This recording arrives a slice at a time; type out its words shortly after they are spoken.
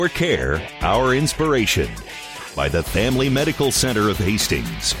Your care, our inspiration. By the Family Medical Center of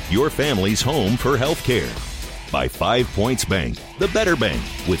Hastings, your family's home for health care. By 5 Points Bank, the better bank,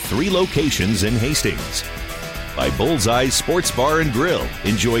 with 3 locations in Hastings. By Bullseye Sports Bar and Grill.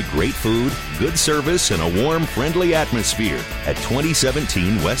 Enjoy great food, good service, and a warm, friendly atmosphere at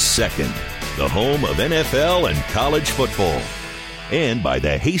 2017 West 2nd, the home of NFL and college football. And by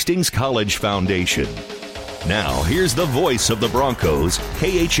the Hastings College Foundation. Now, here's the voice of the Broncos,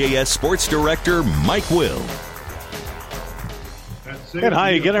 KHAS Sports Director Mike Will. And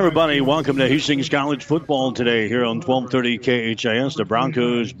hi again, everybody. Welcome to Hastings College football today here on 1230 KHAS. The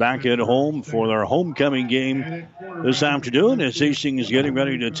Broncos back at home for their homecoming game this afternoon as Hastings is getting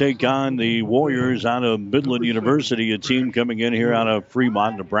ready to take on the Warriors out of Midland University, a team coming in here out of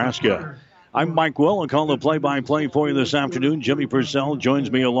Fremont, Nebraska. I'm Mike Will. I'll call the play-by-play for you this afternoon. Jimmy Purcell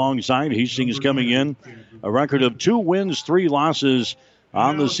joins me alongside. Hastings coming in a record of 2 wins, 3 losses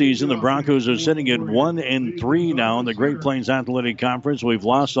on the season. The Broncos are sitting at 1-3 now in the Great Plains Athletic Conference. We've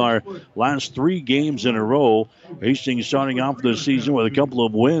lost our last 3 games in a row. Hastings starting off the season with a couple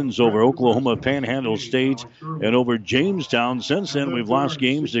of wins over Oklahoma Panhandle State and over Jamestown. Since then, we've lost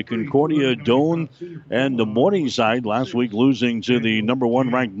games to Concordia, Doane, and the Morningside. Last week, losing to the number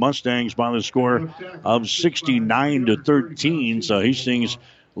 1 ranked Mustangs by the score of 69-13. So Hastings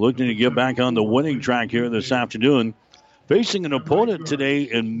looking to get back on the winning track here this afternoon. Facing an opponent today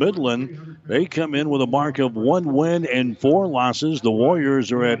in Midland, they come in with a mark of 1 win and 4 losses. The Warriors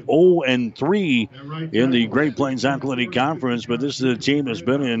are at 0-3 in the Great Plains Athletic Conference, but this is a team that's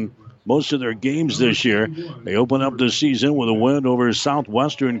been in most of their games this year. They open up the season with a win over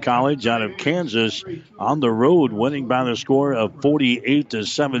Southwestern College out of Kansas on the road, winning by the score of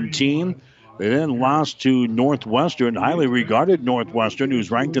 48-17. They then lost to Northwestern, highly regarded Northwestern, who's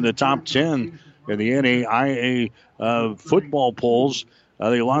ranked in the top 10 in the NAIA football polls.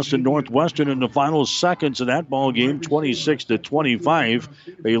 They lost to Northwestern in the final seconds of that ball game, 26-25.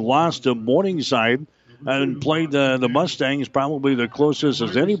 They lost to Morningside and played the Mustangs, probably the closest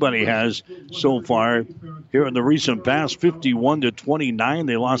as anybody has so far here in the recent past, 51-29.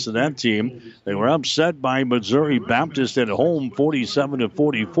 They lost to that team. They were upset by Missouri Baptist at home,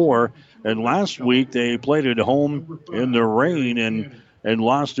 47-44. And last week they played at home in the rain and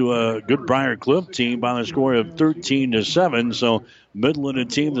lost to a good Briar Cliff team by the score of 13-7. So Midland, a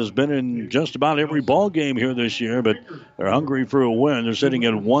team that's been in just about every ball game here this year, but they're hungry for a win. They're sitting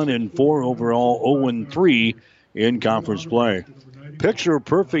at 1-4 overall, 0-3 in conference play. Picture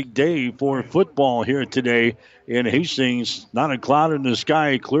perfect day for football here today in Hastings. Not a cloud in the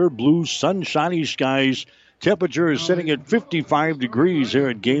sky, clear blue, sunshiny skies. Temperature is sitting at 55 degrees here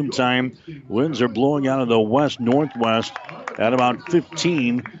at game time. Winds are blowing out of the west-northwest at about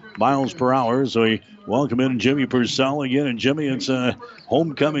 15 miles per hour. So we welcome in Jimmy Purcell again. And Jimmy, it's a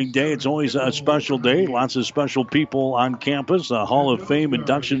homecoming day. It's always a special day. Lots of special people on campus. The Hall of Fame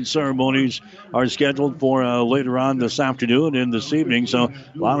induction ceremonies are scheduled for later on this afternoon and this evening. So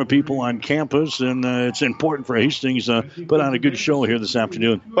a lot of people on campus, and it's important for Hastings to put on a good show here this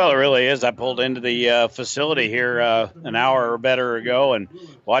afternoon. Well, it really is. I pulled into the facility here an hour or better ago, and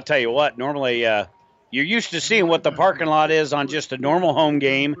well, I tell you what, normally you're used to seeing what the parking lot is on just a normal home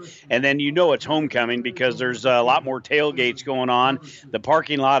game, and then you know it's homecoming because there's a lot more tailgates going on. The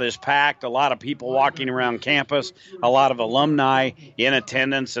parking lot is packed, a lot of people walking around campus, a lot of alumni in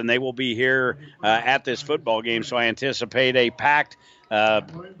attendance, and they will be here at this football game. So I anticipate a packed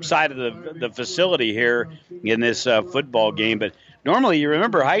side of the facility here in this football game. But normally, you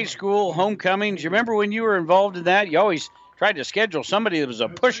remember high school homecomings. You remember when you were involved in that? You always tried to schedule somebody that was a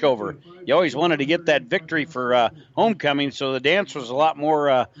pushover. You always wanted to get that victory for homecoming, so the dance was a lot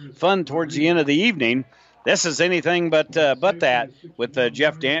more fun towards the end of the evening. This is anything but that with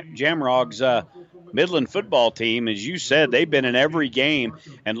Jeff Jamrog's Midland football team. As you said, they've been in every game,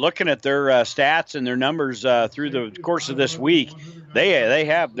 and looking at their stats and their numbers through the course of this week,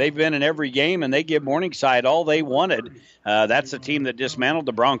 they've been in every game, and they give Morningside all they wanted. That's the team that dismantled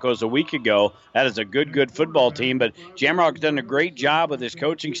the Broncos a week ago. That is a good football team. But Jamrock's done a great job with his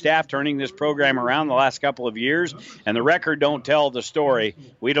coaching staff turning this program around the last couple of years. And the record don't tell the story.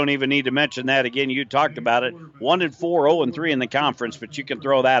 We don't even need to mention that again. You talked about it. 1-4, 0-3 in the conference, but you can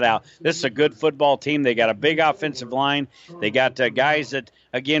throw that out. This is a good football team. They got a big offensive line. They got guys that,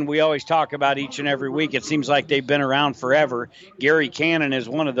 again, we always talk about each and every week. It seems like they've been around forever. Gary Cannon is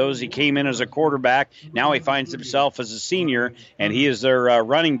one of those. He came in as a quarterback. Now he finds himself as a senior, and he is their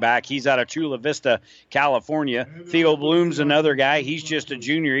running back. He's out of Chula Vista, California. Theo Bloom's another guy. He's just a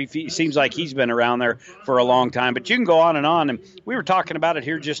junior. He seems like he's been around there for a long time. But you can go on. And we were talking about it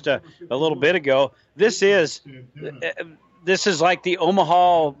here just a little bit ago. This is this is like the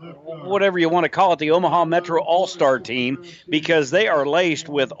Omaha, whatever you want to call it, the Omaha Metro All-Star team, because they are laced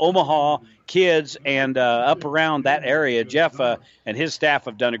with Omaha kids and up around that area. Jeff and his staff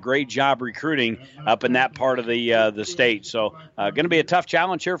have done a great job recruiting up in that part of the state. So going to be a tough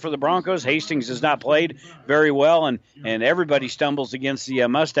challenge here for the Broncos. Hastings has not played very well, and everybody stumbles against the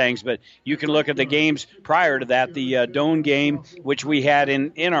Mustangs. But you can look at the games prior to that. The Doane game, which we had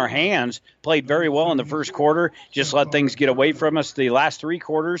in our hands, played very well in the first quarter, just let things get away from us the last three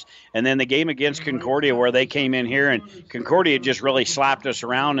quarters. And then the game against Concordia, where they came in here, and Concordia just really slapped us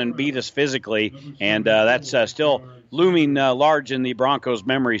around and beat us physically. And that's still looming large in the Broncos'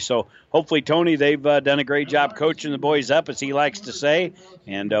 memory. So hopefully, Tony, they've done a great job coaching the boys up, as he likes to say.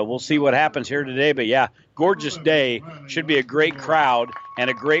 And we'll see what happens here today. But, yeah, gorgeous day. Should be a great crowd and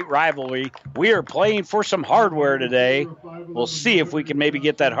a great rivalry. We are playing for some hardware today. We'll see if we can maybe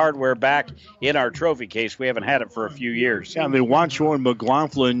get that hardware back in our trophy case. We haven't had it for a few years. Yeah, the Watchorn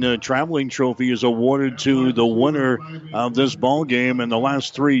McLaughlin Traveling Trophy is awarded to the winner of this ball game. In the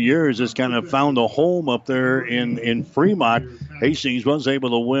last 3 years, it's kind of found a home up there in Fremont. Hastings was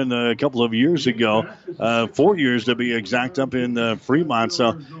able to win a couple of years ago, 4 years to be exact, up in Fremont.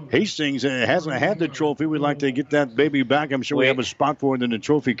 So Hastings hasn't had the trophy. We'd like to get that baby back. I'm sure we have a spot for it in the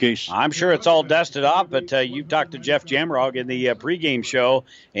trophy case. I'm sure it's all dusted off, but you talked to Jeff Jamrog in the pregame show,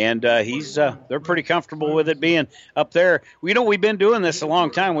 and they're pretty comfortable with it being up there. We've been doing this a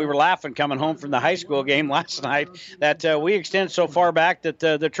long time. We were laughing coming home from the high school game last night that we extend so far back that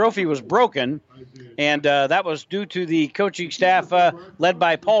the trophy was broken, and that was due to the coaching staff led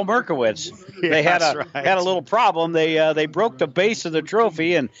by Paul Merkowitz. They had a little problem. They broke the base of the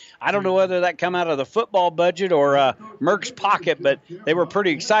trophy, and I don't know whether that come out of the football budget or Merck's pocket, but they were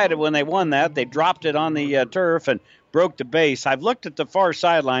pretty excited when they won that. They dropped it on the turf and broke the base. I've looked at the far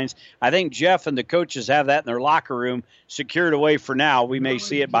sidelines. I think Jeff and the coaches have that in their locker room secured away for now. We may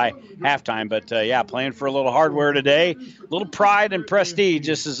see it by halftime, but playing for a little hardware today, a little pride and prestige.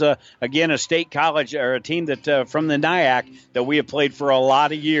 This is again a state college or a team that from the NIAC that we have played for a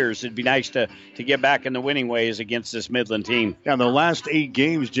lot of years. It'd be nice to get back in the winning ways against this Midland team. Yeah, the last 8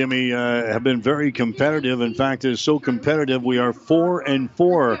 games, Jimmy, have been very competitive. In fact, it's so competitive we are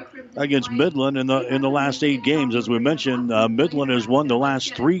 4-4 against Midland in the last 8 games. As we mentioned, Midland has won the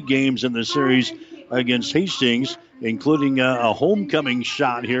last 3 games in the series against Hastings, including a homecoming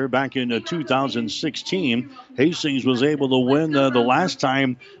shot here back in 2016. Hastings was able to win the last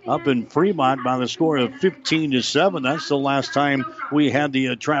time up in Fremont by the score of 15-7. That's the last time we had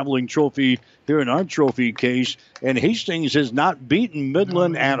the traveling trophy here in our trophy case. And Hastings has not beaten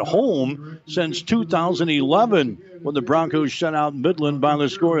Midland at home since 2011, when the Broncos shut out Midland by the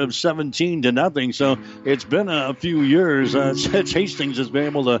score of 17-0. So it's been a few years since Hastings has been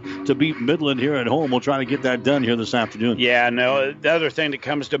able to beat Midland here at home. We'll try to get that done here this afternoon. Yeah, no, the other thing that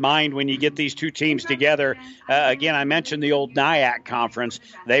comes to mind when you get these two teams together, again, I mentioned the old NIAC conference.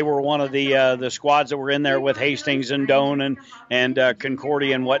 They were one of the squads that were in there with Hastings and Doane and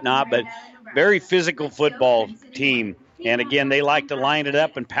Concordia and whatnot, but very physical football team. And, again, they like to line it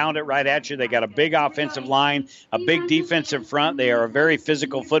up and pound it right at you. They got a big offensive line, a big defensive front. They are a very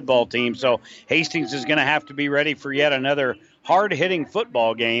physical football team. So Hastings is going to have to be ready for yet another hard-hitting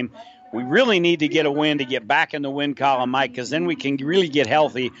football game. We really need to get a win to get back in the win column, Mike, because then we can really get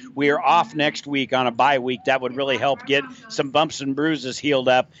healthy. We are off next week on a bye week. That would really help get some bumps and bruises healed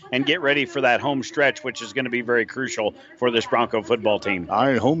up and get ready for that home stretch, which is going to be very crucial for this Bronco football team. All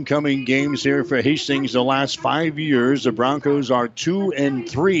right, homecoming games here for Hastings the last 5 years. The Broncos are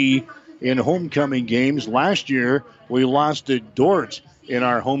 2-3 in homecoming games. Last year, we lost to Dort in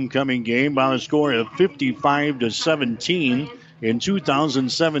our homecoming game by a score of 55-17. In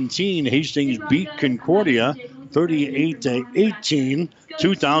 2017, Hastings beat Concordia 38-18.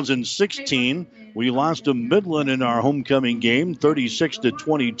 2016, we lost to Midland in our homecoming game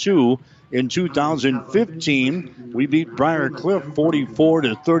 36-22. In 2015, we beat Briar Cliff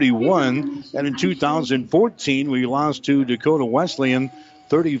 44-31. And in 2014, we lost to Dakota Wesleyan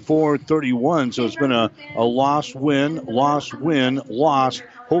 34-31. So it's been a loss, win, loss, win, loss.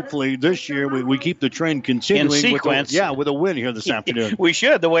 Hopefully this year we keep the trend continuing. In sequence. With a win here this afternoon. We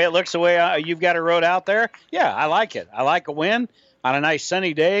should. The way it looks, the way you've got it wrote out there. Yeah, I like it. I like a win on a nice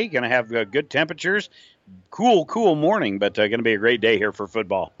sunny day. Going to have good temperatures. cool morning, but going to be a great day here for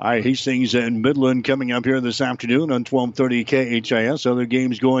football. All right, Hastings and Midland coming up here this afternoon on 1230 KHIS. Other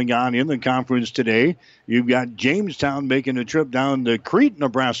games going on in the conference today. You've got Jamestown making a trip down to Crete,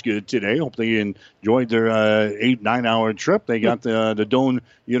 Nebraska today. Hope they enjoyed their 8-9 hour trip. They got the Doane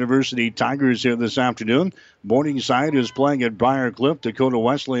University Tigers here this afternoon. Morningside is playing at Briar Cliff. Dakota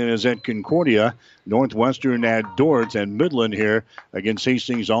Wesleyan is at Concordia. Northwestern at Dordt, and Midland here against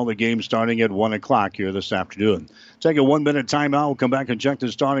Hastings. All the games starting at 1 o'clock here this afternoon. Take a 1-minute timeout. We'll come back and check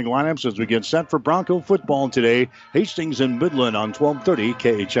the starting lineups as we get set for Bronco football today. Hastings and Midland on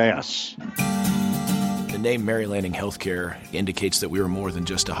 1230 KHIS. The name Mary Lanning Healthcare indicates that we are more than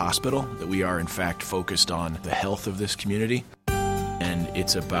just a hospital, that we are in fact focused on the health of this community. And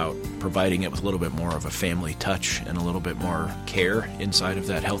it's about providing it with a little bit more of a family touch and a little bit more care inside of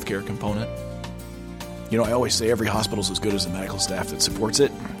that healthcare component. You know, I always say every hospital is as good as the medical staff that supports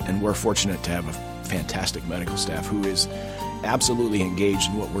it, and we're fortunate to have a fantastic medical staff who is absolutely engaged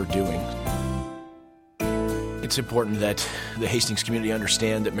in what we're doing. It's important that the Hastings community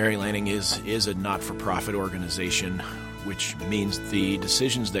understand that Mary Lanning is a not-for-profit organization, which means the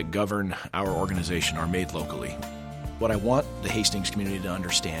decisions that govern our organization are made locally. What I want the Hastings community to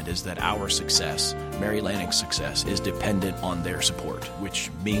understand is that our success, Mary Lanning's success, is dependent on their support,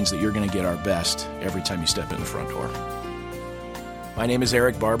 which means that you're going to get our best every time you step in the front door. My name is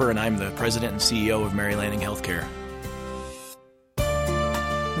Eric Barber, and I'm the president and CEO of Mary Lanning Healthcare.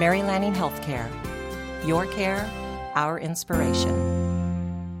 Mary Lanning Healthcare. Your care, our inspiration.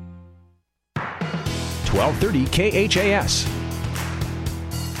 1230 KHAS.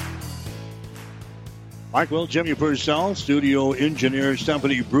 Mike Will, Jimmy Purcell, studio engineer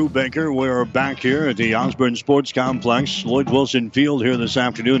Stephanie Brubaker. We're back here at the Osborne Sports Complex, Lloyd Wilson Field here this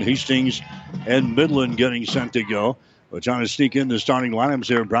afternoon. Hastings and Midland getting set to go. We're trying to sneak in the starting lineups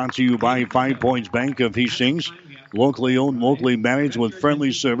here, brought to you by 5 Points Bank of Hastings. Locally owned, locally managed with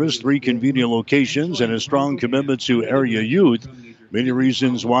friendly service, 3 convenient locations, and a strong commitment to area youth. Many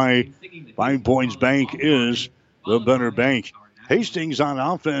reasons why 5 Points Bank is the better bank. Hastings on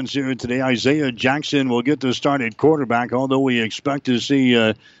offense here today. Isaiah Jackson will get the start at quarterback, although we expect to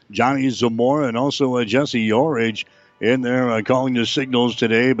see Johnny Zamora and also Jesse Yorridge in there calling the signals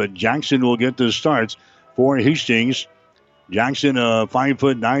today. But Jackson will get the starts for Hastings. Jackson, a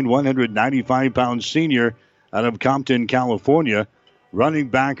 5'9", 195-pound senior out of Compton, California. Running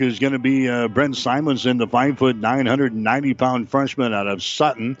back is going to be Brent Simonson, the 5'9", 190-pound freshman out of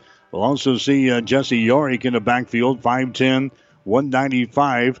Sutton. We'll also see Jesse Yorrick in the backfield, 5'10",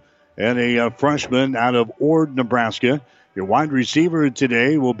 195, and a freshman out of Ord, Nebraska. Your wide receiver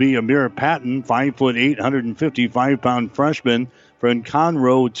today will be Amir Patton, 5'8", 155-pound freshman from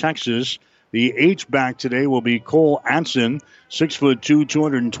Conroe, Texas. The H-back today will be Cole Anson, 6'2",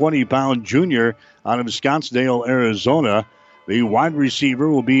 220-pound junior out of Scottsdale, Arizona. The wide receiver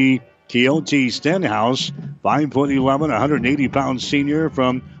will be Keote Stenhouse, 5'11", 180-pound senior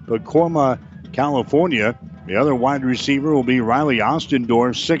from Pacoima, California. The other wide receiver will be Riley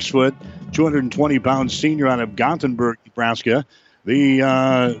Ostendorf, 6 foot, 220-pound senior out of Gothenburg, Nebraska.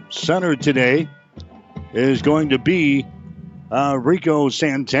 The center today is going to be Rico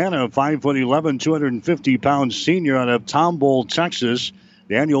Santana, 5'11", 250-pound senior out of Tomball, Texas.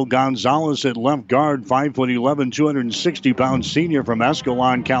 Daniel Gonzalez at left guard, 5'11", 260-pound senior from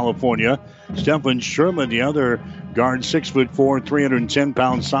Escalon, California. Stephen Sherman, the other guard, 6'4",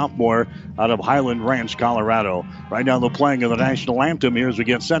 310-pound sophomore out of Highland Ranch, Colorado. Right now, the playing of the national anthem here as we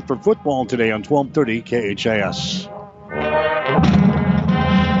get set for football today on 1230 KHAS.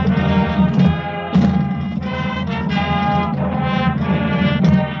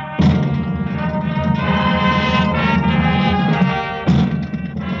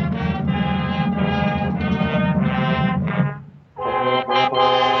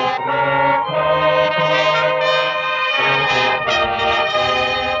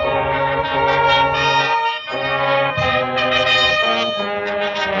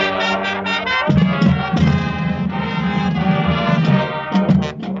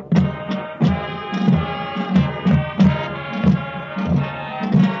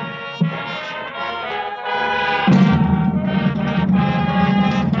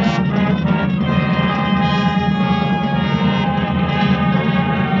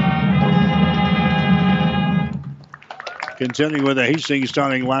 Continuing with the Hastings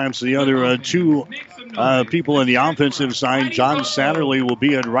starting lineups, the other two people in the offensive side. John Satterley will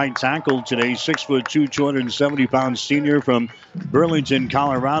be at right tackle today, 6'2", 270-pound senior from Burlington,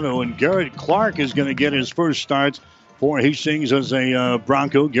 Colorado. And Garrett Clark is going to get his first start for Hastings as a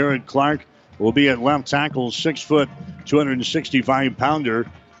Bronco. Garrett Clark will be at left tackle, 6 foot,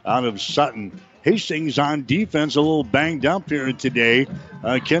 265-pounder out of Sutton. Hastings on defense a little banged up here today.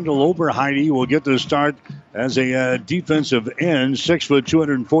 Kendall Oberheide will get the start as a defensive end. 6 foot,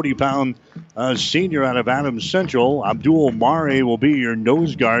 240-pound senior out of Adams Central. Abdul Mare will be your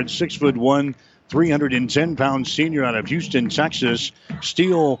nose guard. 6 foot 1, 310-pound senior out of Houston, Texas.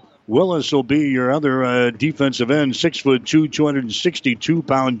 Steele Willis will be your other defensive end. 6 foot 2,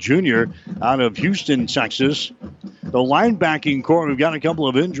 262-pound junior out of Houston, Texas. The linebacking core, we've got a couple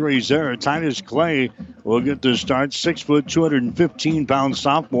of injuries there. Titus Clay will get the start. 6 foot, 215-pound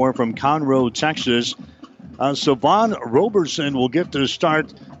sophomore from Conroe, Texas. Savon Roberson will get the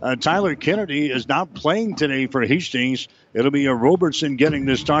start. Tyler Kennedy is not playing today for Hastings. It'll be a Robertson getting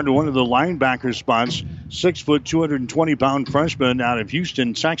the start to one of the linebacker spots. 6 foot, 220-pound freshman out of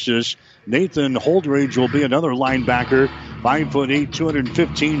Houston, Texas. Nathan Holdridge will be another linebacker. 5 foot 8,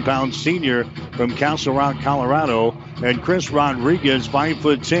 215-pound senior from Castle Rock, Colorado. And Chris Rodriguez, 5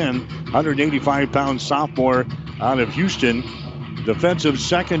 foot 10, 185-pound sophomore out of Houston. Defensive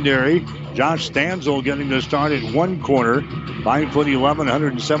secondary, Josh Stanzel getting the start at one corner. 5 foot 11,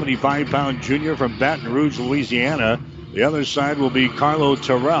 175-pound junior from Baton Rouge, Louisiana. The other side will be Carlo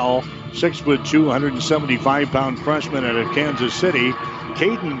Terrell, 6 foot 2, 175-pound freshman out of Kansas City.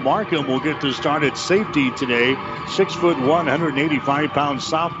 Caden Markham will get the start at safety today. 6 foot 1, 185-pound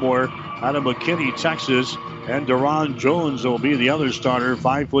sophomore out of McKinney, Texas. And Deron Jones will be the other starter,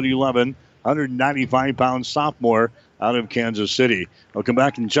 5 foot 11, 195-pound sophomore out of Kansas City. We'll come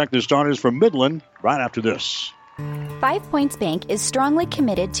back and check the starters from Midland right after this. 5 Points Bank is strongly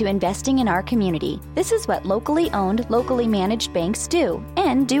committed to investing in our community. This is what locally owned, locally managed banks do,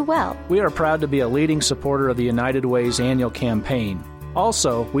 and do well. We are proud to be a leading supporter of the United Way's annual campaign.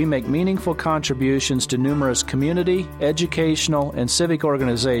 Also, we make meaningful contributions to numerous community, educational, and civic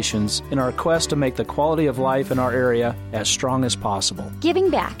organizations in our quest to make the quality of life in our area as strong as possible. Giving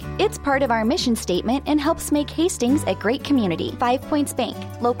back. It's part of our mission statement and helps make Hastings a great community. 5 Points Bank.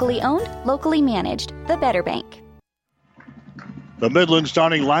 Locally owned, locally managed. The better bank. The Midland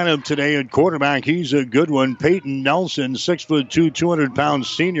starting lineup today at quarterback, he's a good one. Peyton Nelson, 6 foot 2, 200-pound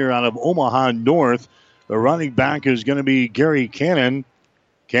senior out of Omaha North. The running back is going to be Gary Cannon.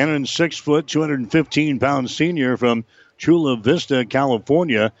 Cannon, 6 foot, 215-pound senior from Chula Vista,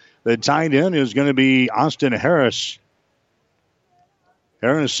 California. The tight end is going to be Austin Harris.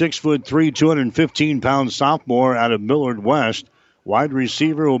 Harris, 6 foot 3, 215-pound sophomore out of Millard West. Wide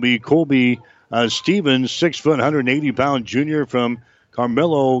receiver will be Colby Stevens, 6 foot, 180-pound junior from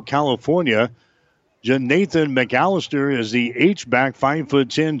Carmelo, California. Nathan McAllister is the H-back, 5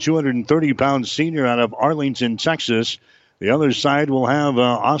 foot 10, 230-pound senior out of Arlington, Texas. The other side will have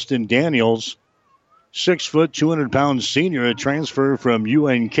Austin Daniels, 6 foot, 200-pound senior, a transfer from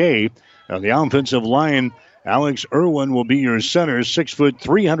UNK. Now the offensive line, Alex Irwin will be your center, 6 foot,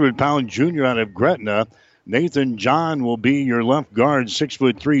 300-pound junior out of Gretna. Nathan John will be your left guard, 6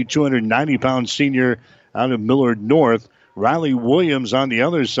 foot 3, 290-pound senior out of Millard North. Riley Williams on the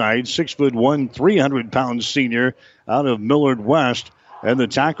other side, 6 foot 1, 300-pound senior out of Millard West. And the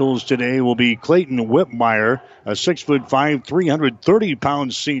tackles today will be Clayton Whitmire, a 6 foot 5,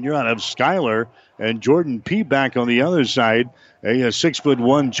 330-pound senior out of Schuyler. And Jordan Peaback on the other side, a 6 foot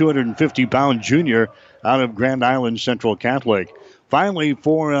 1, 250-pound junior out of Grand Island Central Catholic. Finally,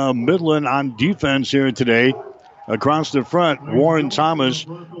 for Midland on defense here today, across the front, Warren Thomas,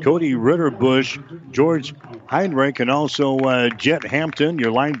 Cody Ritterbush, George Heinrich, and also Jet Hampton.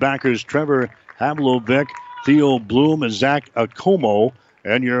 Your linebackers, Trevor Havlovic, Theo Bloom, and Zach Acomo.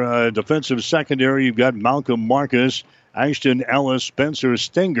 And your defensive secondary, you've got Malcolm Marcus, Ashton Ellis, Spencer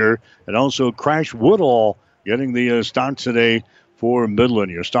Stinger, and also Crash Woodall getting the start today for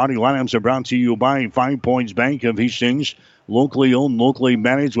Midland. Your starting lineups are brought to you by 5 Points Bank of Hastings. Locally owned, locally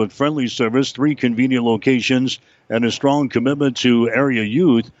managed with friendly service, 3 convenient locations, and a strong commitment to area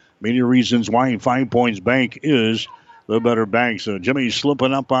youth. Many reasons why 5 Points Bank is the better bank. So Jimmy's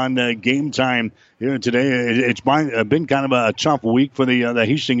slipping up on game time here today. It's been kind of a tough week for the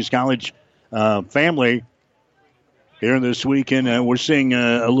Hastings College family here this weekend. We're seeing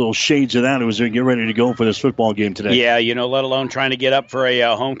a little shades of that as they get ready to go for this football game today. Yeah, let alone trying to get up for a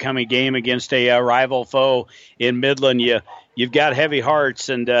homecoming game against a rival foe in Midland. You've got heavy hearts,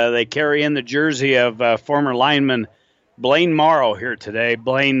 and they carry in the jersey of former lineman Blaine Morrow here today.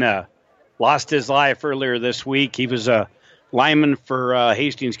 Blaine lost his life earlier this week. He was a lineman for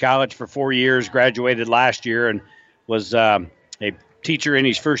Hastings College for 4 years, graduated last year, and was a teacher in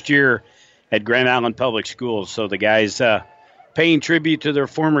his first year at Grand Island Public Schools. So the guys paying tribute to their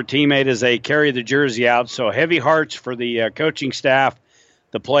former teammate as they carry the jersey out. So heavy hearts for the coaching staff,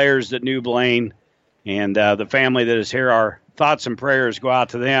 the players that knew Blaine, and the family that is here. Our thoughts and prayers go out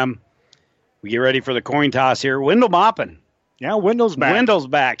to them. We get ready for the coin toss here. Wendell mopping. Yeah, Wendell's back. Wendell's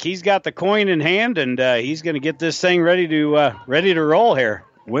back. He's got the coin in hand, and he's going to get this thing ready to roll here.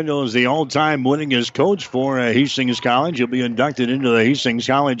 Wendell is the all-time winningest coach for Hastings College. He'll be inducted into the Hastings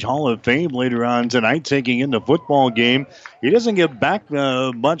College Hall of Fame later on tonight, taking in the football game. He doesn't get back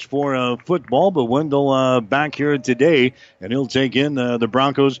much for football, but Wendell back here today, and he'll take in the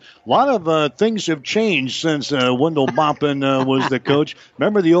Broncos. A lot of things have changed since Wendell Boppin was the coach.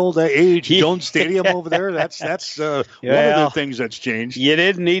 Remember the old Age Jones Stadium over there? That's one of the things that's changed. You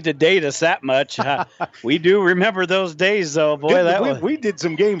didn't need to date us that much. We do remember those days, though. Boy, we did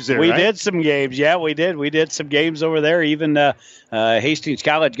some games there. We right? did some games. Yeah, we did. We did some games over there. Even Hastings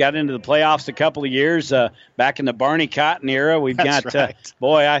College got into the playoffs a couple of years back in the Barney Cotton era. We've That's got,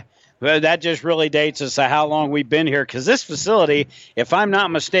 right. that just really dates us to how long we've been here. Because this facility, if I'm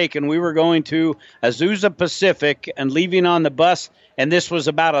not mistaken, we were going to Azusa Pacific and leaving on the bus, and this was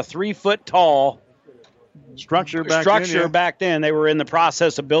about a 3-foot tall structure back then. They were in the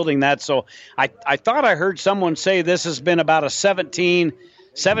process of building that. So I thought I heard someone say this has been about a 17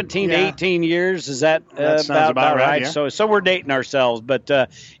 to 18 years. Is that sounds about right? Yeah. So we're dating ourselves. But,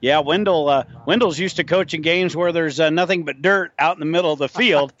 Wendell's used to coaching games where there's nothing but dirt out in the middle of the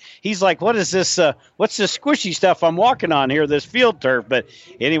field. He's like, what is this? What's this squishy stuff I'm walking on here, this field turf? But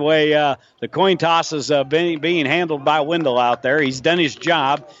anyway, the coin toss is being handled by Wendell out there. He's done his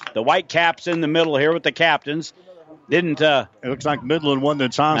job. The white cap's in the middle here with the captains. It looks like Midland won the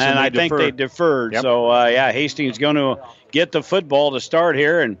toss, and I think they deferred. Yep. So, Hastings going to get the football to start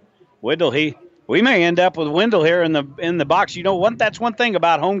here, and Wendell, we may end up with Wendell here in the box. You know, that's one thing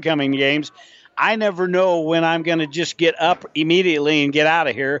about homecoming games. I never know when I'm going to just get up immediately and get out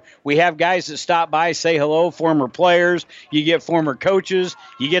of here. We have guys that stop by, say hello, former players. You get former coaches.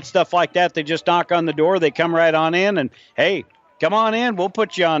 You get stuff like that. They just knock on the door. They come right on in, and, hey, come on in. We'll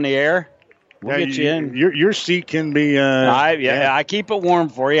put you on the air. We'll get you in. Your seat can be. I keep it warm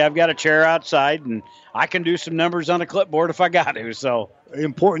for you. I've got a chair outside, and I can do some numbers on a clipboard if I got to. So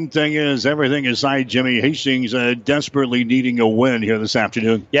important thing is, everything aside, Jimmy, Hastings desperately needing a win here this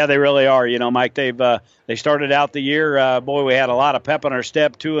afternoon. Yeah, they really are. You know, Mike, they started out the year. We had a lot of pep in our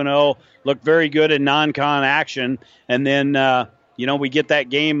step. 2-0, looked very good in non-con action, and then we get that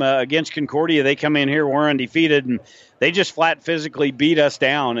game against Concordia. They come in here, we're undefeated, and they just flat physically beat us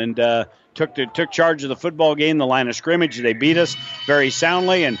down and took charge of the football game, the line of scrimmage. They beat us very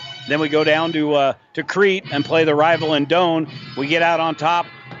soundly, and then we go down to Crete and play the rival in Doane. We get out on top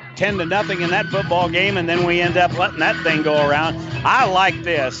 10-0 in that football game, and then we end up letting that thing go around. I like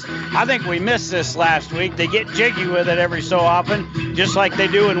this. I think we missed this last week. They get jiggy with it every so often, just like they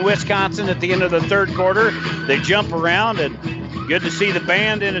do in Wisconsin at the end of the third quarter. They jump around, and good to see the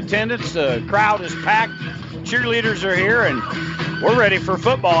band in attendance. The crowd is packed. Cheerleaders are here, and we're ready for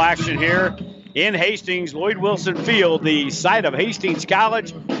football action here in Hastings, Lloyd Wilson Field, the site of Hastings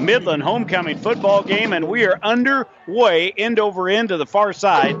College Midland homecoming football game, and we are underway end over end to the far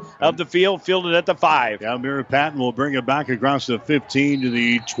side of the field, fielded at the 5. Yeah, Mira Patton will bring it back across the 15 to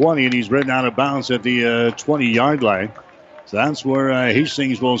the 20, and he's ridden out of bounds at the 20-yard line. So that's where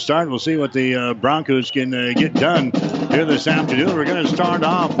Hastings will start. We'll see what the Broncos can get done here this afternoon. We're going to start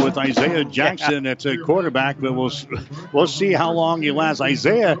off with Isaiah Jackson at quarterback, but we'll see how long he lasts.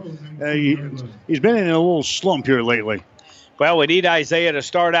 Isaiah, he's been in a little slump here lately. Well, we need Isaiah to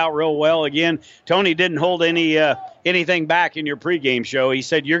start out real well. Again, Tony didn't hold anything back in your pregame show. He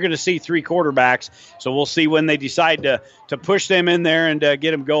said you're going to see 3 quarterbacks, so we'll see when they decide to push them in there and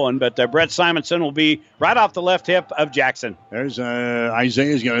get them going. But Brett Simonson will be right off the left hip of Jackson. There's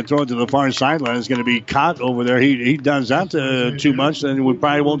Isaiah's going to throw it to the far sideline. It's going to be caught over there. He does that too much, then we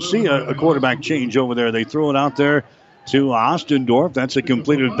probably won't see a quarterback change over there. They throw it out there to Ostendorf. That's a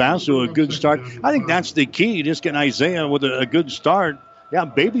completed pass, so a good start. I think that's the key, just getting Isaiah with a good start. Yeah,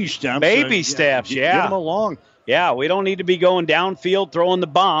 baby steps. Baby steps, yeah. Get him along. Yeah, we don't need to be going downfield throwing the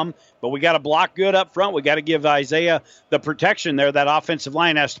bomb, but we got to block good up front. We got to give Isaiah the protection there. That offensive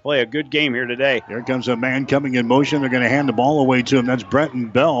line has to play a good game here today. Here comes a man coming in motion. They're going to hand the ball away to him. That's Brenton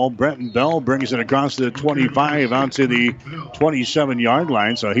Bell. Brenton Bell brings it across the 25 out to the 27-yard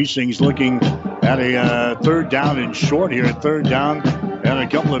line. So Hastings looking at a third down and short here. Third down and a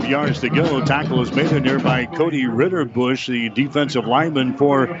couple of yards to go. Tackle is made in there by Cody Ritterbush, the defensive lineman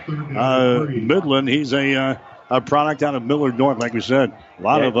for Midland. He's a a product out of Millard North, like we said. A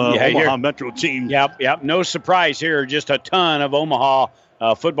lot of Omaha Metro team. Yep. No surprise here. Just a ton of Omaha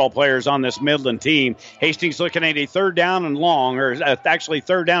football players on this Midland team. Hastings looking at a third down and long, or actually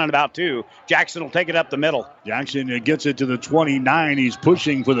third down and about 2. Jackson will take it up the middle. Jackson gets it to the 29. He's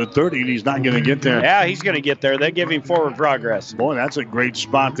pushing for the 30, and he's not going to get there. Yeah, he's going to get there. They give him forward progress. Boy, that's a great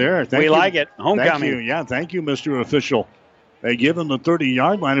spot there. We like it. Homecoming. Thank you. Yeah, thank you, Mr. Official. They give him the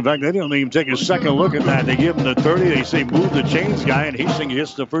 30-yard line. In fact, they don't even take a second look at that. They give him the 30. They say, move the chains, guy, and Hastings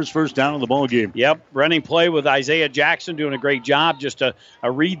gets the first down of the ball game. Yep, running play with Isaiah Jackson doing a great job. Just a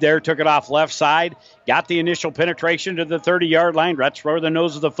read there, took it off left side, got the initial penetration to the 30-yard line. That's where the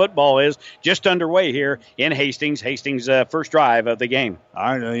nose of the football is. Just underway here in Hastings. Hastings' first drive of the game.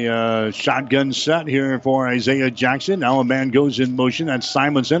 All right, a shotgun set here for Isaiah Jackson. Now a man goes in motion. That's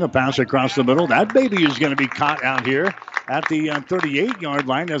Simonson, a pass across the middle. That baby is going to be caught out here at the 38-yard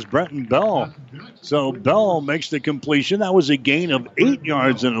line. That's Brenton Bell. So Bell makes the completion. That was a gain of 8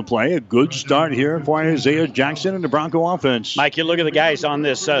 yards in the play. A good start here for Isaiah Jackson and the Bronco offense. Mike, you look at the guys on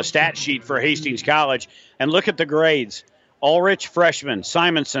this stat sheet for Hastings College and look at the grades. Ulrich, freshman.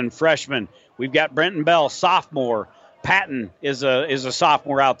 Simonson, freshman. We've got Brenton Bell, sophomore. Patton is a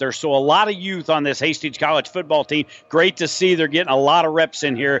sophomore out there. So a lot of youth on this Hastings College football team. Great to see they're getting a lot of reps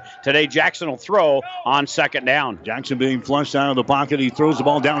in here today. Jackson will throw on second down. Jackson being flushed out of the pocket. He throws the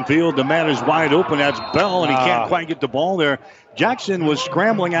ball downfield. The man is wide open. That's Bell, and he can't quite get the ball there. Jackson was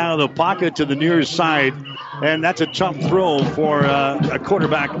scrambling out of the pocket to the near side, and that's a tough throw for a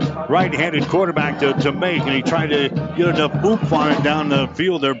quarterback, right-handed quarterback to make, and he tried to get enough oomph on it down the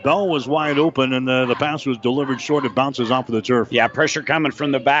field there. Bell was wide open, and the pass was delivered short. It bounces off of the turf. Yeah, pressure coming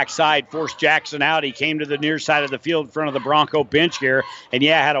from the backside forced Jackson out. He came to the near side of the field in front of the Bronco bench here, and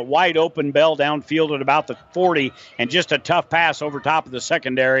had a wide open Bell downfield at about the 40, and just a tough pass over top of the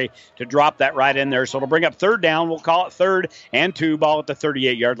secondary to drop that right in there. So it'll bring up third down. We'll call it third and 2, ball at the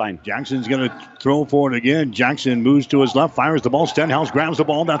 38-yard line. Jackson's going to throw for it again. Jackson moves to his left, fires the ball. Stenhouse grabs the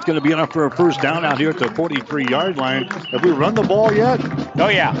ball. That's going to be enough for a first down out here at the 43-yard line. Have we run the ball yet? Oh,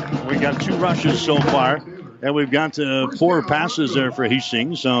 yeah. We got 2 rushes so far, and we've got 4 passes there for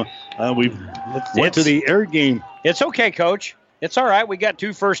Hastings. So we went to the air game. It's okay, Coach. It's all right. We got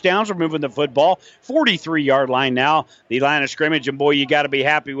 2 first downs. We're moving the football. 43-yard line now, the line of scrimmage. And, boy, you got to be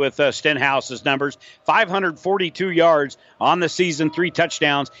happy with Stenhouse's numbers. 542 yards on the season, 3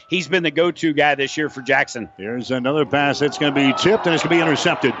 touchdowns. He's been the go-to guy this year for Jackson. Here's another pass. It's going to be tipped, and it's going to be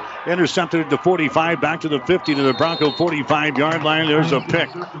intercepted. Intercepted at the 45, back to the 50, to the Bronco 45-yard line. There's a pick.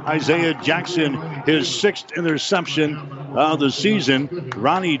 Isaiah Jackson, his 6th interception of the season.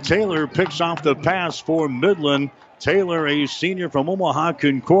 Ronnie Taylor picks off the pass for Midland. Taylor, a senior from Omaha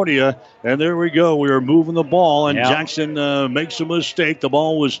Concordia. And there we go. We are moving the ball, and Jackson makes a mistake. The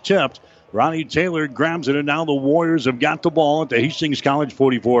ball was tipped. Ronnie Taylor grabs it, and now the Warriors have got the ball at the Hastings College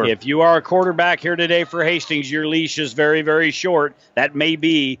 44. If you are a quarterback here today for Hastings, your leash is very, very short. That may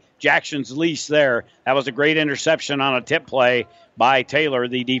be Jackson's leash there. That was a great interception on a tip play by Taylor,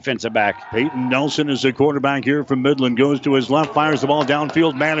 the defensive back. Peyton Nelson is the quarterback here from Midland. Goes to his left, fires the ball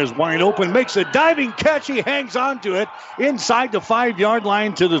downfield. Man is wide open, makes a diving catch. He hangs on to it inside the 5-yard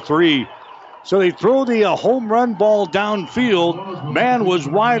line to the 3. So they throw the home run ball downfield. Man was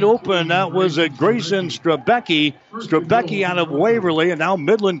wide open. That was Grayson Strabecki. Strabecki out of Waverly, and now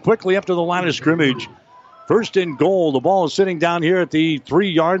Midland quickly up to the line of scrimmage. First and goal. The ball is sitting down here at the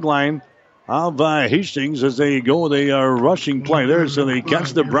 3-yard line of Hastings as they go with a rushing play there. So they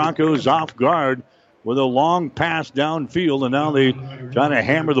catch the Broncos off guard with a long pass downfield, and now they try to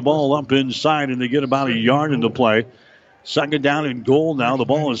hammer the ball up inside, and they get about a yard into play. Second down and goal now. The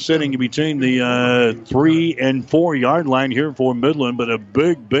ball is sitting in between the 3 and 4 yard line here for Midland, but a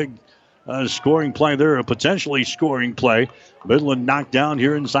big scoring play there, a potentially scoring play. Midland knocked down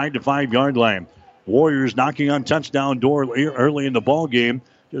here inside the 5 yard line. Warriors knocking on touchdown door early in the ball game.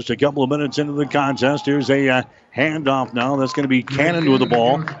 Just a couple of minutes into the contest. Here's a handoff now. That's going to be Cannon with the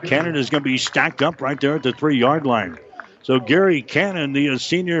ball. Cannon is going to be stacked up right there at the 3 yard line. So Gary Cannon, the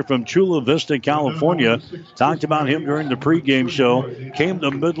senior from Chula Vista, California, talked about him during the pregame show. Came to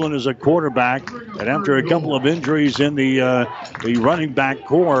Midland as a quarterback, and after a couple of injuries in the running back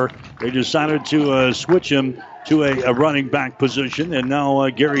core, they decided to switch him to a running back position. And now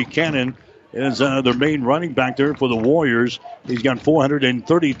Gary Cannon is their main running back there for the Warriors. He's got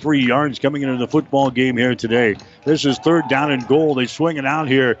 433 yards coming into the football game here today. This is third down and goal. They swing it out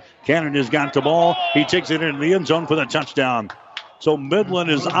here. Cannon has got the ball. He takes it into the end zone for the touchdown. So Midland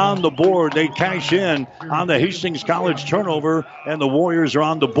is on the board. They cash in on the Hastings College turnover, and the Warriors are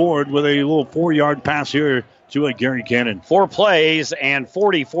on the board with a little 4-yard pass here to Gary Cannon. 4 plays and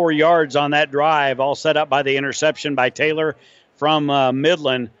 44 yards on that drive, all set up by the interception by Taylor from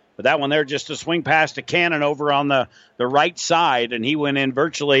Midland. But that one there, just a swing pass to Cannon over on the right side, and he went in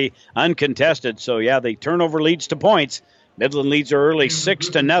virtually uncontested. So, yeah, the turnover leads to points. Midland leads early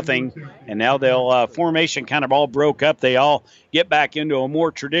 6-0, and now they'll formation kind of all broke up. They all get back into a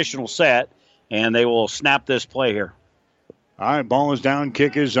more traditional set, and they will snap this play here. All right, ball is down,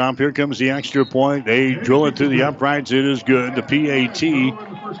 kick is up. Here comes the extra point. They drill it through the uprights. It is good. The PAT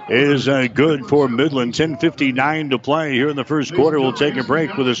is good for Midland. 10:59 to play here in the first quarter. We'll take a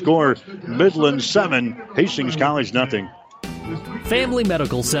break with a score: Midland 7, Hastings College nothing. Family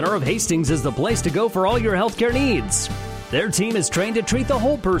Medical Center of Hastings is the place to go for all your healthcare needs. Their team is trained to treat the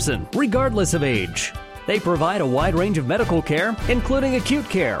whole person, regardless of age. They provide a wide range of medical care, including acute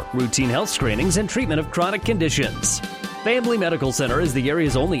care, routine health screenings, and treatment of chronic conditions. Family Medical Center is the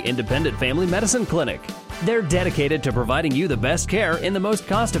area's only independent family medicine clinic. They're dedicated to providing you the best care in the most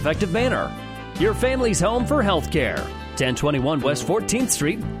cost-effective manner. Your family's home for health care. 1021 West 14th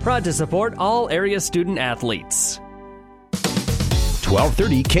Street, proud to support all area student athletes.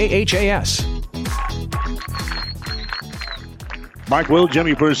 1230 KHAS. Mike Will,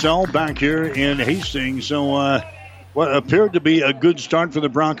 Jimmy Purcell back here in Hastings. So what appeared to be a good start for the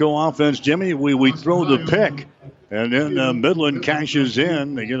Bronco offense. Jimmy, we throw the pick. And then Midland cashes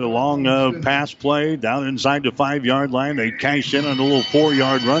in. They get a long pass play down inside the 5-yard line. They cash in on a little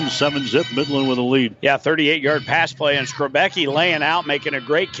 4-yard run. 7-zip, Midland with a lead. Yeah, 38-yard pass play. And Skrebecki laying out, making a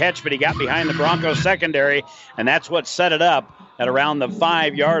great catch, but he got behind the Broncos secondary, and that's what set it up at around the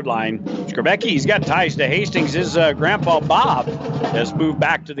 5-yard line. Skrebecki, he's got ties to Hastings. His grandpa, Bob, has moved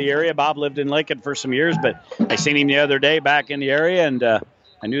back to the area. Bob lived in Lincoln for some years, but I seen him the other day back in the area, and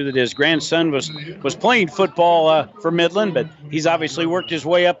I knew that his grandson was playing football for Midland, but he's obviously worked his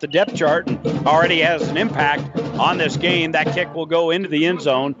way up the depth chart and already has an impact on this game. That kick will go into the end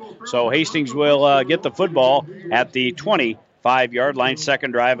zone, so Hastings will get the football at the 25-yard line,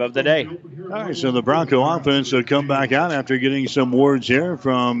 second drive of the day. All right, so the Bronco offense will come back out after getting some words here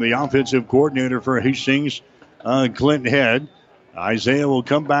from the offensive coordinator for Hastings, Clint Head. Isaiah will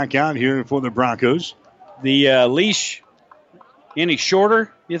come back out here for the Broncos. The leash any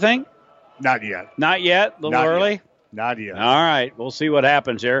shorter, you think? Not yet. Not yet? A little early? Not yet. All right. We'll see what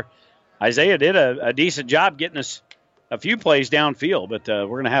happens here. Isaiah did a decent job getting us a few plays downfield, but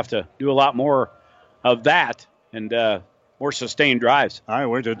we're going to have to do a lot more of that and more sustained drives. All right,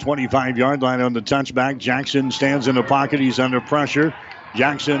 we're at the 25-yard line on the touchback. Jackson stands in the pocket. He's under pressure.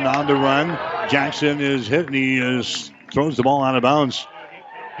 Jackson on the run. Jackson is hit, and he throws the ball out of bounds.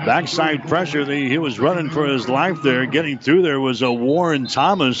 Backside pressure. He was running for his life there. Getting through there was a Warren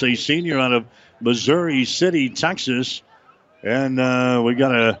Thomas, a senior out of Missouri City, Texas. And we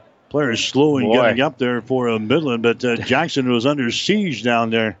got a player slow in getting up there for Midland, but Jackson was under siege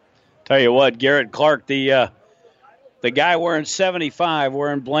down there. Tell you what, Garrett Clark, the guy wearing 75,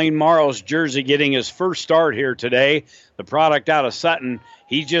 wearing Blaine Morrow's jersey, getting his first start here today. The product out of Sutton.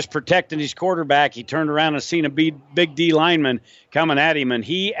 He's just protecting his quarterback. He turned around and seen a big D lineman coming at him, and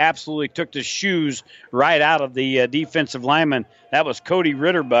he absolutely took the shoes right out of the defensive lineman. That was Cody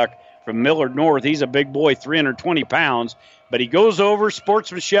Ritterbuck from Millard North. He's a big boy, 320 pounds, but he goes over.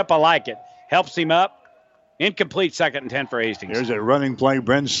 Sportsmanship, I like it. Helps him up. Incomplete, 2nd and 10 for Hastings. There's a running play.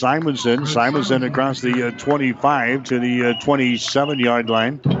 Brent Simonson. Simonson across the 25 to the 27-yard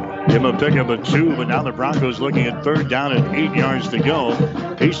line. Give him a pickup of 2, but now the Broncos looking at 3rd down and 8 yards to go.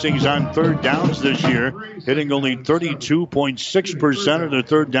 Hastings on 3rd downs this year, hitting only 32.6% of their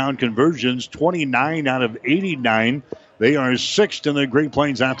 3rd down conversions, 29 out of 89. They are 6th in the Great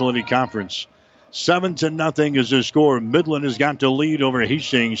Plains Athletic Conference. 7-0 is the score. Midland has got the lead over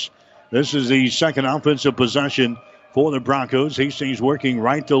Hastings. This is the second offensive possession for the Broncos. Hastings working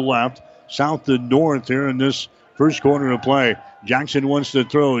right to left, south to north here in this first quarter of play. Jackson wants to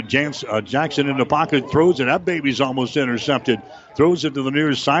throw. Jackson in the pocket, throws it. That baby's almost intercepted. Throws it to the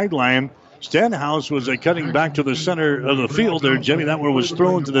near sideline. Stenhouse was cutting back to the center of the field there, Jimmy. That one was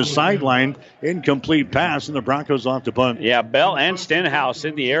thrown to the sideline. Incomplete pass, and the Broncos off to punt. Yeah, Bell and Stenhouse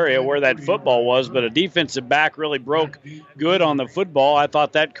in the area where that football was, but a defensive back really broke good on the football. I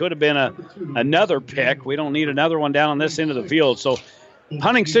thought that could have been another pick. We don't need another one down on this end of the field. So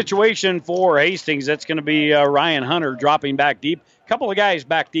punting situation for Hastings. That's going to be Ryan Hunter dropping back deep. A couple of guys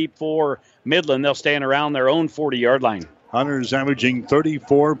back deep for Midland. They'll stand around their own 40-yard line. Hunter's averaging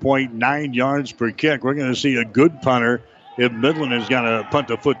 34.9 yards per kick. We're going to see a good punter if Midland has got to punt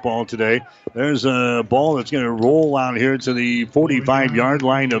the football today. There's a ball that's going to roll out here to the 45-yard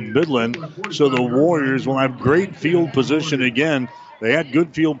line of Midland. So the Warriors will have great field position again. They had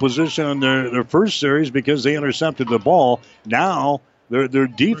good field position on their first series because they intercepted the ball. Now their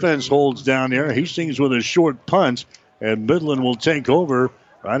defense holds down there. Hastings with a short punt, and Midland will take over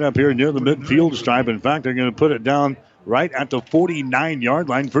right up here near the midfield stripe. In fact, they're going to put it down right at the 49-yard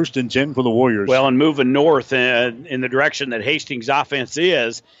line, 1st and 10 for the Warriors. Well, and moving north in the direction that Hastings' offense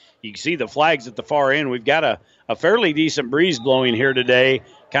is, you can see the flags at the far end. We've got a fairly decent breeze blowing here today,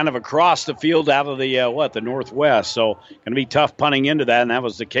 kind of across the field out of the northwest. So going to be tough punting into that, and that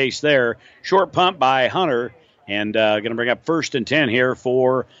was the case there. Short punt by Hunter, and going to bring up 1st and 10 here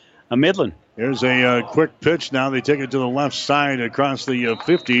for Midland. Here's a quick pitch now. They take it to the left side across the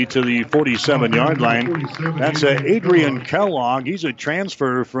 50 to the 47-yard line. That's Adrian Kellogg. He's a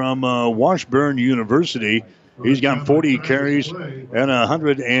transfer from Washburn University. He's got 40 carries and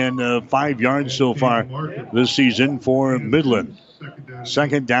 105 yards so far this season for Midland.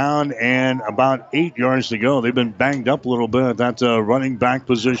 2nd down and about 8 yards to go. They've been banged up a little bit at that running back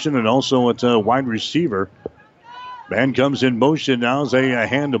position and also at wide receiver. Man comes in motion now as they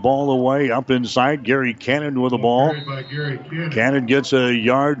hand the ball away up inside. Gary Cannon with the ball. Cannon gets a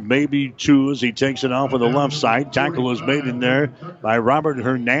yard, maybe 2, as he takes it off of the left side. Tackle is made in there by Robert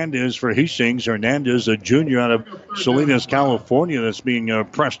Hernandez for Hastings. Hernandez, a junior out of Salinas, California, that's being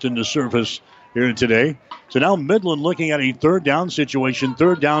pressed into surface here today. So now Midland looking at a 3rd down situation.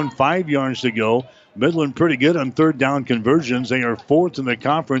 3rd down, 5 yards to go. Midland pretty good on 3rd down conversions. They are 4th in the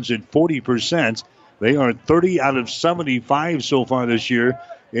conference at 40%. They are 30 out of 75 so far this year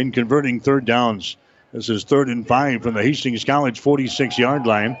in converting 3rd downs. This is 3rd and 5 from the Hastings College 46-yard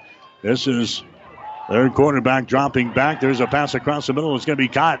line. This is their quarterback dropping back. There's a pass across the middle. It's going to be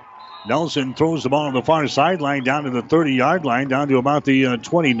caught. Nelson throws the ball on the far sideline down to the 30-yard line, down to about the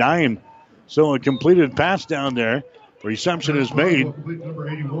 29. So a completed pass down there. Reception is made.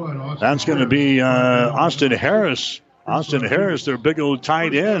 That's going to be Austin Harris. Austin Harris, their big old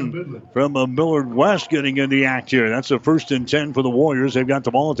tight end from Millard West, getting in the act here. That's a 1st and 10 for the Warriors. They've got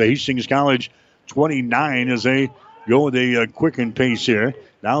the ball at the Hastings College 29 as they go with a quickened pace here.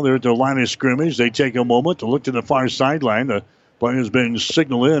 Now they're at the line of scrimmage. They take a moment to look to the far sideline. The play has been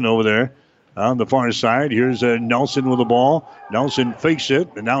signaled in over there on the far side. Here's Nelson with the ball. Nelson fakes it,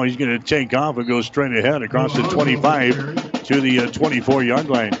 and now he's going to take off and go straight ahead across the 25 to the 24-yard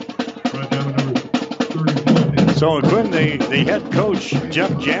line. So, Quinn, the head coach, Jeff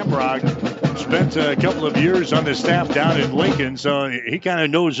Jamrock, spent a couple of years on the staff down in Lincoln, so he kind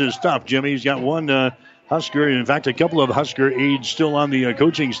of knows his stuff, Jimmy. He's got one Husker, in fact, a couple of Husker aides still on the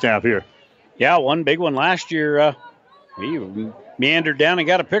coaching staff here. Yeah, one big one last year. He meandered down and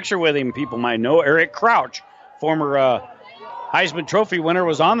got a picture with him. People might know Eric Crouch, former Heisman Trophy winner,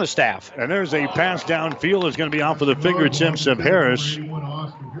 was on the staff. And there's a pass downfield. It's going to be off of the fingertips of Harris.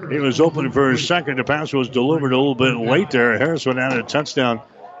 He was open for a second. The pass was delivered a little bit late there. Harris went out a touchdown.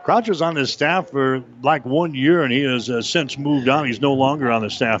 Crouch was on the staff for like 1 year, and he has since moved on. He's no longer on the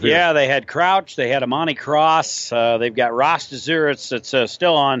staff here. Yeah, they had Crouch. They had Amani Cross. They've got Ross Deziritz that's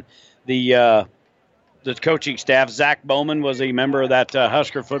still on the coaching staff. Zach Bowman was a member of that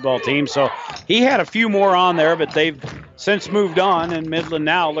Husker football team. So he had a few more on there, but they've since moved on, and Midland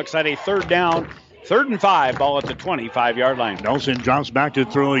now looks at a 3rd down, 3rd and 5, ball at the 25-yard line. Nelson drops back to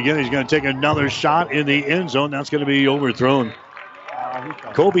throw again. He's going to take another shot in the end zone. That's going to be overthrown.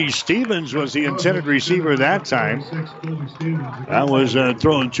 Kobe Stevens was the intended receiver that time. That was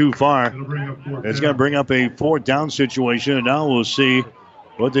thrown too far. It's going to bring up a 4th down situation, and now we'll see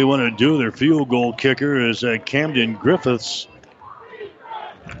what they want to do. Their field goal kicker is Camden Griffiths.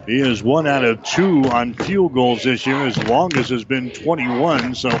 He is 1 out of 2 on field goals this year. His longest has been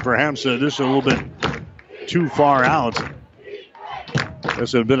 21, so perhaps this is a little bit too far out.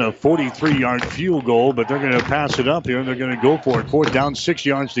 This has been a 43-yard field goal, but they're going to pass it up here, and they're going to go for it. 4th down, 6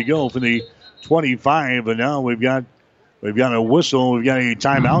 yards to go for the 25, and now we've got a whistle. We've got a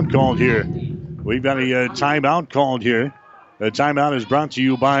timeout called here. The timeout is brought to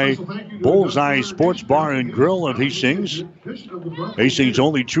you by Bullseye Sports Bar and Grill of Hastings. Hastings'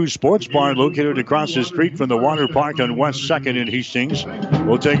 only true sports bar located across the street from the water park on West 2nd in Hastings.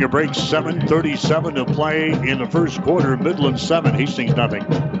 We'll take a break. 7:37 to play in the first quarter. Midland 7, Hastings nothing.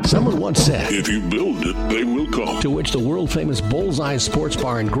 Someone once said, if you build it, they will come. To which the world-famous Bullseye Sports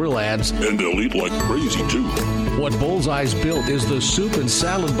Bar and Grill adds, and they'll eat like crazy, too. What Bullseye's built is the soup and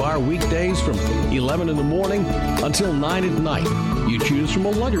salad bar weekdays from 11 in the morning until 9 at night. You choose from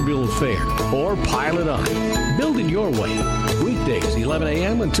a Luggerville affair or pile it on. Build it your way. We weekdays, 11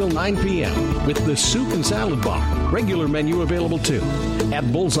 a.m. until 9 p.m. with the Soup and Salad Bar. Regular menu available too at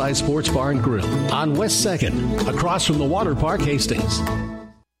Bullseye Sports Bar and Grill on West 2nd, across from the Water Park, Hastings.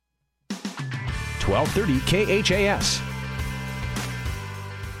 1230 KHAS.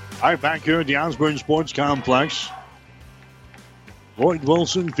 All right, back here at the Osborne Sports Complex. Lloyd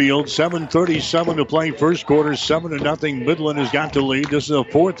Wilson Field, 7:37 to play first quarter, 7-0. Midland has got the lead. This is a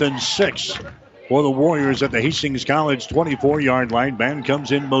 4th and 6 for the Warriors at the Hastings College 24-yard line. Man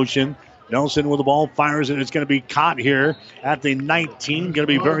comes in motion. Nelson with the ball, fires it. It's going to be caught here at the 19. Going to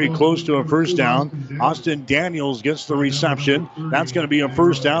be very close to a first down. Austin Daniels gets the reception. That's going to be a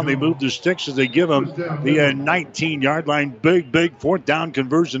first down. They move the sticks as they give him the 19-yard line. Big fourth down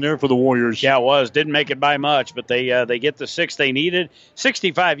conversion there for the Warriors. Yeah, it was. Didn't make it by much, but they get the 6 they needed.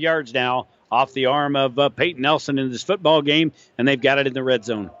 65 yards now off the arm of Peyton Nelson in this football game, and they've got it in the red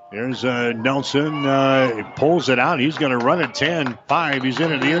zone. Here's Nelson. Pulls it out. He's going to run it 10-5. He's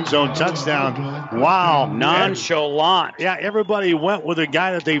into the end zone. Touchdown. Wow. Nonchalant. Yeah, everybody went with a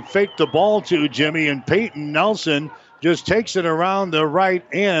guy that they faked the ball to, Jimmy, and Peyton Nelson just takes it around the right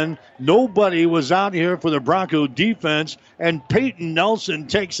end. Nobody was out here for the Bronco defense, and Peyton Nelson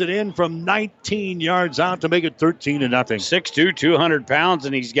takes it in from 19 yards out to make it 13-0. 6'2", 200 pounds,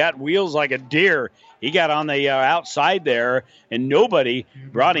 and he's got wheels like a deer. He got on the outside there, and nobody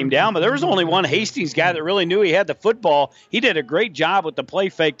brought him down. But there was only one Hastings guy that really knew he had the football. He did a great job with the play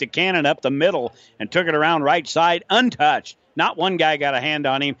fake to Cannon up the middle and took it around right side untouched. Not one guy got a hand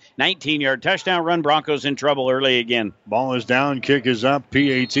on him. 19-yard touchdown run. Broncos in trouble early again. Ball is down. Kick is up.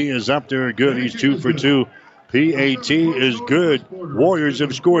 PAT is up there. Good. He's 2 for 2. PAT is good. Warriors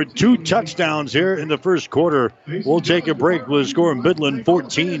have scored 2 touchdowns here in the first quarter. We'll take a break. We'll score Midland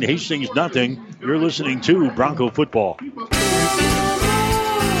 14, Hastings nothing. You're listening to Bronco Football.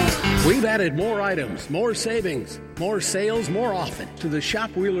 We've added more items, more savings, more sales more often to the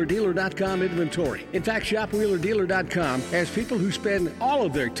ShopWheelerDealer.com inventory. In fact, ShopWheelerDealer.com has people who spend all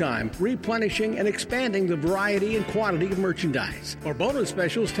of their time replenishing and expanding the variety and quantity of merchandise. For bonus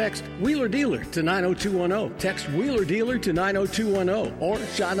specials, text Wheeler Dealer to 90210. Text Wheeler Dealer to 90210. Or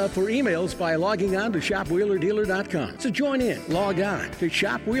sign up for emails by logging on to ShopWheelerDealer.com. So join in. Log on to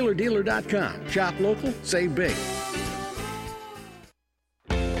ShopWheelerDealer.com. Shop local, save big.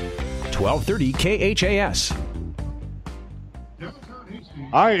 1230 KHAS.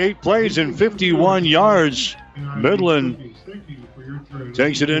 All right, 8 plays and 51 yards. Midland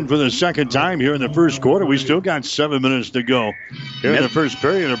takes it in for the second time here in the first quarter. We still got 7 minutes to go here in the first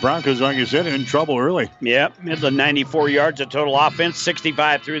period. The Broncos, like I said, in trouble early. Yep, Midland 94 yards of total offense,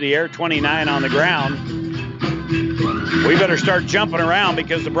 65 through the air, 29 on the ground. We better start jumping around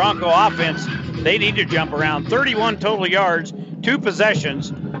because the Bronco offense, they need to jump around. 31 total yards, 2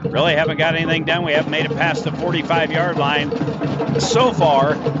 possessions. Really haven't got anything done. We haven't made it past the 45-yard line so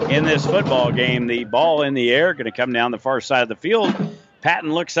far in this football game. The ball in the air, going to come down the far side of the field.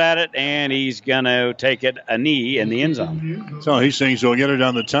 Patton looks at it, and he's going to take it a knee in the end zone. So Hastings will get it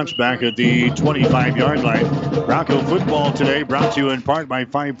on the touchback at the 25-yard line. Bronco football today brought to you in part by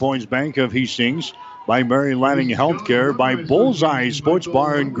 5 Points Bank of Hastings, by Mary Lanning Healthcare, by Bullseye Sports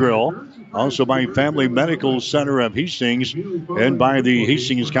Bar and Grill, also by Family Medical Center of Hastings, and by the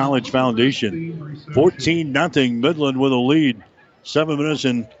Hastings College Foundation. 14-0, Midland with a lead. 7 minutes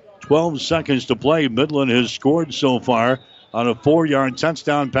and 12 seconds to play. Midland has scored so far on a 4-yard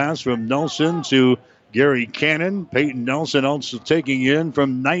touchdown pass from Nelson to Gary Cannon. Peyton Nelson also taking in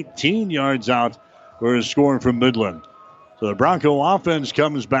from 19 yards out for a score from Midland. So the Bronco offense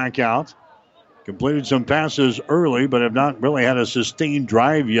comes back out. Completed some passes early, but have not really had a sustained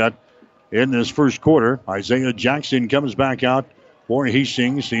drive yet in this first quarter. Isaiah Jackson comes back out for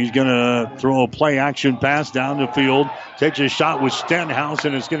Hastings. He's going to throw a play-action pass down the field. Takes a shot with Stenhouse,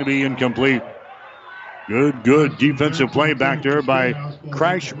 and it's going to be incomplete. Good defensive play back there by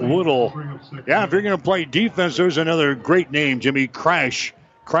Crash Woodall. Yeah, if you're going to play defense, there's another great name, Jimmy. Crash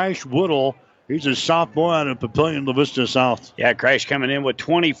Woodall. He's a sophomore out of Papillion La Vista South. Yeah, Crash coming in with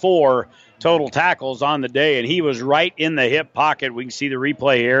 24 total tackles on the day, and he was right in the hip pocket. We can see the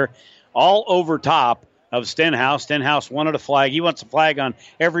replay here. All over top of Stenhouse. Stenhouse wanted a flag. He wants a flag on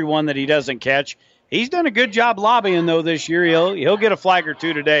every one that he doesn't catch. He's done a good job lobbying, though, this year. He'll get a flag or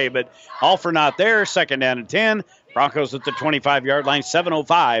two today, but all for not there. 2nd down and 10. Broncos at the 25-yard line.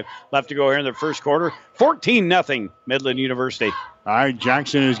 7:05 left to go here in the first quarter. 14-0 Midland University. All right,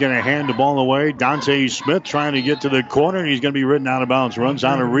 Jackson is going to hand the ball away. Dante Smith trying to get to the corner, and he's going to be ridden out of bounds. Runs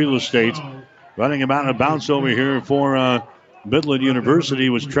out of real estate. Running him out of bounds over here for Midland University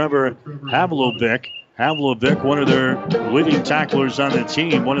was Trevor Havlovic. Havlovic, one of their leading tacklers on the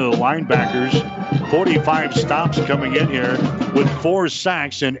team, one of the linebackers. 45 stops coming in here with 4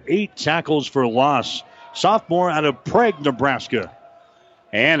 sacks and 8 tackles for loss. Sophomore out of Prague, Nebraska.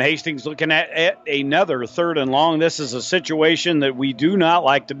 And Hastings looking at another 3rd and long. This is a situation that we do not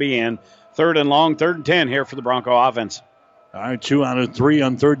like to be in. 3rd and long, 3rd and 10 here for the Bronco offense. All right, 2 out of 3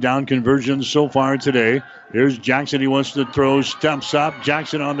 on 3rd down conversions so far today. Here's Jackson. He wants to throw, steps up.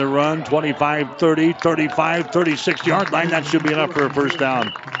 Jackson on the run, 25, 30, 35, 36-yard line. That should be enough for a first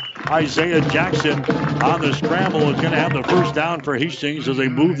down. Isaiah Jackson on the scramble is going to have the first down for Hastings as they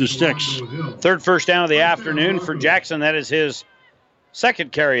move the sticks. 3rd first down of the afternoon for Jackson. That is his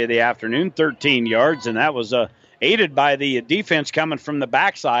 2nd carry of the afternoon, 13 yards, and that was aided by the defense coming from the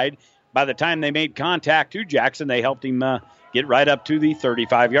backside. By the time they made contact to Jackson, they helped him get right up to the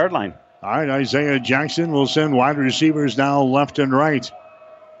 35-yard line. All right, Isaiah Jackson will send wide receivers now left and right.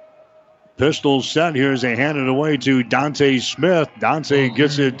 Pistol set here as they hand it away to Dante Smith. Dante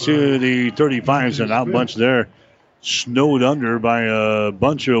gets it to the 35, so not much there. Snowed under by a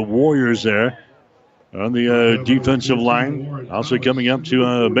bunch of Warriors there on the defensive line. Also coming up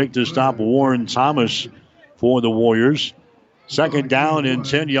to make the stop, Warren Thomas for the Warriors. 2nd down and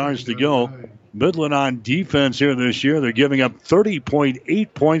 10 yards to go. Midland on defense here this year. They're giving up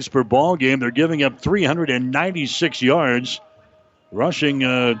 30.8 points per ball game. They're giving up 396 yards. Rushing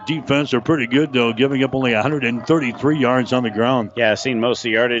defense are pretty good, though, giving up only 133 yards on the ground. Yeah, I've seen most of the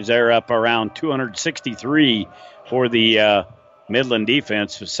yardage. They're up around 263 for the Midland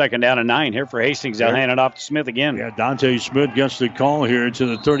defense. 2nd down and 9 here for Hastings. They'll hand it off to Smith again. Yeah, Dante Smith gets the call here to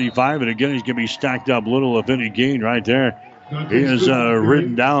the 35, and again, he's going to be stacked up little, if any, gain right there. He is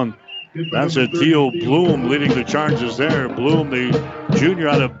ridden down. That's a Theo Bloom leading the charges there. Bloom, the junior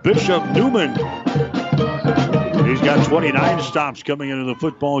out of Bishop Newman. He's got 29 stops coming into the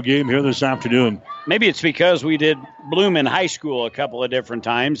football game here this afternoon. Maybe it's because we did Bloom in high school a couple of different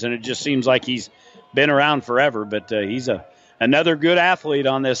times, and it just seems like he's been around forever. But he's another good athlete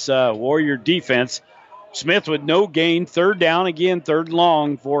on this Warrior defense. Smith with no gain. 3rd down again, 3rd and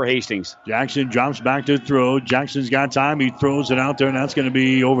long for Hastings. Jackson drops back to throw. Jackson's got time. He throws it out there, and that's going to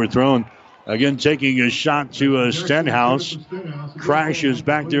be overthrown. Again, taking a shot to Stenhouse. Crashes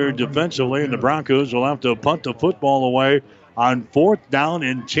back there defensively, and the Broncos will have to punt the football away on 4th down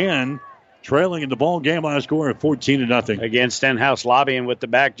and 10. Trailing in the ball game on a score of 14-0. Again, Stenhouse lobbying with the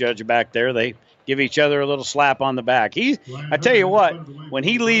back judge back there. They give each other a little slap on the back. I tell you what, when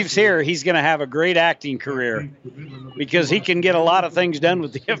he leaves here, he's going to have a great acting career because he can get a lot of things done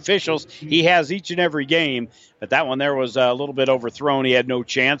with the officials. He has each and every game, but that one there was a little bit overthrown. He had no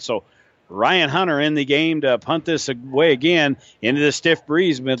chance, so Ryan Hunter in the game to punt this away again into the stiff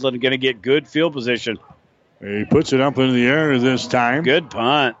breeze. Midland going to get good field position. He puts it up in the air this time. Good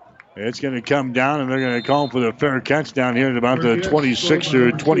punt. It's going to come down, and they're going to call for the fair catch down here at about the 26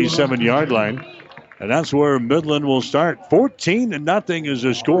 or 27-yard line. And that's where Midland will start. 14-0 is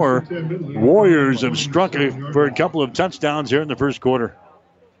the score. Warriors have struck for a couple of touchdowns here in the first quarter.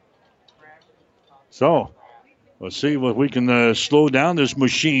 So let's see what we can slow down this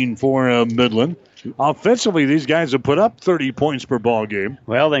machine for Midland. Offensively, these guys have put up 30 points per ball game.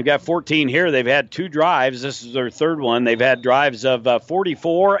 Well, they've got 14 here. They've had 2 drives. This is their 3rd one. They've had drives of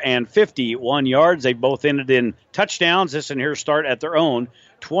 44 and 51 yards. They both ended in touchdowns. This and here start at their own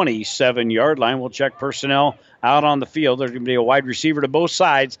 27-yard line. We'll check personnel out on the field. There's going to be a wide receiver to both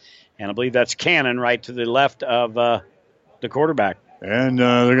sides, and I believe that's Cannon right to the left of the quarterback. And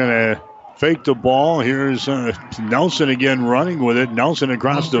they're going to fake the ball. Here's Nelson again running with it. Nelson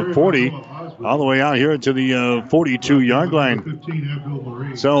across the 40, all the way out here to the 42-yard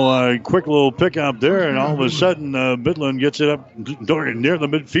line. So quick little pickup there, and all of a sudden Midland gets it up near the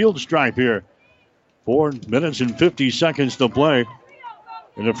midfield stripe here. 4 minutes and 50 seconds to play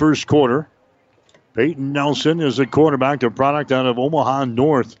in the first quarter. Peyton Nelson is the quarterback, the product out of Omaha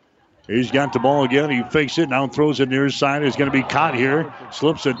North. He's got the ball again. He fakes it, now throws it near his side. He's going to be caught here.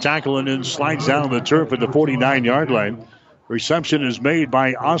 Slips a tackle and then slides down on the turf at the 49-yard line. Reception is made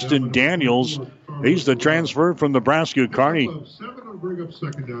by Austin Daniels. He's the transfer from Nebraska Kearney.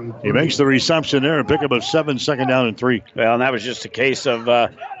 He makes the reception there, a pickup of 7, 2nd down and 3. Well, and that was just a case of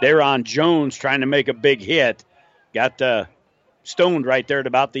Daron Jones trying to make a big hit. Got stoned right there at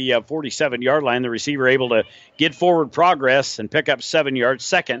about the 47-yard line. The receiver able to get forward progress and pick up 7 yards.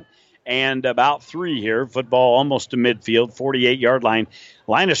 2nd and about 3 here. Football almost to midfield, 48-yard line.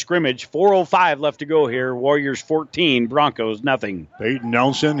 Line of scrimmage, 4:05 left to go here. Warriors 14, Broncos nothing. Peyton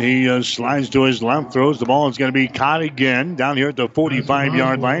Nelson, he slides to his left, throws the ball. It's going to be caught again down here at the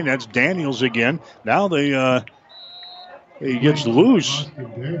 45-yard line. That's Daniels again. Now he gets loose.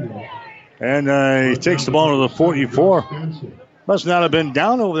 And he takes the ball to the 44. Must not have been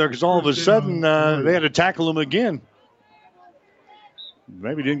down over there because all of a sudden they had to tackle him again.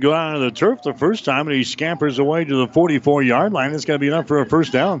 Maybe didn't go out on the turf the first time, and he scampers away to the 44-yard line. It's going to be enough for a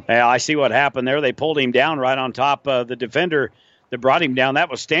first down. Yeah, I see what happened there. They pulled him down right on top of the defender that brought him down. That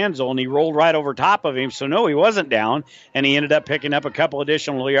was Stanzel, and he rolled right over top of him. So, no, he wasn't down, and he ended up picking up a couple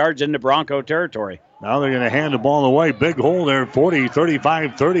additional yards into Bronco territory. Now they're going to hand the ball away. Big hole there, 40,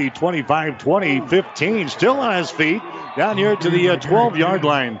 35, 30, 25, 20, 15. Still on his feet down here to the 12-yard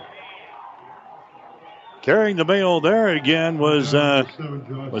line. Carrying the mail there again was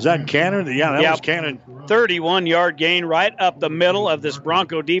that Cannon? Yeah, that was Cannon. 31-yard gain right up the middle of this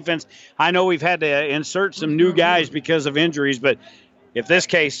Bronco defense. I know we've had to insert some new guys because of injuries, but if this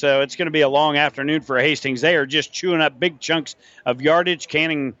case, it's going to be a long afternoon for Hastings. They are just chewing up big chunks of yardage.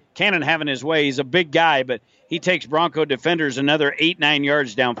 Cannon having his way. He's a big guy, but he takes Bronco defenders another 8-9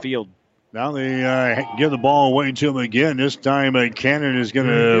 yards downfield. Now they give the ball away to him again. This time Cannon is going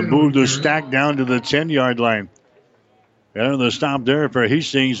to move the stack down to the 10-yard line. And the stop there for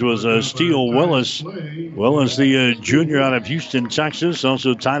Hastings was Steele Willis. Willis, the junior out of Houston, Texas.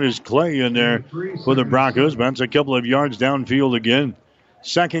 Also Titus Clay in there for the Broncos. But that's a couple of yards downfield again.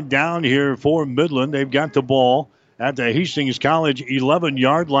 Second down here for Midland. They've got the ball at the Hastings College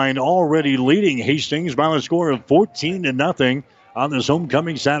 11-yard line, already leading Hastings by a score of 14-0 on this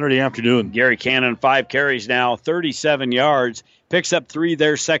homecoming Saturday afternoon. Gary Cannon, 5 carries now, 37 yards. Picks up 3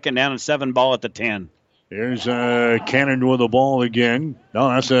 there, second down and 7, ball at the 10. Here's Cannon with the ball again. No,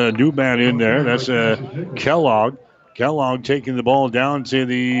 that's a new man in there. That's Kellogg. Kellogg taking the ball down to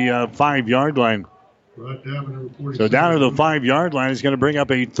the 5-yard line. So down to the 5-yard line is going to bring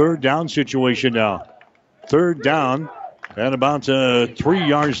up a third down situation now. Third down and about 3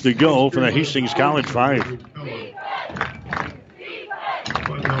 yards to go for the Hastings College 5.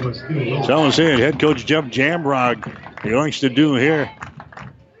 So we'll see it. Head coach Jeff Jambrog, he likes to do here.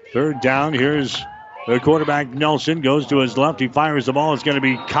 Third down. Here's the quarterback Nelson. Goes to his left. He fires the ball. It's going to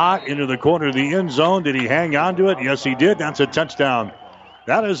be caught into the corner of the end zone. Did he hang on to it? Yes, he did. That's a touchdown.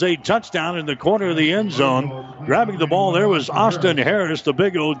 That is a touchdown in the corner of the end zone. Grabbing the ball there was Austin Harris, the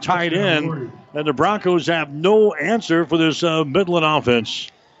big old tight end. And the Broncos have no answer for this Midland offense.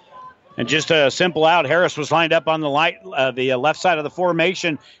 And just a simple out. Harris was lined up on the left side of the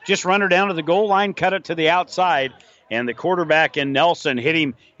formation. Just run her down to the goal line, cut it to the outside. And the quarterback in Nelson hit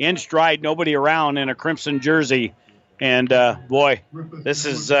him in stride, nobody around in a crimson jersey. And, boy, this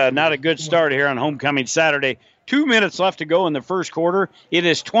is not a good start here on homecoming Saturday. 2 minutes left to go in the first quarter. It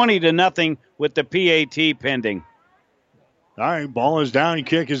is 20-0 with the PAT pending. All right, ball is down,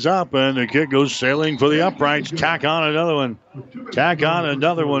 kick is up, and the kick goes sailing for the uprights. Tack on another one. Tack on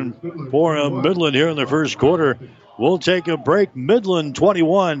another one for Midland here in the first quarter. We'll take a break. Midland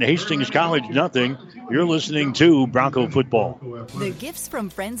 21, Hastings College nothing. You're listening to Bronco Football. The gifts from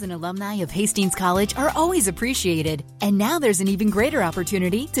friends and alumni of Hastings College are always appreciated. And now there's an even greater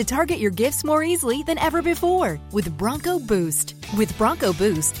opportunity to target your gifts more easily than ever before with Bronco Boost. With Bronco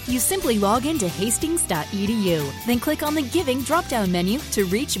Boost, you simply log into hastings.edu, then click on the Giving drop-down menu to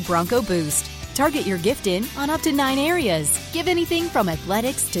reach Bronco Boost. Target your gift in on up to 9 areas. Give anything from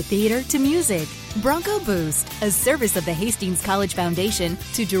athletics to theater to music. Bronco Boost, a service of the Hastings College Foundation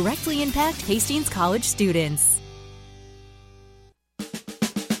to directly impact Hastings College students.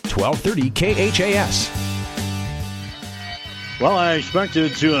 1230 KHAS. Well, I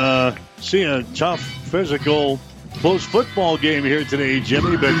expected to see a tough, physical, close football game here today,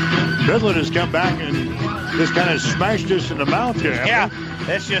 Jimmy, but Midland has come back and just kind of smashed us in the mouth here. Yeah,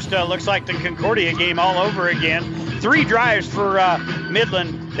 this just looks like the Concordia game all over again. 3 drives for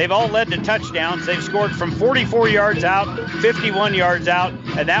Midland. They've all led to touchdowns. They've scored from 44 yards out, 51 yards out,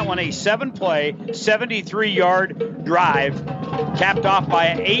 and that one a 7-play, 73-yard drive, capped off by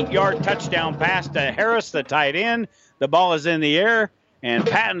an 8-yard touchdown pass to Harris, the tight end. The ball is in the air, and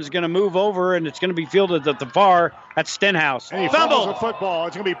Patton's going to move over, and it's going to be fielded at the far. That's Stenhouse. And he fumbles the football.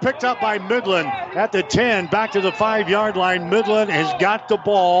 It's going to be picked up by Midland at the 10, back to the 5-yard line. Midland has got the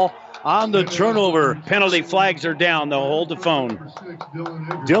ball on the turnover. Penalty flags are down. They'll hold the phone.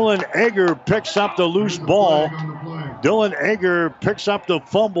 Dylan Egger picks up the loose ball. Dylan Egger picks up the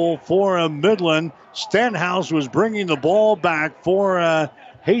fumble for Midland. Stenhouse was bringing the ball back for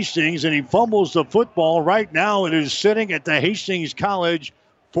Hastings, and he fumbles the football. Right now it is sitting at the Hastings College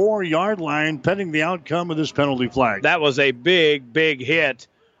 4-yard line, pending the outcome of this penalty flag. That was a big, big hit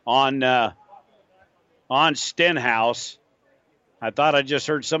on Stenhouse. I thought I just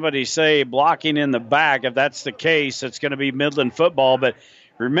heard somebody say blocking in the back. If that's the case, it's going to be Midland football. But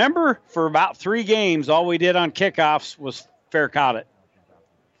remember, for about 3 games, all we did on kickoffs was fair caught it.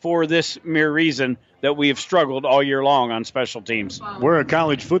 for this mere reason that we have struggled all year long on special teams. We're a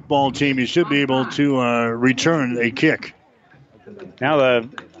college football team. You should be able to return a kick. Now the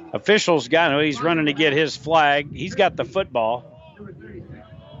official's got him. He's running to get his flag. He's got the football.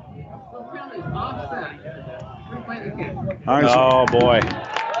 Oh, boy.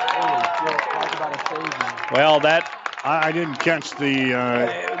 Well, I didn't catch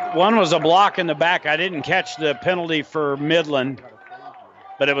the... one was a block in the back. I didn't catch the penalty for Midland,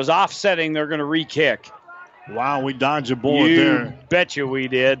 but it was offsetting. They're going to re-kick. Wow, we dodged a bullet there. You betcha we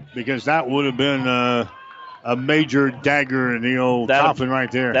did. Because that would have been a major dagger in the old coffin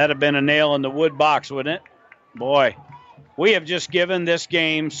right there. That'd have been a nail in the wood box, wouldn't it? Boy, we have just given this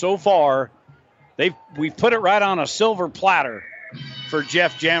game so far. We've put it right on a silver platter for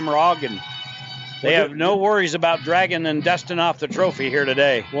Jeff Jamrog, and they have no worries about dragging and dusting off the trophy here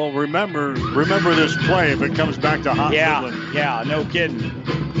today. Well, remember this play if it comes back to Midland. Yeah, no kidding.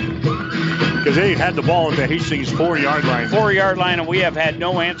 Because they had the ball at the Hastings 4-yard line. 4-yard line, and we have had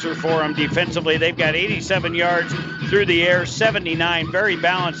no answer for them defensively. They've got 87 yards through the air, 79. Very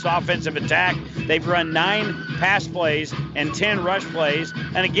balanced offensive attack. They've run 9 pass plays and 10 rush plays.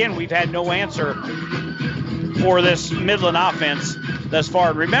 And again, we've had no answer for this Midland offense thus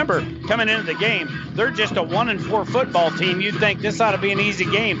far. Remember, coming into the game, they're just a 1-4 football team. You'd think this ought to be an easy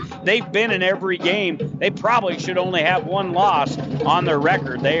game. They've been in every game. They probably should only have one loss on their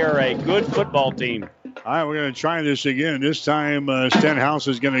record. They are a good football team. All right, we're going to try this again. This time, Stenhouse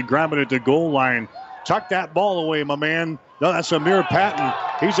is going to grab it at the goal line. Tuck that ball away, my man. No, that's Amir Patton.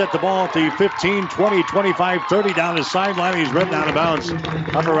 He's at the ball at the 15, 20, 25, 30 down the sideline. He's running out of bounds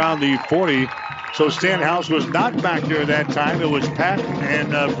up around the 40. So Stenhouse was not back there that time. It was Patton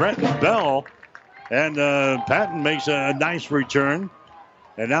and Brenton Bell. And Patton makes a nice return.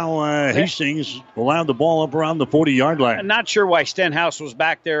 And now Hastings will have the ball up around the 40-yard line. I'm not sure why Stenhouse was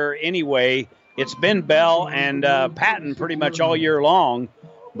back there anyway. It's been Bell and Patton pretty much all year long.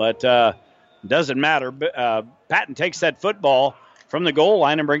 But doesn't matter. Patton takes that football from the goal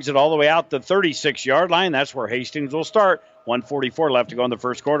line and brings it all the way out the 36-yard line. That's where Hastings will start. 1:44 left to go in the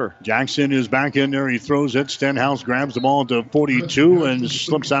first quarter. Jackson is back in there. He throws it. Stenhouse grabs the ball at the 42 and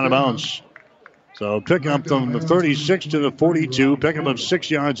slips out of bounds. So pick up from the 36 to the 42. Pick him up 6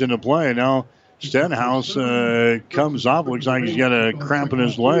 yards in the play. Now Stenhouse comes off. Looks like he's got a cramp in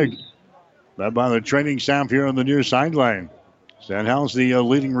his leg. That by the training staff here on the near sideline. Stenhouse, the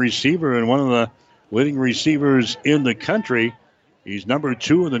leading receiver and one of the leading receivers in the country. He's number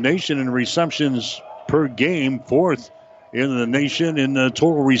 2 in the nation in receptions per game, 4th in the nation in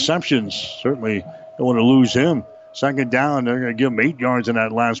total receptions. Certainly don't want to lose him. Second down, they're going to give him 8 yards in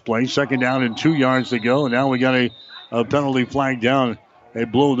that last play. Second down and 2 yards to go. And now we got a penalty flag down. They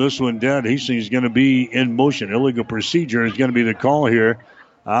blow this one dead. Hastings is going to be in motion. Illegal procedure is going to be the call here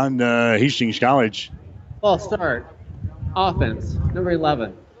on Hastings College. Ball start. Offense, number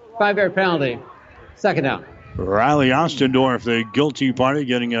 11. 5-yard penalty. Second down. Riley Ostendorf, the guilty party,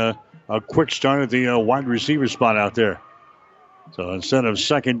 getting a quick start at the wide receiver spot out there. So instead of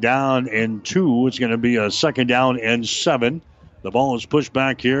second down and 2, it's going to be a second down and 7. The ball is pushed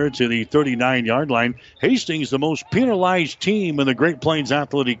back here to the 39-yard line. Hastings, the most penalized team in the Great Plains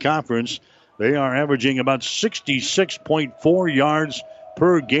Athletic Conference. They are averaging about 66.4 yards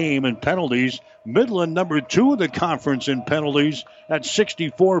per game in penalties. Midland, number 2 in the conference in penalties at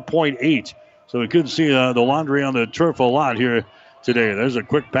 64.8. So we could see the laundry on the turf a lot here today. There's a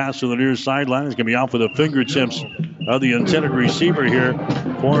quick pass to the near sideline. It's going to be off with the fingertips of the intended receiver here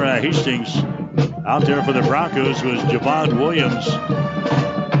for Hastings. Out there for the Broncos was Javon Williams.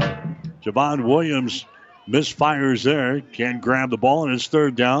 Javon Williams misfires there. Can't grab the ball, and it's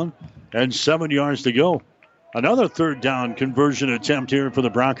third down and 7 yards to go. Another third down conversion attempt here for the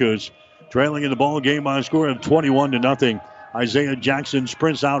Broncos. Trailing in the ball game by a score of 21-0. Isaiah Jackson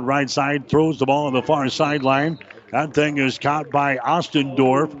sprints out right side, throws the ball on the far sideline. That thing is caught by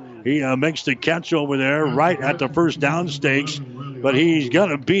Ostendorf. He makes the catch over there right at the first down stakes, but he's going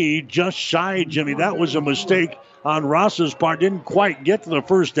to be just shy, Jimmy. That was a mistake on Ross's part. Didn't quite get to the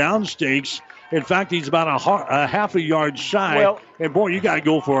first down stakes. In fact, he's about a half a yard shy. Well, and, boy, you got to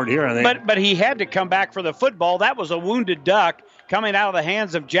go for it here, I think. But he had to come back for the football. That was a wounded duck coming out of the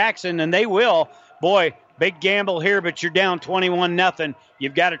hands of Jackson, and they will. Boy, big gamble here, but you're down 21-0.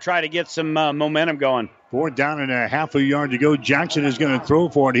 You've got to try to get some momentum going. 4 down and a half a yard to go. Jackson is going to throw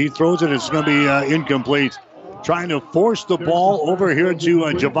for it. He throws it. It's going to be incomplete. Trying to force the ball over here to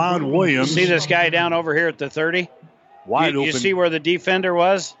Javon Williams. See this guy down over here at the 30? Wide open. You see where the defender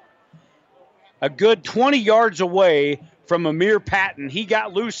was? A good 20 yards away from Amir Patton. He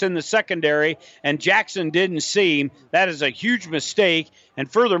got loose in the secondary, and Jackson didn't see him. That is a huge mistake.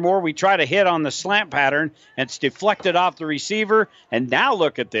 And furthermore, we try to hit on the slant pattern, and it's deflected off the receiver. And now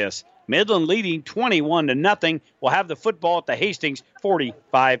look at this. Midland leading 21-0. We'll have the football at the Hastings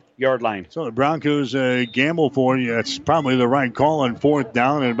 45-yard line. So the Broncos gamble for you. It's probably the right call on fourth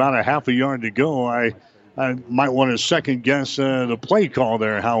down and about a half a yard to go. I might want to second guess the play call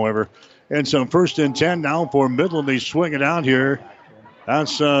there, however. And so 1st and 10 now for Midland. They swing it out here.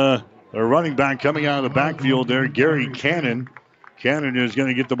 That's a running back coming out of the backfield there, Gary Cannon. Cannon is going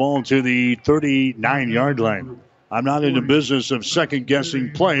to get the ball to the 39-yard line. I'm not in the business of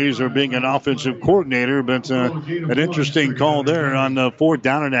second-guessing plays or being an offensive coordinator, but an interesting call there on the 4th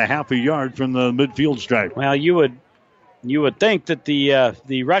down and a half a yard from the midfield stripe. Well, you would think that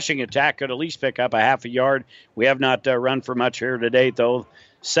the rushing attack could at least pick up a half a yard. We have not run for much here today, though.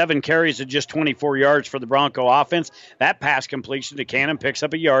 7 carries of just 24 yards for the Bronco offense. That pass completion to Cannon picks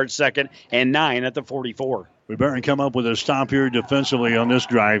up a yard, 2nd and 9 at the 44. We better come up with a stop here defensively on this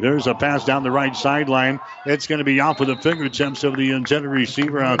drive. There's a pass down the right sideline. It's going to be off of the fingertips of the intended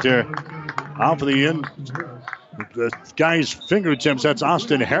receiver out there. Off of the guy's fingertips. That's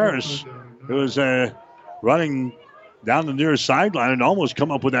Austin Harris, who's running down the near sideline and almost come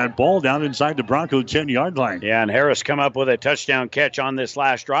up with that ball down inside the Bronco 10-yard line. Yeah, and Harris come up with a touchdown catch on this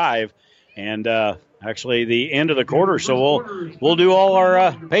last drive. And actually the end of the quarter, so we'll do all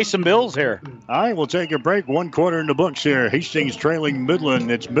our pay some bills here. All right, we'll take a break. 1 quarter in the books here. Hastings trailing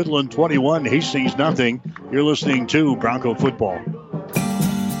Midland. It's Midland 21, Hastings nothing. You're listening to Bronco Football.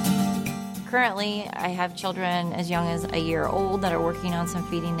 Currently, I have children as young as a year old that are working on some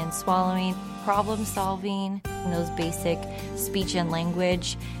feeding and swallowing, problem solving, and those basic speech and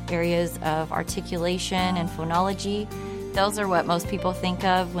language areas of articulation and phonology. Those are what most people think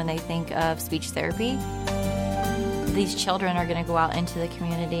of when they think of speech therapy. These children are going to go out into the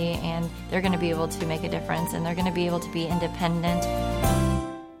community and they're going to be able to make a difference and they're going to be able to be independent.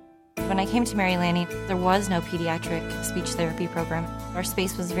 When I came to Mary Lanning, there was no pediatric speech therapy program. Our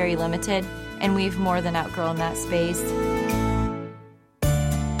space was very limited, and we've more than outgrown that space.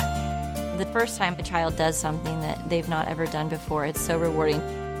 The first time a child does something that they've not ever done before, it's so rewarding.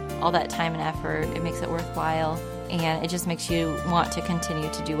 All that time and effort, it makes it worthwhile, and it just makes you want to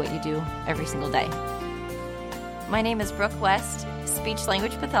continue to do what you do every single day. My name is Brooke West,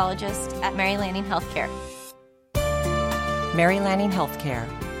 speech-language pathologist at Mary Lanning Healthcare. Mary Lanning Healthcare.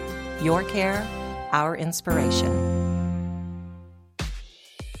 Your care, our inspiration.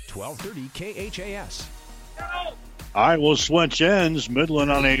 1230 KHAS. All right, we'll switch ends. Midland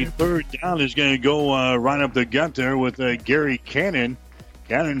on a 3rd down is going to go right up the gut there with Gary Cannon.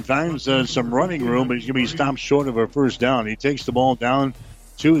 Cannon finds some running room, but he's going to be stopped short of a 1st down. He takes the ball down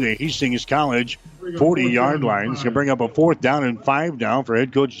to the Hastings College 40-yard line. He's going to bring up a 4th down and 5 down for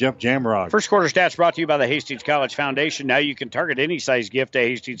head coach Jeff Jamrock. First quarter stats brought to you by the Hastings College Foundation. Now you can target any size gift at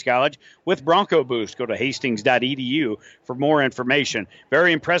Hastings College with Bronco Boost. Go to hastings.edu for more information.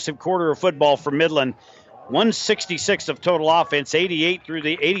 Very impressive quarter of football for Midland. 166 of total offense, 87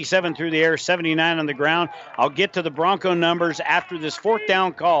 through the air, 79 on the ground. I'll get to the Bronco numbers after this 4th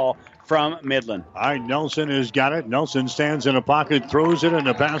down call from Midland. All right, Nelson has got it. Nelson stands in a pocket, throws it, and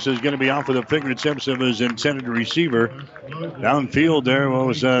the pass is going to be off of the fingertips of his intended receiver. Downfield there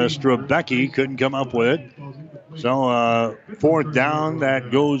was Strabecki, couldn't come up with it. So 4th down,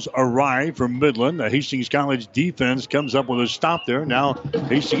 that goes awry from Midland. The Hastings College defense comes up with a stop there. Now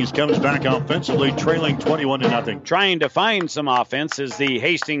Hastings comes back offensively, trailing 21-0. Trying to find some offense is the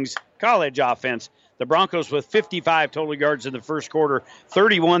Hastings College offense. The Broncos with 55 total yards in the first quarter,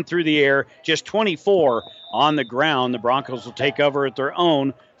 31 through the air, just 24 on the ground. The Broncos will take over at their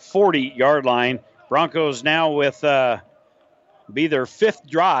own 40-yard line. Broncos now with be their 5th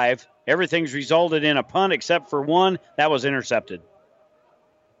drive. Everything's resulted in a punt except for one. That was intercepted.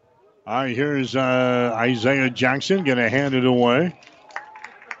 All right, here's Isaiah Jackson going to hand it away.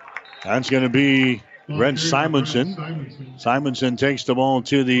 That's going to be Brent Simonson. Simonson takes the ball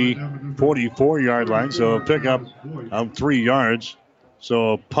to the 44-yard line, so a pickup of 3 yards.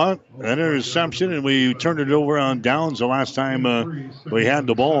 So a punt, an interception, and we turned it over on downs the last time we had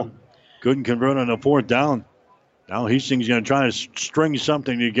the ball. Couldn't convert on a 4th down. Now Hastings going to try to string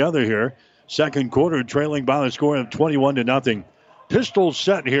something together here. Second quarter trailing by the score of 21-0. Pistol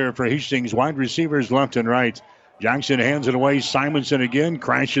set here for Hastings. Wide receivers left and right. Jackson hands it away. Simonson again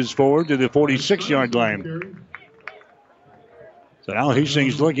crashes forward to the 46-yard line. So now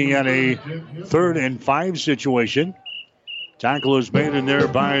Hastings looking at a 3rd and 5 situation. Tackle is made in there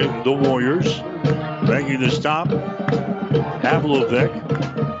by the Warriors. Making the stop, Havlovic.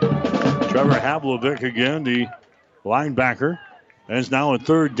 Trevor Havlovic again, the linebacker. And it's now a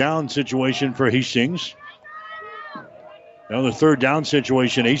third down situation for Hastings. Another third down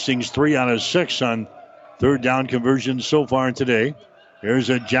situation. Hastings 3 out of 6 on third down conversions so far today. Here's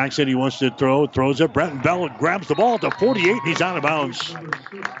a Jackson. He wants to throw. Throws it. Bretton Bell grabs the ball at the 48. And he's out of bounds.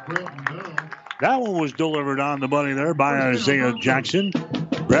 That one was delivered on the money there by Isaiah Jackson.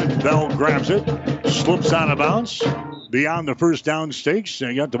 Bretton Bell grabs it. Slips out of bounds. Beyond the first down stakes.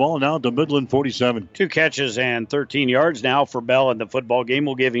 They got the ball now to Midland 47. 2 catches and 13 yards now for Bell in the football game.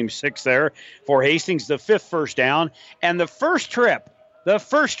 We'll give him 6 there for Hastings. The 5th first down. And the first trip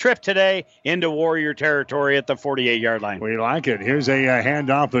today into Warrior territory at the 48-yard line. We like it. Here's a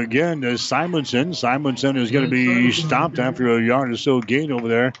handoff again to Simonson. Simonson is going to be stopped after a yard or so gain over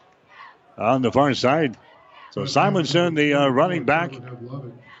there on the far side. So Simonson, the running back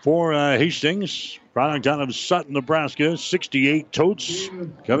for Hastings, product out of Sutton, Nebraska, 68 totes,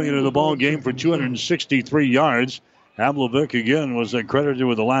 coming into the ball game for 263 yards. Havlovic, again, was credited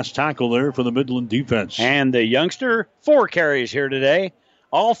with the last tackle there for the Midland defense. And the youngster, 4 carries here today.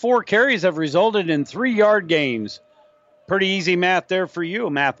 All 4 carries have resulted in 3-yard gains. Pretty easy math there for you,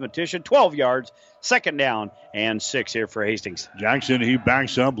 a mathematician. 12 yards, second down, and 6 here for Hastings. Jackson, he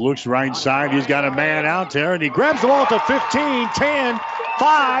backs up, looks right side. He's got a man out there, and he grabs the ball at the 15, 10,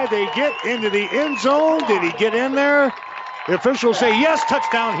 5. They get into the end zone. Did he get in there? The officials say yes,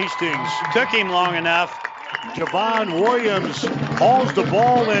 touchdown Hastings. Took him long enough. Javon Williams hauls the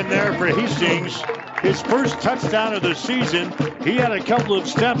ball in there for Hastings. His first touchdown of the season. He had a couple of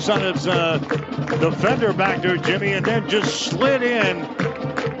steps on his defender back there, Jimmy, and then just slid in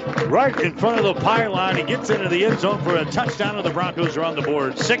right in front of the pylon. He gets into the end zone for a touchdown, and the Broncos are on the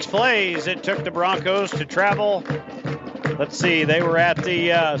board. 6 plays it took the Broncos to travel. Let's see, they were at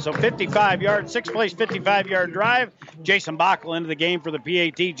the, 55 yards, 6 plays, 55-yard drive. Jason Bockel into the game for the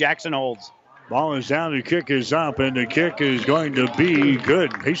PAT. Jackson holds. Ball is down, the kick is up, and the kick is going to be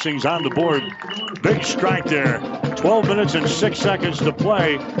good. Hastings on the board. Big strike there. 12 minutes and 6 seconds to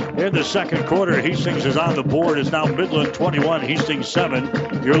play in the second quarter. Hastings is on the board. It's now Midland 21, Hastings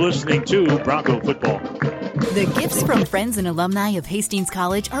 7. You're listening to Bronco Football. The gifts from friends and alumni of Hastings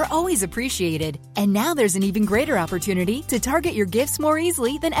College are always appreciated. And now there's an even greater opportunity to target your gifts more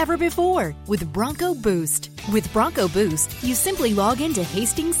easily than ever before with Bronco Boost. With Bronco Boost, you simply log into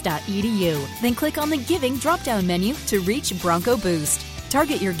hastings.edu, then click on the Giving drop-down menu to reach Bronco Boost.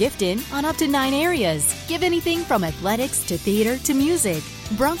 Target your gift in on up to 9 areas. Give anything from athletics to theater to music.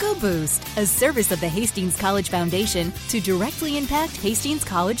 Bronco Boost, a service of the Hastings College Foundation to directly impact Hastings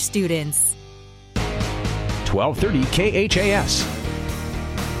College students. 1230 KHAS.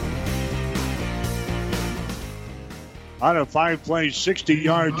 On a 5-play,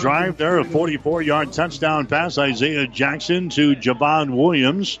 60-yard drive there, a 44-yard touchdown pass. Isaiah Jackson to Javon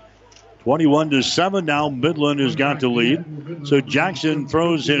Williams. 21-7 now. Midland has got the lead. So Jackson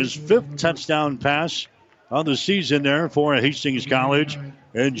throws his 5th touchdown pass of the season there for Hastings College.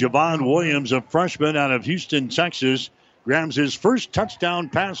 And Javon Williams, a freshman out of Houston, Texas, grabs his first touchdown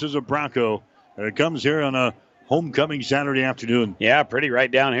pass as a Bronco. And it comes here on a homecoming Saturday afternoon. Yeah, pretty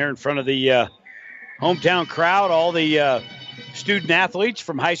right down here in front of the hometown crowd. All the student athletes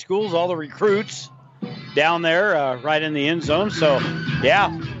from high schools, all the recruits down there right in the end zone. So, yeah,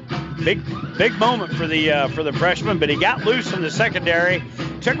 big moment for the freshman. But he got loose in the secondary.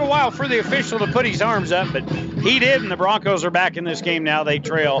 Took a while for the official to put his arms up, but he did, and the Broncos are back in this game now. They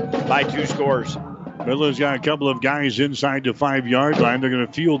trail by 2 scores. Midland's got a couple of guys inside the 5-yard line. They're going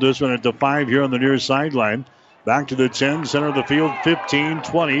to field this one at the 5 here on the near sideline. Back to the 10, center of the field, 15,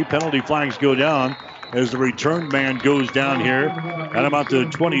 20. Penalty flags go down as the return man goes down here at about the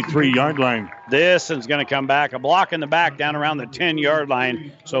 23-yard line. This is going to come back. A block in the back down around the 10-yard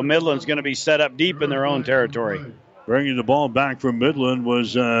line. So Midland's going to be set up deep in their own territory. Bringing the ball back from Midland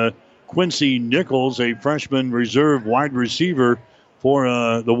was Quincy Nichols, a freshman reserve wide receiver for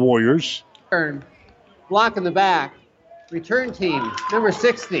the Warriors. Block in the back. Return team, number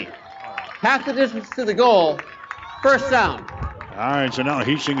 60. Half the distance to the goal. First down. All right, so now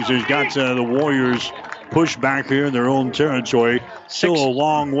Hastings has got the Warriors pushed back here in their own territory. Still a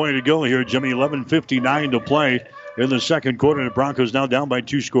long way to go here, Jimmy. 11:59 to play in the second quarter. The Broncos now down by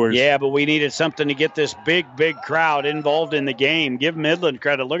 2 scores. Yeah, but we needed something to get this big crowd involved in the game. Give Midland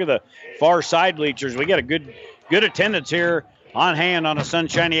credit. Look at the far side bleachers. We got a good attendance here on hand on a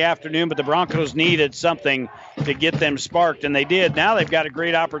sunshiny afternoon, but the Broncos needed something to get them sparked, and they did. Now they've got a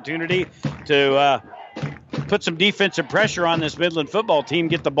great opportunity to put some defensive pressure on this Midland football team,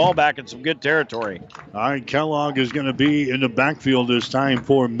 get the ball back in some good territory. All right, Kellogg is going to be in the backfield this time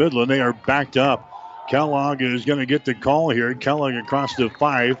for Midland. They are backed up. Kellogg is going to get the call here. Kellogg across the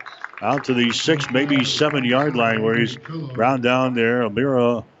 5. out to the 6, maybe 7 yard line where he's round down there.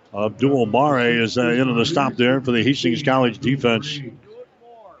 Amira Abdul-Mare is into the stop there for the Hastings College defense.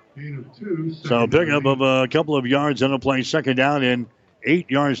 So pickup of a couple of yards on the play. Second down and 8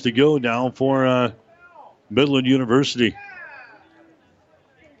 yards to go now for Midland University.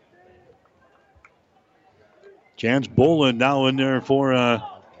 Chance Boland now in there for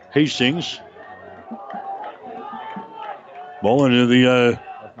Hastings. Boland in the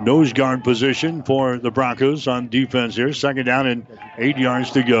nose guard position for the Broncos on defense here. Second down and 8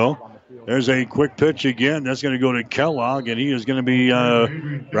 yards to go. There's a quick pitch again. That's going to go to Kellogg, and he is going to be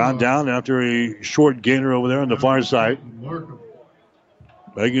brought down after a short gainer over there on the far side.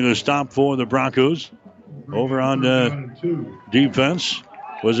 Making a stop for the Broncos. Over on defense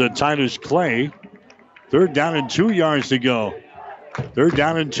was a Titus Clay. Third down and 2 yards to go. Third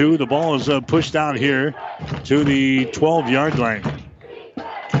down and 2. The ball is pushed out here to the 12-yard line.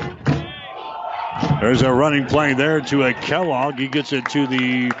 There's a running play there to a Kellogg. He gets it to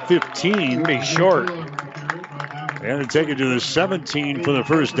the 15. Pretty short. And to take it to the 17 for the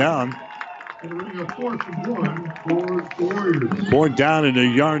first down. 4th down and a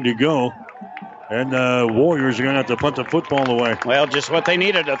yard to go. And the Warriors are going to have to punt the football away. Well, just what they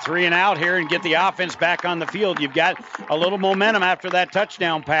needed, a 3 and out here and get the offense back on the field. You've got a little momentum after that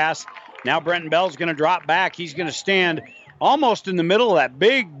touchdown pass. Now Brenton Bell's going to drop back. He's going to stand almost in the middle of that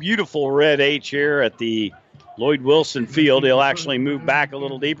big, beautiful red H here at the Lloyd Wilson field. He'll actually move back a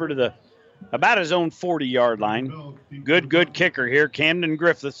little deeper to about his own 40-yard line. Good kicker here, Camden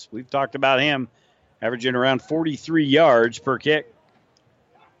Griffiths. We've talked about him, averaging around 43 yards per kick.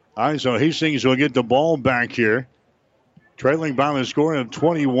 All right, so Hastings will get the ball back here. Trailing by the score of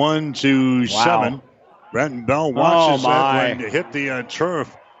 21-7. Wow. Brenton Bell watches that one hit the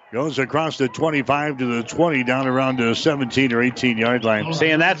turf. Goes across the 25 to the 20, down around the 17 or 18-yard line. See,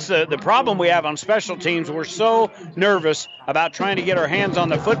 and that's the problem we have on special teams. We're so nervous about trying to get our hands on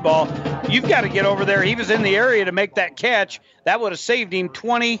the football. You've got to get over there. He was in the area to make that catch. That would have saved him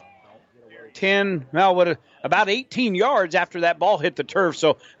about 18 yards after that ball hit the turf.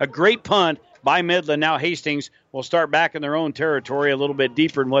 So a great punt by Midland. Now Hastings will start back in their own territory a little bit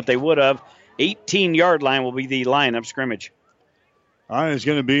deeper than what they would have. 18-yard line will be the line of scrimmage. All right, it's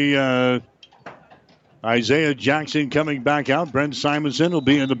going to be Isaiah Jackson coming back out. Brent Simonson will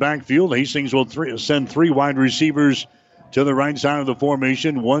be in the backfield. Hastings will send 3 wide receivers to the right side of the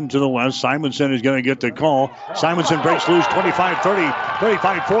formation, 1 to the left. Simonson is going to get the call. Simonson breaks loose, 25-30,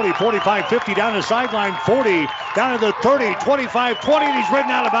 35-40, 45-50, down the sideline, 40, down to the 30, 25-20, and he's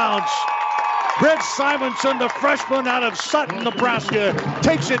ridden out of bounds. Brent Simonson, the freshman out of Sutton, Nebraska,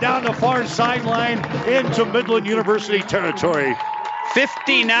 takes it down the far sideline into Midland University territory.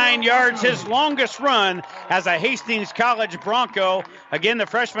 59 yards, his longest run as a Hastings College Bronco. Again, the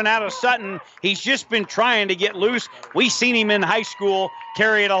freshman out of Sutton, he's just been trying to get loose. We've seen him in high school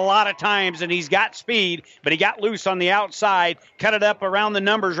carry it a lot of times, and he's got speed, but he got loose on the outside, cut it up around the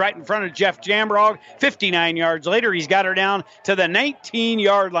numbers right in front of Jeff Jambrog. 59 yards later, he's got her down to the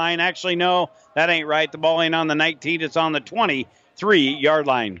 19-yard line. Actually, no, that ain't right. The ball ain't on the 19, it's on the 23-yard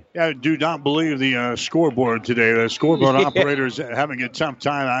line. Yeah, I do not believe the scoreboard today. The scoreboard operator is having a tough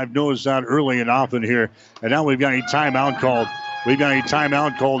time. I've noticed that early and often here. And now we've got a timeout called.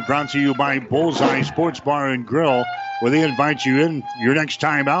 Brought to you by Bullseye Sports Bar and Grill, where they invite you in your next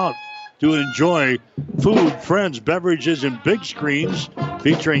time out to enjoy food, friends, beverages, and big screens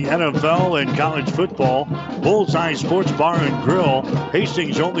featuring NFL and college football. Bullseye Sports Bar and Grill,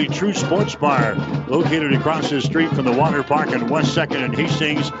 Hastings' only true sports bar, located across the street from the water park on West 2nd and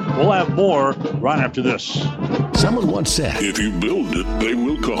Hastings. We'll have more right after this. Someone once said, if you build it, they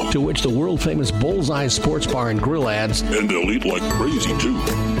will come. To which the world-famous Bullseye Sports Bar and Grill adds, and they'll eat like crazy, too.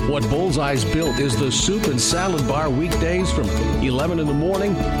 What Bullseye's built is the soup and salad bar weekdays from 11 in the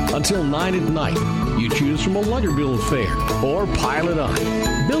morning until 9 at night. You choose from a Luggerbill fare or pile it on.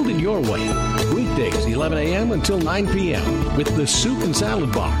 Build it your way. Weekdays, 11 a.m. until 9 p.m. with the soup and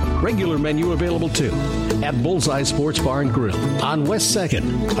salad bar. Regular menu available too at Bullseye Sports Bar and Grill on West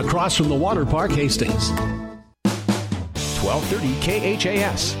 2nd, across from the Water Park, Hastings. 1230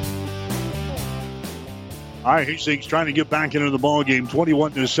 KHAS. All right, Hastings trying to get back into the ball game.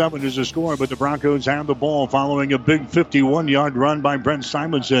 21-7 is the score, but the Broncos have the ball following a big 51-yard run by Brent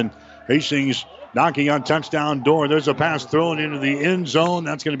Simonson. Hastings knocking on touchdown door. There's a pass thrown into the end zone.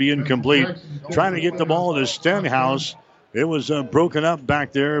 That's going to be incomplete. Trying to get the ball to Stenhouse. It was broken up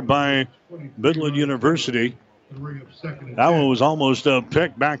back there by Midland University. That one was almost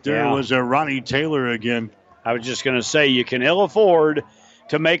picked back there. Yeah. It was Ronnie Taylor again. I was just going to say, you can ill afford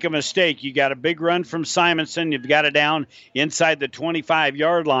to make a mistake. You got a big run from Simonson. You've got it down inside the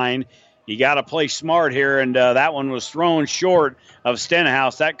 25-yard line. You got to play smart here, and that one was thrown short of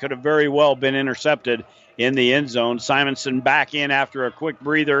Stenhouse. That could have very well been intercepted in the end zone. Simonson back in after a quick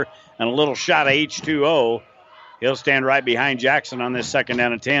breather and a little shot of H2O. He'll stand right behind Jackson on this 2nd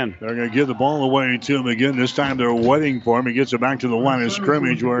down and 10. They're going to give the ball away to him again. This time they're waiting for him. He gets it back to the line of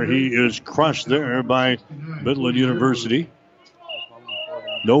scrimmage where he is crushed there by Midland University.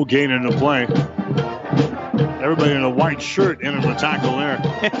 No gain in the play. Everybody in a white shirt into the tackle there.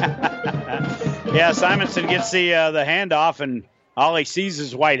 Yeah, Simonson gets the handoff, and all he sees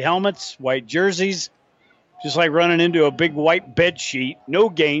is white helmets, white jerseys. Just like running into a big white bed sheet. No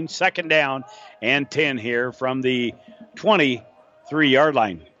gain, 2nd down and 10 here from the 23-yard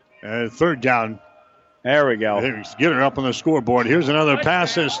line. 3rd down. There we go. Get her up on the scoreboard. Here's another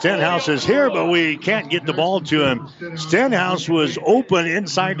pass that Stenhouse is here, but we can't get the ball to him. Stenhouse was open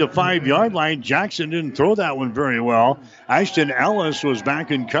inside the 5-yard line. Jackson didn't throw that one very well. Ashton Ellis was back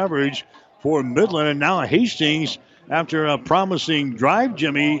in coverage for Midland, and now Hastings, after a promising drive,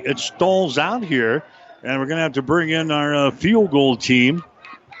 Jimmy, it stalls out here. And we're going to have to bring in our field goal team.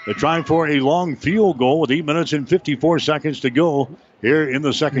 They're trying for a long field goal with 8 minutes and 54 seconds to go here in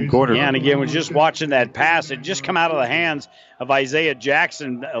the 2nd quarter. Yeah, and again, we're just watching that pass. It just come out of the hands of Isaiah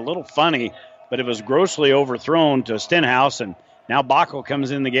Jackson. A little funny, but it was grossly overthrown to Stenhouse, and now Bockel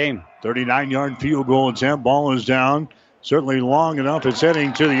comes in the game. 39-yard field goal attempt. Ball is down. Certainly long enough. It's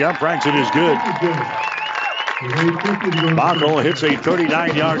heading to the uprights. It is good. Bockel hits a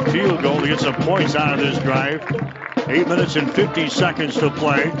 39-yard field goal to get some points out of this drive. 8 minutes and 50 seconds to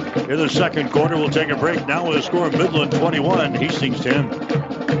play in the 2nd quarter. We'll take a break now with a score of Midland 21, Hastings 10.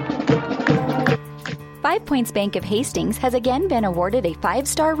 5 Points Bank of Hastings has again been awarded a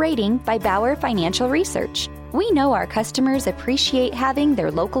 5-star rating by Bauer Financial Research. We know our customers appreciate having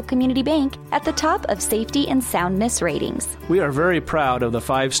their local community bank at the top of safety and soundness ratings. We are very proud of the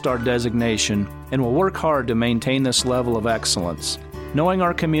 5-star designation and will work hard to maintain this level of excellence. Knowing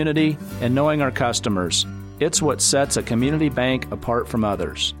our community and knowing our customers, it's what sets a community bank apart from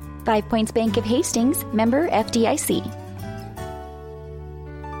others. 5 Points Bank of Hastings, member FDIC.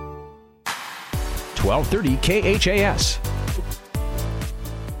 1230 KHAS.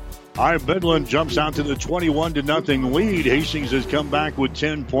 All right, Midland jumps out to the 21-0 lead. Hastings has come back with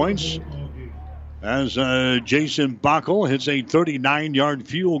 10 points as Jason Bockel hits a 39-yard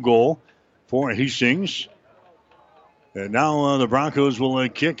field goal for Hastings. And now the Broncos will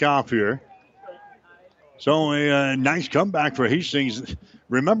kick off here. So a nice comeback for Hastings.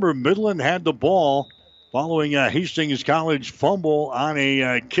 Remember, Midland had the ball following a Hastings College fumble on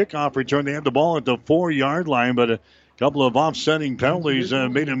a kickoff return. They had the ball at the 4-yard line, but a couple of offsetting penalties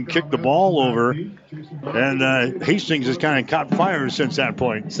made him kick the ball over. And Hastings has kind of caught fire since that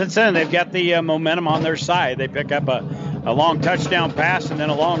point. Since then, they've got the momentum on their side. They pick up a long touchdown pass and then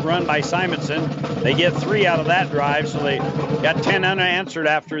a long run by Simonson. They get 3 out of that drive, so they got 10 unanswered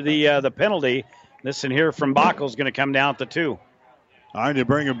after the penalty. This in here from Bockel is going to come down to 2. All right, to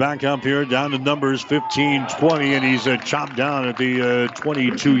bring him back up here, down to numbers 15-20, and he's chopped down at the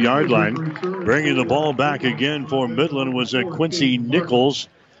 22-yard line. Bringing the ball back again for Midland was Quincy Nichols.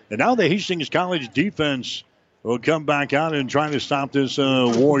 And now the Hastings College defense will come back out and try to stop this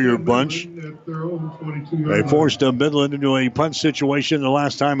Warrior bunch. They forced Midland into a punt situation the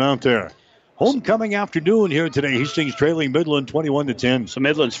last time out there. Homecoming afternoon here today. Hastings trailing Midland 21-10. So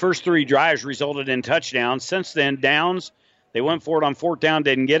Midland's first 3 drives resulted in touchdowns. Since then, downs. They went for it on 4th down,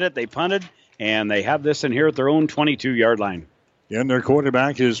 didn't get it. They punted, and they have this in here at their own 22-yard line. And their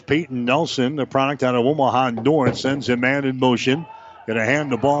quarterback is Peyton Nelson, the product out of Omaha North. Sends a man in motion. Going to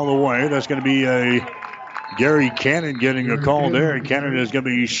hand the ball away. That's going to be Gary Cannon getting a call there. Cannon is going to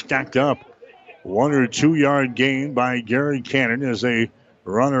be stacked up. 1 or 2 yard gain by Gary Cannon as they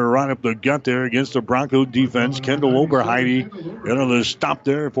runner right up the gut there against the Bronco defense. Kendall Oberheide into the stop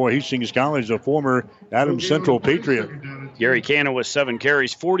there for Hastings College, a former Adams Central Patriot. Gary Cannon with 7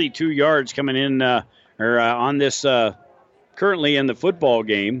 carries, 42 yards coming in on this currently in the football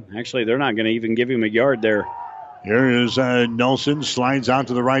game. Actually, they're not going to even give him a yard there. Here is Nelson, slides out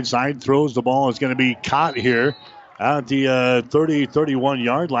to the right side, throws the ball. It's going to be caught here at the 30-31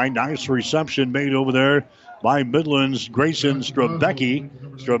 yard line. Nice reception made over there by Midland's Grayson Strabecki.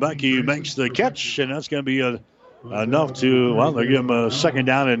 Strabecki makes the catch, and that's going to be enough to, well, they give him a second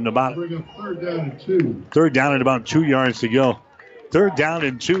down and about third down and about 2 yards to go. 3rd down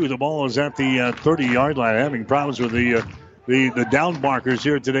and 2. The ball is at the 30-yard line. Having problems with the down markers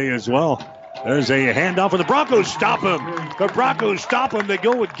here today as well. There's a handoff, and the Broncos stop him. The Broncos stop him. They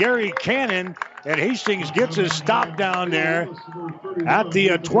go with Gary Cannon, And Hastings gets his stop down there at the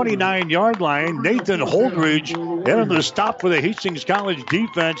 29-yard line. Nathan Holdridge in the stop for the Hastings College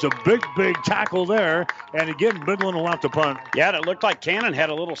defense. A big tackle there. And again, Midland will have to punt. Yeah, and it looked like Cannon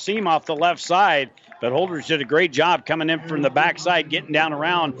had a little seam off the left side, but Holdridge did a great job coming in from the backside, getting down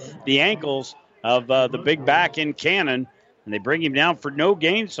around the ankles of the big back in Cannon. And they bring him down for no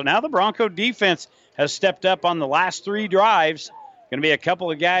gain. So now the Bronco defense has stepped up on the last 3 drives. Going to be a couple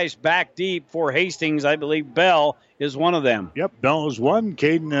of guys back deep for Hastings. I believe Bell is one of them. Yep, Bell is one.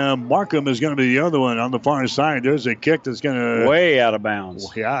 Caden Markham is going to be the other one on the far side. There's a kick that's going to... way out of bounds.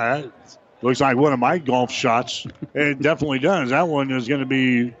 Yeah, that looks like one of my golf shots. It definitely does. That one is going to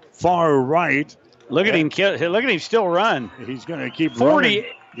be far right. Look at him still run. He's going to keep running.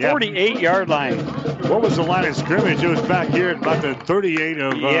 48-yard line. What was the line of scrimmage? It was back here at about the 38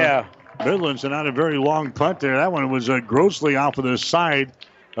 of... Midland, so not a very long punt there. That one was grossly off of the side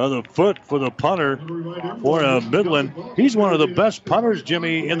of the foot for the punter for Midland. He's one of the best punters,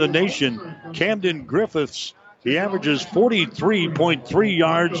 Jimmy, in the nation. Camden Griffiths, he averages 43.3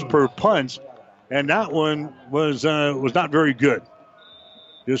 yards per punt, and that one was not very good.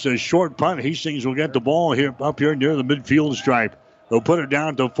 Just a short punt. Hastings will get the ball up here near the midfield stripe. They'll put it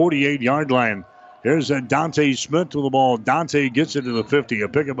down to 48-yard line. Here's Dante Smith with the ball. Dante gets it to the 50. A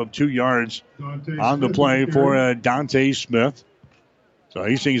pickup of 2 yards on the play for Dante Smith. So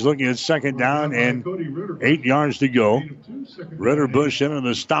Hastings looking at second down and 8 yards to go. Ritterbush into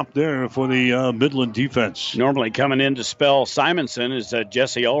the stop there for the Midland defense. Normally coming in to spell Simonson is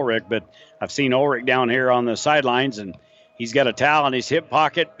Jesse Ulrich, but I've seen Ulrich down here on the sidelines, and he's got a towel in his hip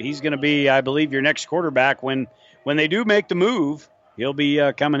pocket. He's going to be, I believe, your next quarterback. When they do make the move, he'll be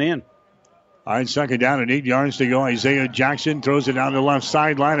coming in. All right, second down and 8 yards to go. Isaiah Jackson throws it down the left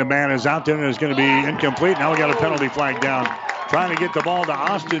sideline. A man is out there and it's going to be incomplete. Now we got a penalty flag down. Trying to get the ball to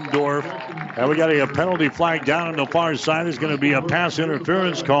Ostendorf. And we got a penalty flag down on the far side. It's going to be a pass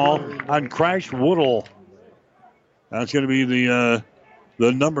interference call on Crash Woodle. That's going to be the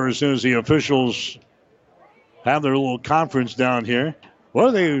number as soon as the officials have their little conference down here.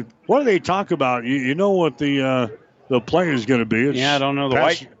 What do they talk about? You know what the play is going to be. It's I don't know.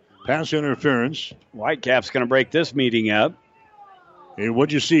 Pass interference. Whitecap's going to break this meeting up. Hey,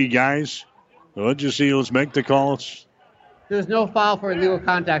 what'd you see, guys? What'd you see? Let's make the calls. There's no foul for illegal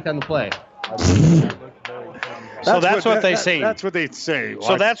contact on the play. So that's what they say. That's what they say.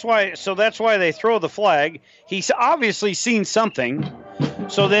 So that's why they throw the flag. He's obviously seen something.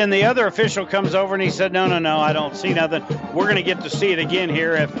 So then the other official comes over and he said, no, I don't see nothing. We're going to get to see it again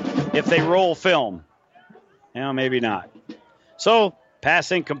here if they roll film. Maybe not. So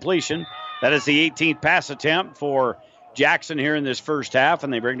pass incompletion. That is the 18th pass attempt for Jackson here in this first half,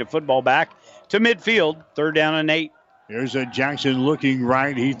 and they bring the football back to midfield, 3rd down and 8. Here's Jackson looking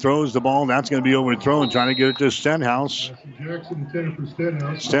right. He throws the ball. That's going to be overthrown, trying to get it to Stenhouse.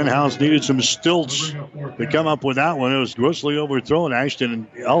 Stenhouse needed some stilts to come up with that one. It was grossly overthrown. Ashton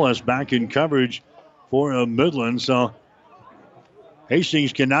Ellis back in coverage for Midland. So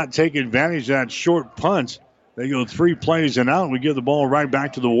Hastings cannot take advantage of that short punt. They go 3 plays and out. We give the ball right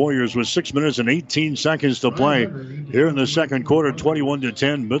back to the Warriors with 6 minutes and 18 seconds to play here in the second quarter.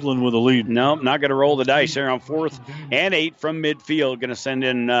 21-10, Midland with a lead. No, not going to roll the dice here on 4th and 8 from midfield. Going to send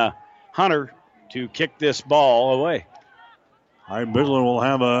in Hunter to kick this ball away. All right, Midland will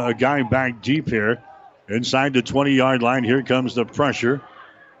have a guy back deep here inside the 20-yard line. Here comes the pressure.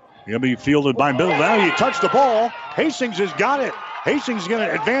 He'll be fielded by Midland. Now he touched the ball. Hastings has got it. Hastings is going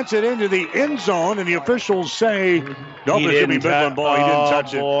to advance it into the end zone, and the officials say, nope, it's going to be Midland ball. He didn't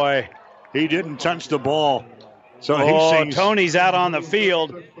touch it. He didn't touch the ball. So Hastings. Tony's out on the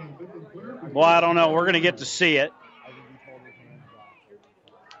field. Well, I don't know. We're going to get to see it.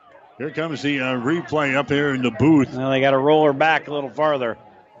 Here comes the replay up here in the booth. Well, they got to roll her back a little farther.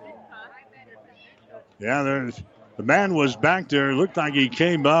 Yeah, the man was back there. It looked like he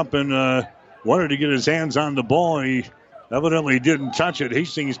came up and wanted to get his hands on the ball. He evidently didn't touch it.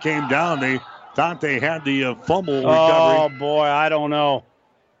 Hastings came down. They thought they had the fumble recovery. Oh, boy, I don't know.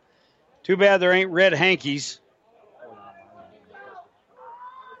 Too bad there ain't red hankies.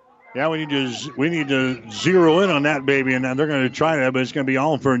 Yeah, we need to zero in on that, baby, and they're going to try that, but it's going to be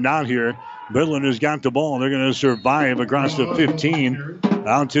all for naught here. Midland has got the ball. They're going to survive across the 15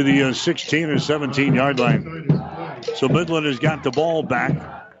 out to the 16 or 17-yard line. So Midland has got the ball back.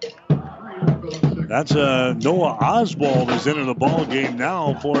 That's Noah Oswald is into the ball game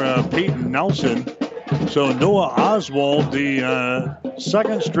now for Peyton Nelson. So Noah Oswald, the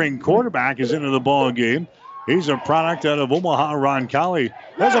second-string quarterback, is into the ball game. He's a product out of Omaha Roncalli.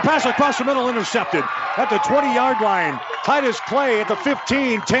 There's a pass across the middle, intercepted. at the 20-yard line. Titus Clay at the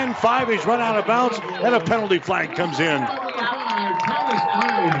 15, 10-5. He's run out of bounds, and a penalty flag comes in.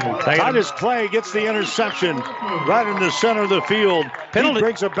 Titus Clay gets the interception right in the center of the field. He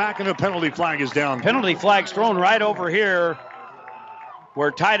breaks it back, and a penalty flag is down. Penalty flag's thrown right over here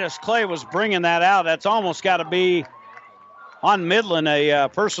where Titus Clay was bringing that out. That's almost got to be on Midland, a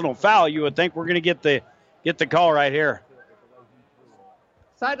personal foul. You would think we're going to get the call right here.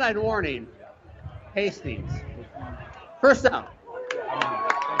 Sideline warning, Hastings. First down.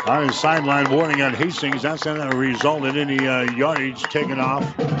 On his sideline warning on Hastings. That's not going to result in any yardage taken off.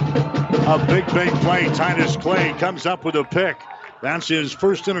 A big play. Titus Clay comes up with a pick. That's his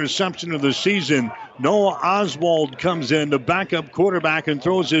first interception of the season. Noah Oswald comes in, the backup quarterback, and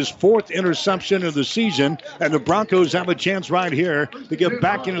throws his fourth interception of the season. And the Broncos have a chance right here to get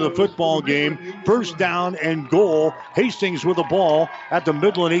back into the football game. First down and goal. Hastings with the ball at the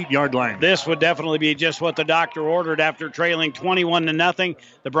Midland 8-yard line. This would definitely be just what the doctor ordered after trailing 21-0.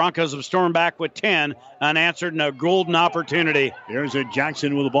 The Broncos have stormed back with 10 unanswered and a golden opportunity. There's a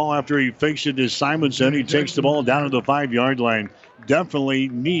Jackson with the ball after he fakes it to Simonson. He takes the ball down to the 5-yard line. Definitely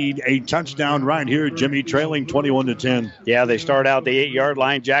need a touchdown right here, Jimmy, trailing 21-10. Yeah, they start out the 8-yard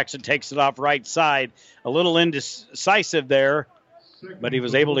line. Jackson takes it off right side. A little indecisive there, but he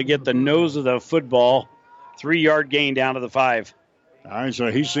was able to get the nose of the football. 3-yard gain down to the 5. All right,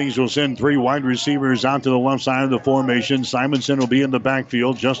 so Hastings will send 3 wide receivers out to the left side of the formation. Simonson will be in the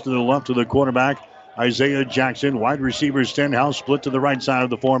backfield just to the left of the quarterback, Isaiah Jackson. Wide receiver Stenhouse split to the right side of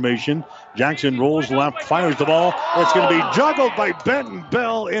the formation. Jackson rolls left, fires the ball. It's going to be juggled by Benton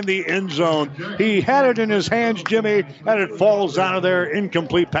Bell in the end zone. He had it in his hands, Jimmy, and it falls out of there.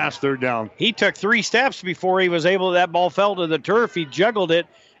 Incomplete pass, third down. He took 3 steps before he was able, that ball fell to the turf. He juggled it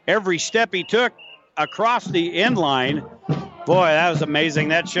every step he took across the end line. Boy, that was amazing.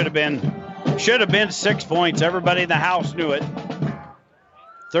 That should have been 6 points. Everybody in the house knew it.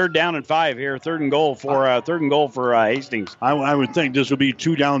 3rd down and 5 here. 3rd and goal for Hastings. I would think this would be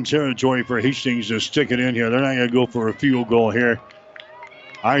 2-down territory for Hastings to stick it in here. They're not going to go for a field goal here.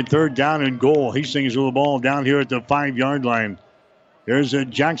 All right, 3rd down and goal. Hastings with the ball down here at the 5-yard line. Here's a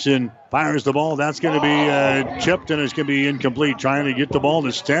Jackson. Fires the ball. That's going to be chipped, and it's going to be incomplete. Trying to get the ball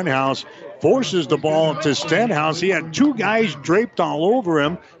to Stenhouse. Forces the ball to Stenhouse. He had 2 guys draped all over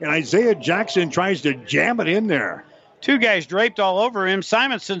him, and Isaiah Jackson tries to jam it in there. 2 guys draped all over him.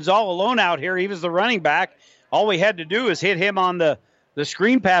 Simonson's all alone out here. He was the running back. All we had to do is hit him on the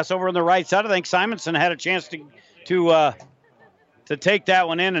screen pass over on the right side. I think Simonson had a chance to take that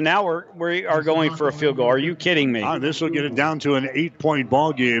one in, and now we are going for a field goal. Are you kidding me? This will get it down to an 8-point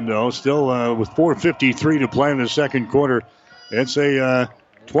ball game, though. Still with 4:53 to play in the second quarter. It's a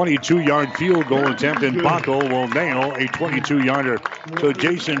 22-yard field goal attempt, and Bockel will nail a 22-yarder. So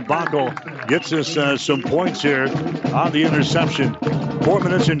Jason Bockel gets us some points here on the interception. 4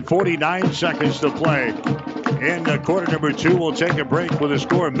 minutes and 49 seconds to play. In quarter number 2, we'll take a break with a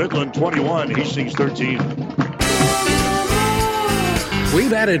score of Midland 21, Hastings 13.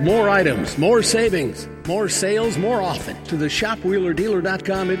 We've added more items, more savings, more sales more often to the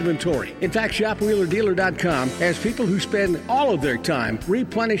ShopWheelerDealer.com inventory. In fact, ShopWheelerDealer.com has people who spend all of their time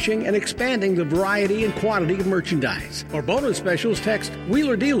replenishing and expanding the variety and quantity of merchandise. For bonus specials, text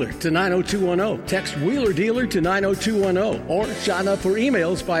Wheeler Dealer to 90210. Text Wheeler Dealer to 90210. Or sign up for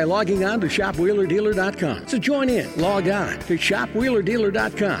emails by logging on to ShopWheelerDealer.com. So join in. Log on to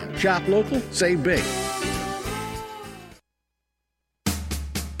ShopWheelerDealer.com. Shop local, save big.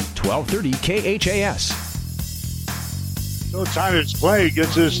 1230 KHAS. So Titus Clay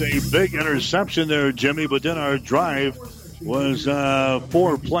gets us a big interception there, Jimmy, but then our drive was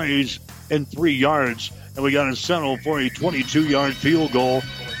 4 plays and 3 yards, and we got to settle for a 22-yard field goal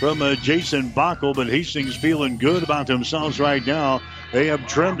from Jason Bockel, but Hastings feeling good about themselves right now. They have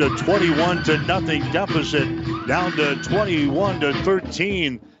trimmed a 21-0 deficit down to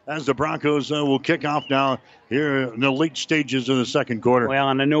 21-13 as the Broncos will kick off now here in the late stages of the second quarter. Well,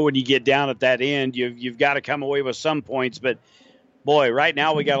 and I know when you get down at that end, you've got to come away with some points. But, boy, right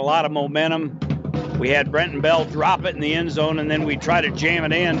now we got a lot of momentum. We had Brenton Bell drop it in the end zone, and then we try to jam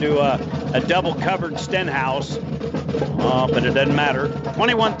it into a double-covered Stenhouse. But it doesn't matter.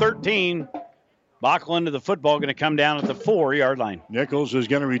 21-13. Bockel into the football, going to come down at the 4-yard line. Nichols is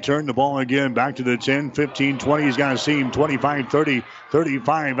going to return the ball again back to the 10, 15, 20. He's got to see him 25, 30,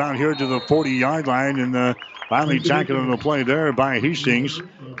 35 out here to the 40-yard line. And finally tackled on the play there by Hastings.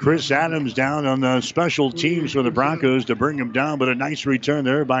 Chris Adams down on the special teams for the Broncos to bring him down. But a nice return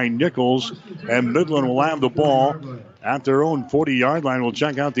there by Nichols. And Midland will have the ball at their own 40-yard line. We'll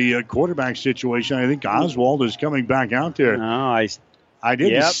check out the quarterback situation. I think Oswald is coming back out there. No, I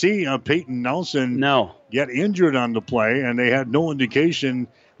didn't see Peyton Nelson get injured on the play, and they had no indication.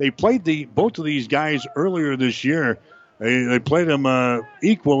 They played both of these guys earlier this year. They played them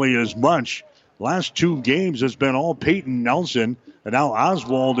equally as much. Last 2 games, it's been all Peyton Nelson, and now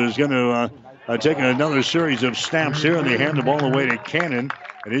Oswald is going to take another series of snaps here, and they hand the ball away to Cannon,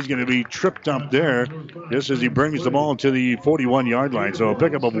 and he's going to be tripped up there just as he brings the ball to the 41-yard line. So a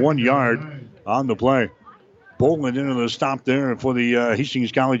pickup of 1 yard on the play. Boland into the stop there for the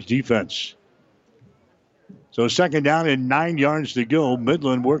Hastings College defense. So second down and 9 yards to go.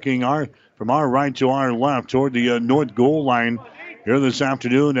 Midland working from our right to our left toward the north goal line here this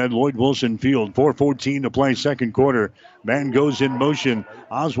afternoon at Lloyd Wilson Field. 4:14 to play, second quarter. Man goes in motion.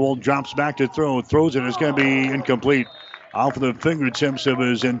 Oswald drops back to throw. Throws it. It's going to be incomplete. Off of the fingertips of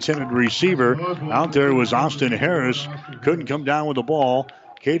his intended receiver. Out there was Austin Harris. Couldn't come down with the ball.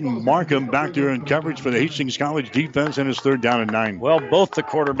 Caden Markham back there in coverage for the Hastings College defense, and it's third down and 9. Well, both the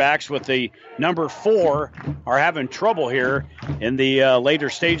quarterbacks with the number 4 are having trouble here in the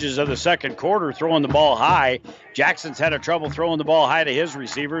later stages of the second quarter throwing the ball high. Jackson's had a trouble throwing the ball high to his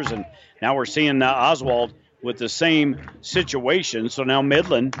receivers, and now we're seeing Oswald with the same situation. So now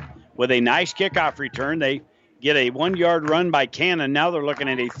Midland with a nice kickoff return. They get a 1-yard run by Cannon. Now they're looking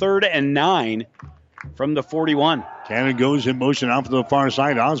at a 3rd and 9 from the 41. Cannon goes in motion out to the far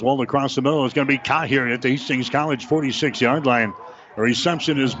side. Oswald across the middle. It's going to be caught here at the Hastings College 46-yard line. A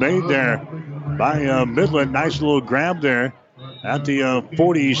reception is made there by Midland. Nice little grab there at the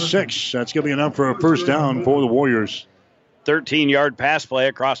 46. That's going to be enough for a first down for the Warriors. 13-yard pass play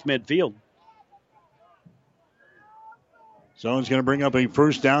across midfield. So it's going to bring up a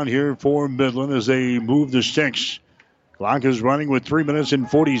first down here for Midland as they move the sticks. Clock is running with 3 minutes and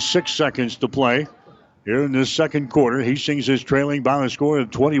 46 seconds to play. Here in this second quarter, Hastings is trailing by a score of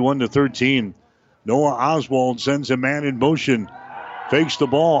 21-13. Noah Oswald sends a man in motion. Fakes the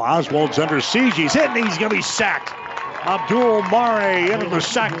ball. Oswald's under siege. He's hit, and he's going to be sacked. Abdul Mare into the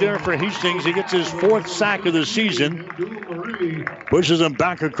sack there for Hastings. He gets his 4th sack of the season. Pushes him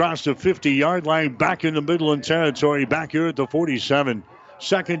back across the 50-yard line, back into Midland territory, back here at the 47.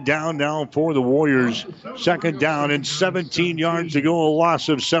 Second down now for the Warriors. Second down and 17 yards to go. A loss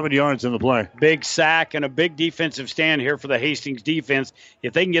of 7 yards in the play. Big sack and a big defensive stand here for the Hastings defense.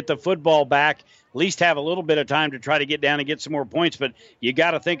 If they can get the football back, at least have a little bit of time to try to get down and get some more points. But you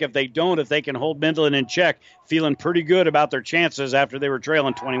got to think if they can hold Midland in check, feeling pretty good about their chances after they were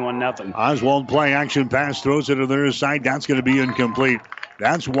trailing 21-0. Oswald play action pass, throws it to their side. That's going to be incomplete.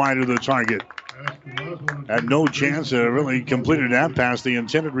 That's wide of the target. Had no chance to really completed that pass. The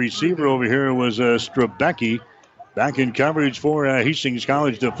intended receiver over here was Strabecki. Back in coverage for Hastings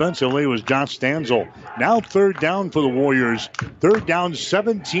College defensively was Josh Stanzel. Now third down for the Warriors. Third down,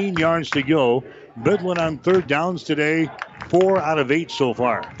 17 yards to go. Midland on third downs today, 4 out of 8 so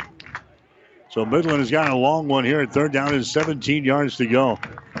far. So Midland has got a long one here at third down and 17 yards to go.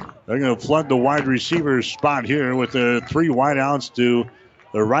 They're going to flood the wide receiver spot here with the 3 wideouts to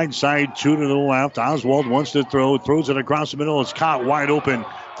the right side, 2 to the left. Oswald wants to throw, throws it across the middle. It's caught wide open.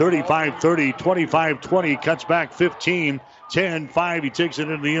 35-30, 25-20, cuts back 15, 10-5. He takes it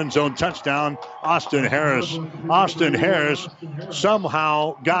into the end zone. Touchdown, Austin Harris. Austin Harris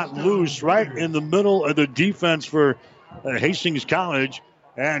somehow got loose right in the middle of the defense for Hastings College.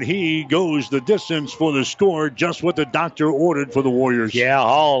 And he goes the distance for the score, just what the doctor ordered for the Warriors. Yeah,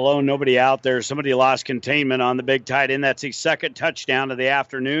 all alone, nobody out there. Somebody lost containment on the big tight end. That's his second touchdown of the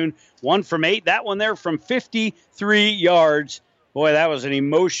afternoon. 1 from 8. That one there from 53 yards. Boy, that was an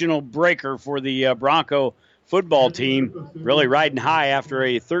emotional breaker for the Bronco football team. Really riding high after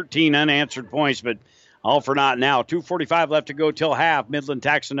a 13 unanswered points, but all for naught now. 2:45 left to go till half. Midland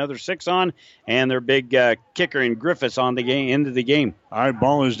tacks another 6 on, and their big kicker in Griffiths on the game, end of the game. All right,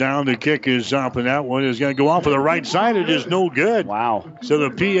 ball is down. The kick is up, and that one is going to go off of the right side. It is no good. Wow. So the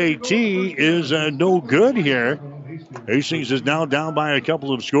PAT is no good here. Hastings is now down by a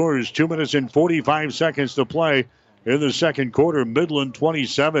couple of scores. 2 minutes and 45 seconds to play in the second quarter. Midland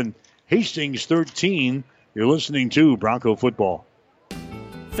 27, Hastings 13. You're listening to Bronco Football.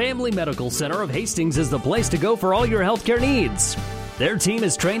 Family Medical Center of Hastings is the place to go for all your healthcare needs. Their team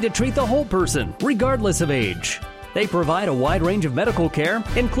is trained to treat the whole person, regardless of age. They provide a wide range of medical care,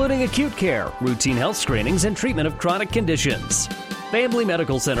 including acute care, routine health screenings, and treatment of chronic conditions. Family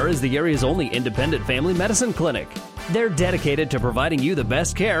Medical Center is the area's only independent family medicine clinic. They're dedicated to providing you the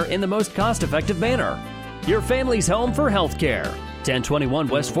best care in the most cost-effective manner. Your family's home for healthcare. 1021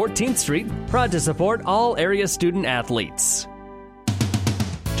 West 14th Street, proud to support all area student athletes.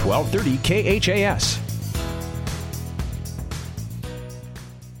 1230 KHAS.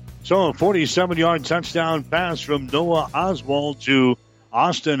 So a 47-yard touchdown pass from Noah Oswald to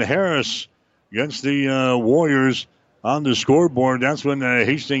Austin Harris against the Warriors on the scoreboard. That's when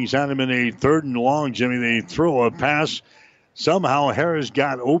Hastings had him in a 3rd and long, Jimmy. They throw a pass. Somehow Harris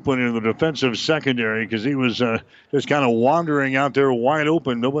got open in the defensive secondary because he was just kind of wandering out there wide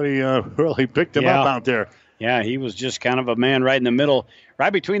open. Nobody really picked him up out there. Yeah, he was just kind of a man right in the middle,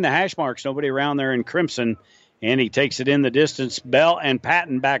 right between the hash marks. Nobody around there in crimson. And he takes it in the distance. Bell and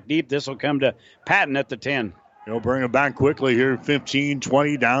Patton back deep. This will come to Patton at the 10. He'll bring it back quickly here.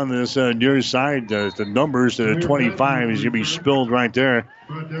 15-20 down this near side. The numbers to the 25 is going to be spilled right there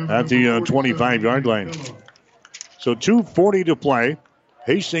at the 25-yard line. So 2:40 to play.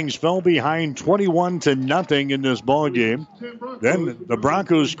 Hastings fell behind 21-0 in this ball game. Then the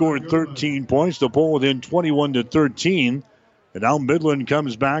Broncos scored 13 points to pull within 21-13. And now Midland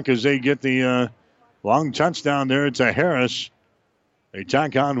comes back as they get the long touchdown there to Harris. They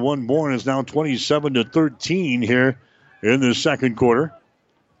tack on one more, and it's now 27-13 here in the second quarter.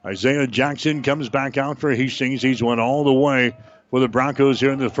 Isaiah Jackson comes back out for Hastings. He's went all the way for the Broncos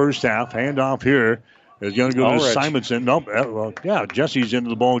here in the first half. Handoff here is going to go to Simonson. Nope. Jesse's into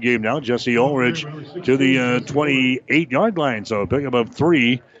the ball game now. Jesse Ulrich to the 28-yard line. So pick up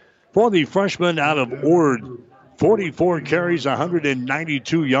 3 for the freshman out of Ord. 44 carries,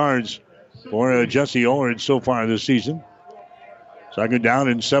 192 yards for Jesse Ulrich so far this season. Second down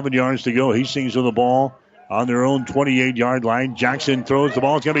and 7 yards to go. Hastings with the ball on their own 28-yard line. Jackson throws the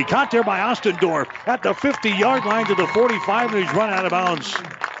ball. It's going to be caught there by Ostendorf at the 50-yard line to the 45, and he's run out of bounds.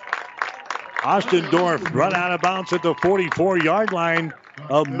 Ostendorf run out of bounds at the 44-yard line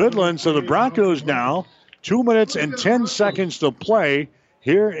of Midland. So the Broncos now 2 minutes and 10 seconds to play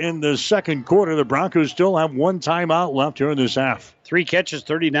here in the second quarter. The Broncos still have one timeout left here in this half. 3 catches,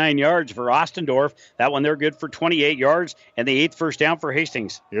 39 yards for Ostendorf. That one they're good for 28 yards, and the 8th first down for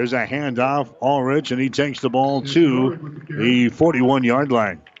Hastings. Here's a handoff, Ulrich, and he takes the ball to the 41-yard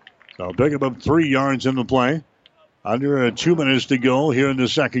line. So pick up 3 yards in the play. Under 2 minutes to go here in the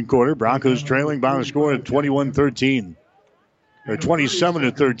second quarter. Broncos trailing by a score of 21-13. Or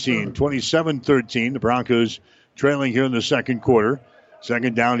 27-13. 27-13. The Broncos trailing here in the second quarter.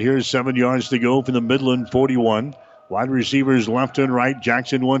 Second down here, 7 yards to go for the Midland 41. Wide receivers left and right.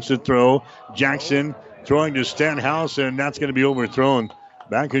 Jackson wants to throw. Jackson throwing to Stenhouse, and that's going to be overthrown.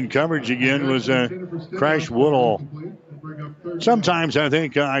 Back in coverage again was Crash Woodall. Sometimes I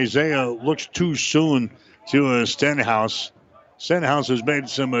think Isaiah looks too soon to Stenhouse. Stenhouse has made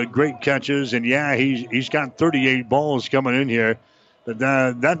some great catches, and he's got 38 balls coming in here. But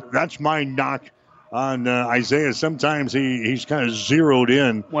that's my knock on Isaiah. Sometimes he's kind of zeroed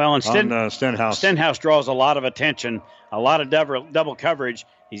in on Stenhouse. Stenhouse draws a lot of attention, a lot of double coverage.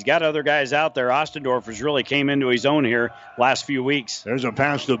 He's got other guys out there. Ostendorf has really came into his own here last few weeks. There's a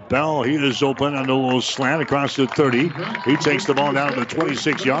pass to Bell. He is open on a little slant across the 30. He takes the ball down to the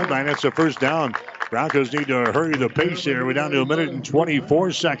 26-yard line. That's a first down. Broncos need to hurry the pace here. We're down to 1 minute and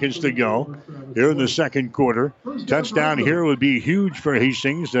 24 seconds to go here in the second quarter. Touchdown here would be huge for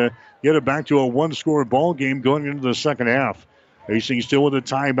Hastings to get it back to a one-score ball game going into the second half. Hastings still with a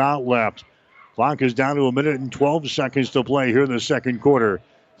timeout left. Clock is down to 1 minute and 12 seconds to play here in the second quarter.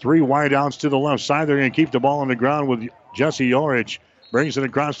 3 wideouts to the left side. They're going to keep the ball on the ground with Jesse Ulrich. Brings it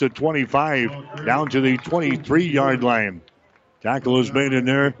across the 25 down to the 23-yard line. Tackle is made in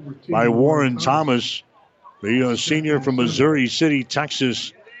there by Warren Thomas, the senior from Missouri City,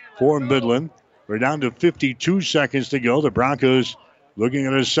 Texas, for Midland. We're down to 52 seconds to go. The Broncos looking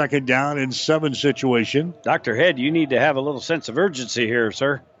at a second down and 7 situation. Dr. Head, you need to have a little sense of urgency here,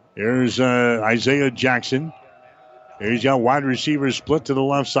 sir. Here's Isaiah Jackson. He's got wide receivers split to the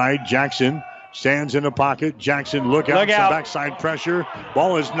left side. Jackson stands in the pocket. Jackson, look out. Some backside pressure.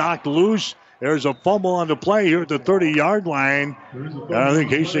 Ball is knocked loose. There's a fumble on the play here at the 30-yard line. I think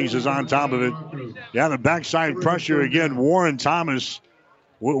Hastings is on top of it. Yeah, the backside pressure again. Warren Thomas,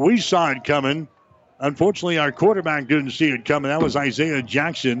 we saw it coming. Unfortunately, our quarterback didn't see it coming. That was Isaiah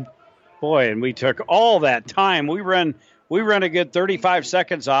Jackson. Boy, and we took all that time. We run a good 35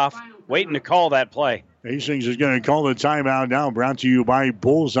 seconds off waiting to call that play. Hastings is going to call the timeout now, brought to you by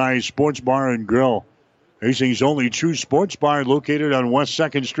Bullseye Sports Bar and Grill. Hastings' only true sports bar located on West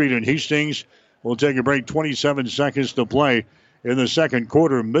 2nd Street in Hastings. We'll take a break. 27 seconds to play in the second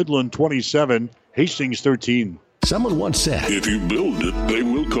quarter. Midland 27, Hastings 13. Someone once said, if you build it, they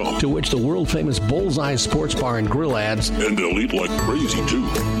will come. To which the world-famous Bullseye Sports Bar and Grill adds, and they'll eat like crazy, too.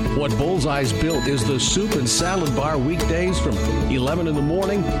 What Bullseye's built is the soup and salad bar weekdays from 11 in the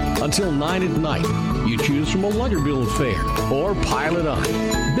morning until 9 at night. You choose from a Luggerbill fare or pile it on.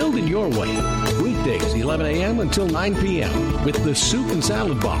 Build it your way. Weekdays, 11 a.m. until 9 p.m. with the soup and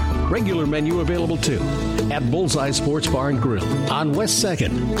salad bar. Regular menu available, too. at Bullseye Sports Bar and Grill on West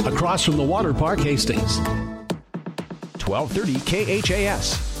 2nd, across from the Water Park, Hastings. 1230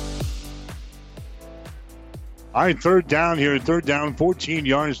 KHAS. All right, third down here. Third down, 14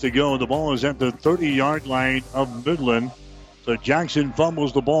 yards to go. The ball is at the 30-yard line of Midland. So Jackson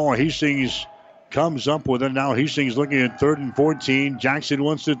fumbles the ball. Hastings comes up with it. Now Hastings looking at 3rd and 14. Jackson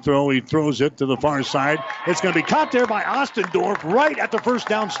wants to throw. He throws it to the far side. It's going to be caught there by Ostendorf right at the first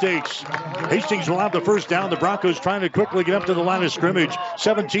down stakes. Hastings will have the first down. The Broncos trying to quickly get up to the line of scrimmage.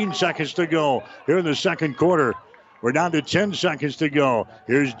 17 seconds to go here in the second quarter. We're down to 10 seconds to go.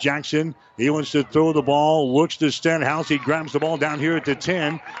 Here's Jackson. He wants to throw the ball. Looks to Stenhouse. He grabs the ball down here at the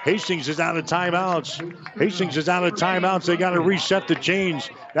 10. Hastings is out of timeouts. They got to reset the chains.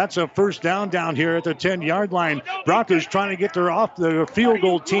 That's a first down here at the 10-yard line. Broncos trying to get their field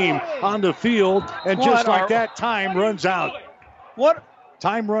goal team on the field. And just like that, time runs out.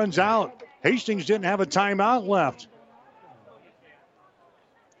 Time runs out. Hastings didn't have a timeout left.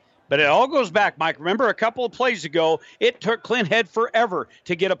 But it all goes back, Mike. Remember a couple of plays ago, it took Clint Head forever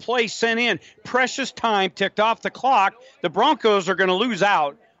to get a play sent in. Precious time ticked off the clock. The Broncos are going to lose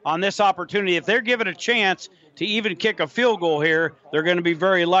out on this opportunity. If they're given a chance to even kick a field goal here, they're going to be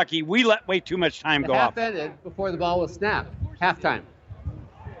very lucky. We let way too much time go off. The half ended before the ball was snapped. Halftime.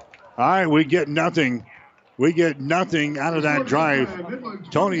 All right, we get nothing. Out of that drive.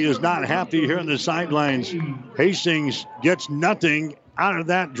 Tony is not happy here on the sidelines. Hastings gets nothing out of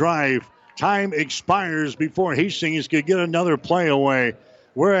that drive. Time expires before Hastings could get another play away.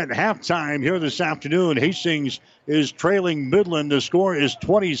 We're at halftime here this afternoon. Hastings is trailing Midland. The score is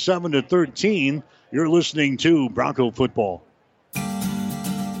 27-13. You're listening to Bronco Football.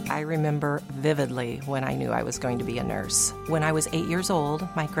 I remember vividly when I knew I was going to be a nurse. When I was 8 years old,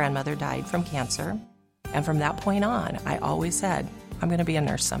 my grandmother died from cancer. And from that point on, I always said, I'm going to be a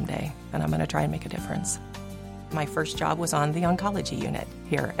nurse someday, and I'm going to try and make a difference. My first job was on the oncology unit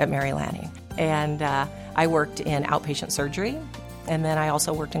here at Mary Lanning. And I worked in outpatient surgery, and then I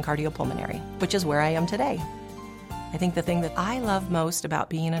also worked in cardiopulmonary, which is where I am today. I think the thing that I love most about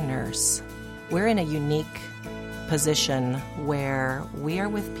being a nurse, we're in a unique position where we are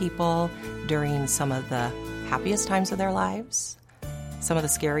with people during some of the happiest times of their lives, some of the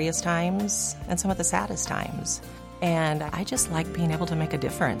scariest times, and some of the saddest times. And I just like being able to make a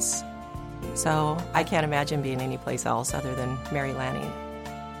difference. So I can't imagine being anyplace else other than Mary Lanning.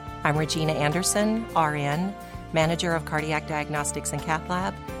 I'm Regina Anderson, RN, Manager of Cardiac Diagnostics and Cath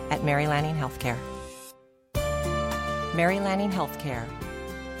Lab at Mary Lanning Healthcare. Mary Lanning Healthcare.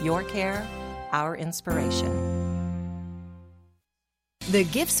 Your care, our inspiration. The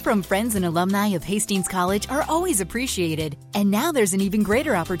gifts from friends and alumni of Hastings College are always appreciated. And now there's an even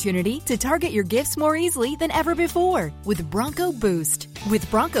greater opportunity to target your gifts more easily than ever before with Bronco Boost. With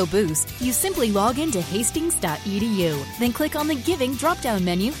Bronco Boost, you simply log into hastings.edu, then click on the Giving drop-down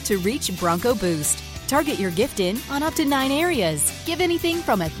menu to reach Bronco Boost. Target your gift in on up to 9 areas. Give anything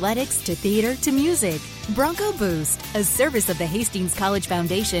from athletics to theater to music. Bronco Boost, a service of the Hastings College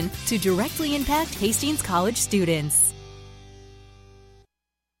Foundation to directly impact Hastings College students.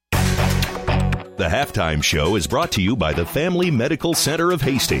 The Halftime Show is brought to you by the Family Medical Center of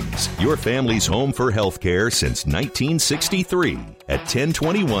Hastings, your family's home for health care since 1963 at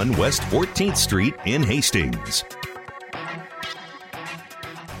 1021 West 14th Street in Hastings.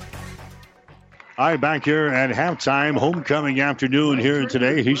 All right, back here at halftime, homecoming afternoon here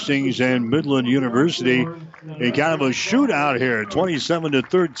today, Hastings and Midland University. A kind of a shootout here,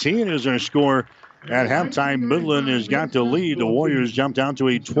 27-13 is our score. At halftime, Midland has got the lead. The Warriors jumped down to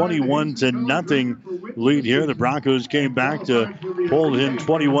a 21-0 lead here. The Broncos came back to hold in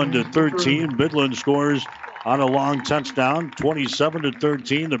 21-13. Midland scores on a long touchdown,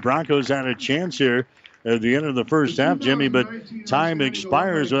 27-13. The Broncos had a chance here at the end of the first half, Jimmy, but time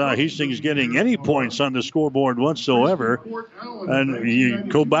expires without Hastings getting any points on the scoreboard whatsoever. And you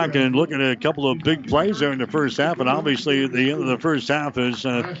go back and look at a couple of big plays there in the first half, and obviously the end of the first half is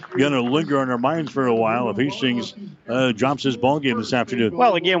going to linger on our minds for a while if Hastings drops his ball game this afternoon.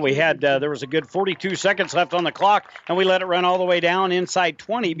 Well, again, we had there was a good 42 seconds left on the clock, and we let it run all the way down inside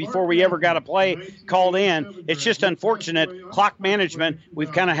 20 before we ever got a play called in. It's just unfortunate clock management.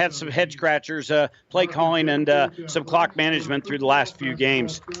 We've kind of had some head scratchers, play calling and some clock management through the last few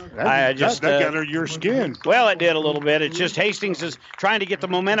games. That got under your skin. Well, it did a little bit. It's just Hastings is trying to get the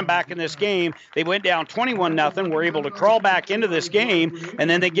momentum back in this game. They went down 21-0. We're able to crawl back into this game, and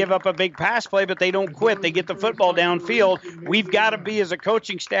then they give up a big pass play, but they don't quit. They get the football downfield. We've got to be, as a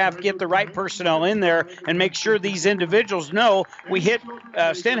coaching staff, get the right personnel in there and make sure these individuals know we hit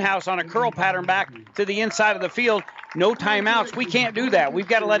Stenhouse on a curl pattern back to the inside of the field. no timeouts. We can't do that. We've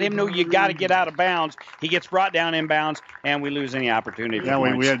got to let him know you got to get out of bounds. He gets brought down in bounds, and we lose any opportunity. Yeah,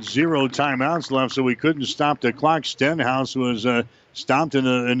 we had 0 timeouts left, so we couldn't stop the clock. Stenhouse was stopped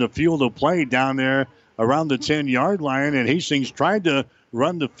in the field of play down there around the 10-yard line, and Hastings tried to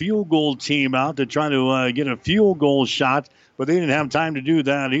run the field goal team out to try to get a field goal shot, but they didn't have time to do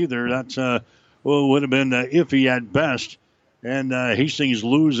that either. That would have been iffy at best. And Hastings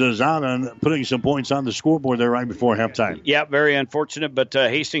loses out on putting some points on the scoreboard there right before halftime. Yeah, very unfortunate, but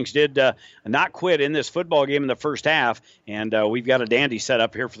Hastings did not quit in this football game in the first half, and we've got a dandy set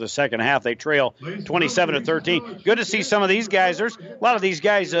up here for the second half. They trail 27-13. Good to see some of these guys. There's a lot of these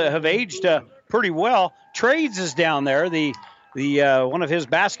guys have aged pretty well. Trades is down there. The one of his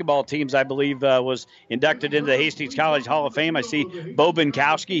basketball teams, I believe, was inducted into the Hastings College Hall of Fame. I see Bo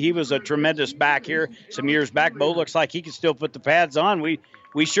Binkowski. He was a tremendous back here some years back. Bo looks like he can still put the pads on. We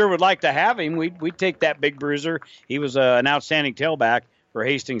sure would like to have him. We'd take that big bruiser. He was an outstanding tailback for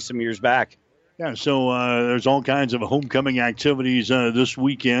Hastings some years back. Yeah, so there's all kinds of homecoming activities this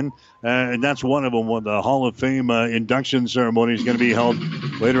weekend, and that's one of them. The Hall of Fame induction ceremony is going to be held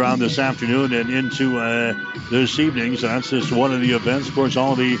later on this afternoon and into this evening. So that's just one of the events. Of course,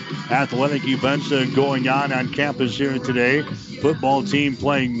 all the athletic events going on campus here today. Football team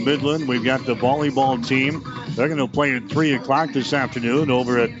playing Midland. We've got the volleyball team. They're going to play at 3 o'clock this afternoon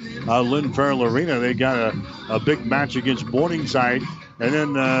over at Lynn Farrell Arena. They got a big match against Morningside. And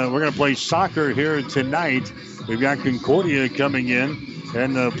then we're going to play soccer here tonight. We've got Concordia coming in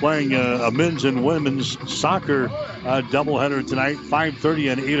and playing a men's and women's soccer doubleheader tonight,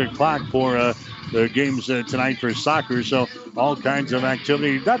 5:30 and 8 o'clock for the games tonight for soccer. So all kinds of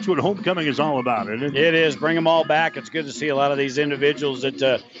activity. That's what homecoming is all about, isn't it? It is. Bring them all back. It's good to see a lot of these individuals that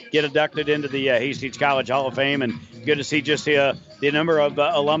get inducted into the Hastings College Hall of Fame, and good to see just the number of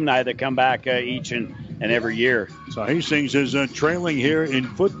alumni that come back each and every year. So Hastings is trailing here in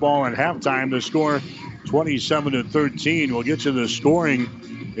football at halftime. The score 27-13. We'll get to the scoring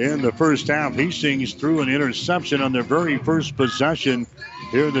in the first half. Hastings threw an interception on their very first possession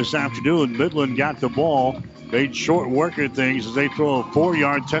here this afternoon. Midland got the ball, made short work of things as they throw a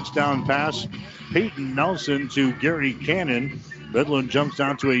 4-yard touchdown pass. Peyton Nelson to Gary Cannon. Midland jumps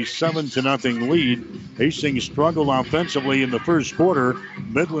down to a 7-0 lead. Hastings struggled offensively in the first quarter.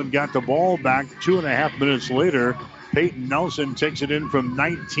 Midland got the ball back 2.5 minutes later. Peyton Nelson takes it in from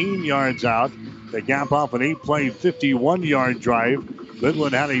 19 yards out. They cap off an 8-play, 51-yard drive.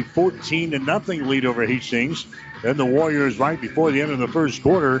 Midland had a 14-0 lead over Hastings. Then the Warriors, right before the end of the first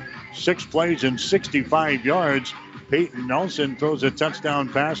quarter, 6 plays and 65 yards. Peyton Nelson throws a touchdown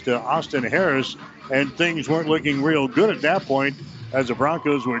pass to Austin Harris, and things weren't looking real good at that point as the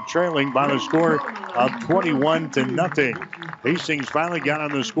Broncos were trailing by the score of 21-0. Hastings finally got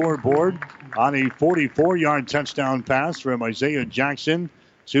on the scoreboard on a 44-yard touchdown pass from Isaiah Jackson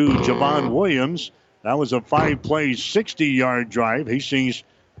to Javon Williams. That was a 5-play, 60-yard drive. Hastings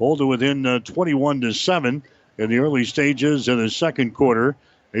pulled it within 21-7 in the early stages of the second quarter.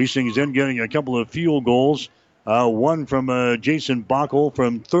 Hastings then getting a couple of field goals. One from Jason Bockel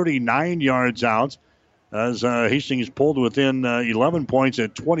from 39 yards out as Hastings pulled within 11 points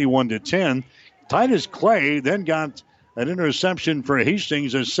at 21-10. Titus Clay then got an interception for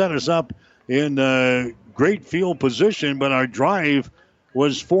Hastings that set us up in great field position, but our drive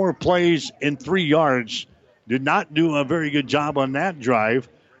was 4 plays and 3 yards. Did not do a very good job on that drive.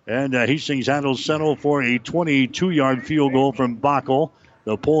 And Hastings had to settle for a 22-yard field goal from Bockel.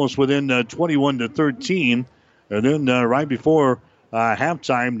 They'll pull us within 21-13. And then right before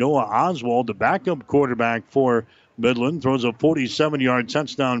halftime, Noah Oswald, the backup quarterback for Midland, throws a 47-yard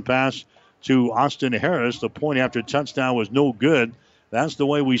touchdown pass to Austin Harris. The point after touchdown was no good. That's the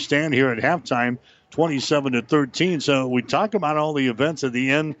way we stand here at halftime, 27-13. So we talk about all the events at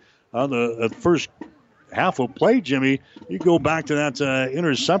the end of the first half of play, Jimmy. You go back to that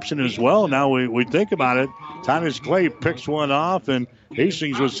interception as well. Now we think about it. Titus Clay picks one off, and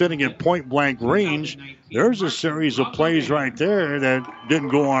Hastings was sitting at point-blank range. There's a series of plays right there that didn't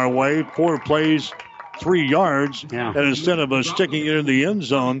go our way. 4 plays, 3 yards, and instead of sticking it in the end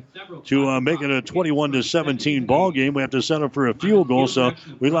zone to make it a 21-17 ball game, we have to settle for a field goal. So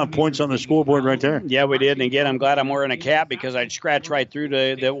we left points on the scoreboard right there. Yeah, we did. And again, I'm glad I'm wearing a cap because I'd scratch right through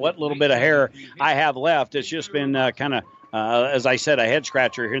the what little bit of hair I have left. It's just been kind of, as I said, a head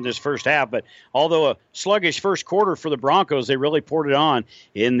scratcher here in this first half. But although a sluggish first quarter for the Broncos, they really poured it on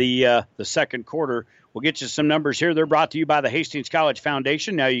in the second quarter. We'll get you some numbers here. They're brought to you by the Hastings College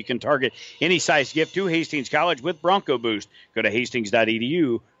Foundation. Now you can target any size gift to Hastings College with Bronco Boost. Go to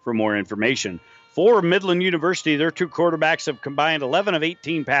hastings.edu for more information. For Midland University, their two quarterbacks have combined 11 of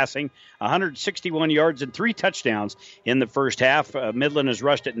 18 passing, 161 yards and 3 touchdowns in the first half. Midland has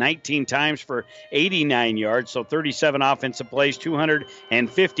rushed it 19 times for 89 yards, so 37 offensive plays,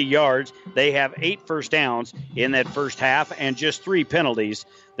 250 yards. They have 8 first downs in that first half and just 3 penalties.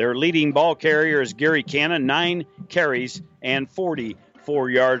 Their leading ball carrier is Gary Cannon, 9 carries and 44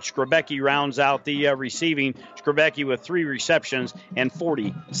 yards. Skrebecki rounds out the receiving. Skrebecki with 3 receptions and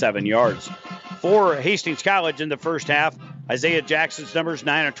 47 yards. For Hastings College in the first half, Isaiah Jackson's numbers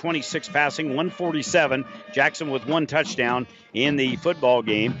 9 of 26 passing, 147. Jackson with 1 touchdown in the football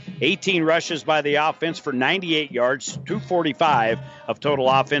game. 18 rushes by the offense for 98 yards, 245 of total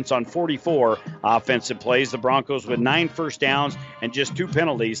offense on 44 offensive plays. The Broncos with 9 first downs and just 2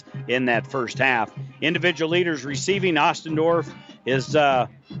 penalties in that first half. Individual leaders receiving, Ostendorf is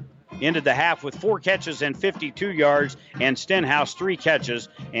ended the half with 4 catches and 52 yards, and Stenhouse 3 catches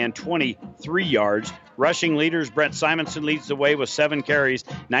and 23 yards. Rushing leaders, Brett Simonson leads the way with 7 carries,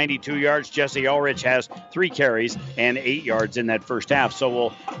 92 yards. Jesse Ulrich has 3 carries and 8 yards in that first half.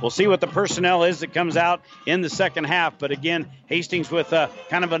 So we'll see what the personnel is that comes out in the second half. But again, Hastings with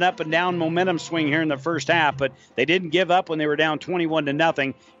kind of an up and down momentum swing here in the first half, but they didn't give up when they were down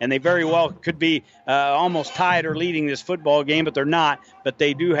 21-0, and they very well could be almost tied or leading this football game, but they're not. But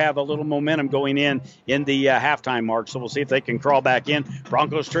they do have a little momentum going in the halftime mark. So we'll see if they can crawl back in.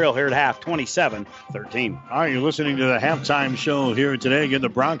 Broncos trail here at half, 27-13. All right, you're listening to the halftime show here today. Again, the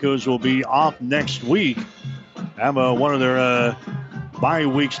Broncos will be off next week. Have one of their bye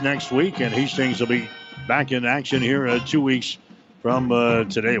weeks next week, and Hastings will be back in action here 2 weeks from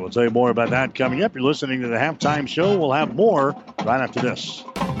today. We'll tell you more about that coming up. You're listening to the halftime show. We'll have more right after this.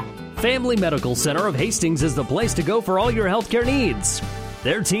 Family Medical Center of Hastings is the place to go for all your healthcare needs.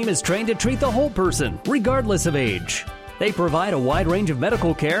 Their team is trained to treat the whole person, regardless of age. They provide a wide range of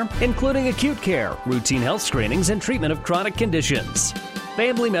medical care, including acute care, routine health screenings, and treatment of chronic conditions.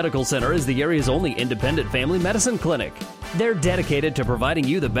 Family Medical Center is the area's only independent family medicine clinic. They're dedicated to providing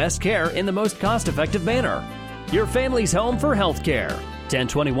you the best care in the most cost-effective manner. Your family's home for health care.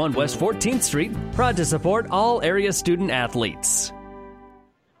 1021 West 14th Street, proud to support all area student athletes.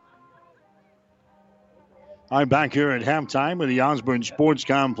 I'm back here at halftime at the Osborne Sports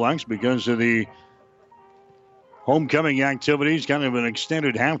Complex because of the homecoming activities, kind of an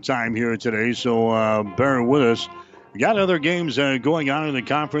extended halftime here today, so bear with us. We got other games going on in the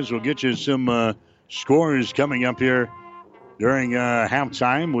conference. We'll get you some scores coming up here during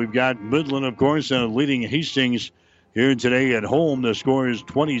halftime. We've got Midland, of course, leading Hastings here today at home. The score is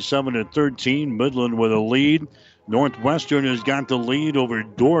 27-13. Midland with a lead. Northwestern has got the lead over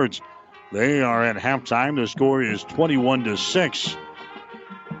Dort. They are at halftime. The score is 21-6.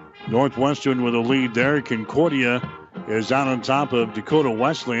 Northwestern with a lead there. Concordia is out on top of Dakota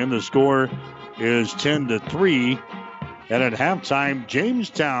Wesleyan. The score is 10-3. And at halftime,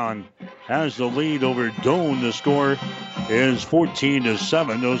 Jamestown has the lead over Doane. The score is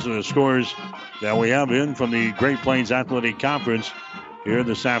 14-7. Those are the scores that we have in from the Great Plains Athletic Conference here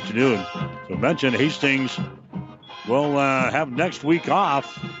this afternoon. So mention Hastings will have next week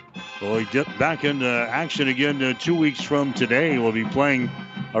off. We'll get back into action again 2 weeks from today. We'll be playing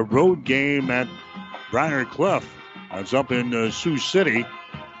a road game at Briar Cliff. That's up in Sioux City.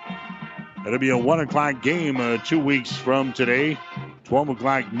 It'll be a 1 o'clock game 2 weeks from today. 12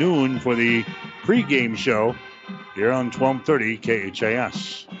 o'clock noon for the pregame show here on 1230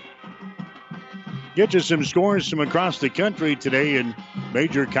 KHAS. Get you some scores from across the country today in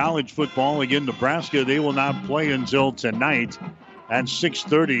major college football. Again, Nebraska, they will not play until tonight at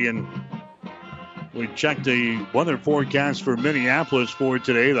 6:30. And we checked the weather forecast for Minneapolis for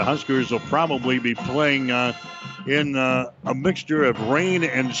today. The Huskers will probably be playing in a mixture of rain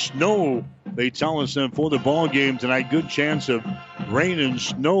and snow. They tell us for the ball game tonight, good chance of rain and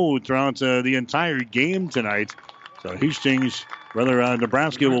snow throughout the entire game tonight. So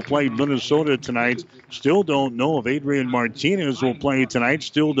Nebraska will play Minnesota tonight. Still don't know if Adrian Martinez will play tonight.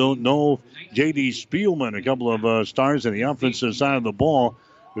 Still don't know if J.D. Spielman, a couple of stars in the offensive side of the ball,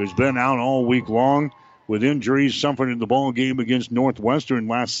 who's been out all week long with injuries, suffered in the ball game against Northwestern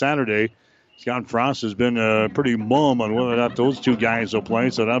last Saturday. Scott Frost has been pretty mum on whether or not those two guys will play,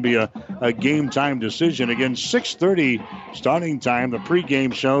 so that'll be a game-time decision. Again, 6:30 starting time. The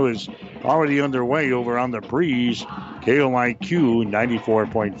pregame show is already underway over on the Breeze, KOIQ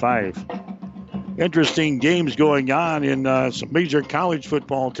 94.5. Interesting games going on in some major college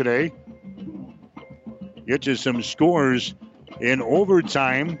football today. Get you some scores in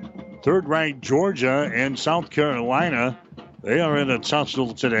overtime. Third-ranked Georgia and South Carolina, they are in a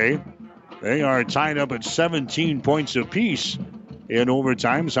tussle today. They are tied up at 17 points apiece in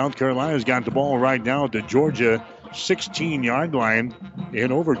overtime. South Carolina's got the ball right now at the Georgia 16-yard line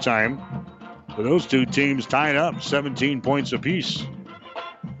in overtime. So those two teams tied up 17 points apiece.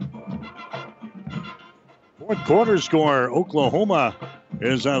 Fourth quarter score, Oklahoma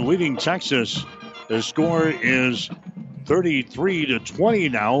is leading Texas. The score is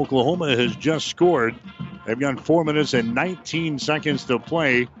 33-20 now. Oklahoma has just scored. They've got 4 minutes and 19 seconds to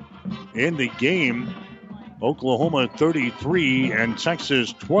play in the game. Oklahoma 33 and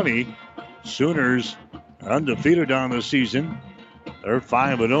Texas 20. Sooners undefeated on the season. They're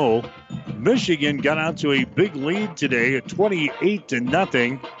 5-0. Michigan got out to a big lead today at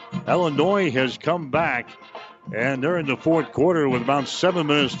 28-0. Illinois has come back, and they're in the fourth quarter with about 7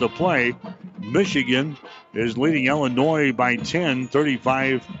 minutes to play. Michigan is leading Illinois by 10,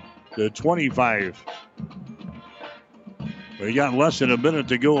 35-25. We got less than a minute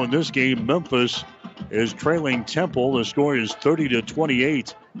to go in this game. Memphis is trailing Temple. The score is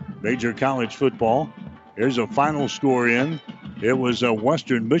 30-28. Major college football. Here's a final score in. It was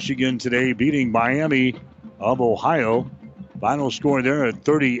Western Michigan today beating Miami of Ohio. Final score there at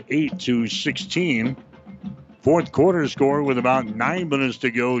 38-16. Fourth quarter score with about 9 minutes to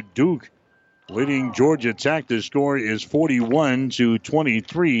go. Duke leading Georgia Tech. The score is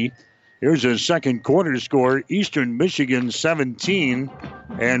 41-23. Here's a second quarter score. Eastern Michigan 17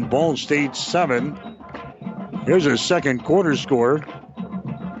 and Ball State 7. Here's a second quarter score.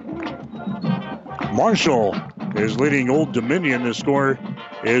 Marshall is leading Old Dominion. The score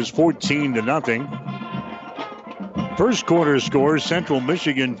is 14-0. First quarter score, Central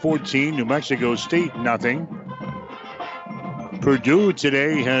Michigan 14, New Mexico State 0. Purdue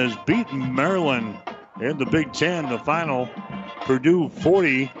today has beaten Maryland in the Big Ten. The final, Purdue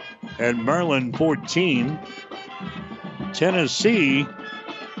 40 and Maryland 14. Tennessee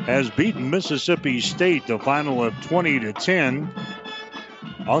has beaten Mississippi State, the final of 20-10.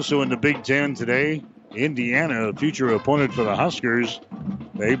 Also in the Big Ten today, Indiana, a future opponent for the Huskers.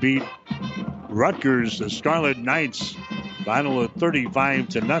 They beat Rutgers, the Scarlet Knights, final of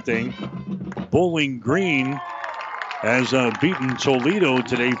 35-0. Bowling Green has beaten Toledo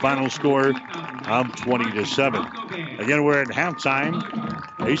today, final score of 20-7. Again, we're at halftime.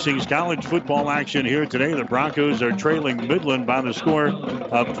 Hastings College football action here today. The Broncos are trailing Midland by the score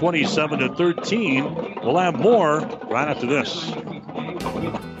of 27-13. We'll have more right after this.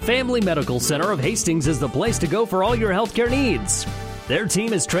 Family Medical Center of Hastings is the place to go for all your healthcare needs. Their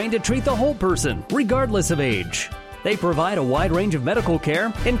team is trained to treat the whole person, regardless of age. They provide a wide range of medical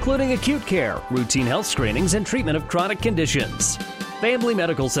care, including acute care, routine health screenings, and treatment of chronic conditions. Family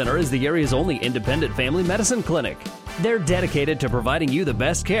Medical Center is the area's only independent family medicine clinic. They're dedicated to providing you the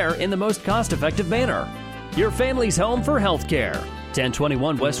best care in the most cost-effective manner. Your family's home for health care.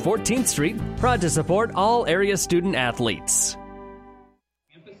 1021 West 14th Street, proud to support all area student athletes.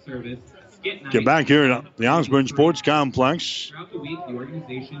 Get back here at the Osborne Sports Complex.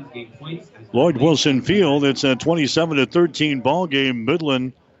 Lloyd Wilson Field. It's a 27-13 ball game.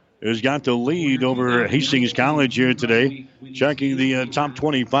 Midland has got the lead over Hastings College here today. Checking the top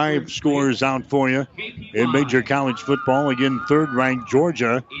 25 scores out for you in major college football. Again, third-ranked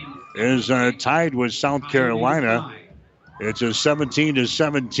Georgia is tied with South Carolina. It's a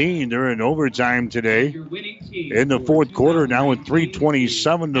 17-17. They're in overtime today. In the fourth quarter now with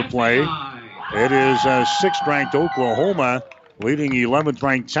 3:27 to play. It is sixth-ranked Oklahoma leading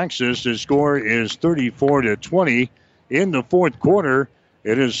 11th-ranked Texas. The score is 34-20. In the fourth quarter,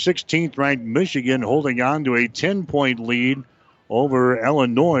 it is 16th-ranked Michigan holding on to a 10-point lead over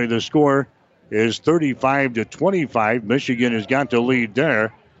Illinois. The score is 35-25. Michigan has got the lead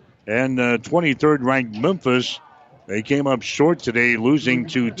there. And 23rd-ranked Memphis, they came up short today, losing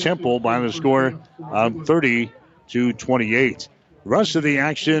to Temple by the score of 30-28. Rest of the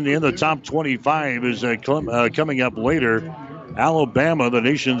action in the top 25 is coming up later. Alabama, the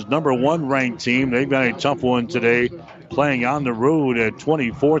nation's number one ranked team, they've got a tough one today, playing on the road at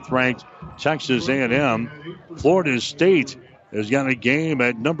 24th ranked Texas A&M. Florida State has got a game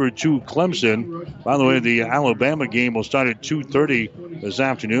at number 2 Clemson. By the way, the Alabama game will start at 2:30 this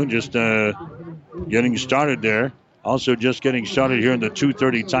afternoon, just getting started there. Also just getting started here in the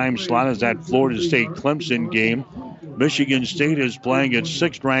 2:30 time slot is that Florida State-Clemson game. Michigan State is playing at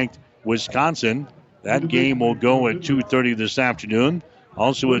 6th-ranked Wisconsin. That game will go at 2:30 this afternoon.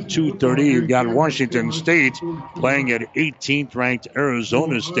 Also at 2:30, you've got Washington State playing at 18th-ranked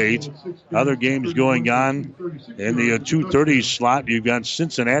Arizona State. Other games going on in the 2:30 slot. You've got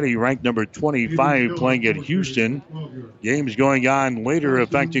Cincinnati ranked number 25 playing at Houston. Games going on later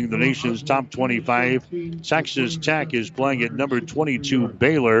affecting the nation's top 25. Texas Tech is playing at number 22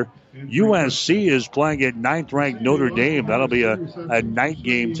 Baylor. USC is playing at 9th-ranked Notre Dame. That'll be a night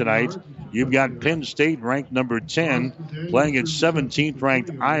game tonight. You've got Penn State ranked number 10 playing at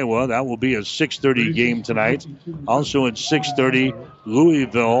 17th-ranked Iowa. That will be a 6:30 game tonight. Also at 6:30,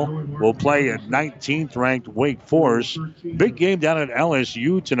 Louisville will play at 19th-ranked Wake Forest. Big game down at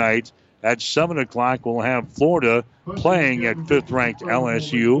LSU tonight. At 7 o'clock, we'll have Florida playing at 5th-ranked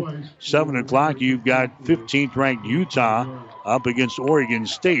LSU. 7 o'clock, you've got 15th-ranked Utah up against Oregon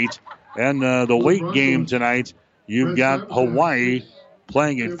State. And the late game tonight, you've got Hawaii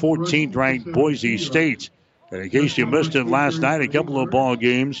playing at 14th-ranked Boise State. And in case you missed it last night, a couple of ball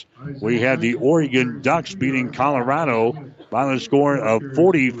games, we had the Oregon Ducks beating Colorado by the score of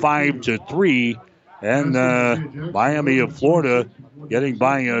 45-3. And Miami of Florida getting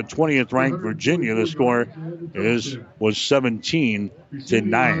by 20th-ranked Virginia. The score was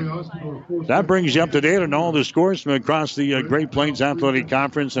 17-9. That brings you up to date on all the scores from across the Great Plains Athletic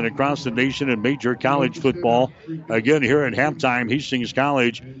Conference and across the nation in major college football. Again, here at halftime, Hastings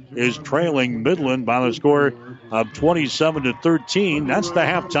College is trailing Midland by the score of 27-13. That's the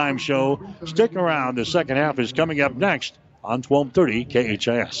halftime show. Stick around. The second half is coming up next on 1230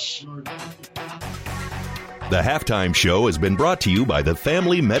 KHIS. The Halftime Show has been brought to you by the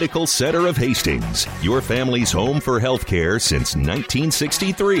Family Medical Center of Hastings, your family's home for health care since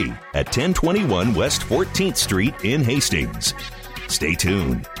 1963 at 1021 West 14th Street in Hastings. Stay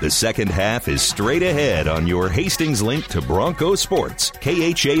tuned. The second half is straight ahead on your Hastings link to Bronco Sports,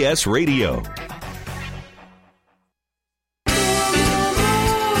 KHAS Radio.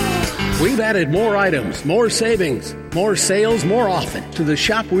 We've added more items, more savings, more sales more often to the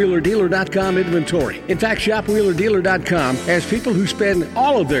ShopWheelerDealer.com inventory. In fact, ShopWheelerDealer.com has people who spend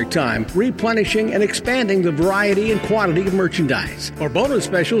all of their time replenishing and expanding the variety and quantity of merchandise. For bonus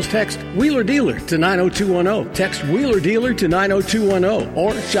specials, text Wheeler Dealer to 90210. Text Wheeler Dealer to 90210.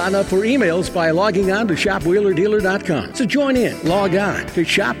 Or sign up for emails by logging on to ShopWheelerDealer.com. So join in. Log on to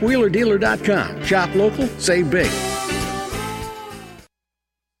ShopWheelerDealer.com. Shop local, save big.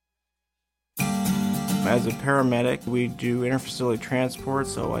 As a paramedic, we do interfacility transport,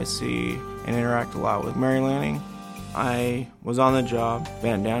 so I see and interact a lot with Mary Lanning. I was on the job,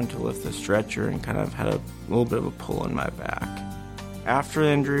 bent down to lift the stretcher, and kind of had a little bit of a pull in my back. After the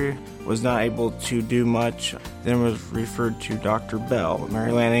injury, was not able to do much, then was referred to Dr. Bell,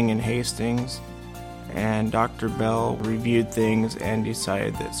 Mary Lanning in Hastings, and Dr. Bell reviewed things and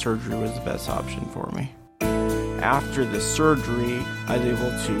decided that surgery was the best option for me. After the surgery, I was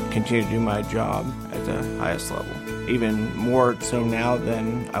able to continue to do my job at the highest level, even more so now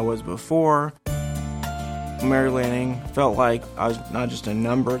than I was before. Mary Lanning felt like I was not just a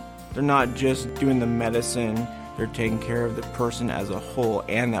number. They're not just doing the medicine, they're taking care of the person as a whole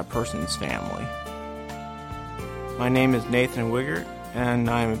and that person's family. My name is Nathan Wiggert, and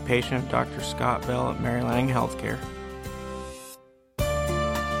I'm a patient of Dr. Scott Bell at Mary Lanning Healthcare.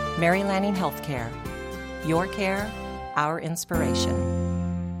 Mary Lanning Healthcare. Your care, our inspiration.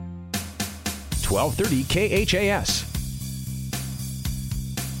 1230 KHAS.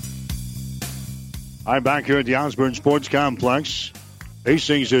 I'm back here at the Osborne Sports Complex.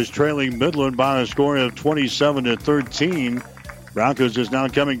 Hastings is trailing Midland by a score of 27-13. Broncos is now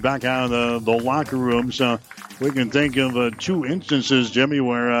coming back out of the locker room. So we can think of two instances, Jimmy,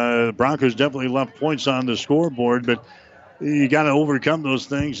 where Broncos definitely left points on the scoreboard, but you got to overcome those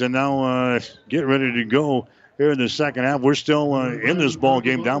things and now get ready to go here in the second half. We're still in this ball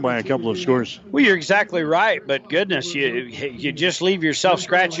game down by a couple of scores. Well, you're exactly right, but goodness, you just leave yourself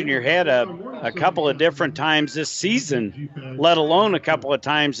scratching your head a couple of different times this season, let alone a couple of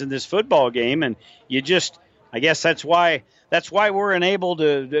times in this football game, and you just, I guess that's why we're unable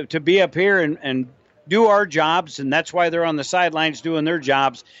to be up here and do our jobs, and that's why they're on the sidelines doing their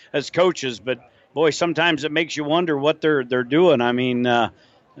jobs as coaches. But boy, sometimes it makes you wonder what they're doing. I mean,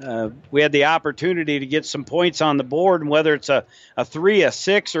 we had the opportunity to get some points on the board, and whether it's a 3, a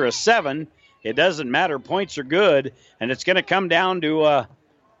 6, or a 7, it doesn't matter. Points are good, and it's going to come down to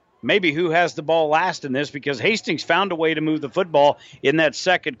maybe who has the ball last in this, because Hastings found a way to move the football in that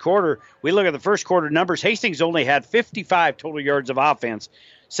second quarter. We look at the first quarter numbers. Hastings only had 55 total yards of offense.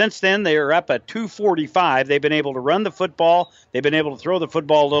 Since then, they are up at 245. They've been able to run the football. They've been able to throw the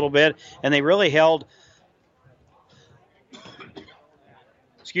football a little bit, and they really held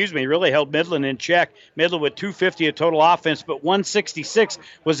Midland in check. Midland with 250 of total offense, but 166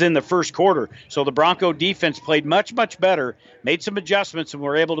 was in the first quarter. So the Bronco defense played much, much better, made some adjustments, and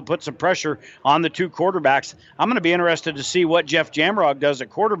were able to put some pressure on the two quarterbacks. I'm going to be interested to see what Jeff Jamrog does at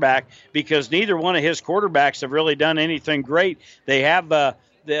quarterback, because neither one of his quarterbacks have really done anything great. They have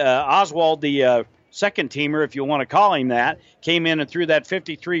Oswald, the second-teamer, if you want to call him that, came in and threw that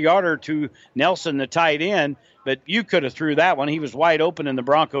 53-yarder to Nelson, the tight end. But you could have threw that one. He was wide open in the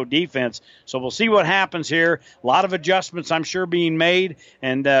Bronco defense. So we'll see what happens here. A lot of adjustments, I'm sure, being made,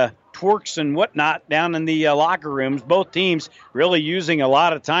 and twerks and whatnot down in the locker rooms. Both teams really using a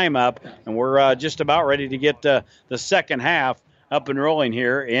lot of time up, and we're just about ready to get the second half up and rolling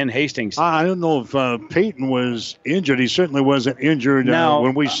here in Hastings. I don't know if Peyton was injured. He certainly wasn't injured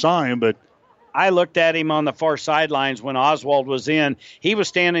when we saw him, but I looked at him on the far sidelines when Oswald was in. He was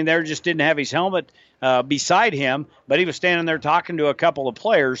standing there, just didn't have his helmet beside him, but he was standing there talking to a couple of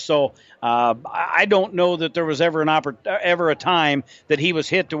players. So I don't know that there was ever a time that he was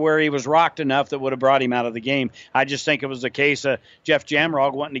hit to where he was rocked enough that would have brought him out of the game. I just think it was a case of Jeff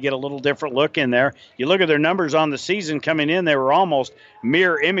Jamrog wanting to get a little different look in there. You look at their numbers on the season coming in, they were almost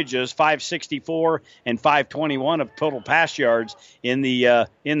mirror images, 564 and 521 of total pass yards in the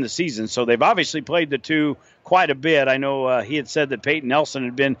season. So they've obviously played the two quite a bit. I know he had said that Peyton Nelson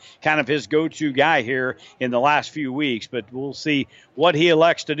had been kind of his go-to guy here in the last few weeks, but we'll see what he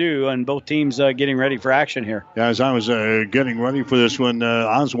elects to do, and both teams getting ready for action here. Yeah, as I was getting ready for this one,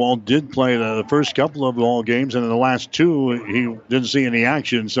 Oswald did play the first couple of ball games, and in the last two, he didn't see any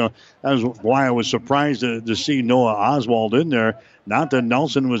action, so that was why I was surprised to see Noah Oswald in there. Not that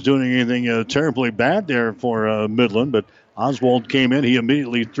Nelson was doing anything terribly bad there for Midland, but Oswald came in. He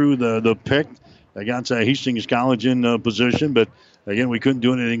immediately threw the pick. They got Hastings College in position, but again, we couldn't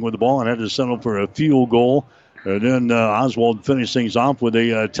do anything with the ball and had to settle for a field goal. And then Oswald finished things off with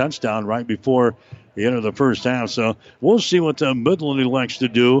a touchdown right before the end of the first half. So we'll see what Midland elects to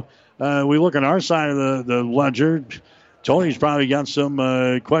do. We look at our side of the ledger. Tony's probably got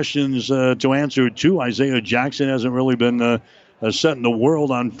some questions to answer, too. Isaiah Jackson hasn't really been setting the world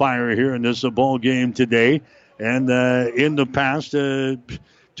on fire here in this ball game today. And in the past,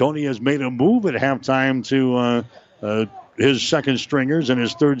 Tony has made a move at halftime to his second stringers and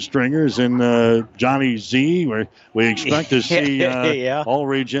his third stringers and Johnny Z, where we expect to see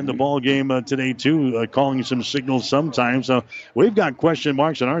Ulrich in the ball game today, too, calling some signals sometimes. So we've got question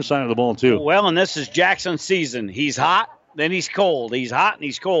marks on our side of the ball, too. Well, and this is Jackson's season. He's hot, then he's cold. He's hot and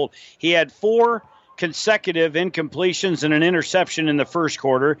he's cold. He had 4 consecutive incompletions and an interception in the first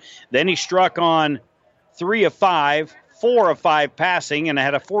quarter. Then he struck on 3 of 5. 4 of 5 passing, and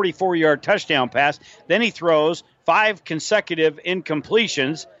had a 44-yard touchdown pass. Then he throws 5 consecutive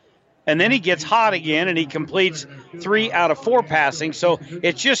incompletions, and then he gets hot again, and he completes 3 out of 4 passing. So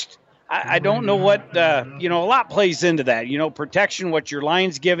it's just, I don't know what, a lot plays into that. Protection, what your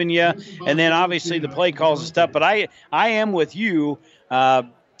line's giving you, and then obviously the play calls and stuff. But I am with you. I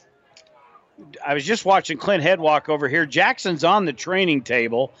was just watching Clint Headwalk over here. Jackson's on the training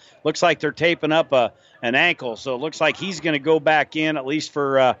table. Looks like they're taping up an ankle, so it looks like he's going to go back in at least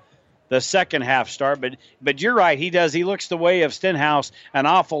for the second half start. But you're right, he does. He looks the way of Stenhouse an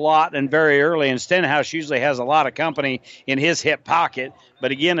awful lot and very early, and Stenhouse usually has a lot of company in his hip pocket.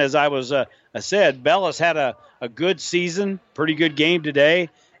 But again, as I said, Bellis had a good season, pretty good game today.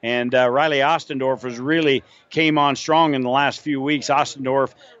 And Riley Ostendorf has really came on strong in the last few weeks.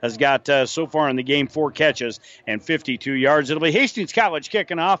 Ostendorf has got, so far in the game, 4 catches and 52 yards. It'll be Hastings College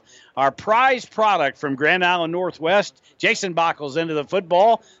kicking off our prize product from Grand Island Northwest. Jason Bockel's into the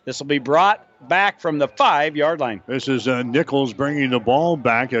football. This will be brought back from the 5-yard line. This is Nichols bringing the ball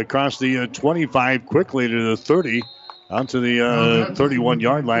back across the 25 quickly to the 30. Onto the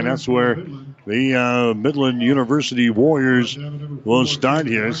 31-yard line. That's where the Midland University Warriors will start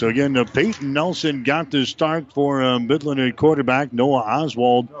here. So, again, Peyton Nelson got the start for Midland at quarterback. Noah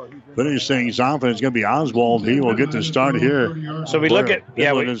Oswald finished things off, and it's going to be Oswald. He will get the start here. So we look at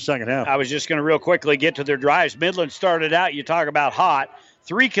Midland in the second half. I was just going to real quickly get to their drives. Midland started out, you talk about hot.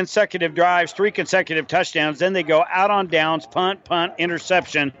 3 consecutive drives, 3 consecutive touchdowns. Then they go out on downs, punt,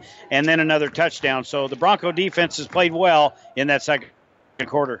 interception, and then another touchdown. So the Bronco defense has played well in that second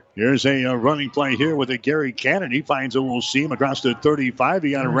quarter. Here's a running play here with a Gary Cannon. He finds a little seam across the 35.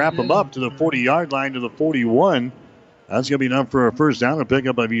 You got to wrap him up to the 40-yard line to the 41. That's going to be enough for a first down, a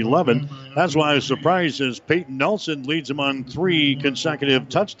pickup of 11. That's why I was surprised as Peyton Nelson leads him on 3 consecutive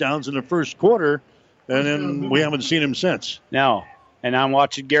touchdowns in the first quarter, and then we haven't seen him since. No. And I'm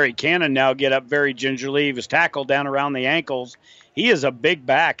watching Gary Cannon now get up very gingerly. He was tackled down around the ankles. He is a big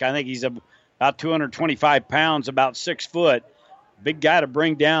back. I think he's about 225 pounds, about 6 foot. Big guy to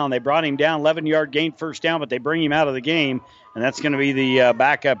bring down. They brought him down, 11-yard gain, first down, but they bring him out of the game, and that's going to be the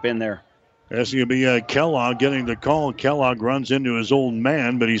backup in there. That's going to be Kellogg getting the call. Kellogg runs into his old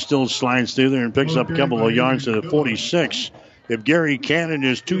man, but he still slides through there and picks up a couple of yards to the 46. if Gary Cannon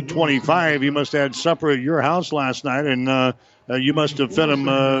is 225, he must have had supper at your house last night, and you must have fed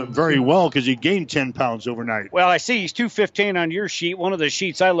him very well because he gained 10 pounds overnight. Well, I see he's 215 on your sheet. One of the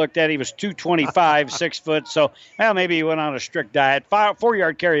sheets I looked at, he was 225, 6 foot. So, well, maybe he went on a strict diet.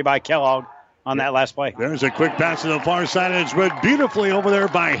 4-yard carry by Kellogg on that last play. There's a quick pass to the far side, and it's read beautifully over there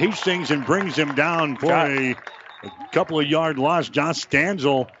by Hastings and brings him down for a couple of yard loss. Josh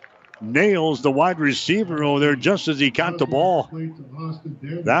Stanzel nails the wide receiver over there just as he caught the ball.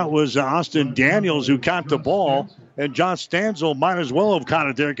 That was Austin Daniels who caught the ball, and Josh Stanzel might as well have caught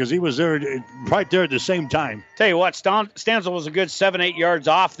it there because he was there right there at the same time. Tell you what, Stanzel was a good 7-8 yards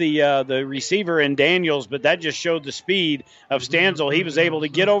off the receiver in Daniels, but that just showed the speed of Stanzel. He was able to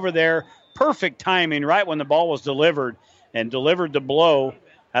get over there, perfect timing right when the ball was delivered, and delivered the blow.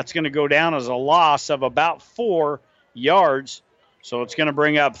 That's going to go down as a loss of about 4 yards. So it's going to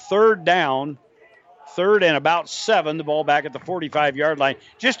bring up third down, third and about 7. The ball back at the 45-yard line.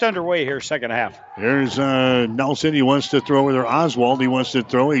 Just underway here, second half. There's Nelson. He wants to throw. Or Oswald. He wants to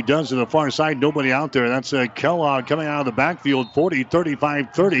throw. He does to the far side. Nobody out there. That's Kellogg coming out of the backfield, 40,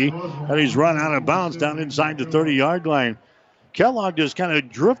 35, 30. And he's run out of bounds down inside the 30-yard line. Kellogg just kind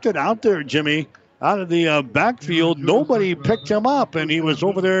of drifted out there, Jimmy, out of the backfield. Nobody picked him up, and he was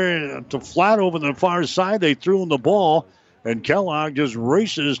over there to flat over the far side. They threw him the ball. And Kellogg just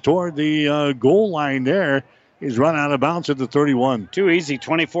races toward the goal line there. He's run out of bounds at the 31. Too easy,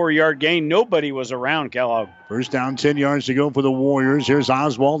 24-yard gain. Nobody was around Kellogg. First down, 10 yards to go for the Warriors. Here's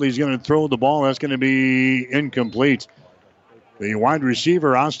Oswald. He's going to throw the ball. That's going to be incomplete. The wide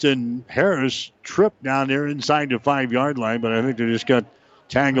receiver, Austin Harris, tripped down there inside the 5-yard line, but I think they just got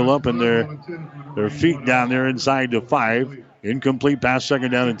tangled up in their feet down there inside the 5. Incomplete pass,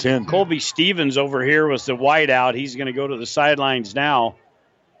 second down and 10. Colby Stevens over here was the wideout. He's going to go to the sidelines now.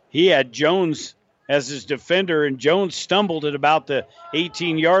 He had Jones as his defender, and Jones stumbled at about the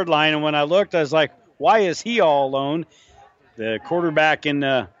 18-yard line. And when I looked, I was like, why is he all alone? The quarterback in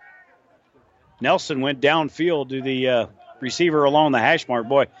Nelson went downfield to the receiver along the hash mark.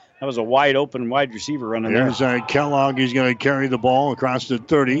 Boy, that was a wide open wide receiver running there. There's Kellogg. He's going to carry the ball across the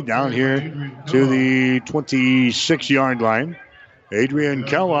 30 down here to the 26-yard line. Adrian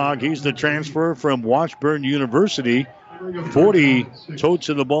Kellogg, he's the transfer from Washburn University. 40 totes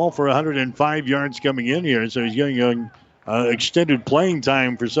of the ball for 105 yards coming in here. So he's getting extended playing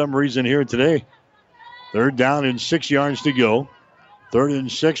time for some reason here today. Third down and 6 yards to go. Third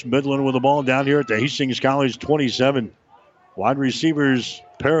and 6, Midland with the ball down here at the Hastings College 27. Wide receivers,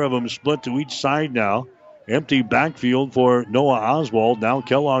 pair of them split to each side now. Empty backfield for Noah Oswald. Now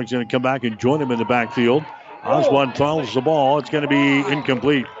Kellogg's going to come back and join him in the backfield. Oswald throws the ball. It's going to be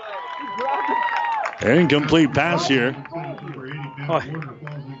incomplete. An incomplete pass here.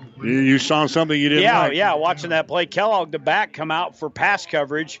 You saw something you didn't like. Yeah, watching that play. Kellogg, the back, come out for pass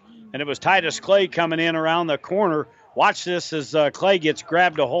coverage, and it was Titus Clay coming in around the corner. Watch this as Clay gets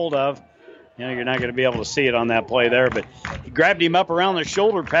grabbed a hold of. You know, you're not going to be able to see it on that play there, but he grabbed him up around the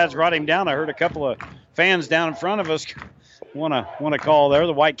shoulder pads, brought him down. I heard a couple of fans down in front of us want to call there.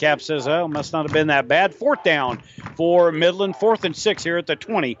 The Whitecap says, oh, must not have been that bad. Fourth down for Midland. 4th and 6 here at the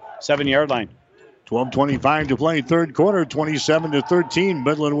 27-yard line. 12:25 to play, third quarter, 27-13.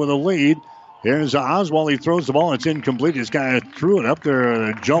 Midland with a lead. Here's Oswald. He throws the ball. It's incomplete. He's kind of threw it up there,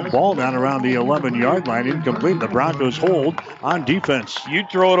 a jump ball down around the 11-yard line. Incomplete. The Broncos hold on defense.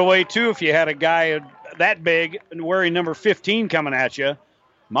 You'd throw it away, too, if you had a guy that big and wearing number 15 coming at you.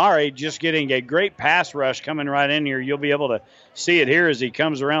 Mare just getting a great pass rush coming right in here. You'll be able to see it here as he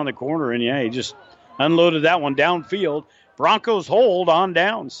comes around the corner. And, yeah, he just unloaded that one downfield. Broncos hold on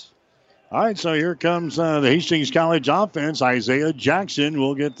downs. All right, so here comes the Hastings College offense. Isaiah Jackson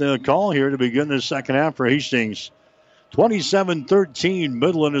will get the call here to begin the second half for Hastings. 27-13,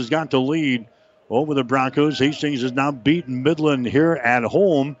 Midland has got the lead over the Broncos. Hastings has now beaten Midland here at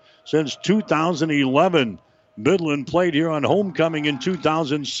home since 2011. Midland played here on homecoming in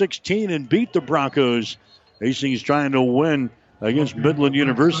 2016 and beat the Broncos. Hastings trying to win against Midland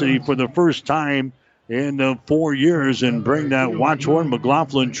University for the first time in 4 years and bring that Watchorn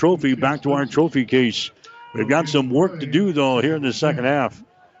McLaughlin trophy back to our trophy case. We've got some work to do, though, here in the second half.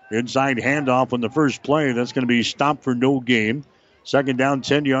 Inside handoff on the first play. That's going to be stopped for no gain. Second down,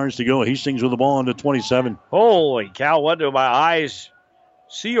 10 yards to go. Hastings with the ball on the 27. Holy cow, what do my eyes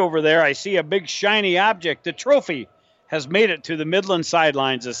see over there? I see a big shiny object. The trophy has made it to the Midland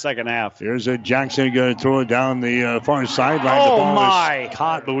sidelines this second half. Here's a Jackson going to throw it down the far sideline. Oh, the ball my. is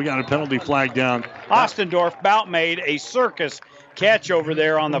caught, but we got a penalty flag down. Ostendorf about made a circus catch over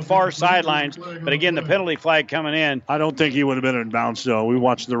there on the far sidelines. But again, the penalty flag coming in. I don't think he would have been in bounds, though. We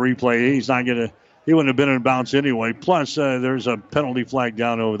watched the replay. He's not going to he wouldn't have been in bounds anyway. Plus, there's a penalty flag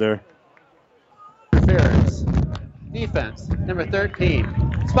down over there. Interference. Defense, number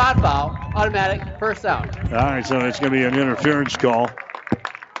 13. Spot foul, automatic, first out. All right, so it's going to be an interference call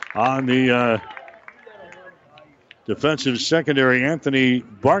on the defensive secondary, Anthony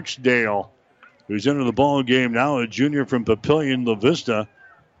Barksdale, who's into the ball game now, a junior from Papillion La Vista.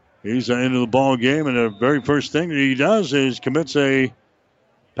 He's into the ball game, and the very first thing that he does is commits a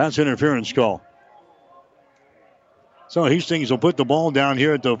pass interference call. So Hastings will put the ball down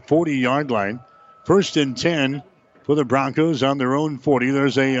here at the 40-yard line. 1st and 10 for the Broncos on their own 40.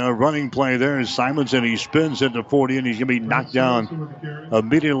 There's a running play there. Simonson, he spins at the 40, and he's going to be knocked down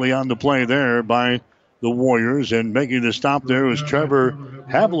immediately on the play there by the Warriors. And making the stop there was Trevor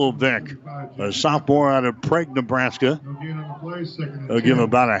Havlovic, a sophomore out of Prague, Nebraska. They'll give him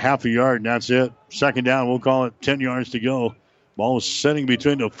about a half a yard, and that's it. Second down, we'll call it 10 yards to go. Ball is sitting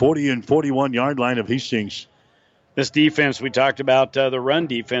between the 40 and 41-yard line of Hastings. This defense, we talked about the run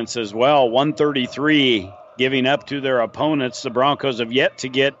defense as well. 133 giving up to their opponents. The Broncos have yet to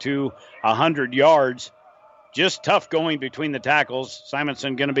get to 100 yards. Just tough going between the tackles.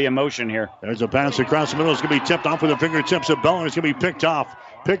 Simonson going to be in motion here. There's a pass across the middle. It's going to be tipped off with the fingertips of Bell, and it's going to be picked off.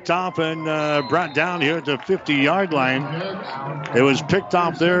 Picked off and brought down here at the 50-yard line. It was picked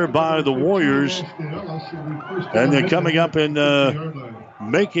off there by the Warriors. And then coming up and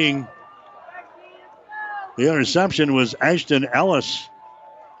making the interception was Ashton Ellis.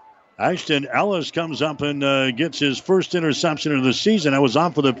 Ashton Ellis comes up and gets his first interception of the season. That was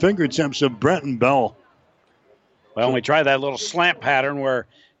off of the fingertips of Brenton Bell. Well, we tried that little slant pattern where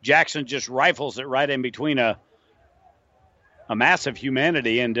Jackson just rifles it right in between a massive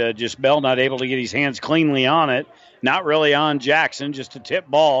humanity, and just Bell not able to get his hands cleanly on it. Not really on Jackson, just a tip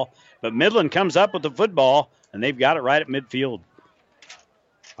ball. But Midland comes up with the football, and they've got it right at midfield.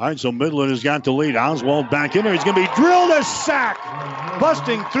 All right, so Midland has got the lead. Oswald back in there. He's going to be drilled, a sack.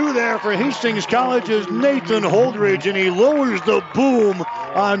 Busting through there for Hastings College is Nathan Holdridge, and he lowers the boom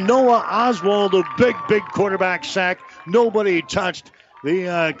on Noah Oswald, a big quarterback sack. Nobody touched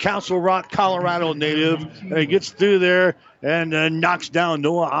the Castle Rock, Colorado native. And he gets through there and knocks down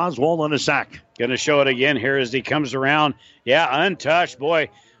Noah Oswald on a sack. Going to show it again here as he comes around. Yeah, untouched. Boy,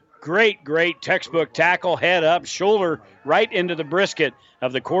 great textbook tackle, head up, shoulder right into the brisket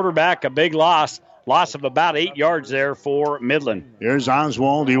of the quarterback. A big loss of about 8 yards there for Midland. Here's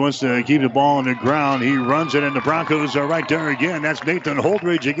Oswald. He wants to keep the ball on the ground. He runs it, and the Broncos are right there again. That's Nathan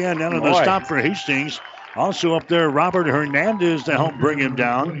Holdridge again down on the stop for Hastings. Also up there, Robert Hernandez to help bring him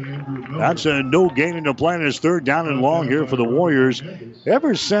down. That's a no gain in the play. It's 3rd down and long here for the Warriors.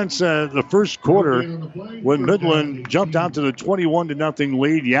 Ever since the first quarter, when Midland jumped out to the 21-0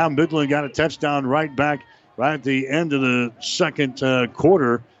 lead, Midland got a touchdown right back right at the end of the second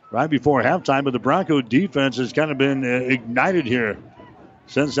quarter, right before halftime. But the Bronco defense has kind of been ignited here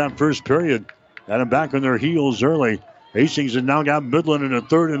since that first period. Got them back on their heels early. Hastings has now got Midland in a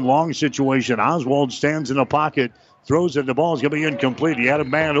 3rd and long situation. Oswald stands in the pocket, throws it. The ball is going to be incomplete. He had a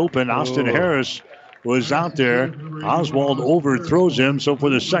man open. Austin Harris was out there. Oswald overthrows him. So for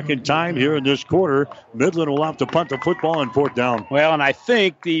the second time here in this quarter, Midland will have to punt the football on 4th down. Well, and I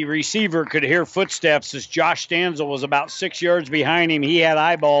think the receiver could hear footsteps as Josh Stanzel was about 6 yards behind him. He had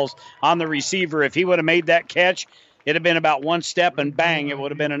eyeballs on the receiver. If he would have made that catch, it'd have been about one step and bang, it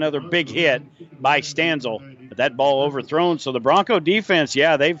would have been another big hit by Stanzel. But that ball overthrown. So the Bronco defense,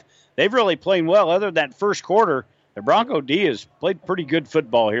 they've really played well. Other than that first quarter, the Bronco D has played pretty good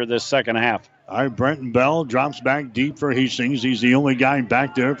football here this second half. All right, Brenton Bell drops back deep for Hastings. He's the only guy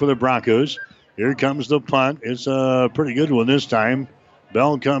back there for the Broncos. Here comes the punt. It's a pretty good one this time.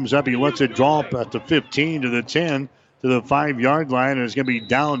 Bell comes up. He lets it drop at the 15 to the 10 to the 5-yard line. And it's going to be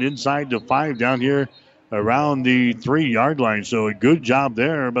down inside the 5 down here around the 3-yard line. So a good job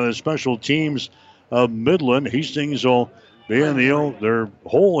there by the special teams of Midland. Hastings will be in their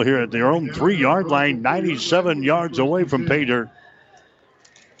hole here at their own 3-yard line, 97 yards away from pay dirt.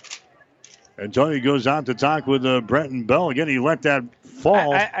 And Tony goes out to talk with Brenton Bell. Again, he let that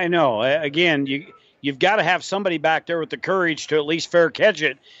fall. I know. Again, you've got to have somebody back there with the courage to at least fair catch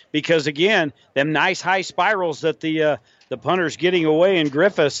it, because, again, them nice high spirals that the punter's getting away in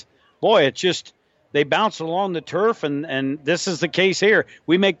Griffiths, boy, it's just they bounce along the turf, and this is the case here.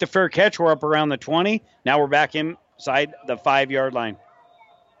 We make the fair catch. We're up around the 20. Now we're back inside the 5-yard line.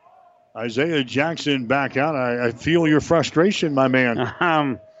 Isaiah Jackson back out. I feel your frustration, my man.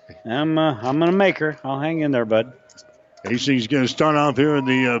 I'm going to make her. I'll hang in there, bud. Hastings going to start off here in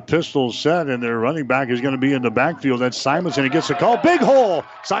the pistol set, and their running back is going to be in the backfield. That's Simonson. He gets the call. Big hole.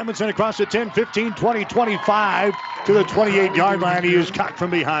 Simonson across the 10, 15, 20, 25 to the 28-yard line. He is caught from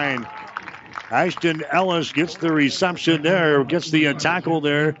behind. Ashton Ellis gets the reception there, gets the tackle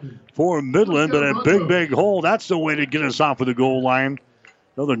there for Midland, but a big hole. That's the way to get us off of the goal line.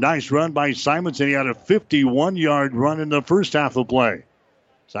 Another nice run by Simonson. He had a 51-yard run in the first half of play.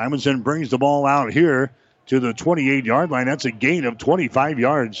 Simonson brings the ball out here to the 28-yard line. That's a gain of 25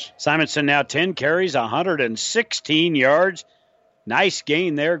 yards. Simonson now 10 carries, 116 yards. Nice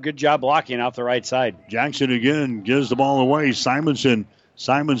gain there. Good job blocking off the right side. Jackson again gives the ball away. Simonson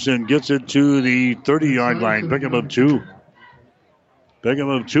gets it to the 30-yard line. Pick him up 2. Pick him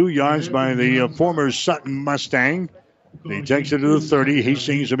up 2 yards by the former Sutton Mustang. He takes it to the 30.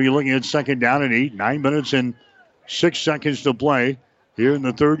 Hastings will be looking at second down and 8. 9 minutes and 6 seconds to play here in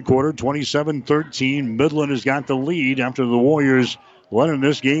the third quarter. 27-13. Midland has got the lead after the Warriors led in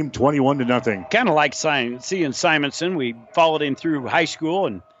this game 21-0. Kind of like seeing Simonson. We followed him through high school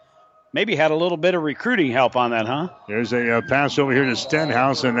and maybe had a little bit of recruiting help on that, huh? There's a pass over here to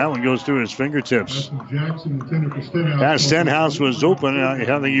Stenhouse, and that one goes through his fingertips. Stenhouse was open. I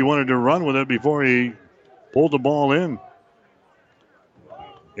think he wanted to run with it before he pulled the ball in.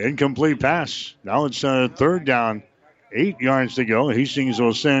 Incomplete pass. Now it's third down. 8 yards to go. Hastings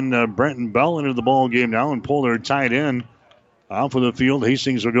will send Brenton Bell into the ball game now and pull their tight end off of the field.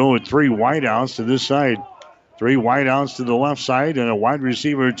 Hastings will go with 3 wideouts to this side. 3 wideouts to the left side and a wide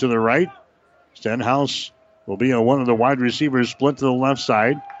receiver to the right. Stenhouse will be one of the wide receivers split to the left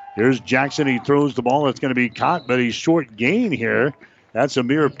side. Here's Jackson. He throws the ball. It's going to be caught, but he's short gain here. That's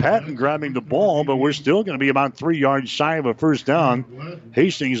Amir Patton grabbing the ball, but we're still going to be about 3 yards shy of a first down.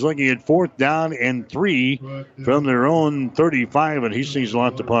 Hastings looking at 4th down and 3 from their own 35, and Hastings will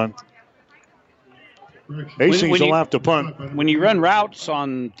have to punt. Hastings will have to punt. When you run routes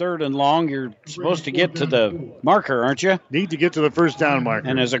on 3rd and long, you're supposed to get to the marker, aren't you? Need to get to the first down marker.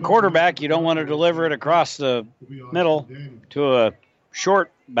 And as a quarterback, you don't want to deliver it across the middle to a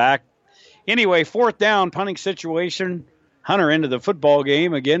short back. Anyway, 4th down, punting situation. Hunter into the football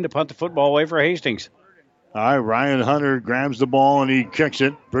game again to punt the football away for Hastings. All right, Ryan Hunter grabs the ball and he kicks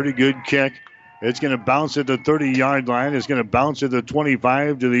it. Pretty good kick. It's going to bounce at the 30-yard line. It's going to bounce at the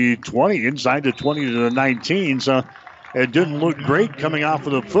 25 to the 20, inside the 20 to the 19. So it didn't look great coming off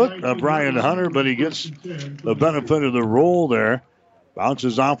of the foot of Ryan Hunter, but he gets the benefit of the roll there.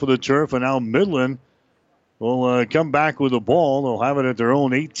 Bounces off of the turf, and now Midland will come back with the ball. They'll have it at their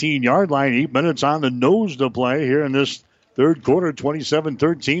own 18-yard line. 8 minutes on the nose to play here in this third quarter,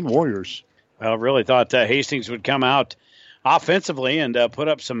 27-13 Warriors. Well, really thought Hastings would come out offensively and put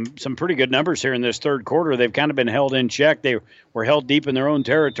up some pretty good numbers here in this third quarter. They've kind of been held in check. They were held deep in their own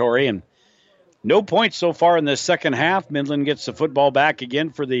territory, and no points so far in this second half. Midland gets the football back again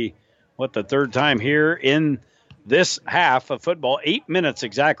for the third time here in this half of football. 8 minutes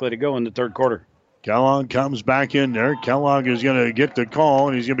exactly to go in the third quarter. Kellogg comes back in there. Kellogg is going to get the call,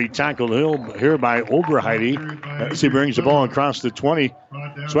 and he's going to be tackled here by Oberheide as he brings the ball across the 20.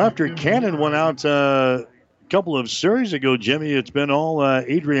 So after Cannon went out a couple of series ago, Jimmy, it's been all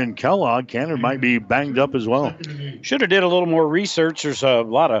Adrian Kellogg. Cannon might be banged up as well. Should have did a little more research. There's a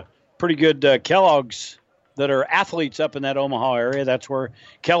lot of pretty good Kellogg's that are athletes up in that Omaha area. That's where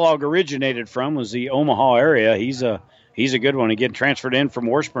Kellogg originated from, was the Omaha area. He's a good one. Again, transferred in from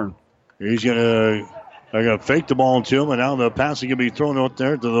Washburn. He's going to fake the ball to him, and now the pass is going to be thrown out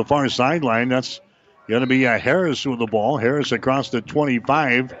there to the far sideline. That's going to be Harris with the ball. Harris across the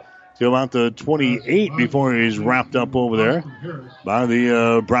 25 to about the 28 before he's wrapped up over there by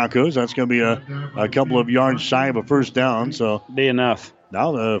the Broncos. That's going to be a couple of yards shy of a first down. So be enough.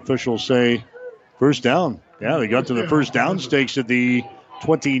 Now the officials say first down. Yeah, they got to the first down stakes at the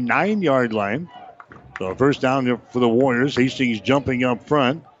 29-yard line. So first down for the Warriors. Hastings jumping up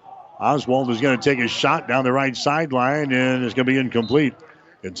front. Oswald is going to take a shot down the right sideline, and it's going to be incomplete.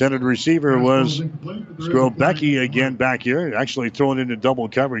 Intended receiver was Skrobecki again back here, actually thrown into double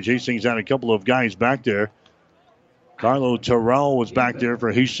coverage. Hastings had a couple of guys back there. Carlo Terrell was back there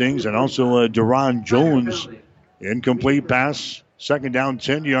for Hastings, and also Deron Jones. Incomplete pass. Second down,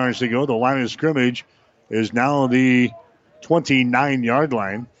 10 yards to go. The line of scrimmage is now the 29-yard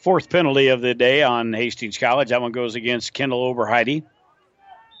line. Fourth penalty of the day on Hastings College. That one goes against Kendall Oberheide.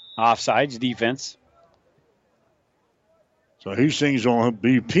 Offsides defense. So Hastings will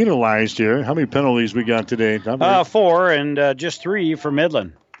be penalized here. How many penalties we got today? 4 and just 3 for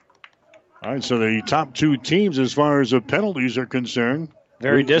Midland. All right, so the top 2 teams as far as the penalties are concerned.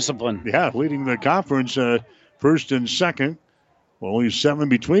 Very disciplined. Yeah, leading the conference first and second. Well, only 7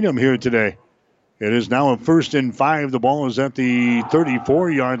 between them here today. It is now a 1st and 5. The ball is at the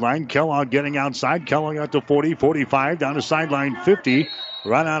 34-yard line. Kellogg getting outside. Kellogg out to 40, 45, down to sideline 50.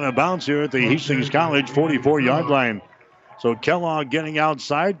 Run out of bounds here at the Hastings College 44-yard line. So Kellogg getting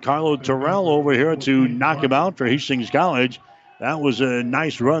outside. Carlo Terrell over here to knock him out for Hastings College. That was a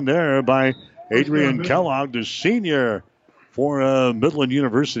nice run there by Adrian Kellogg, the senior for Midland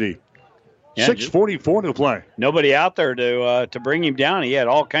University. Yeah, 6:44 to play. Nobody out there to bring him down. He had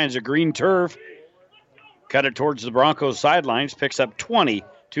all kinds of green turf. Cut it towards the Broncos sidelines. Picks up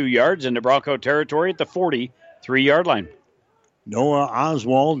 22 yards into Bronco territory at the 43-yard line. Noah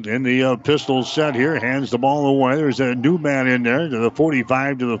Oswald in the pistol set here. Hands the ball away. There's a new man in there to the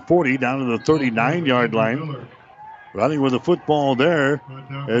 45 to the 40 down to the 39-yard line. Running with the football there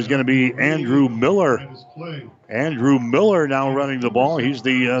is going to be Andrew Miller. Andrew Miller now running the ball. He's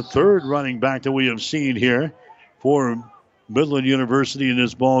the third running back that we have seen here for Midland University in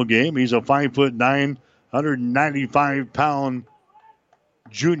this ball game. He's a 5'9", 195-pound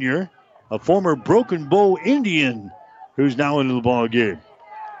junior, a former Broken Bow Indian who's now into the ball game.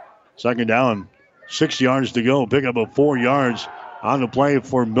 Second down, 6 yards to go. Pick up a 4 yards on the play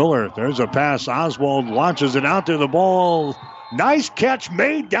for Miller. There's a pass. Oswald launches it out there. The ball, nice catch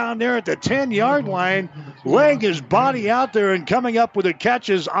made down there at the 10-yard line. Leg his body out there, and coming up with a catch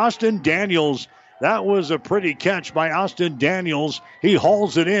is Austin Daniels. That was a pretty catch by Austin Daniels. He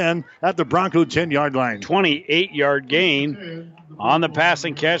hauls it in at the Bronco 10-yard line. 28-yard gain on the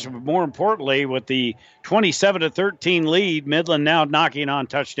passing catch, but more importantly, with the 27-13 lead, Midland now knocking on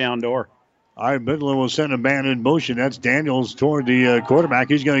touchdown door. All right, Midland will send a man in motion. That's Daniels toward the quarterback.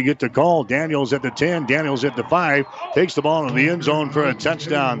 He's going to get the call. Daniels at the 10, Daniels at the 5, takes the ball in the end zone for a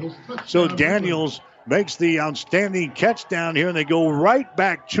touchdown. So Daniels makes the outstanding catch down here, and they go right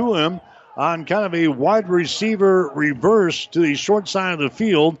back to him on kind of a wide receiver reverse to the short side of the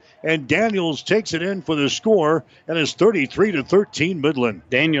field, and Daniels takes it in for the score, and it's 33-13 Midland.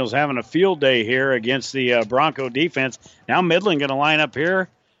 Daniels having a field day here against the Bronco defense. Now Midland going to line up here,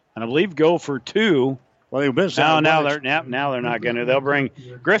 and I believe go for two. Well, they missed now they're not going to. They'll bring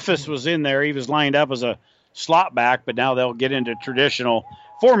Griffiths was in there. He was lined up as a slot back, but now they'll get into traditional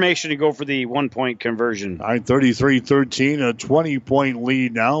formation to go for the 1-point conversion. All right, 33-13, a 20-point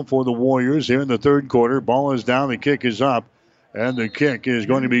lead now for the Warriors here in the third quarter. Ball is down, the kick is up, and the kick is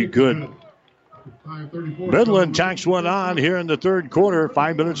going to be good. Midland tacks one on here in the third quarter.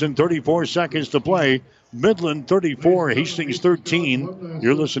 5 minutes and 34 seconds to play. Midland 34, Hastings 13.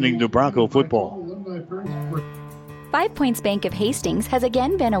 You're listening to Bronco Football. 5 Points Bank of Hastings has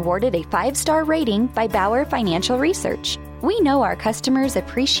again been awarded a 5-star rating by Bauer Financial Research. We know our customers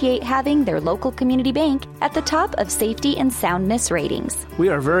appreciate having their local community bank at the top of safety and soundness ratings. We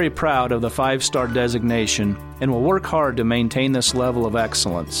are very proud of the 5-star designation and will work hard to maintain this level of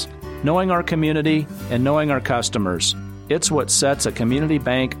excellence. Knowing our community and knowing our customers, it's what sets a community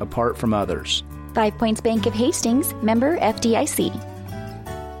bank apart from others. 5 Points Bank of Hastings, member FDIC.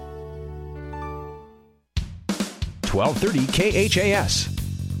 1230 KHAS.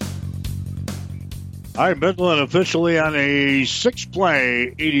 All right, Midland officially on a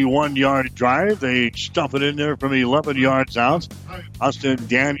 6-play, 81-yard drive. They stuff it in there from 11 yards out. Austin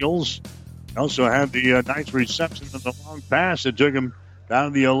Daniels also had the nice reception of the long pass that took him down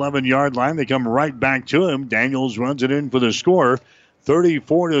to the 11-yard line. They come right back to him. Daniels runs it in for the score.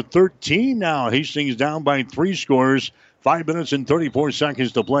 34-13 now. Hastings down by 3 scores. 5 minutes and 34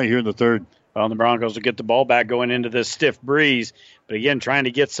 seconds to play here in the third. Well, the Broncos will get the ball back going into this stiff breeze. But again, trying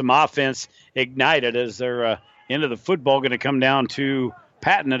to get some offense ignited as they're into the football, going to come down to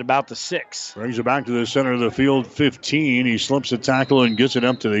Patton at about the 6. Brings it back to the center of the field, 15. He slips the tackle and gets it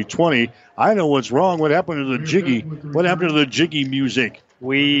up to the 20. I know what's wrong. What happened to the jiggy? What happened to the jiggy music?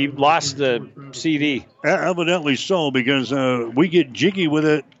 We lost the CD. Evidently so, because we get jiggy with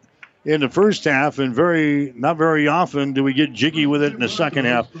it in the first half, and not very often do we get jiggy with it in the second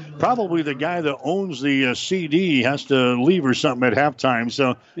half. Probably the guy that owns the CD has to leave or something at halftime,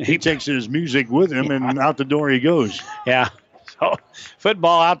 so he takes his music with him, and out the door he goes. Yeah. So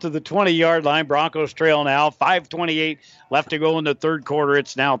football out to the 20-yard line. Broncos trail now. 5:28 left to go in the third quarter.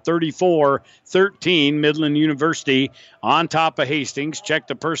 It's now 34-13. Midland University on top of Hastings. Check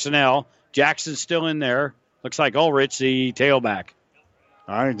the personnel. Jackson's still in there. Looks like Ulrich, the tailback.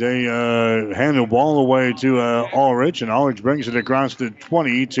 All right, they hand the ball away to Ulrich, and Ulrich brings it across the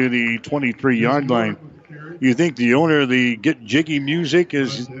 20 to the 23-yard line. You think the owner of the Get Jiggy music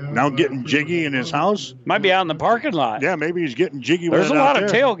is now getting jiggy in his house? Might be out in the parking lot. Yeah, maybe he's getting jiggy with it. There's a lot of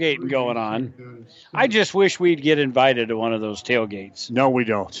tailgating going on. I just wish we'd get invited to one of those tailgates. No, we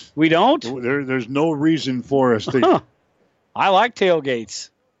don't. We don't? There's no reason for us to. I like tailgates.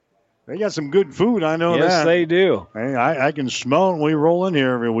 They got some good food, I know that. Yes, they do. Hey, I can smell it when we roll in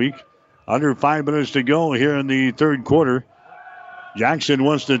here every week. Under 5 minutes to go here in the third quarter. Jackson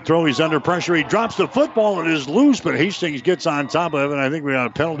wants to throw. He's under pressure. He drops the football. It is loose, but Hastings gets on top of it. I think we got a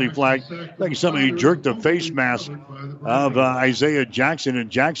penalty flag. I think somebody jerked the face mask of Isaiah Jackson, and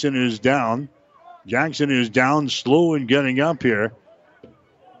Jackson is down. Jackson is down, slow in getting up here.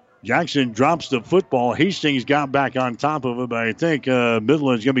 Jackson drops the football. Hastings got back on top of it, but I think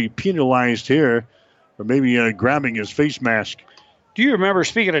Midland's going to be penalized here for maybe grabbing his face mask. Do you remember,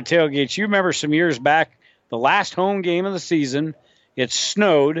 speaking of tailgates, you remember some years back, the last home game of the season, it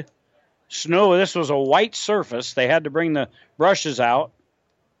snowed. This was a white surface. They had to bring the brushes out.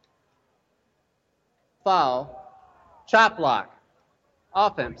 Foul. Chop block.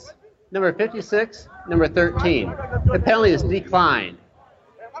 Offense. Number 56, number 13. The penalty is declined.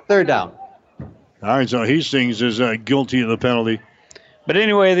 Third down. All right, so Hastings is guilty of the penalty. But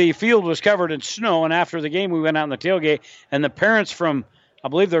anyway, the field was covered in snow, and after the game, we went out in the tailgate, and the parents from, I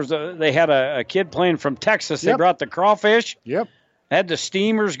believe they had a kid playing from Texas. They brought the crawfish. Yep. Had the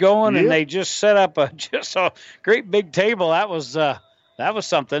steamers going, and they just set up a great big table. That was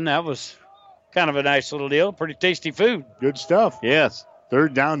something. That was kind of a nice little deal. Pretty tasty food. Good stuff. Yes.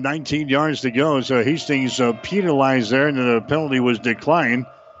 Third down, 19 yards to go. So Hastings penalized there, and the penalty was declined.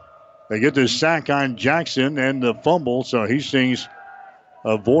 They get the sack on Jackson and the fumble, so Hastings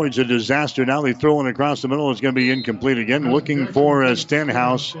avoids a disaster. Now they throw it across the middle. It's going to be incomplete again. Looking for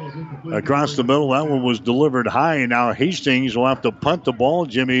Stenhouse across the middle. That one was delivered high, and now Hastings will have to punt the ball,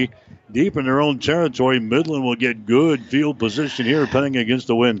 Jimmy, deep in their own territory. Midland will get good field position here, punting against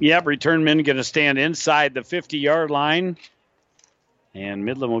the wind. Yep, return men going to stand inside the 50-yard line, and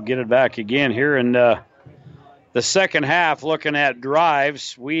Midland will get it back again here in the second half. Looking at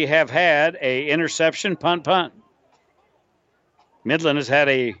drives, we have had a interception, punt. Midland has had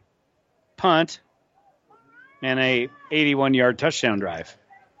a punt and a 81-yard touchdown drive.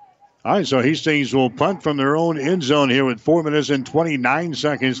 All right, so Hastings will punt from their own end zone here with 4 minutes and 29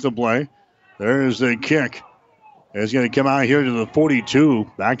 seconds to play. There's the kick. It's going to come out here to the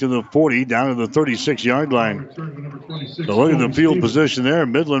 42, back to the 40, down to the 36-yard line. So look at the field position there.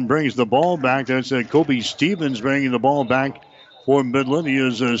 Midland brings the ball back. That's Kobe Stevens bringing the ball back for Midland. He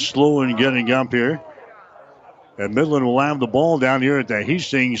is slow in getting up here. And Midland will have the ball down here at the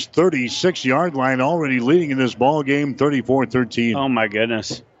Hastings 36-yard line, already leading in this ball game, 34-13. Oh, my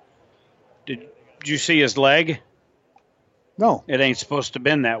goodness. Did you see his leg? No. It ain't supposed to have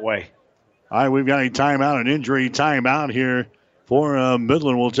been that way. All right, we've got a timeout, an injury timeout here for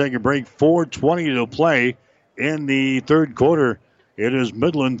Midland. We'll take a break. 4:20 to play in the third quarter. It is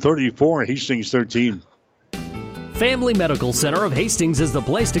Midland 34, Hastings 13. Family Medical Center of Hastings is the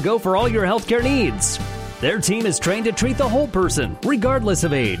place to go for all your healthcare needs. Their team is trained to treat the whole person, regardless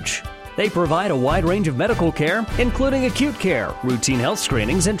of age. They provide a wide range of medical care, including acute care, routine health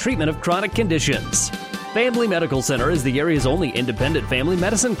screenings, and treatment of chronic conditions. Family Medical Center is the area's only independent family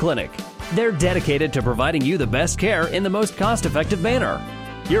medicine clinic. They're dedicated to providing you the best care in the most cost-effective manner.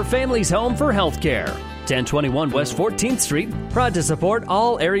 Your family's home for health care. 1021 West 14th Street, proud to support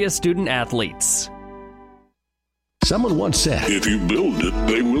all area student athletes. Someone once said, "If you build it,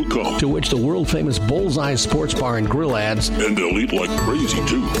 they will come." To which the world-famous Bullseye Sports Bar and Grill adds, "And they'll eat like crazy,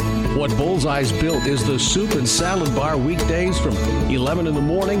 too." What Bullseye's built is the soup and salad bar weekdays from 11 in the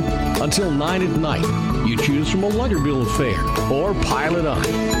morning until 9 at night. You choose from a Lungerbill affair or pile it on.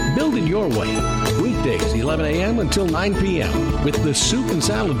 Build it your way. Weekdays, 11 a.m. until 9 p.m. with the soup and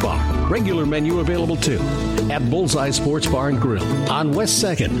salad bar. Regular menu available, too, at Bullseye Sports Bar and Grill on West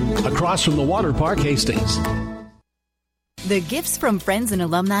 2nd, across from the Water Park, Hastings. The gifts from friends and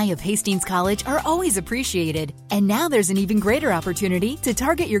alumni of Hastings College are always appreciated. And now there's an even greater opportunity to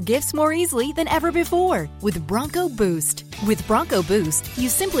target your gifts more easily than ever before with Bronco Boost. With Bronco Boost, you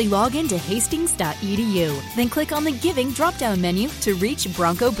simply log into hastings.edu, then click on the Giving drop-down menu to reach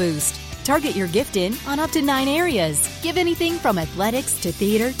Bronco Boost. Target your gift in on up to 9 areas. Give anything from athletics to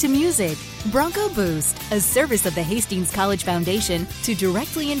theater to music. Bronco Boost, a service of the Hastings College Foundation to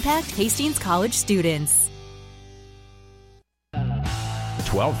directly impact Hastings College students.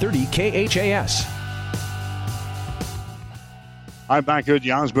 1230 KHAS. I'm back here at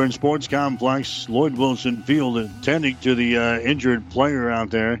the Osborne Sports Complex. Lloyd Wilson Field attending to the injured player out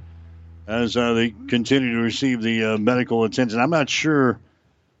there as they continue to receive the medical attention. I'm not sure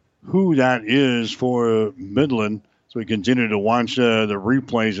who that is for Midland, so we continue to watch the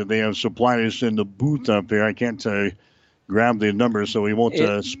replays that they have supplied us in the booth up here. I can't grab the numbers, so we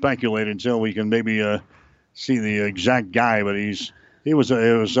won't speculate until we can maybe see the exact guy, but it was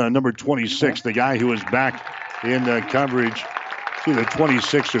number 26, the guy who was back in coverage. It's either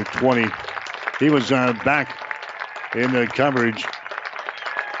 26 or 20. He was back in the coverage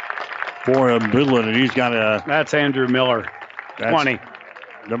for Midland, and he's got That's Andrew Miller. That's 20.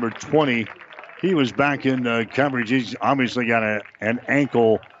 Number 20. He was back in coverage. He's obviously got an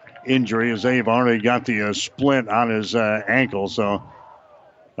ankle injury, as they've already got the splint on his ankle. So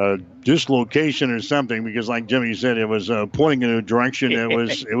dislocation or something, because like Jimmy said, it was pointing in a direction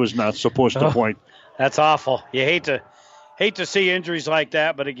it was not supposed to point. That's awful. You hate to see injuries like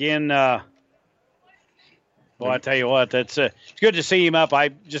that, but again, well, I tell you what, it's good to see him up. I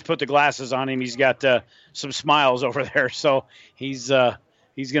just put the glasses on him. He's got some smiles over there, so he's going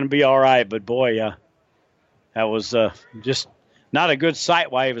to be all right. But boy, that was just not a good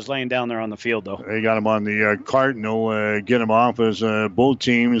sight while he was laying down there on the field, though. They got him on the cart, and they'll get him off as both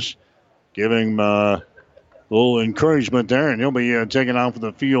teams giving him a little encouragement there, and he'll be taken off of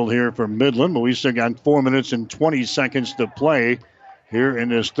the field here for Midland. But we still got 4 minutes and 20 seconds to play here in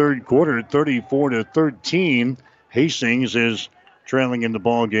this third quarter, 34-13. Hastings is trailing in the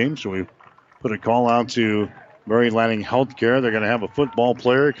ball game, so we put a call out to Mary Lanning Healthcare. They're going to have a football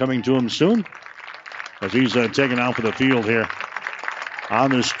player coming to him soon as he's taken off of the field here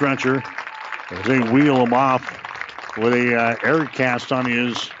on the stretcher as they wheel him off with a air cast on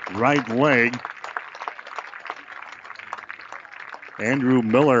his right leg. Andrew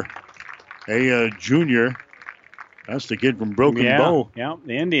Miller, a junior. That's the kid from Broken Bow. Yeah,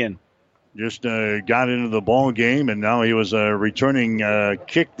 the Indian. Just got into the ball game, and now he was returning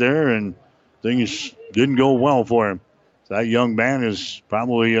kick there, and things didn't go well for him. So that young man is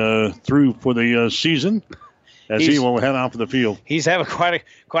probably through for the season as he will head off the field. He's having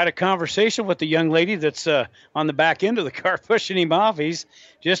quite a conversation with the young lady that's on the back end of the car pushing him off. He's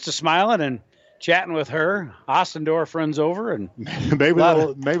just smiling and chatting with her. Ostendorf runs over, and maybe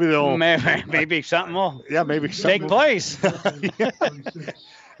something will maybe take place.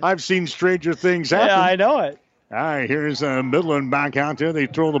 I've seen stranger things happen. Yeah, I know it. All right, here's Midland back out there. They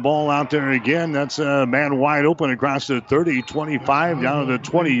throw the ball out there again. That's a man wide open across the 30, 25, down to the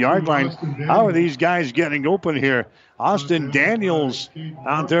 20-yard line. How are these guys getting open here? Austin Daniels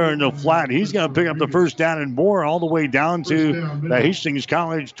out there in the flat. He's going to pick up the first down and more all the way down to the Hastings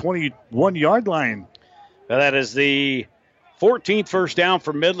College 21-yard line. Well, that is the 14th first down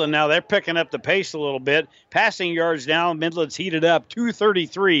for Midland. Now they're picking up the pace a little bit. Passing yards now, Midland's heated up,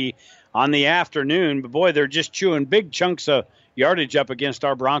 233 on the afternoon. But, boy, they're just chewing big chunks of yardage up against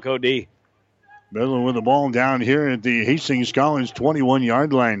our Bronco D. Midland with the ball down here at the Hastings College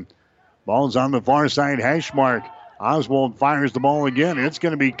 21-yard line. Ball's on the far side hash mark. Oswald fires the ball again. It's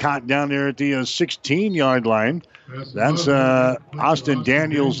going to be caught down there at the 16-yard line. That's Austin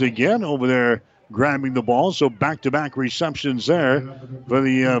Daniels again over there grabbing the ball. So back-to-back receptions there for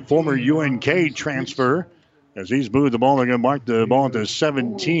the former UNK transfer. As he's moved the ball, they're going to mark the ball at the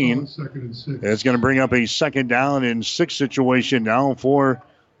 17. It's going to bring up a second down and 6 situation now for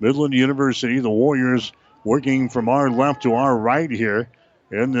Midland University. The Warriors working from our left to our right here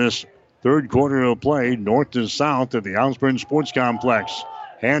in this third quarter of play, north to south at the Osborne Sports Complex.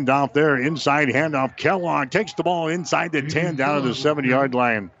 Handoff there, inside handoff. Kellogg takes the ball inside the 10 down to the 7-yard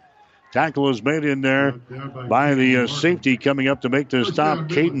line. Tackle is made in there by the safety coming up to make the stop,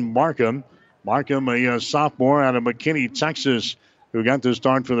 Caden Markham. Markham, a sophomore out of McKinney, Texas, who got the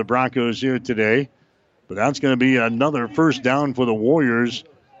start for the Broncos here today. But that's going to be another first down for the Warriors.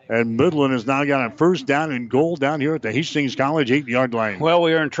 And Midland has now got a first down and goal down here at the Hastings College 8-yard line. Well,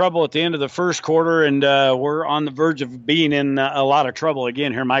 we were in trouble at the end of the first quarter, and we're on the verge of being in a lot of trouble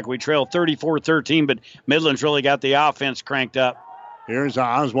again here, Mike. We trail 34-13, but Midland's really got the offense cranked up. Here's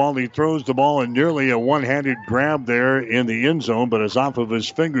Oswald. He throws the ball, and nearly a one-handed grab there in the end zone, but it's off of his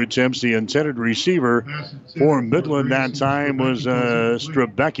fingertips. The intended receiver for Midland that time was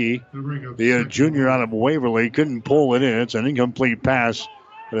Strabecki, the junior out of Waverly. Couldn't pull it in. It's an incomplete pass.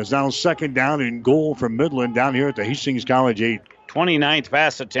 But it's now second down and goal from Midland down here at the Hastings College 8. 29th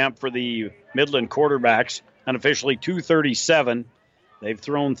pass attempt for the Midland quarterbacks, unofficially 237. They've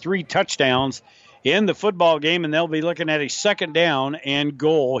thrown 3 touchdowns in the football game, and they'll be looking at a second down and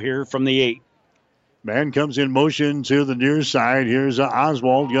goal here from the 8. Man comes in motion to the near side. Here's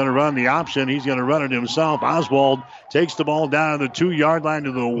Oswald going to run the option. He's going to run it himself. Oswald takes the ball down to the 2-yard line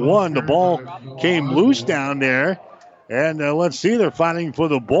to the 1. The ball came loose down there. And let's see, they're fighting for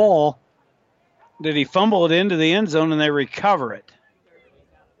the ball. Did he fumble it into the end zone and they recover it?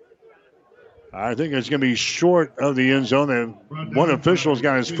 I think it's going to be short of the end zone. One official's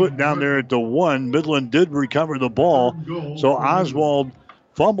got his foot down there at the 1. Midland did recover the ball. So Oswald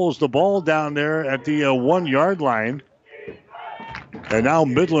fumbles the ball down there at the 1-yard line. And now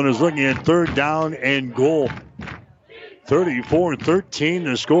Midland is looking at third down and goal. 34-13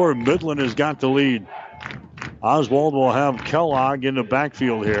 the score. Midland has got the lead. Oswald will have Kellogg in the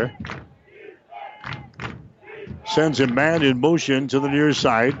backfield here. Sends him man in motion to the near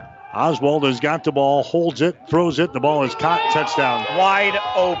side. Oswald has got the ball, holds it, throws it. The ball is caught. Touchdown. Wide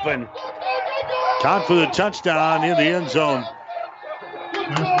open. Caught for the touchdown in the end zone.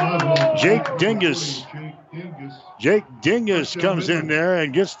 Jake Dingus. Jake Dingus comes in there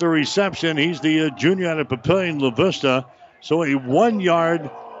and gets the reception. He's the junior out of Papillion La Vista. So a 1-yard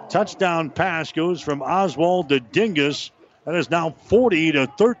touchdown pass goes from Oswald to Dingus. That is now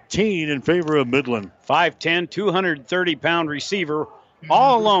 40-13 in favor of Midland. 5'10", 230-pound receiver,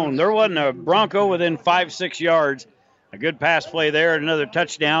 all alone. There wasn't a Bronco within 5-6 yards. A good pass play there, another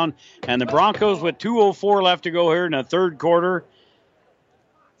touchdown. And the Broncos with 2:04 left to go here in the third quarter.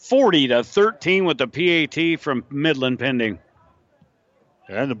 40-13 with the PAT from Midland pending.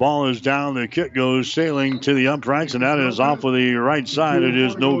 And the ball is down. The kick goes sailing to the uprights, and that is off of the right side. It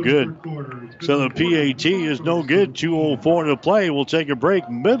is no good. So the PAT is no good. 2:04 to play. We'll take a break.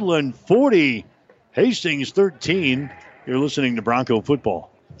 Midland 40, Hastings 13. You're listening to Bronco Football.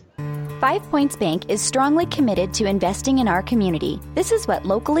 5 Points Bank is strongly committed to investing in our community. This is what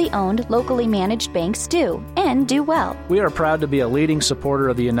locally owned, locally managed banks do, and do well. We are proud to be a leading supporter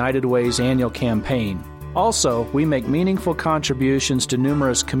of the United Way's annual campaign. Also, we make meaningful contributions to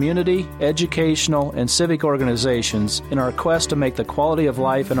numerous community, educational, and civic organizations in our quest to make the quality of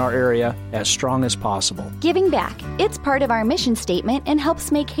life in our area as strong as possible. Giving back. It's part of our mission statement and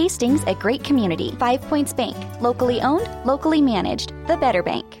helps make Hastings a great community. 5 Points Bank. Locally owned, locally managed. The better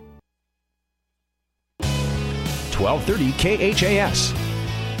bank. 1230 KHAS.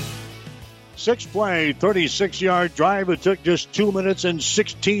 6-play, 36-yard drive. It took just 2 minutes and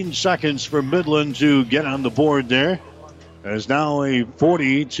 16 seconds for Midland to get on the board there. It's now a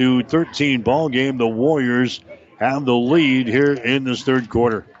 40-13 ball game. The Warriors have the lead here in this third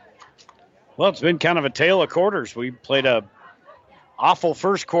quarter. Well, it's been kind of a tale of quarters. We played a awful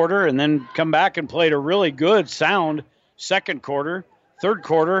first quarter and then come back and played a really good, sound second quarter. Third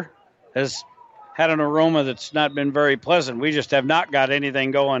quarter has had an aroma that's not been very pleasant. We just have not got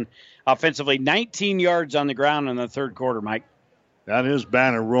anything going offensively. 19 yards on the ground in the third quarter, Mike. That is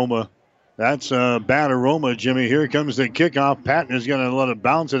bad aroma. That's a bad aroma, Jimmy. Here comes the kickoff. Patton is going to let it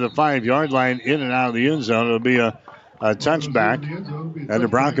bounce at the 5-yard line in and out of the end zone. It'll be a touchback. And the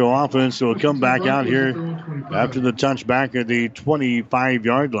Bronco offense will come back out here after the touchback at the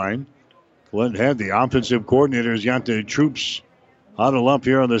 25-yard line. What had the offensive coordinators got the troops huddle up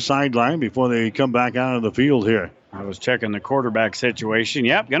here on the sideline before they come back out on the field here. I was checking the quarterback situation.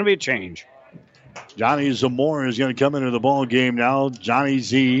 Yep, going to be a change. Johnny Zamora is going to come into the ball game now. Johnny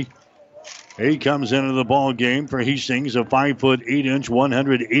Z. He comes into the ball game for Hastings, a 5'8",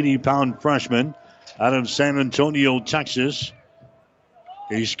 180-pound freshman out of San Antonio, Texas.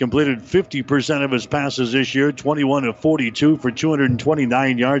 He's completed 50% of his passes this year, 21 of 42 for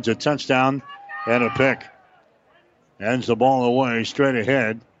 229 yards, a touchdown, and a pick. Hands the ball away straight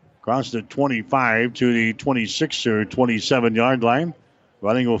ahead. Across the 25 to the 26 or 27-yard line.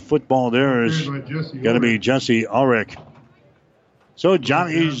 Running a football there is going to be Jesse Ulrich. So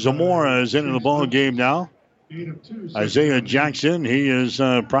Johnny Zamora is into the ball game now. Isaiah Jackson, he is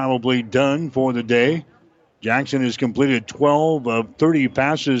probably done for the day. Jackson has completed 12 of 30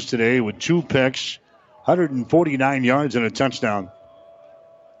 passes today with 2 picks, 149 yards and a touchdown.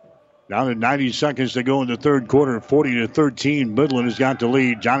 Down to 90 seconds to go in the third quarter, 40-13. Midland has got the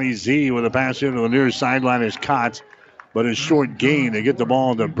lead. Johnny Z with a pass into the near sideline is caught, but a short gain. They get the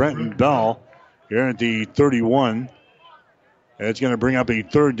ball to Brenton Bell here at the 31. And it's going to bring up a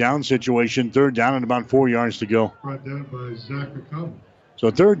third down situation. Third down and about 4 yards to go. Brought down by Zach McCollum.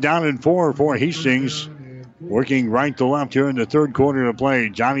 So third down and 4 for Hastings. Working right to left here in the third quarter to play.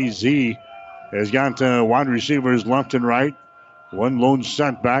 Johnny Z has got wide receivers left and right. One lone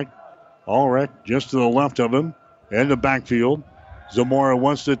setback. Ulrich just to the left of him in the backfield. Zamora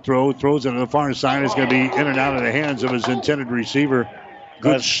wants to throw, throws it to the far side. It's going to be in and out of the hands of his intended receiver.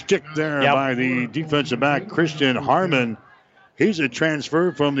 Good stick there by the defensive back, Christian Harmon. He's a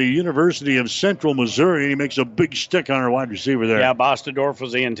transfer from the University of Central Missouri. He makes a big stick on our wide receiver there. Yeah, Bostendorf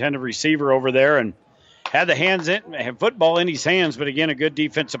was the intended receiver over there and had the hands in, had football in his hands, but again, a good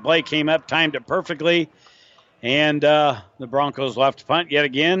defensive play came up, timed it perfectly. And the Broncos left to punt yet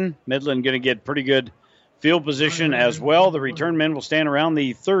again. Midland going to get pretty good field position as well. The return men will stand around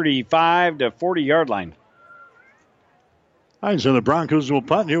the 35 to 40-yard line. All right, so the Broncos will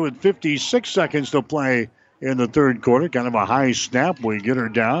punt here with 56 seconds to play in the third quarter. Kind of a high snap. We get her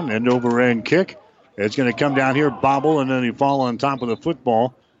down. End over end kick. It's going to come down here, bobble, and then he fall on top of the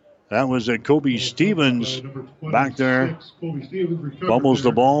football. That was Kobe Stevens back there. Bubbles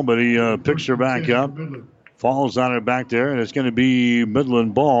the ball, but he picks her back up. Falls on it back there, and it's going to be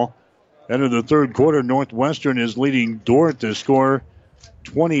Midland ball End of the third quarter, Northwestern is leading Dordt to score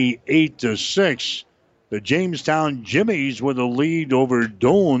 28-6. The Jamestown Jimmies with a lead over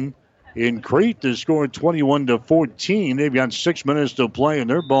Doane in Crete to score 21-14. They've got 6 minutes to play in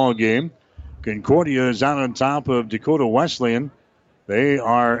their ball game. Concordia is out on top of Dakota Wesleyan. They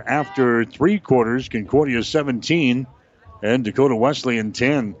are after 3 quarters. Concordia 17 and Dakota Wesleyan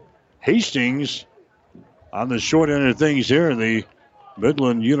 10. Hastings on the short end of things here. The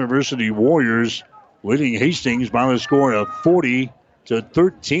Midland University Warriors leading Hastings by the score of 40-13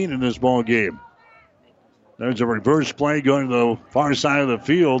 in this ball game. There's a reverse play going to the far side of the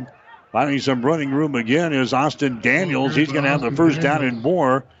field. Finding some running room again is Austin Daniels. He's going to have the first down and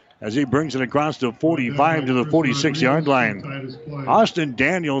more as he brings it across the 45 to the 46-yard line. Austin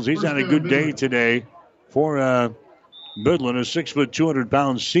Daniels, he's had a good day today for Midland, a 6',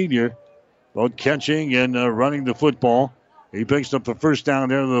 200-pound senior, both catching and running the football. He picks up the first down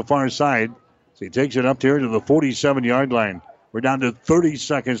there to the far side. So he takes it up here to the 47-yard line. We're down to 30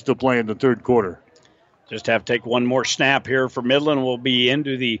 seconds to play in the third quarter. Just have to take one more snap here for Midland. We'll be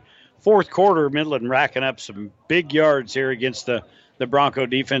into the fourth quarter. Midland racking up some big yards here against the Bronco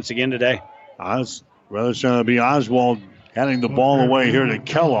defense again today. It's going to be Oswald handing the ball away here to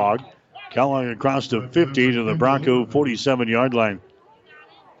Kellogg. Kellogg across the 50 to the Bronco 47-yard line.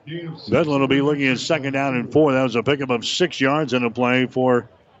 Midland will be looking at second down and 4. That was a pickup of 6 yards in a play for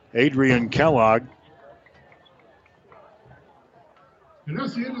Adrian Kellogg. And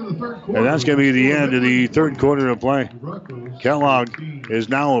that's the end of the third quarter. And that's going to be the end of the third quarter of play. Kellogg is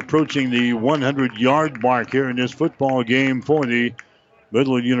now approaching the 100-yard mark here in this football game for the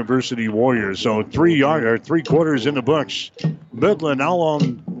Midland University Warriors. So 3 quarters in the books. Midland now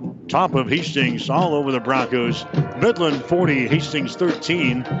on top of Hastings all over the Broncos. Midland 40, Hastings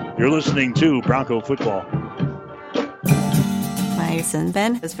 13. You're listening to Bronco Football. My son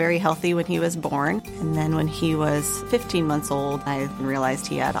Ben was very healthy when he was born, and then when he was 15 months old, I realized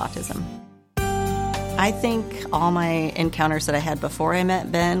he had autism. I think all my encounters that I had before I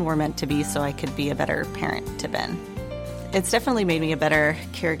met Ben were meant to be so I could be a better parent to Ben. It's definitely made me a better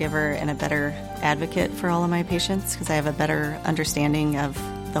caregiver and a better advocate for all of my patients because I have a better understanding of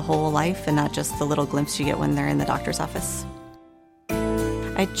the whole life and not just the little glimpse you get when they're in the doctor's office.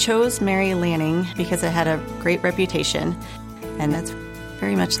 I chose Mary Lanning because it had a great reputation, and it's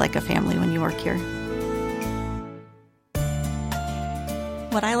very much like a family when you work here.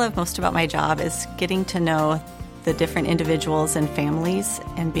 What I love most about my job is getting to know the different individuals and families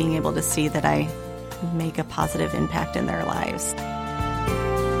and being able to see that I make a positive impact in their lives.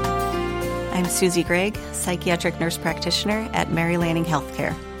 I'm Susie Gregg, psychiatric nurse practitioner at Mary Lanning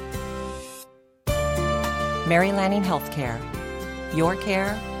Healthcare. Mary Lanning Healthcare. Your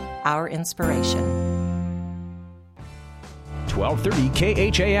care, our inspiration.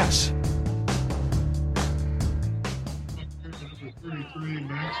 1230 KHAS.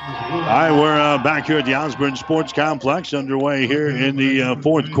 All right, we're back here at the Osborne Sports Complex, underway here in the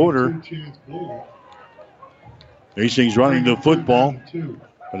fourth quarter. Hastings running the football.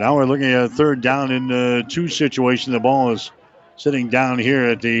 But now we're looking at a third down and 2 situation. The ball is sitting down here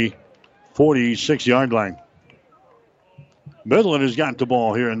at the 46-yard line. Midland has got the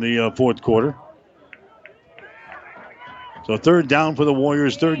ball here in the fourth quarter. So third down for the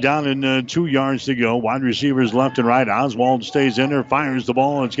Warriors. Third down and 2 yards to go. Wide receivers left and right. Oswald stays in there, fires the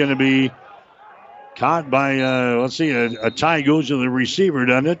ball. It's going to be caught by, a tie goes to the receiver,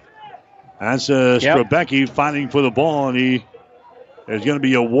 doesn't it? That's Strabecki fighting for the ball, and he is going to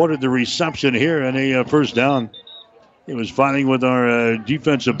be awarded the reception here and a first down. He was fighting with our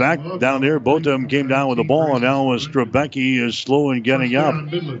defensive back down there. Both of them came down with the ball, and now Strabecki is slow in getting up.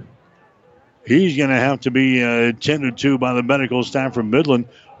 He's going to have to be tended to by the medical staff from Midland.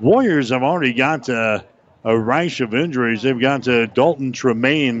 Warriors have already got a rash of injuries. They've got Dalton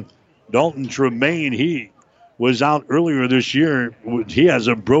Tremaine. Dalton Tremaine, he was out earlier this year. He has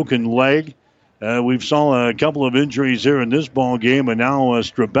a broken leg. We saw a couple of injuries here in this ball game, and now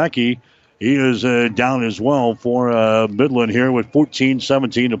Strabecki, he is down as well for Midland here with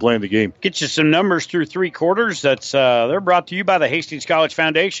 14-17 to play in the game. Get you some numbers through 3 quarters. They're brought to you by the Hastings College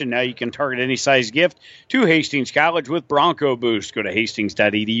Foundation. Now you can target any size gift to Hastings College with Bronco Boost. Go to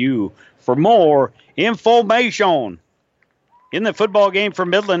hastings.edu for more information. In the football game for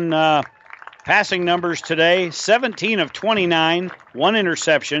Midland, passing numbers today, 17 of 29, 1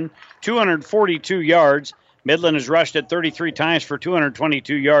 interception, 242 yards. Midland has rushed it 33 times for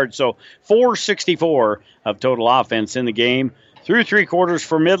 222 yards, so 464 of total offense in the game. Through 3 quarters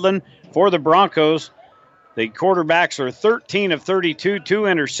for Midland. For the Broncos, the quarterbacks are 13 of 32, 2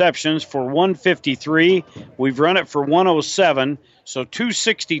 interceptions for 153. We've run it for 107, so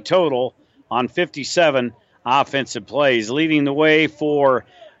 260 total. on 57 offensive plays. Leading the way for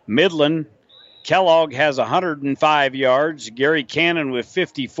Midland, Kellogg has 105 yards. Gary Cannon with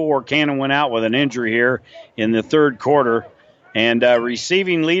 54. Cannon went out with an injury here in the third quarter. And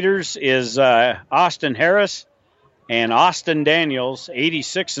receiving leaders is Austin Harris and Austin Daniels,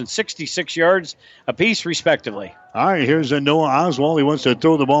 86 and 66 yards apiece, respectively. All right, here's a Noah Oswald. He wants to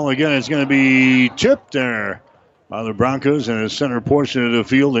throw the ball again. It's going to be tipped there by the Broncos in the center portion of the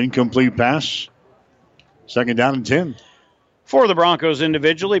field. Incomplete pass. Second down and 10. For the Broncos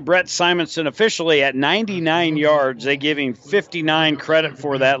individually, Brett Simonson officially at 99 yards. They give him 59 credit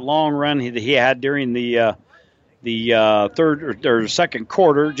for that long run he had during the third or second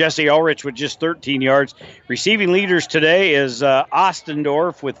quarter. Jesse Ulrich with just 13 yards. Receiving leaders today is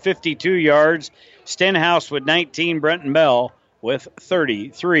Ostendorf with 52 yards. Stenhouse with 19. Brenton Bell with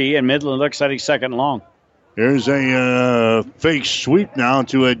 33. And Midland looks like he's second long. Here's a fake sweep now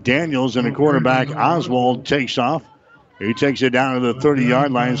to a Daniels, and the quarterback Oswald takes off. He takes it down to the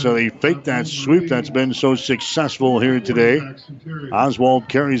 30-yard line, so they fake that sweep that's been so successful here today. Oswald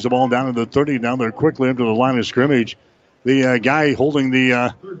carries the ball down to the 30. Now they're quickly into the line of scrimmage. The guy holding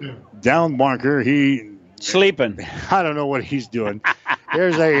the down marker, he... sleeping. I don't know what he's doing.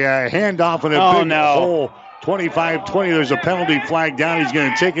 Here's a handoff in a big hole. 25-20. There's a penalty flag down. He's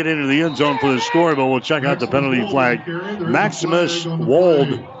going to take it into the end zone for the score, but we'll check out the penalty flag. Maximus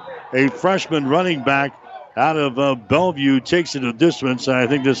Wold, a freshman running back, out of Bellevue, takes it a distance. I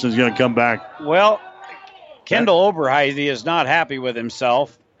think this is going to come back. Well, Kendall Oberheide is not happy with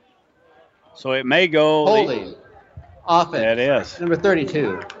himself, so it may go. Holding. Offense. That is. Number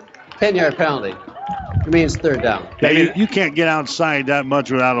 32. 10-yard penalty. Remains third down. You can't get outside that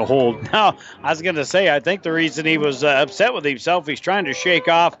much without a hold. No, I was going to say, I think the reason he was upset with himself, he's trying to shake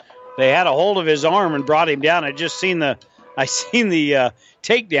off. They had a hold of his arm and brought him down. I seen the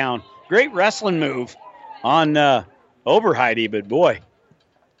takedown. Great wrestling move on Oberheide, but boy,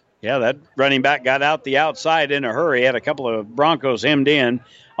 yeah, that running back got out the outside in a hurry. Had a couple of Broncos hemmed in.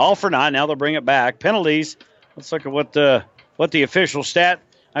 All for naught. Now they'll bring it back. Penalties. Let's look at what the official stat.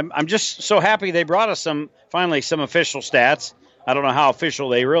 I'm just so happy they brought us finally some official stats. I don't know how official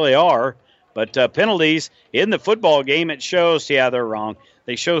they really are, but penalties in the football game, it shows. Yeah, they're wrong.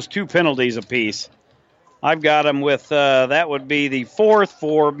 They shows 2 penalties apiece. I've got them with, that would be the 4th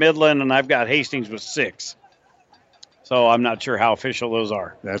for Midland, and I've got Hastings with 6. So I'm not sure how official those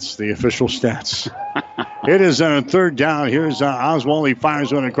are. That's the official stats. It is a third down. Here's Oswald. He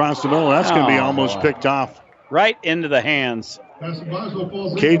fires one across the middle. That's going to be almost picked off. Right into the hands.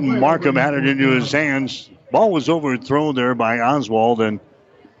 Caden Markham had it into his hands. Ball was overthrown there by Oswald, and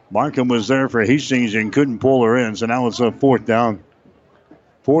Markham was there for Hastings and couldn't pull her in. So now it's a fourth down.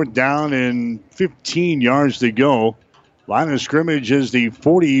 Fourth down and 15 yards to go. Line of scrimmage is the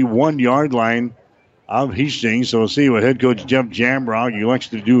 41-yard line of Hastings. So we'll see what head coach Jeff Jambrog elects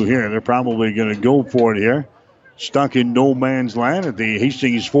to do here. They're probably going to go for it here. Stuck in no man's land at the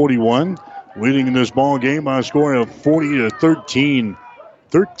Hastings 41. Leading in this ball game by a score of 40-13.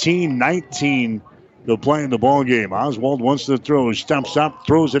 13-19 to play in the ball game. Oswald wants to throw. Steps up.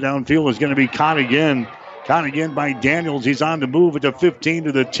 Throws it downfield. Is going to be caught again. Caught again by Daniels. He's on the move at the 15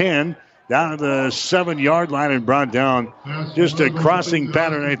 to the 10. Down to the 7-yard line and brought down. Just a crossing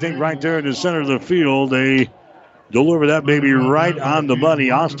pattern, I think, right there in the center of the field. They deliver that baby right on the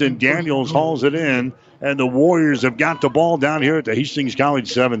money. Austin Daniels hauls it in. And the Warriors have got the ball down here at the Hastings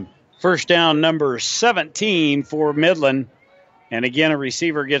College 7. First down, number 17 for Midland. And again, a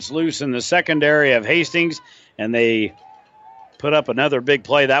receiver gets loose in the secondary of Hastings. And they put up another big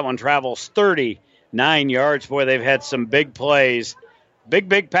play. That one travels 39 yards. Boy, they've had some big plays.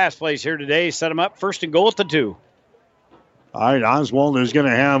 Big pass plays here today. Set them up. First and goal at the 2. All right, Oswald is going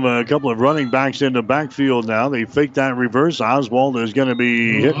to have a couple of running backs in the backfield now. They fake that reverse. Oswald is going to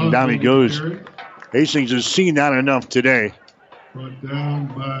be hit, and down he goes. Hastings has seen that enough today.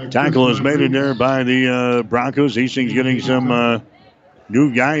 Tackle is made in there by the Broncos. Hastings getting some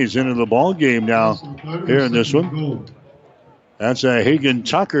new guys into the ball game now here in this one. That's Hagen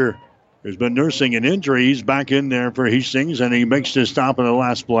Tucker, who's been nursing an injury. He's back in there for Hastings, and he makes the stop in the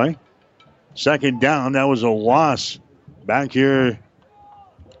last play. Second down, that was a loss. Back here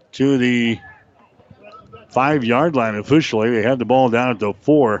to the 5-yard line officially. They had the ball down at the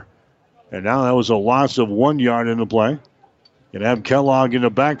 4. And now that was a loss of 1 yard in the play. Going to have Kellogg in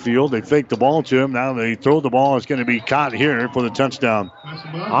the backfield. They fake the ball to him. Now they throw the ball. It's going to be caught here for the touchdown.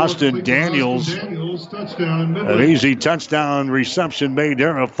 Austin Daniels. An easy touchdown reception made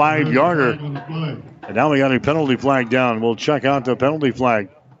there, a 5-yarder. And now we got a penalty flag down. We'll check out the penalty flag.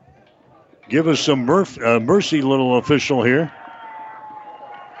 Give us some mercy, little official here.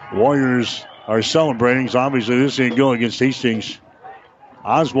 Warriors are celebrating, so obviously this ain't go against Hastings.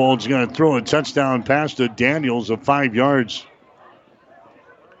 Oswald's going to throw a touchdown pass to Daniels of 5 yards.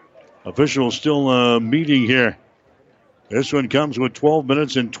 Officials still meeting here. This one comes with 12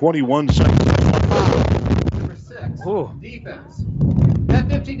 minutes and 21 seconds. Number 6, defense. That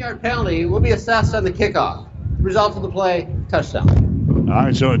 15-yard penalty will be assessed on the kickoff. Result of the play, touchdown. All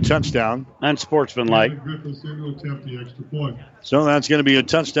right, so a touchdown. Unsportsmanlike. So that's going to be a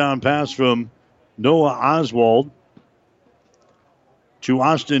touchdown pass from Noah Oswald to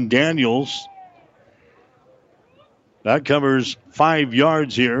Austin Daniels. That covers 5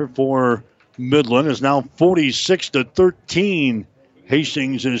 yards here for Midland. It's now 46-13.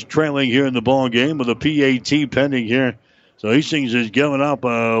 Hastings is trailing here in the ball game with a PAT pending here. So Hastings has given up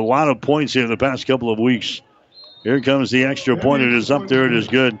a lot of points here in the past couple of weeks. Here comes the extra point. It is up there. It is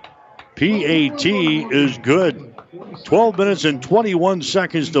good. PAT is good. 12 minutes and 21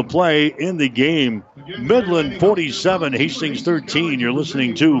 seconds to play in the game. Midland 47, Hastings 13. You're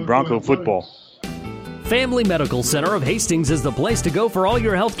listening to Bronco Football. Family Medical Center of Hastings is the place to go for all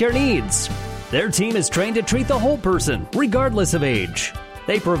your healthcare needs. Their team is trained to treat the whole person, regardless of age.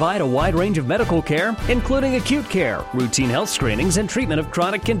 They provide a wide range of medical care, including acute care, routine health screenings, and treatment of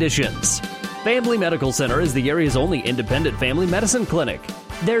chronic conditions. Family Medical Center is the area's only independent family medicine clinic.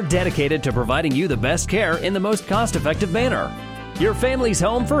 They're dedicated to providing you the best care in the most cost-effective manner. Your family's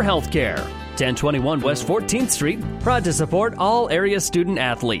home for health care. 1021 West 14th Street, proud to support all area student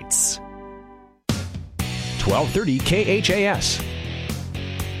athletes. 1230 KHAS.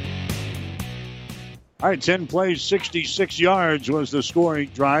 All right, 10 plays, 66 yards was the scoring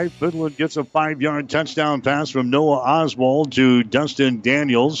drive. Midland gets a 5-yard touchdown pass from Noah Oswald to Dustin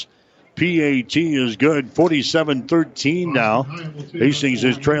Daniels. PAT is good, 47-13 now. Hastings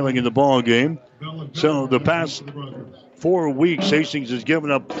is trailing in the ball game. So the past 4 weeks, Hastings has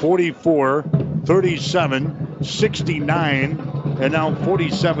given up 44, 37, 69, and now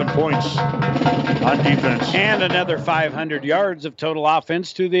 47 points on defense. And another 500 yards of total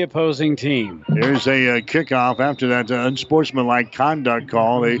offense to the opposing team. Here's a kickoff after that unsportsmanlike conduct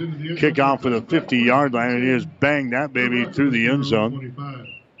call. They kick off at the 50-yard line, and he just banged that baby through the end zone.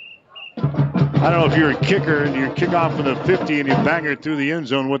 I don't know if you're a kicker and you kick off for the 50 and you bang it through the end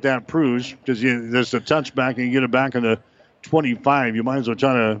zone, what that proves, because there's a touchback and you get it back on the 25. You might as well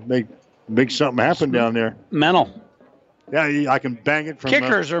try to make something happen down there. Mental. Yeah, I can bang it from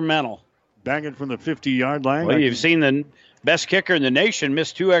kickers are mental. Bang it from the 50-yard line. Well, you've seen the best kicker in the nation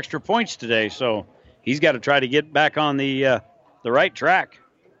miss 2 extra points today, so he's got to try to get back on the right track.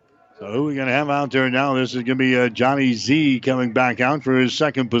 So who are we going to have out there now? This is going to be Johnny Z coming back out for his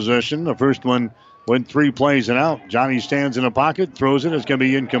second possession. The first one went 3 plays and out. Johnny stands in a pocket, throws it. It's going to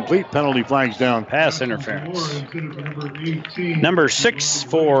be incomplete. Penalty flags down. Pass interference. Number 6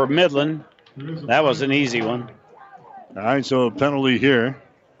 for Midland. That was an easy one. All right, so a penalty here.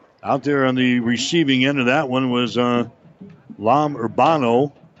 Out there on the receiving end of that one was Lam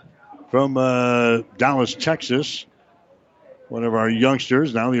Urbano from Dallas, Texas. One of our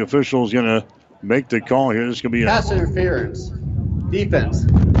youngsters. Now the official is going to make the call here. This is going to be pass interference. Defense,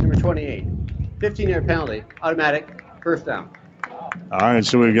 number 28. 15-yard penalty. Automatic. First down. All right,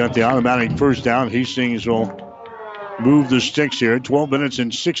 so we've got the automatic first down. Hastings will move the sticks here. 12 minutes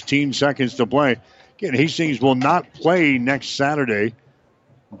and 16 seconds to play. Again, Hastings will not play next Saturday.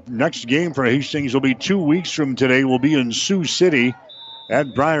 Next game for Hastings will be 2 weeks from today. Will be in Sioux City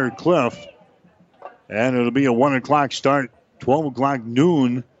at Briar Cliff. And it'll be a 1 o'clock start. 12 o'clock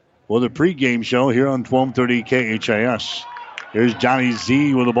noon for the pregame show here on 1230 KHIS. Here's Johnny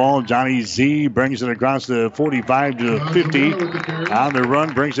Z with the ball. Johnny Z brings it across the 45 to the 50. On the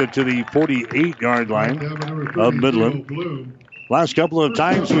run, brings it to the 48-yard line of Midland. Last couple of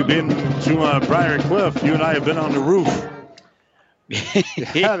times we've been to Briar Cliff, you and I have been on the roof.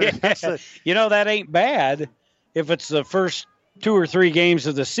 That ain't bad if it's the first 2 or 3 games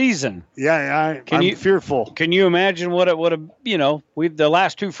of the season. Yeah, I'm fearful. Can you imagine what it would have, the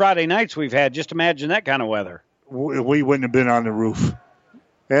last 2 Friday nights we've had, just imagine that kind of weather. We wouldn't have been on the roof.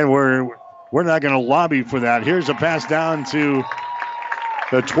 And we're not going to lobby for that. Here's a pass down to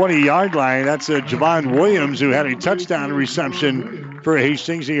the 20-yard line. That's Javon Williams, who had a touchdown reception for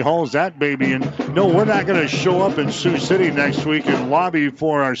Hastings. He hauls that baby in. No, we're not going to show up in Sioux City next week and lobby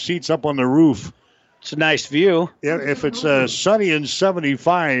for our seats up on the roof. It's a nice view. If it's sunny and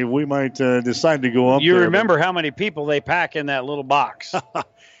 75, we might decide to go up You there. remember how many people they pack in that little box.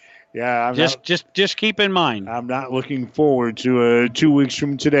 Yeah. Just keep in mind. I'm not looking forward to 2 weeks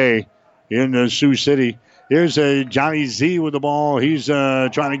from today in Sioux City. Here's Johnny Z with the ball. He's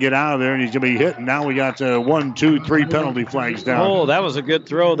trying to get out of there, and he's going to be hit. And now we got 1, 2, 3 penalty flags down. Oh, that was a good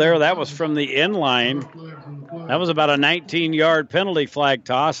throw there. That was from the end line. That was about a 19-yard penalty flag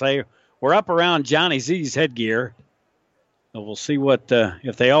toss. We're up around Johnny Z's headgear. So we'll see what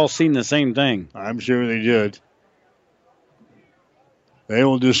if they all seen the same thing. I'm sure they did. They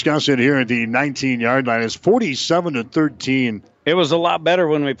will discuss it here at the 19-yard line. It's 47-13. It was a lot better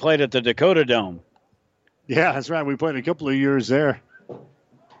when we played at the Dakota Dome. Yeah, that's right. We played a couple of years there.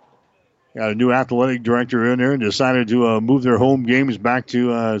 Got a new athletic director in there and decided to move their home games back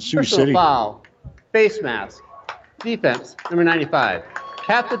to Sioux City. Foul. Face mask. Defense, number 95.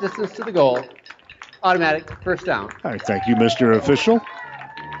 Half the distance to the goal. Automatic first down. All right, thank you, Mr. Official.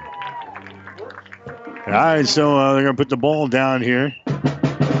 All right, so they're going to put the ball down here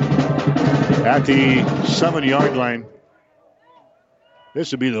at the 7-yard line.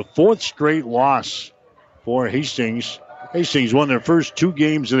 This would be the 4th straight loss for Hastings. Hastings won their first 2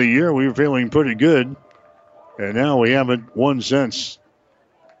 games of the year. We were feeling pretty good. And now we haven't won since.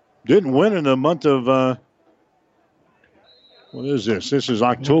 Didn't win in the month of, what is this? This is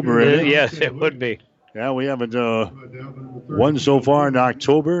October, isn't it? Yes, it would be. Yeah, we haven't won so far in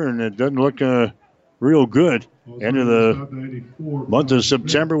October, and it doesn't look real good. End of the month of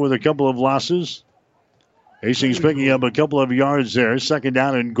September with a couple of losses. Hastings picking up a couple of yards there. 2nd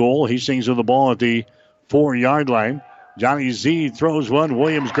down and goal. Hastings with the ball at the 4-yard line. Johnny Z throws one.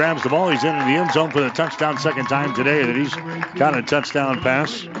 Williams grabs the ball. He's into the end zone for the touchdown. 2nd time today that he's got a touchdown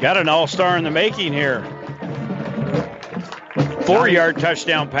pass. Got an all-star in the making here. 4-yard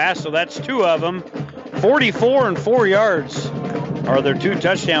touchdown pass, so that's 2 of them. 44 and 4 yards are their 2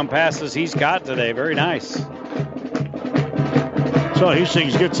 touchdown passes he's got today. Very nice. So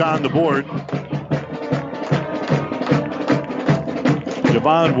Hastings gets on the board.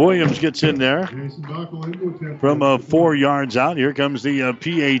 Javon Williams gets in there from 4 yards out. Here comes the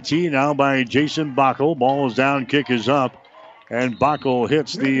PAT now by Jason Bockel. Ball is down, kick is up, and Bockel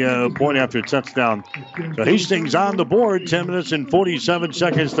hits the point after touchdown. So Hastings on the board, 10 minutes and 47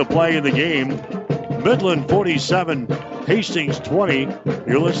 seconds to play in the game. Midland 47, Hastings 20.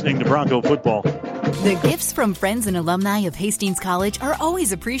 You're listening to Bronco Football. The gifts from friends and alumni of Hastings College are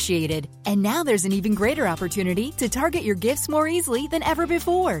always appreciated. And now there's an even greater opportunity to target your gifts more easily than ever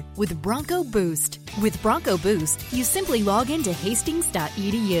before with Bronco Boost. With Bronco Boost, you simply log into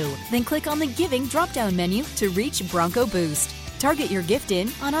hastings.edu, then click on the Giving drop-down menu to reach Bronco Boost. Target your gift in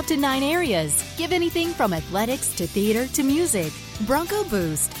on up to 9 areas. Give anything from athletics to theater to music. Bronco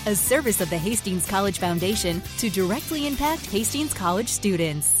Boost, a service of the Hastings College Foundation to directly impact Hastings College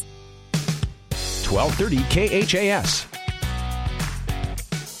students. 1230 KHAS.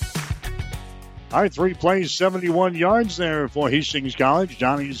 All right, 3 plays, 71 yards there for Hastings College.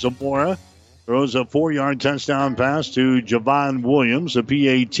 Johnny Zamora throws a 4-yard touchdown pass to Javon Williams, a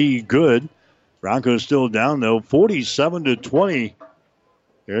PAT good. Broncos still down, though, 47-20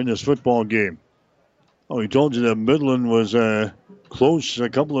 here in this football game. Oh, we told you that Midland was close a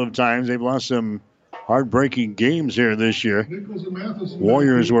couple of times. They've lost some heartbreaking games here this year.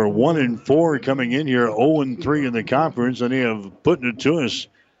 Warriors were 1-4 coming in here, 0-3 in the conference, and they have put it to us.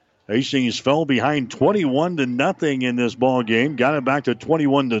 Hastings fell behind 21-0 in this ball game, got it back to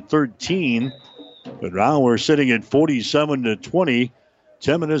 21-13, but now we're sitting at 47-20.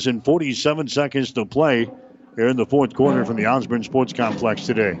 10 minutes and 47 seconds to play here in the 4th quarter from the Osborne Sports Complex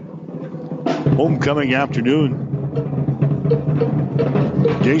today. Homecoming afternoon.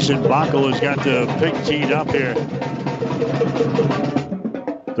 Jason Bockel has got the pick teed up here.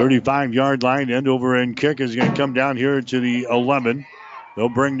 35-yard line, end over end kick is going to come down here to the 11. They'll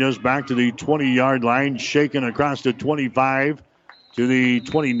bring this back to the 20-yard line, shaken across the 25 to the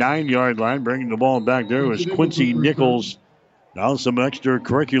 29-yard line. Bringing the ball back there was Quincy Nichols. Now some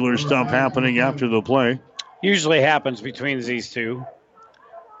extracurricular stuff happening after the play. Usually happens between these two.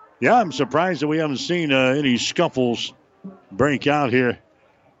 Yeah, I'm surprised that we haven't seen any scuffles break out here.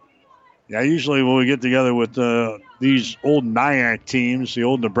 Yeah, usually when we get together with these old NIAC teams, the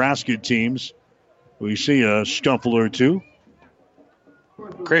old Nebraska teams, we see a scuffle or two.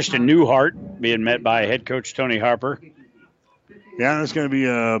 Christian Newhart being met by head coach Tony Harper. Yeah, that's going to be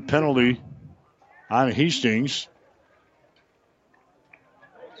a penalty on Hastings.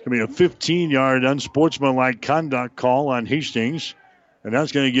 It's going to be a 15-yard unsportsmanlike conduct call on Hastings, and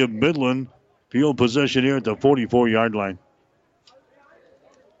that's going to give Midland field position here at the 44-yard line.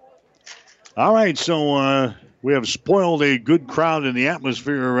 All right, so we have spoiled a good crowd in the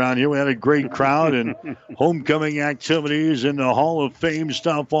atmosphere around here. We had a great crowd and homecoming activities and the Hall of Fame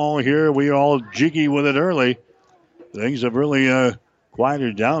stuff all here. We all jiggy with it early. Things have really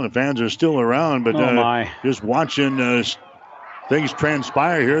quieted down. The fans are still around, but just watching things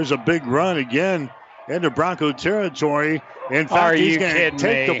transpire. Here's a big run again into Bronco territory. In fact, he's going to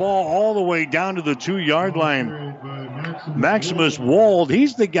take the ball all the way down to the 2-yard line. Maximus Wald,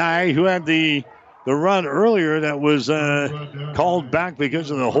 he's the guy who had the run earlier that was called back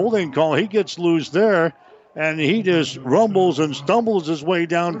because of the holding call. He gets loose there, and he just rumbles and stumbles his way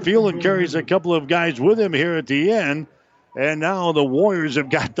downfield and carries a couple of guys with him here at the end. And now the Warriors have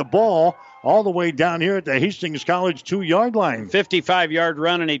got the ball all the way down here at the Hastings College 2-yard line. 55-yard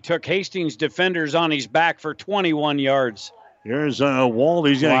run, and he took Hastings defenders on his back for 21 yards. Here's Wald.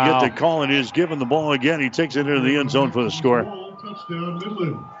 He's going to get the call, and he's given the ball again. He takes it into the end zone for the score. Touchdown,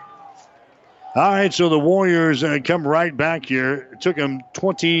 Midland. All right, so the Warriors come right back here. It took them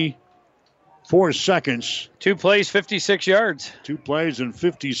 24 seconds. 2 plays, 56 yards. 2 plays and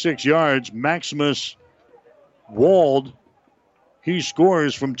 56 yards. Maximus Wald, he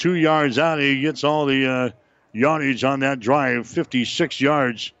scores from 2 yards out. He gets all the yardage on that drive, 56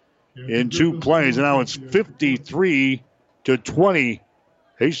 yards in 2 plays. And now it's 53-20.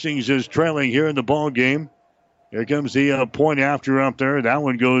 Hastings is trailing here in the ball game. Here comes the point after up there. That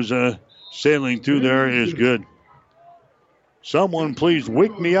one goes sailing through there. Is good. Someone please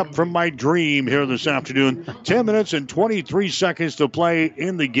wake me up from my dream here this afternoon. 10 minutes and 23 seconds to play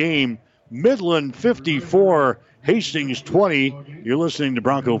in the game. Midland 54, Hastings 20. You're listening to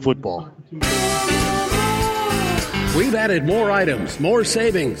Bronco Football. We've added more items, more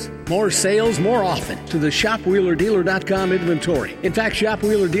savings, more sales more often to the ShopWheelerDealer.com inventory. In fact,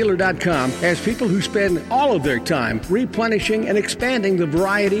 ShopWheelerDealer.com has people who spend all of their time replenishing and expanding the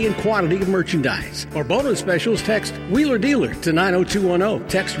variety and quantity of merchandise. For bonus specials, text Wheeler Dealer to 90210.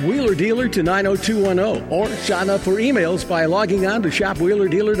 Text Wheeler Dealer to 90210. Or sign up for emails by logging on to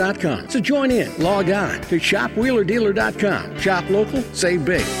ShopWheelerDealer.com. So join in. Log on to ShopWheelerDealer.com. Shop local, save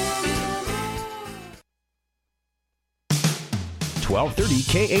big.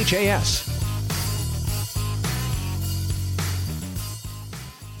 1230 KHAS.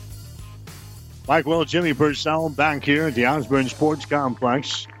 Mike Will, Jimmy Purcell back here at the Osborne Sports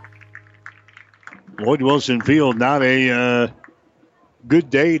Complex. Lloyd Wilson Field, not a good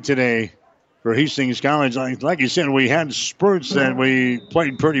day today for Hastings College. Like you said, we had spurts that we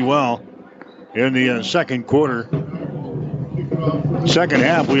played pretty well in the second quarter. Second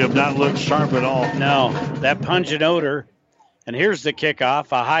half, we have not looked sharp at all. No, that pungent odor. And here's the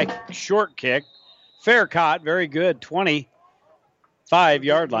kickoff, a high short kick. Fair caught, very good,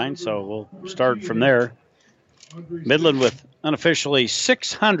 25-yard line, so we'll start from there. Midland with unofficially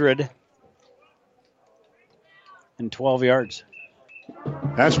 612 yards.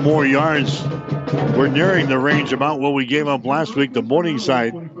 That's more yards. We're nearing the range about what we gave up last week, the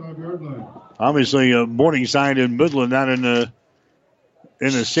Morningside. Obviously, Morningside and Midland not in the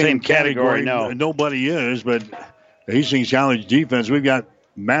same category. No. Nobody is, but the Hastings College defense, we've got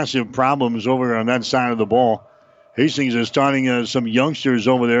massive problems over on that side of the ball. Hastings is starting some youngsters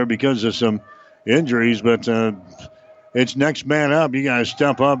over there because of some injuries, but it's next man up. You got to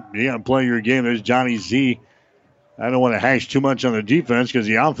step up. You got to play your game. There's Johnny Z. I don't want to hash too much on the defense because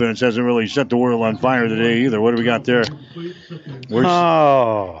the offense hasn't really set the world on fire today either. What do we got there?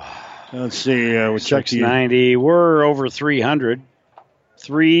 Let's see. We'll check 690. We're over 300.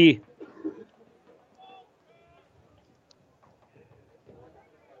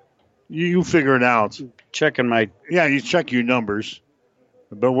 You figure it out. Checking my... Yeah, you check your numbers.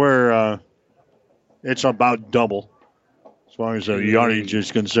 But we're... it's about double as far as the yardage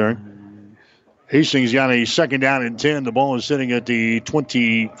is concerned. Hastings got a second down and 10. The ball is sitting at the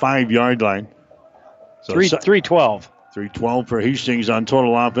 25-yard line. So 312. 312 for Hastings on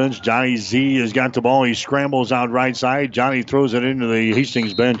total offense. Johnny Z has got the ball. He scrambles out right side. Johnny throws it into the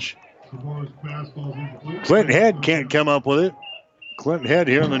Hastings bench. Clinton Head can't come up with it. Clinton Head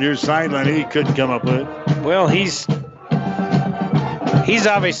here on the near sideline. He couldn't come up with it. Well, he's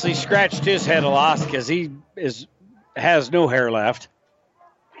obviously scratched his head a lot because he has no hair left.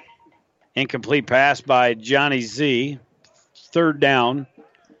 Incomplete pass by Johnny Z. Third down.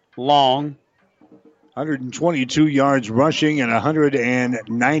 Long. 122 yards rushing and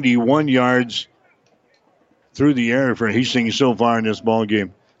 191 yards through the air for Hastings so far in this ball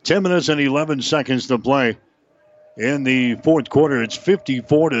game. 10 minutes and 11 seconds to play. In the fourth quarter, it's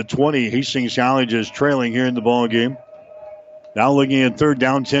 54-20. Hastings College is trailing here in the ball game. Now looking at third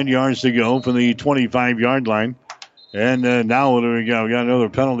down, 10 yards to go from the 25-yard line. And now what do we got? We got another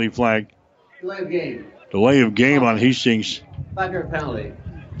penalty flag. Delay of game. Delay of game on Hastings. 5-yard penalty.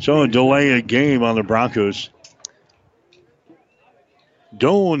 So a delay of game on the Broncos.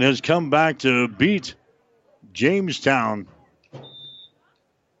 Doan has come back to beat Jamestown.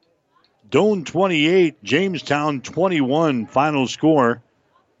 Doane 28, Jamestown 21. Final score.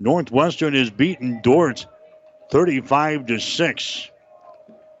 Northwestern has beaten Dort 35-6.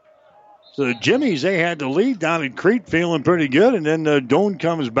 So the Jimmies, they had the lead down in Crete, feeling pretty good, and then Doane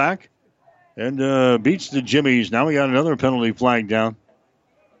comes back and beats the Jimmies. Now we got another penalty flag down.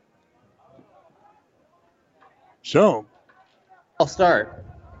 So, I'll start.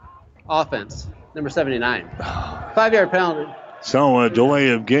 Offense, number 79. 5-yard penalty. So a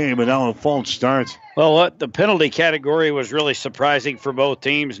delay of game, and now a false start. Well, the penalty category was really surprising for both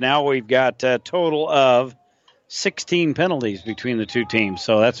teams. Now we've got a total of 16 penalties between the two teams,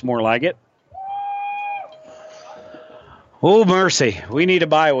 so that's more like it. Oh, mercy. We need a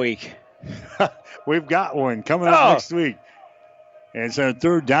bye week. We've got one coming up next week. And it's a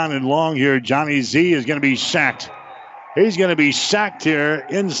 3rd down and long here. Johnny Z is going to be sacked. He's going to be sacked here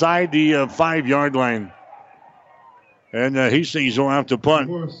inside the 5-yard line. And Hastings will have to punt.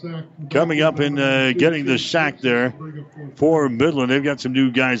 Coming up and getting the sack there for Midland. They've got some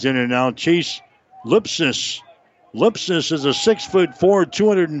new guys in there now. Chase Lipsis. Lipsis is a 6'4",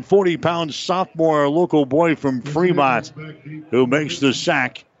 240-pound sophomore, a local boy from Fremont who makes the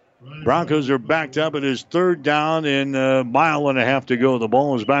sack. Broncos are backed up. It is 3rd down and a mile and a half to go. The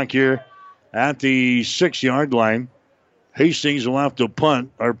ball is back here at the 6-yard line. Hastings will have to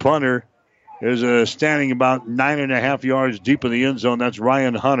punt. Our punter is standing about 9.5 yards deep in the end zone. That's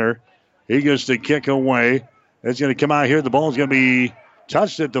Ryan Hunter. He gets the kick away. It's going to come out here. The ball is going to be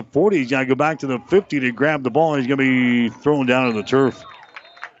touched at the 40. He's got to go back to the 50 to grab the ball. He's going to be thrown down to the turf.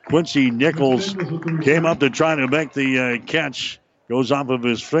 Quincy Nichols came up to try to make the catch. Goes off of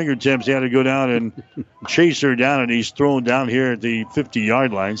his fingertips. He had to go down and chase her down, and he's thrown down here at the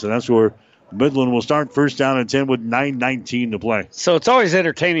 50-yard line. So that's where Midland will start 1st down and 10 with 9:19 to play. So it's always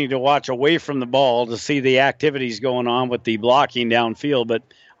entertaining to watch away from the ball to see the activities going on with the blocking downfield. But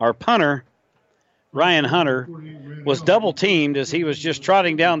our punter, Ryan Hunter, was double teamed as he was just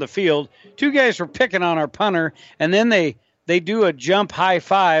trotting down the field. 2 guys were picking on our punter, and then they do a jump high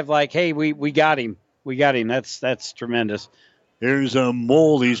five like, hey, we got him. We got him. That's tremendous. Here's a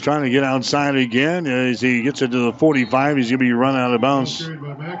Mold. He's trying to get outside again. As he gets into the 45, he's going to be run out of bounds.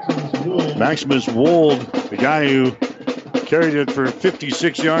 Maximus Wold, the guy who carried it for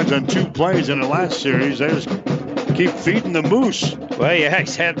 56 yards on 2 plays in the last series. They just keep feeding the Moose. Well, yeah,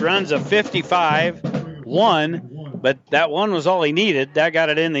 he's had runs of 55, 1, but that one was all he needed. That got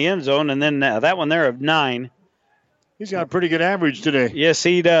it in the end zone, and then that one there of 9. He's got a pretty good average today. Yes,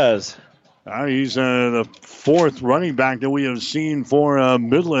 he does. He's the 4th running back that we have seen for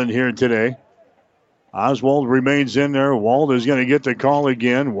Midland here today. Oswald remains in there. Wald is going to get the call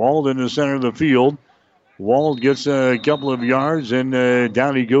again. Wald in the center of the field. Wald gets a couple of yards, and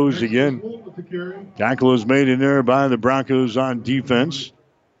down he goes again. Tackle is made in there by the Broncos on defense.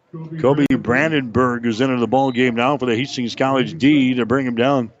 Kobe Brandenburg is into the ball game now for the Hastings College D to bring him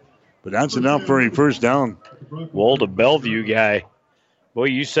down. But that's enough for a 1st down. Wald, a Bellevue guy. Boy,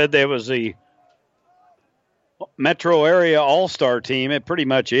 you said there was the metro area all-star team. It pretty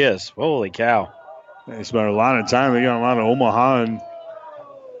much is. Holy cow. They spent a lot of time. They got a lot of Omaha and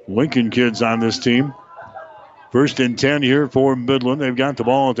Lincoln kids on this team. 1st and 10 here for Midland. They've got the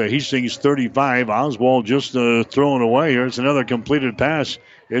ball at the Hastings 35. Oswald just throwing away here. It's another completed pass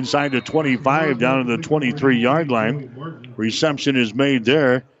inside the 25 down to the 23-yard line. Reception is made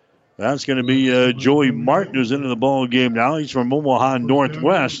there. That's going to be Joey Martin, who's into the ball game now. He's from Omaha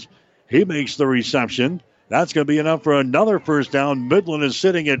Northwest. He makes the reception. That's going to be enough for another 1st down. Midland is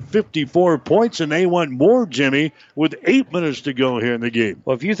sitting at 54 points, and they want more, Jimmy, with 8 minutes to go here in the game.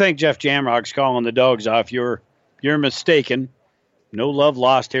 Well, if you think Jeff Jamrock's calling the dogs off, you're mistaken. No love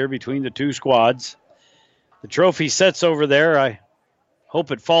lost here between the 2 squads. The trophy sits over there. I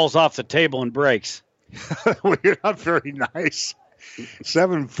hope it falls off the table and breaks. Well, you're not very nice.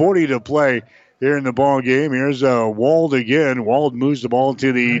 7:40 to play here in the ball game. Here's Wald again. Wald moves the ball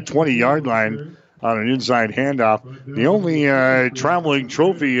to the 20-yard line on an inside handoff. The only traveling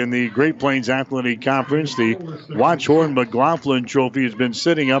trophy in the Great Plains Athletic Conference, the Watchhorn McLaughlin Trophy, has been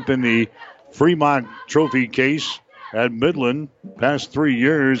sitting up in the Fremont Trophy case at Midland past 3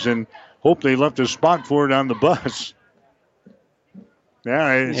 years, and hope they left a spot for it on the bus.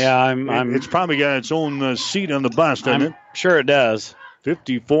 It's probably got its own seat on the bus, doesn't it? Sure it does.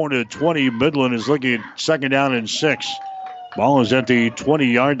 54-20. Midland is looking at 2nd down and 6. Ball is at the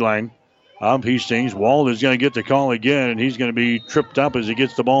 20-yard line of Hastings. Wald is going to get the call again, and he's going to be tripped up as he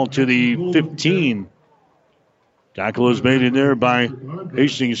gets the ball to the 15. Tackle is made in there by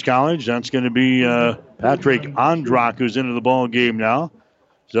Hastings College. That's going to be Patrick Ondrock, who's into the ball game now.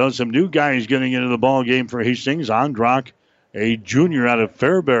 So some new guys getting into the ball game for Hastings. Ondrock a junior out of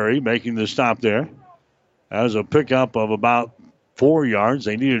Fairbury, making the stop there. That was a pickup of about 4 yards.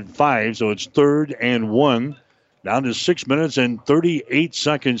 They needed 5, so it's 3rd and 1. Down to 6 minutes and 38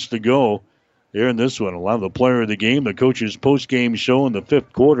 seconds to go here in this one. We'll have the player of the game, the coach's post-game show in the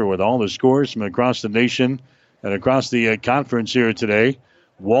 5th quarter with all the scores from across the nation and across the conference here today.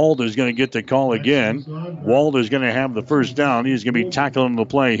 Wald is going to get the call again. Wald is going to have the first down. He's going to be tackling the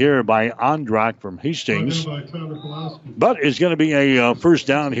play here by Ondrak from Hastings. But it's going to be a first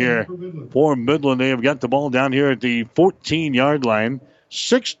down here for Midland. They have got the ball down here at the 14-yard line.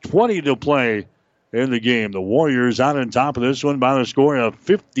 6:20 to play in the game. The Warriors out on top of this one by the score of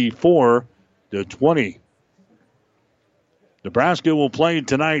 54-20. Nebraska will play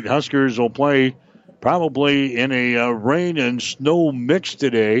tonight. Huskers will play probably in a rain and snow mix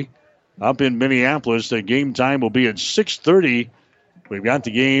today up in Minneapolis. The game time will be at 6:30. We've got the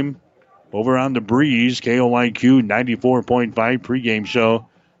game over on the Breeze. KOIQ 94.5 pregame show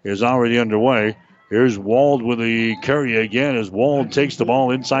is already underway. Here's Wald with the carry again as Wald takes the ball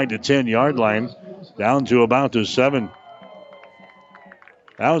inside the 10-yard line down to about the 7.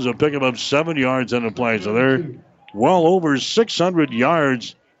 That was a pickup of 7 yards on the play. So they're well over 600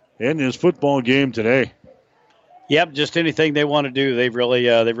 yards in this football game today. Yep, just anything they want to do. They've really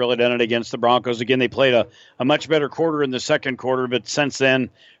done it against the Broncos. Again, they played a much better quarter in the second quarter, but since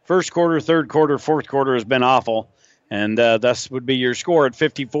then, first quarter, third quarter, fourth quarter has been awful. And thus would be your score at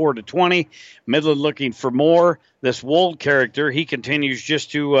 54-20. Midland looking for more. This Wold character, he continues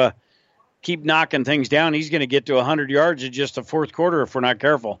just to keep knocking things down. He's going to get to 100 yards in just the fourth quarter if we're not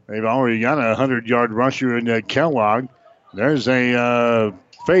careful. They've already got a 100-yard rusher in Kellogg. There's a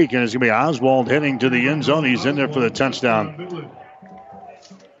fake, and it's going to be Oswald heading to the end zone. He's in there for the touchdown.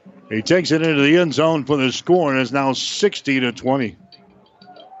 He takes it into the end zone for the score, and it's now 60-20.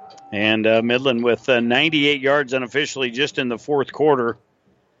 And Midland with 98 yards unofficially just in the fourth quarter.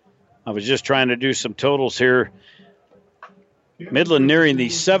 I was just trying to do some totals here. Midland nearing the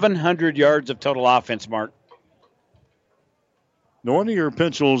 700 yards of total offense mark. One of your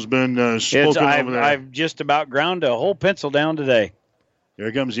pencils been spoken over there. I've just about ground a whole pencil down today.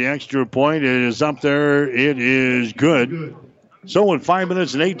 Here comes the extra point. It is up there. It is good. So with 5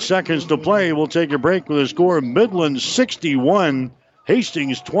 minutes and 8 seconds to play, we'll take a break with a score of Midland 61,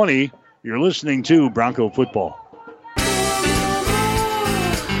 Hastings 20. You're listening to Bronco Football.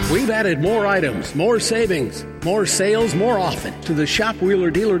 We've added more items, more savings, more sales more often to the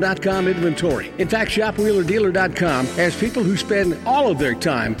ShopWheelerDealer.com inventory. In fact, ShopWheelerDealer.com has people who spend all of their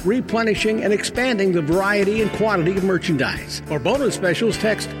time replenishing and expanding the variety and quantity of merchandise. For bonus specials,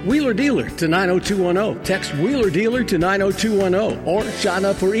 text Wheeler Dealer to 90210. Text Wheeler Dealer to 90210. Or sign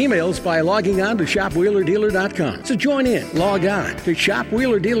up for emails by logging on to ShopWheelerDealer.com. So join in. Log on to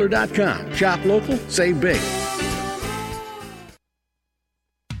ShopWheelerDealer.com. Shop local, save big.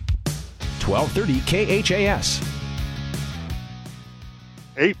 1230 KHAS.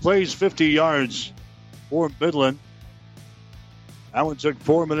 8 plays, 50 yards for Midland. That one took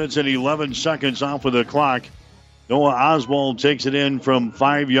 4 minutes and 11 seconds off of the clock. Noah Oswald takes it in from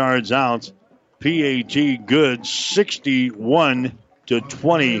 5 yards out. PAT good,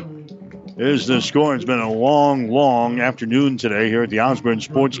 61-20 is the score. It's been a long afternoon today here at the Osborne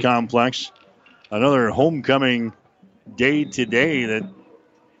Sports Complex. Another homecoming day today that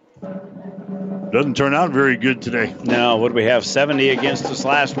doesn't turn out very good today. No, what do we have? 70 against us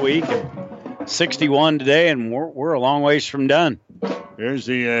last week, and 61 today, and we're a long ways from done. Here's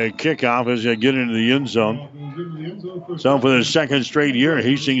the kickoff as they get into the end zone. So for the second straight year,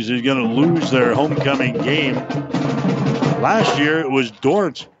 Hastings is going to lose their homecoming game. Last year it was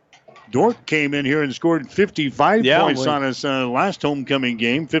Dort. Dort came in here and scored 55 points on us last homecoming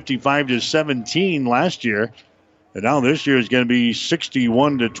game, 55-17 last year. And now this year is going to be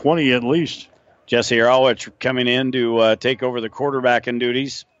 61-20 at least. Jesse Arlwich coming in to take over the quarterbacking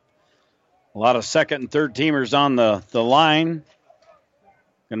duties. A lot of second and third teamers on the line.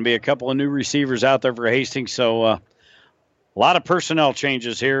 Going to be a couple of new receivers out there for Hastings. So a lot of personnel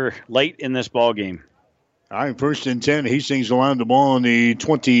changes here late in this ball game. All right, 1st and 10. Hastings will have the ball on the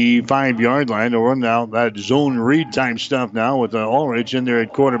 25-yard line. They'll run out that zone read time stuff now with Ulrich in there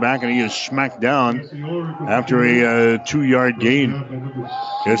at quarterback, and he is smacked down after a 2-yard gain.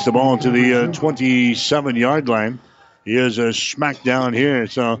 Gets the ball to the 27-yard line. He is smacked down here,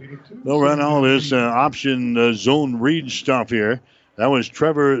 so they'll run all this option zone read stuff here. That was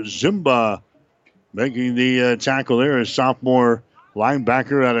Trevor Zimba making the tackle there, a sophomore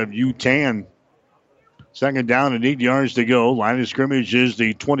linebacker out of UTAN. Second down and 8 yards to go. Line of scrimmage is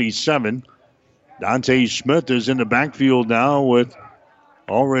the 27. Dante Smith is in the backfield now with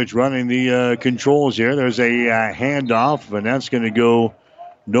Ulrich running the controls here. There's a handoff, and that's going to go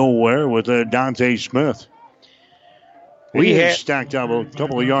nowhere with Dante Smith. He had stacked up a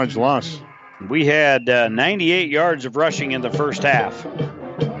couple of yards lost. We had 98 yards of rushing in the first half.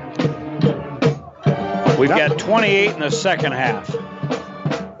 We've got 28 in the second half.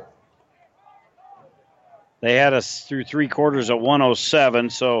 They had us through 3 quarters at 107.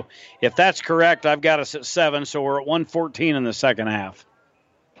 So if that's correct, I've got us at 7. So we're at 114 in the second half.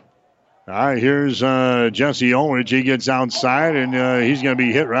 All right, here's Jesse Ulrich. He gets outside, and he's going to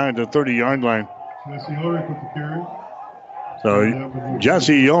be hit right at the 30-yard line. Jesse Ulrich with the carry. So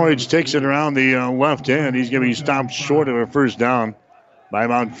Jesse Ulrich takes it around the left end. He's going to be stopped short of a first down by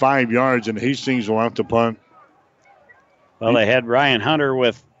about 5 yards, and Hastings will have to punt. Well, they had Ryan Hunter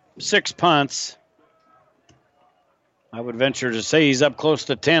with 6 punts. I would venture to say he's up close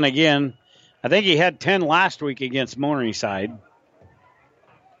to 10 again. I think he had 10 last week against Morningside.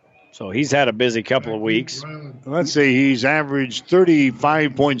 So he's had a busy couple of weeks. Let's say he's averaged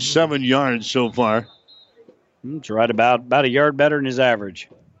 35.7 yards so far. It's right about a yard better than his average.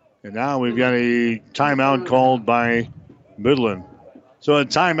 And now we've got a timeout called by Midland. So a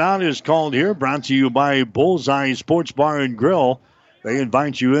timeout is called here, brought to you by Bullseye Sports Bar and Grill. They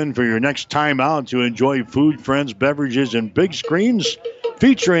invite you in for your next timeout to enjoy food, friends, beverages, and big screens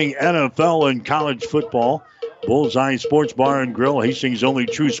featuring NFL and college football. Bullseye Sports Bar and Grill, Hastings' only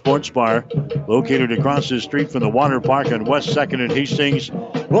true sports bar, located across the street from the water park on West 2nd and Hastings.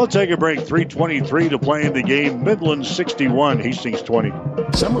 We'll take a break. 3:23 to play in the game. Midland 61, Hastings 20.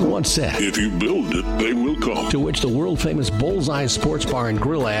 Someone once said, if you build it, they will come. To which the world-famous Bullseye Sports Bar and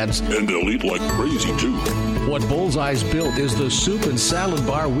Grill adds, and they'll eat like crazy, too. What Bullseye's built is the soup and salad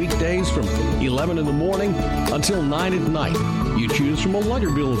bar weekdays from 11 in the morning until 9 at night. You choose from a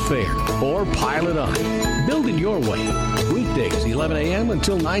Luggerbill affair or pile it on. Build it your way. Weekdays, 11 a.m.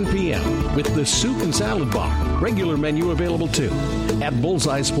 until 9 p.m. with the soup and salad bar. Regular menu available too at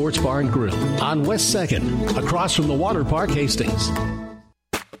Bullseye Sports Bar and Grill on West 2nd, across from the water park, Hastings.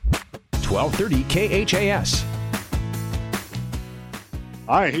 1230 KHAS.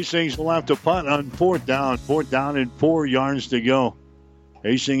 All right, Hastings will have to punt on 4th down. 4th down and 4 yards to go.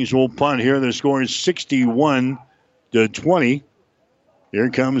 Hastings will punt here. The score is 61-20. Here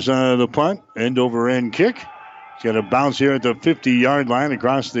comes the punt, end-over-end kick. It's going to bounce here at the 50-yard line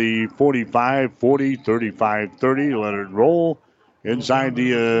across the 45, 40, 35, 30. Let it roll inside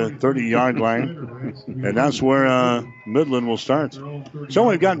the 30-yard line. And that's where Midland will start. So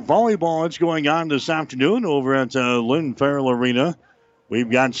we've got volleyball that's going on this afternoon over at Lynn Farrell Arena. We've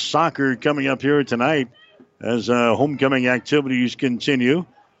got soccer coming up here tonight as homecoming activities continue.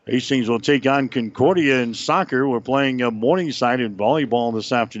 Hastings will take on Concordia in soccer. We're playing Morningside in volleyball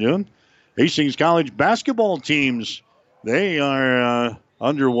this afternoon. Hastings College basketball teams, they are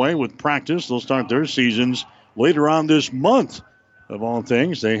underway with practice. They'll start their seasons later on this month, of all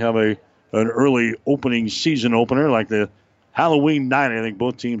things. They have an early opening season opener, like the Halloween night. I think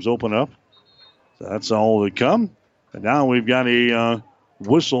both teams open up. So that's all to come. And now we've got a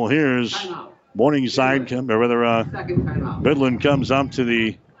whistle here as Morningside, Midland comes up to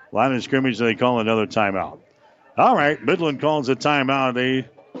the line of scrimmage. They call another timeout. All right, Midland calls a timeout. They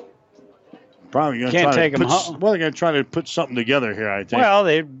probably going to try to put something together here, I think. Well,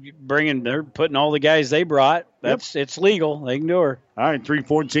 they're putting all the guys they brought. It's legal. They can do her. All right,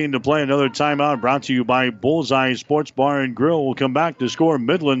 3:14 to play. Another timeout brought to you by Bullseye Sports Bar and Grill. We'll come back to score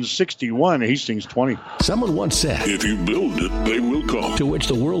Midland 61, Hastings 20. Someone once said, if you build it, they will come. To which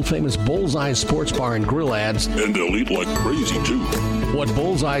the world-famous Bullseye Sports Bar and Grill adds, and they'll eat like crazy, too. What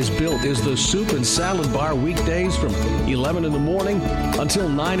Bullseye's built is the soup and salad bar weekdays from 11 in the morning until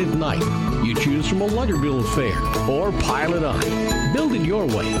 9 at night. You choose from a Luggerbill affair or pile it on. Build it your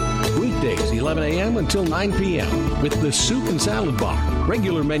way. Weekdays, 11 a.m. until 9 p.m. with the soup and salad bar.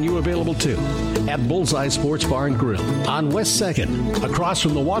 Regular menu available too at Bullseye Sports Bar and Grill on West 2nd, across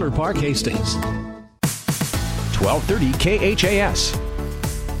from the water park, Hastings. 1230 KHAS.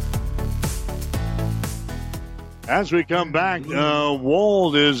 As we come back,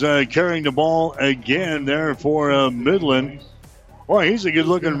 Wold is carrying the ball again there for Midland. Boy, he's a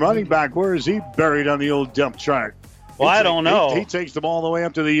good-looking running back. Where is he buried on the old depth chart? Well, I don't know. He takes the ball all the way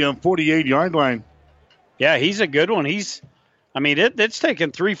up to the 48-yard line. Yeah, he's a good one. It's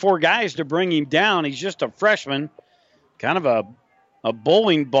taken 3-4 guys to bring him down. He's just a freshman. Kind of a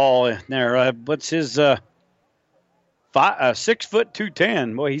bowling ball in there. What's his 6 foot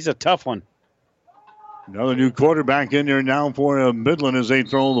 210? Boy, he's a tough one. Another new quarterback in there now for Midland as they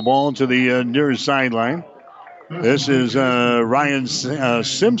throw the ball to the near sideline. This is Ryan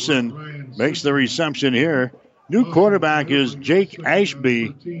Simpson makes the reception here. New quarterback is Jake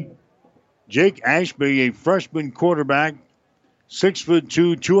Ashby. Jake Ashby, a freshman quarterback,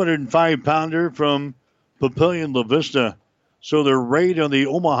 6'2", 205-pounder from Papillion La Vista. So the raid on the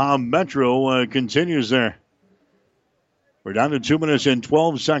Omaha Metro continues there. We're down to 2 minutes and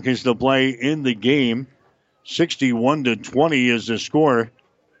 12 seconds to play in the game. 61-20 is the score.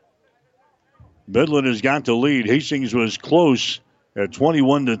 Midland has got the lead. Hastings was close at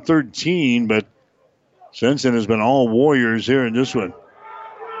 21-13, but since then has been all Warriors here in this one.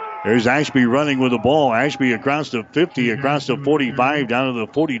 There's Ashby running with the ball. Ashby across the 50, across the 45, down to the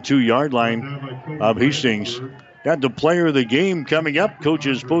 42-yard line of Hastings. Got the player of the game coming up.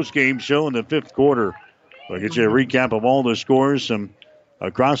 Coach's post-game show in the fifth quarter. We'll get you a recap of all the scores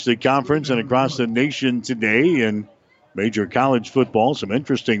across the conference and across the nation today in major college football. Some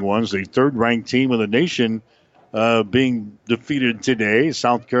interesting ones. The third-ranked team of the nation being defeated today.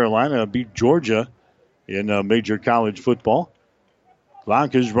 South Carolina beat Georgia in major college football.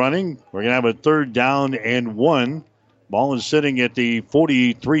 Clock is running. We're going to have a 3rd down and 1. Ball is sitting at the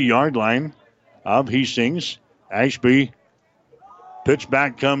 43-yard line of Hastings. Ashby, pitch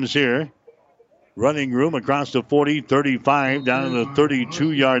back comes here. Running room across the 40, 35, down to the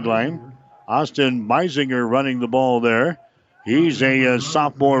 32-yard line. Austin Meisinger running the ball there. He's a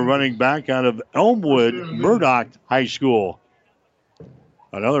sophomore running back out of Elmwood Murdoch High School.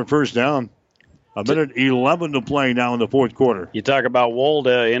 Another first down. A minute 11 to play now in the fourth quarter. You talk about Wold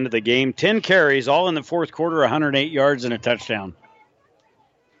into the game. 10 carries, all in the fourth quarter, 108 yards and a touchdown.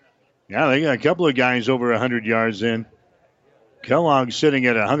 Yeah, they got a couple of guys over 100 yards in. Kellogg sitting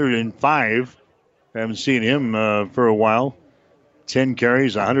at 105. Haven't seen him for a while. 10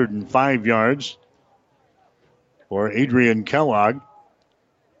 carries, 105 yards for Adrian Kellogg.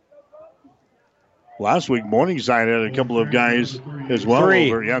 Last week, Morningside had a couple of guys as well.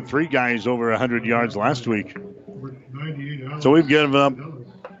 Three guys over 100 yards last week. So we've given up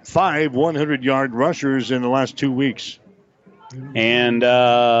 5 100-yard rushers in the last 2 weeks. And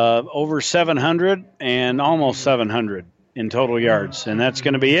over 700 and almost 700 in total yards. And that's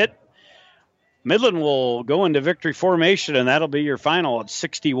going to be it. Midland will go into victory formation, and that'll be your final at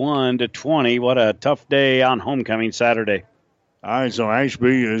 61-20. What a tough day on homecoming Saturday. All right, so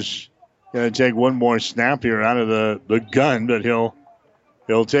Ashby is going to take one more snap here out of the gun, but he'll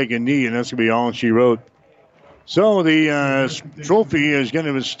take a knee, and that's going to be all she wrote. So the trophy is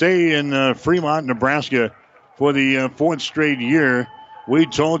going to stay in Fremont, Nebraska for the fourth straight year. We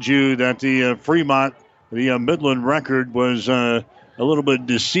told you that the Midland record was a little bit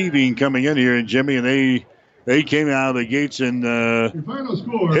deceiving coming in here, Jimmy, and they came out of the gates and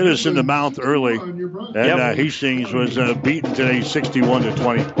hit us in the mouth early. And Hastings was beaten today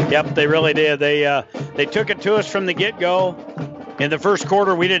 61-20. Yep, they really did. They took it to us from the get-go. In the first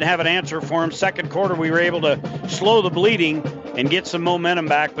quarter, we didn't have an answer for them. Second quarter, we were able to slow the bleeding and get some momentum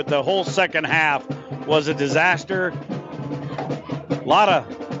back. But the whole second half was a disaster. A lot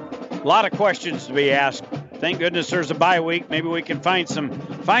of questions to be asked. Thank goodness there's a bye week. Maybe we can find some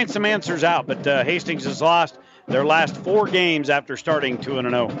answers out. But Hastings has lost their last 4 games after starting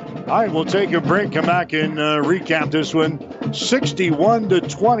 2-0. All right, we'll take a break. Come back and recap this one.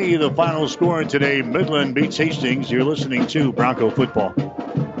 61-20, the final score today. Midland beats Hastings. You're listening to Bronco Football.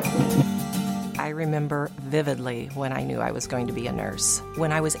 I remember vividly when I knew I was going to be a nurse.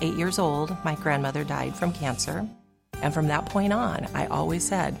 When I was 8 years old, my grandmother died from cancer. And from that point on, I always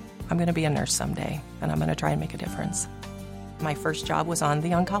said, I'm going to be a nurse someday, and I'm going to try and make a difference. My first job was on the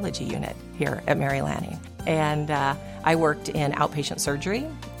oncology unit here at Mary Lanning. And I worked in outpatient surgery,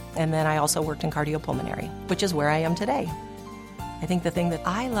 and then I also worked in cardiopulmonary, which is where I am today. I think the thing that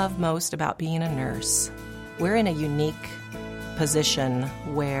I love most about being a nurse, we're in a unique position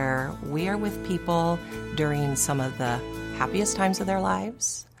where we are with people during some of the happiest times of their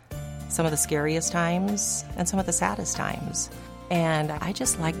lives, some of the scariest times, and some of the saddest times. And I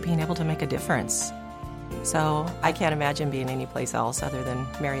just like being able to make a difference. So I can't imagine being anyplace else other than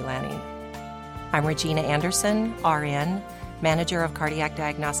Mary Lanning. I'm Regina Anderson, RN, Manager of Cardiac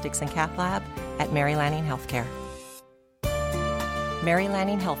Diagnostics and Cath Lab at Mary Lanning Healthcare. Mary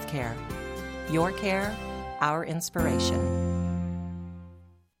Lanning Healthcare. Your care, our inspiration.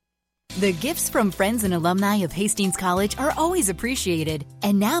 The gifts from friends and alumni of Hastings College are always appreciated.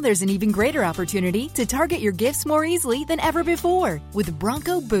 And now there's an even greater opportunity to target your gifts more easily than ever before with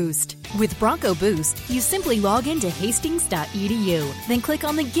Bronco Boost. With Bronco Boost, you simply log into hastings.edu, then click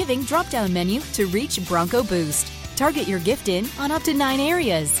on the Giving drop-down menu to reach Bronco Boost. Target your gift in on up to 9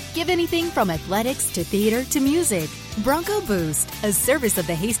 areas. Give anything from athletics to theater to music. Bronco Boost, a service of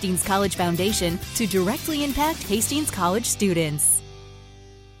the Hastings College Foundation to directly impact Hastings College students.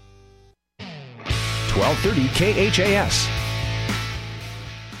 1230 KHAS.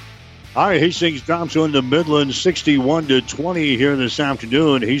 All right, Hastings drops on to Midland 61-20 here this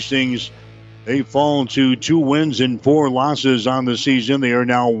afternoon. Hastings, they fall to 2 wins and 4 losses on the season. They are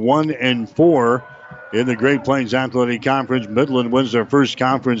now 1-4 in the Great Plains Athletic Conference. Midland wins their first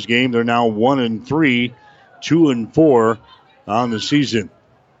conference game. They're now 1-3, 2-4 on the season.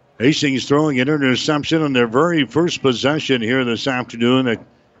 Hastings throwing an interception on their very first possession here this afternoon. It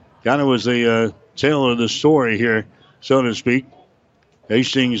kind of was the tale of the story here, so to speak.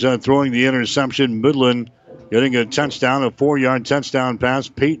 Hastings throwing the interception. Midland getting a touchdown, a 4-yard touchdown pass.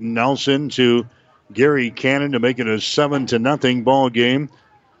 Peyton Nelson to Gary Cannon to make it a 7-0 ball game.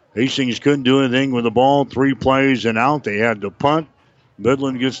 Hastings couldn't do anything with the ball. 3 plays and out. They had to punt.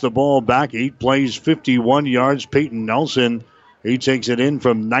 Midland gets the ball back. 8 plays, 51 yards. Peyton Nelson, he takes it in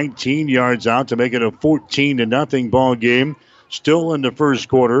from 19 yards out to make it a 14-0 ball game. Still in the first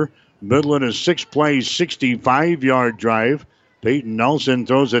quarter. Midland a 6 play, 65-yard drive. Peyton Nelson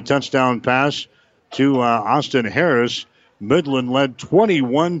throws a touchdown pass to Austin Harris. Midland led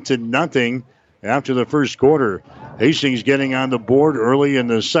 21-0 after the first quarter. Hastings getting on the board early in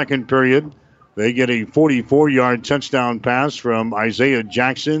the second period. They get a 44-yard touchdown pass from Isaiah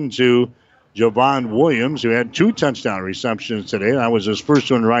Jackson to Javon Williams, who had 2 touchdown receptions today. That was his first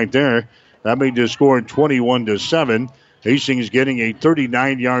one right there. That made the score 21-7. Hastings getting a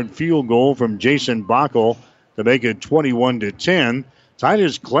 39-yard field goal from Jason Bockel to make it 21-10.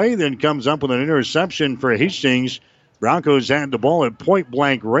 Titus Clay then comes up with an interception for Hastings. Broncos had the ball at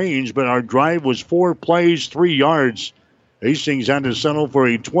point-blank range, but our drive was 4 plays, 3 yards. Hastings had to settle for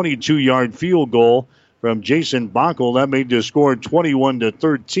a 22-yard field goal from Jason Bockel. That made the score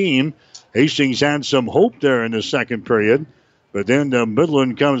 21-13. Hastings had some hope there in the second period, but then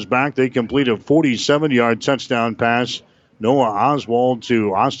Midland comes back. They complete a 47-yard touchdown pass. Noah Oswald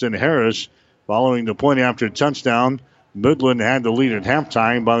to Austin Harris. Following the point after touchdown, Midland had the lead at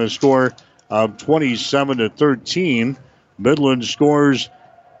halftime by the score of 27-13. Midland scores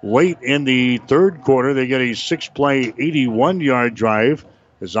late in the third quarter. They get a 6-play, 81-yard drive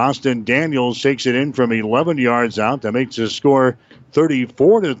as Austin Daniels takes it in from 11 yards out. That makes the score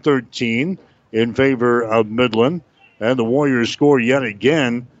 34-13 in favor of Midland. And the Warriors score yet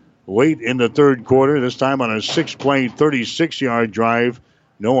again late in the third quarter, this time on a 6-play, 36-yard drive.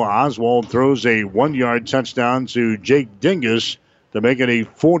 Noah Oswald throws a 1-yard touchdown to Jake Dingus to make it a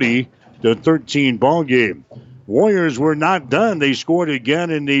 40-13 ball game. Warriors were not done. They scored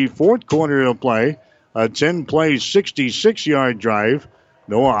again in the fourth quarter of play. A 10-play, 66-yard drive.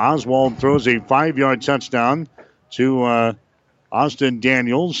 Noah Oswald throws a 5-yard touchdown to Austin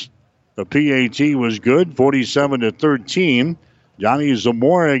Daniels. The PAT was good, 47-13. Johnny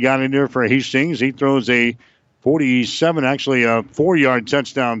Zamora got in there for Hastings. He throws a 4-yard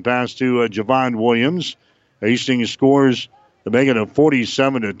touchdown pass to Javon Williams. Hastings scores to make it a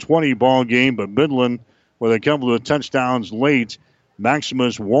 47-20 ball game, but Midland with a couple of touchdowns late.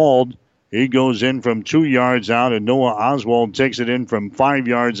 Maximus Wald, he goes in from 2 yards out, and Noah Oswald takes it in from 5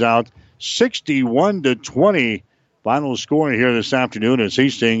 yards out. 61-20 final score here this afternoon as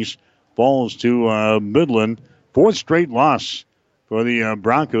Hastings falls to Midland. 4th straight loss for the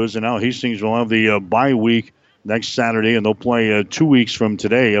Broncos, and now Hastings will have the bye week next Saturday, and they'll play 2 weeks from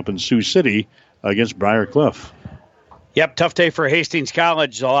today up in Sioux City against Briar Cliff. Yep, tough day for Hastings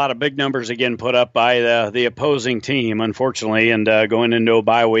College. A lot of big numbers again put up by the opposing team, unfortunately, and going into a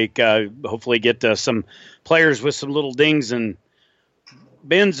bye week, hopefully get some players with some little dings and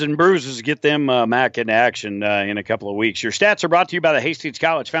bends and bruises, get them back into action in a couple of weeks. Your stats are brought to you by the Hastings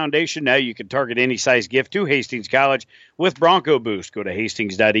College Foundation. Now you can target any size gift to Hastings College with Bronco Boost. Go to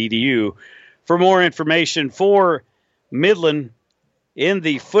hastings.edu for more information. For Midland in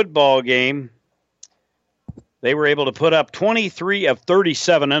the football game, they were able to put up 23 of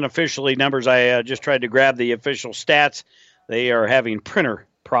 37 unofficially numbers. I just tried to grab the official stats. They are having printer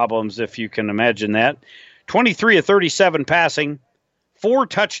problems, if you can imagine that. 23 of 37 passing, 4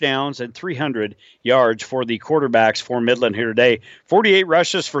 touchdowns, and 300 yards for the quarterbacks for Midland here today. 48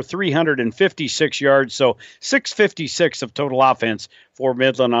 rushes for 356 yards, so 656 of total offense for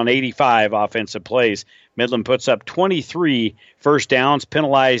Midland on 85 offensive plays. Midland puts up 23 first downs,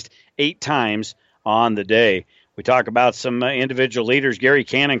 penalized 8 times on the day. We talk about some individual leaders. Gary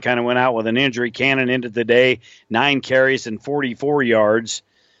Cannon kind of went out with an injury. Cannon ended the day 9 carries and 44 yards.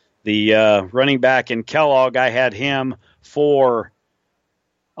 The running back in Kellogg, I had him for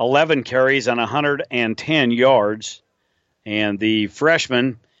 11 carries and 110 yards. And the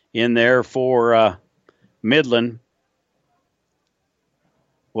freshman in there for Midland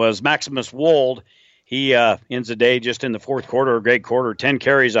was Maximus Wold. he ends the day just in the fourth quarter, a great quarter. 10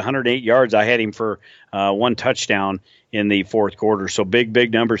 carries, 108 yards. I had him for 1 touchdown in the fourth quarter. So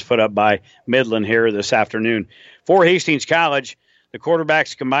big numbers put up by Midland here this afternoon. For Hastings College, the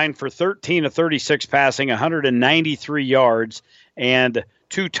quarterbacks combined for 13 of 36 passing, 193 yards, and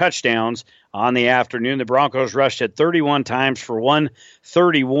 2 touchdowns on the afternoon. The Broncos rushed it 31 times for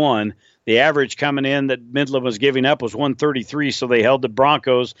 131. The average coming in that Midland was giving up was 133, so they held the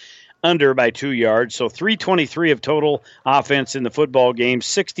Broncos under by 2 yards. So 323 of total offense in the football game,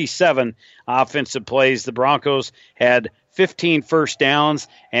 67 offensive plays. The Broncos had 15 first downs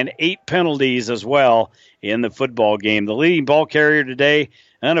and 8 penalties as well in the football game. The leading ball carrier today,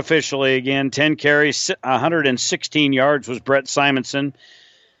 unofficially again, 10 carries, 116 yards was Brett Simonson.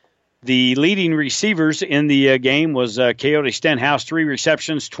 The leading receivers in the game was Coyote Stenhouse, 3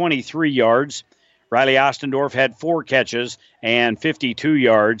 receptions, 23 yards. Riley Ostendorf had 4 catches and 52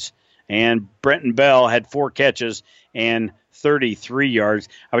 yards. And Brenton Bell had 4 catches and 33 yards.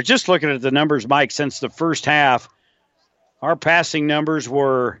 I was just looking at the numbers, Mike, since the first half. Our passing numbers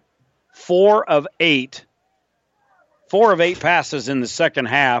were 4 of 8. 4 of 8 passes in the second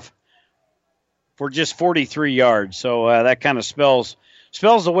half for just 43 yards. So that kind of spells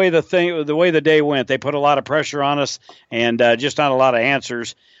the way the day went. They put a lot of pressure on us and just not a lot of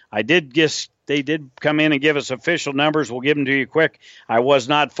answers. I did guess they did come in and give us official numbers. We'll give them to you quick. I was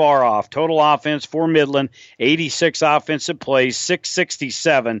not far off. Total offense for Midland, 86 offensive plays,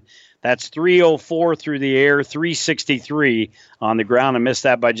 667. That's 304 through the air, 363 on the ground. I missed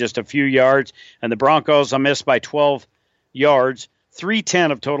that by just a few yards. And the Broncos, I missed by 12 yards.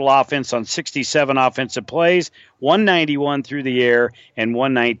 310 of total offense on 67 offensive plays, 191 through the air, and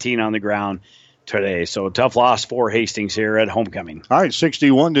 119 on the ground today. So a tough loss for Hastings here at homecoming. All right,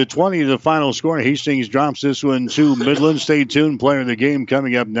 61-20, the final score. Hastings drops this one to Midland. Stay tuned. Player of the game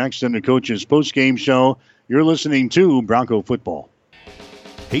coming up next in the coach's postgame show. You're listening to Bronco Football.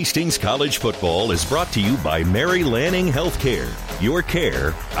 Hastings College Football is brought to you by Mary Lanning Healthcare. Your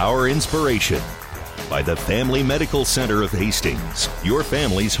care, our inspiration. By the Family Medical Center of Hastings, your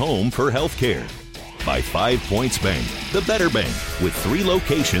family's home for healthcare. By 5 Points Bank, the better bank, with 3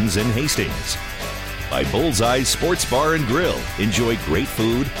 locations in Hastings. By Bullseye Sports Bar and Grill. Enjoy great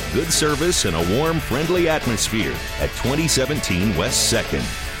food, good service, and a warm, friendly atmosphere at 2017 West 2nd,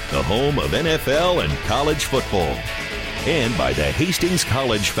 the home of NFL and college football. And by the Hastings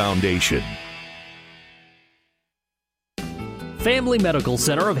College Foundation. Family Medical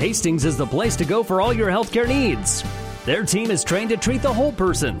Center of Hastings is the place to go for all your healthcare needs. Their team is trained to treat the whole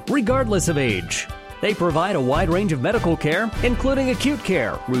person, regardless of age. They provide a wide range of medical care, including acute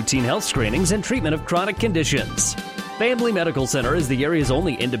care, routine health screenings, and treatment of chronic conditions. Family Medical Center is the area's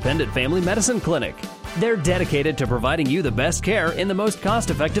only independent family medicine clinic. They're dedicated to providing you the best care in the most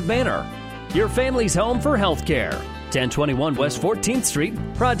cost-effective manner. Your family's home for health care. 1021 West 14th Street,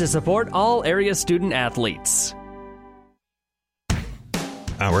 proud to support all area student athletes.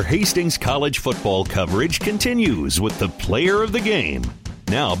 Our Hastings College football coverage continues with the player of the game.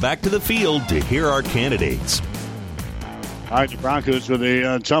 Now back to the field to hear our candidates. All right, the Broncos with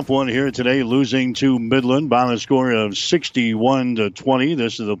a tough one here today, losing to Midland by a score of 61-20.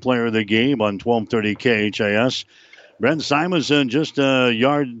 This is the player of the game on 1230 KHIS. Brent Simonson just a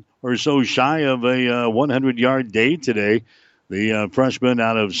yard or so shy of a 100-yard day today. The freshman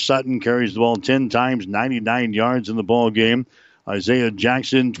out of Sutton carries the ball 10 times, 99 yards in the ball game. Isaiah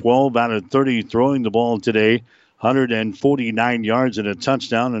Jackson, 12 out of 30 throwing the ball today, 149 yards and a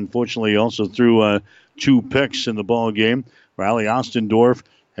touchdown. Unfortunately, also threw 2 picks in the ball game. Riley Ostendorf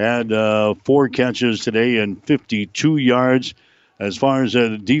had 4 catches today and 52 yards. As far as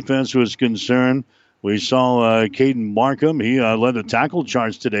the defense was concerned, we saw Caden Markham. He led the tackle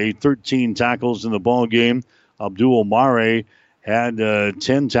charge today, 13 tackles in the ball game. Abdul Mare had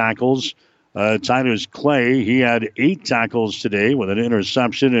 10 tackles. Titus Clay, he had 8 tackles today with an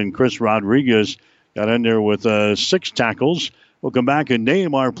interception, and Chris Rodriguez got in there with 6 tackles. We'll come back and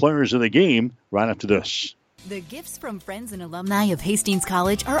name our players of the game right after this. The gifts from friends and alumni of Hastings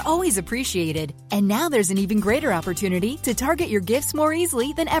College are always appreciated. And now there's an even greater opportunity to target your gifts more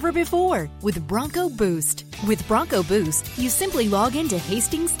easily than ever before with Bronco Boost. With Bronco Boost, you simply log into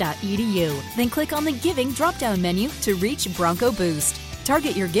hastings.edu, then click on the Giving drop-down menu to reach Bronco Boost.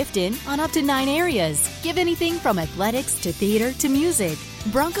 Target your gift in on up to 9 areas. Give anything from athletics to theater to music.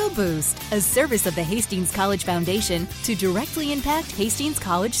 Bronco Boost, a service of the Hastings College Foundation to directly impact Hastings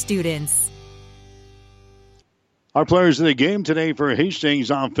College students. Our players of the game today for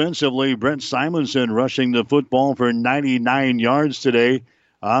Hastings offensively, Brent Simonson rushing the football for 99 yards today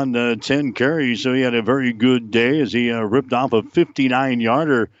on 10 carries. So he had a very good day as he ripped off a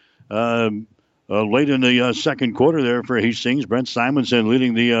 59-yarder late in the second quarter there for Hastings. Brent Simonson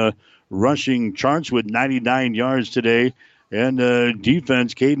leading the rushing charts with 99 yards today. And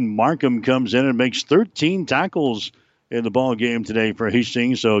defense, Caden Markham comes in and makes 13 tackles in the ball game today for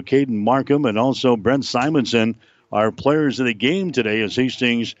Hastings. So Caden Markham and also Brent Simonson are players of the game today as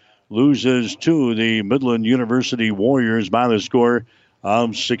Hastings loses to the Midland University Warriors by the score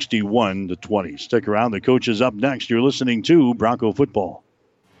of 61-20. Stick around. The coach is up next. You're listening to Bronco Football.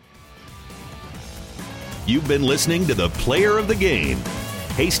 You've been listening to the Player of the Game.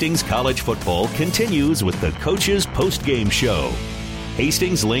 Hastings College Football continues with the Coach's Post-Game Show.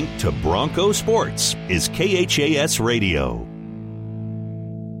 Hastings' link to Bronco Sports is KHAS Radio.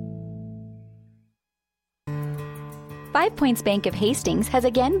 5 Points Bank of Hastings has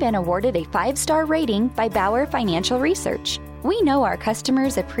again been awarded a 5-star rating by Bauer Financial Research. We know our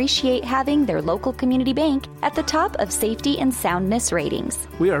customers appreciate having their local community bank at the top of safety and soundness ratings.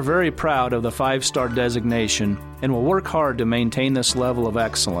 We are very proud of the 5-star designation and will work hard to maintain this level of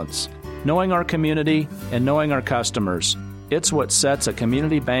excellence. Knowing our community and knowing our customers, it's what sets a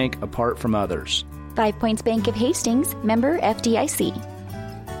community bank apart from others. 5 Points Bank of Hastings, member FDIC.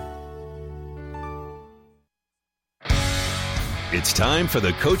 It's time for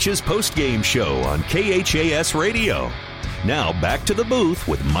the Coach's Post-Game Show on KHAS Radio. Now back to the booth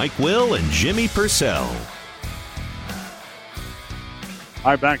with Mike Will and Jimmy Purcell.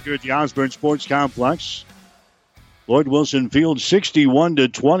 All right, back here at the Osborne Sports Complex. Lloyd Wilson Field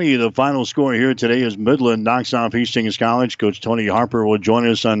 61-20. The final score here today is Midland knocks off Hastings College. Coach Tony Harper will join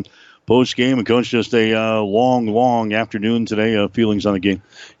us on post-game. And, Coach, just a long afternoon today. Feelings on the game?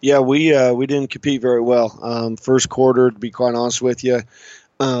 Yeah, we didn't compete very well. First quarter, to be quite honest with you,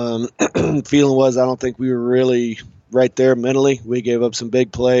 feeling was I don't think we were really right there mentally. We gave up some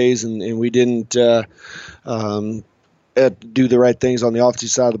big plays, and we didn't do the right things on the offensive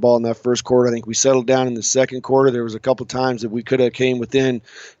side of the ball in that first quarter. I think we settled down in the second quarter. There was a couple times that we could have came within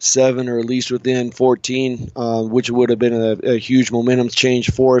 7 or at least within 14, which would have been a huge momentum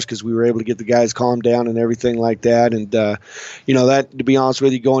change for us because we were able to get the guys calmed down and everything like that. And, that, to be honest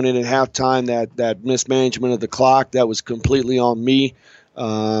with you, going in at halftime, that mismanagement of the clock, that was completely on me.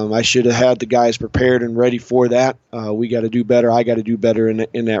 I should have had the guys prepared and ready for that. We got to do better. I got to do better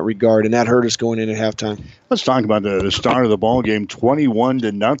in that regard, and that hurt us going in at halftime. Let's talk about the start of the ball game,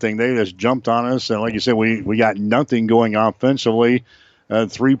 21-0. They just jumped on us, and like you said, we got nothing going offensively.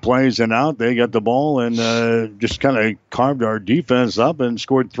 3 plays and out, they got the ball and just kind of carved our defense up and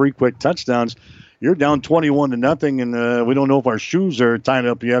scored 3 quick touchdowns. You're down 21-0, and we don't know if our shoes are tied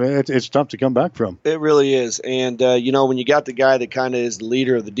up yet. It's tough to come back from. It really is. And, when you got the guy that kind of is the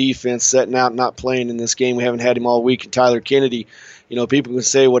leader of the defense setting out, not playing in this game, we haven't had him all week, and Tyler Kennedy, people can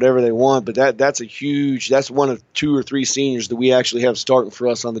say whatever they want, but that's one of 2 or 3 seniors that we actually have starting for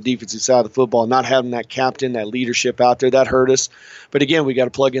us on the defensive side of the football. Not having that captain, that leadership out there, that hurt us. But, again, we got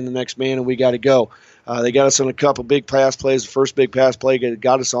to plug in the next man, and we got to go. They got us on a couple big pass plays. The first big pass play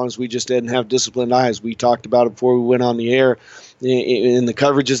got us on us. We just didn't have disciplined eyes. We talked about it before we went on the air. In the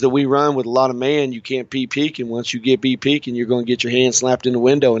coverages that we run with a lot of man, you can't beat peak, and once you get beat peak, and you're going to get your hand slapped in the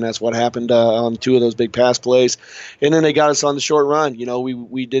window, and that's what happened on 2 of those big pass plays. And then they got us on the short run.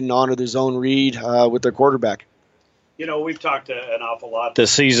 We didn't honor the zone read with their quarterback. We've talked an awful lot this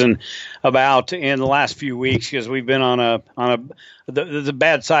season about in the last few weeks because we've been on the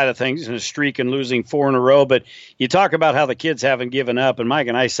bad side of things and a streak and losing 4 in a row. But you talk about how the kids haven't given up, and Mike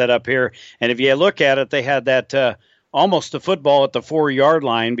and I sat up here, and if you look at it, they had that almost the football at the 4-yard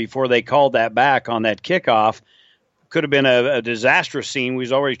line before they called that back on that kickoff. Could have been a disastrous scene. We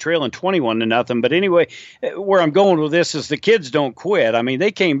was already trailing 21-0. But anyway, where I'm going with this is the kids don't quit. I mean,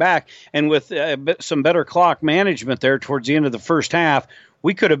 they came back, and with some better clock management there towards the end of the first half,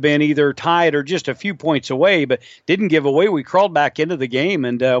 we could have been either tied or just a few points away, but didn't give away. We crawled back into the game,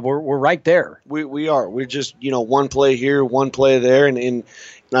 and we're right there. We are. We're just, one play here, one play there, and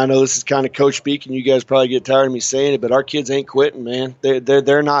I know this is kind of coach speak, and you guys probably get tired of me saying it, but our kids ain't quitting, man.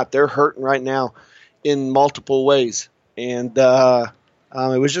 They're not. They're hurting right now in multiple ways, and it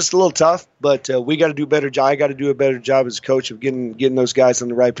was just a little tough, but we got to do a better job. I got to do a better job as a coach of getting those guys on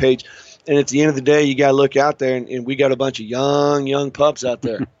the right page. And at the end of the day, you got to look out there, and we got a bunch of young pups out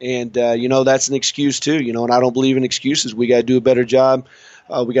there, and that's an excuse too. And I don't believe in excuses. We got to do a better job.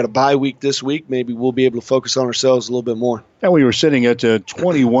 We got a bye week this week. Maybe we'll be able to focus on ourselves a little bit more. And we were sitting at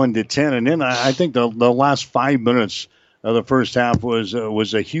 21-10, and then I think the last 5 minutes the first half was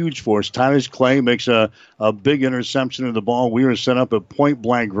a huge force. Titus Clay makes a big interception of the ball. We were set up at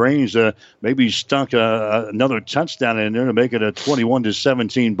point-blank range. Maybe stuck another touchdown in there to make it a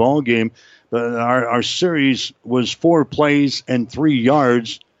 21-17 ball game. Our series was 4 plays and 3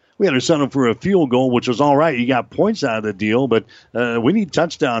 yards. we had to settle for a field goal, which was all right. You got points out of the deal, but we need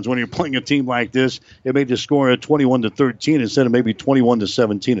touchdowns when you're playing a team like this. It made the score at 21-13 instead of maybe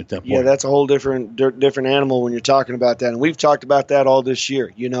 21-17 at that point. Yeah, that's a whole different animal when you're talking about that. And we've talked about that all this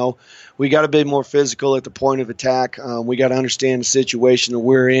year. We got to be more physical at the point of attack. We got to understand the situation that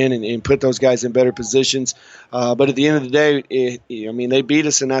we're in and put those guys in better positions. But at the end of the day, they beat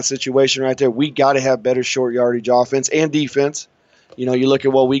us in that situation right there. We got to have better short yardage offense and defense. You look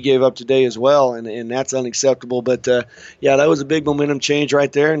at what we gave up today as well, and that's unacceptable. But, that was a big momentum change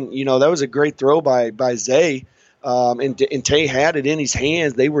right there. And, that was a great throw by Zay. And Tay had it in his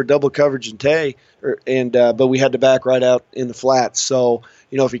hands. They were double coverage in Tay, but we had to back right out in the flats. So,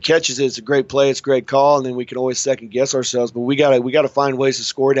 if he catches it, it's a great play, it's a great call, and then we can always second guess ourselves. But we got to find ways to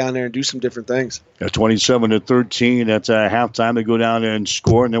score down there and do some different things. At 27-13, that's halftime. They go down and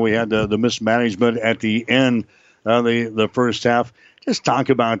score, and then we had the mismanagement at the end of the first half. Just talk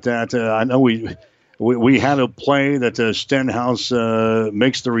about that. I know we had a play that Stenhouse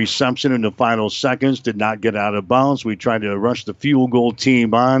makes the reception in the final seconds, did not get out of bounds. We tried to rush the field goal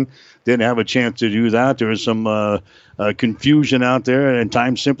team on, didn't have a chance to do that. There was some confusion out there, and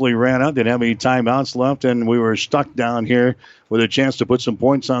time simply ran out. Didn't have any timeouts left, and we were stuck down here with a chance to put some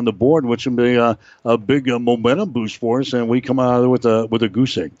points on the board, which would be a big momentum boost for us, and we come out with a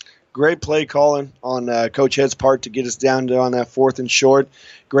goose egg. Great play calling on Coach Head's part to get us down to on that 4th and short.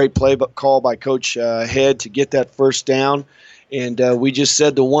 Great play call by Coach Head to get that first down. And we just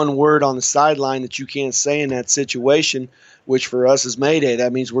said the one word on the sideline that you can't say in that situation, which for us is Mayday.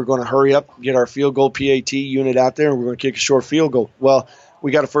 That means we're going to hurry up, get our field goal PAT unit out there, and we're going to kick a short field goal. Well,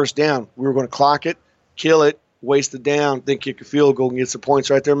 we got a first down. We were going to clock it, kill it, waste it down, then kick a field goal and get some points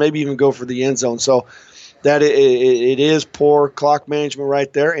right there, maybe even go for the end zone. So that it is poor clock management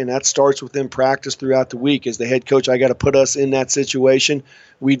right there, and that starts within practice throughout the week. As the head coach, I got to put us in that situation.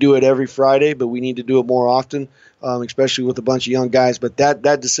 We do it every Friday, but we need to do it more often, especially with a bunch of young guys. But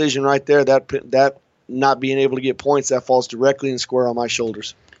that decision right there, that not being able to get points, that falls directly and square on my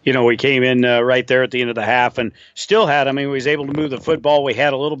shoulders. We came in right there at the end of the half and still we was able to move the football. We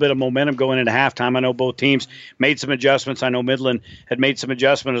had a little bit of momentum going into halftime. I know both teams made some adjustments. I know Midland had made some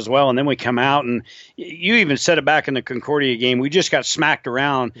adjustment as well. And then we come out, and you even said it back in the Concordia game. We just got smacked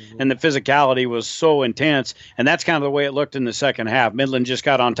around, and the physicality was so intense. And that's kind of the way it looked in the second half. Midland just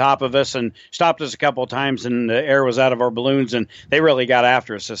got on top of us and stopped us a couple of times, and the air was out of our balloons, and they really got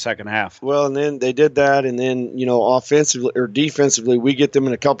after us the second half. Well, and then they did that, and then, offensively or defensively, we get them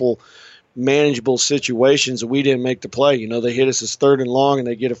in a couple manageable situations, and we didn't make the play. They hit us as 3rd and long, and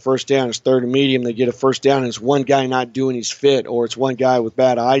they get a first down. It's 3rd and medium, they get a first down, and it's one guy not doing his fit, or it's one guy with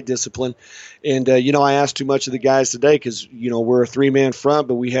bad eye discipline. And I asked too much of the guys today because we're a 3-man front,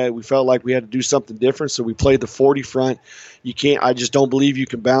 but we felt like we had to do something different, so we played the 40 front. I just don't believe you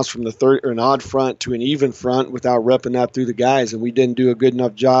can bounce from the third or an odd front to an even front without repping that through the guys, and we didn't do a good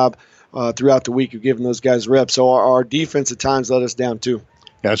enough job throughout the week of giving those guys reps. So our defense at times let us down too.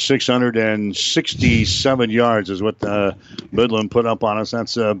 Yeah, 667 yards is what Midland put up on us.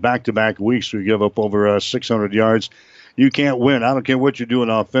 That's back-to-back weeks we give up over 600 yards. You can't win. I don't care what you're doing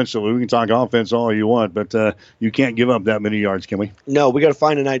offensively. We can talk offense all you want, but you can't give up that many yards, can we? No, we got to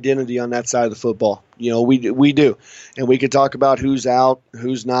find an identity on that side of the football. We do. And we can talk about who's out,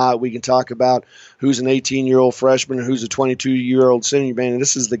 who's not. We can talk about who's an 18-year-old freshman and who's a 22-year-old senior man. And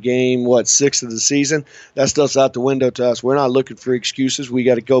this is the game, 6th of the season? That stuff's out the window to us. We're not looking for excuses. We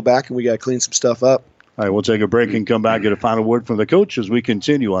got to go back and we got to clean some stuff up. All right, we'll take a break and come back, get a final word from the coach as we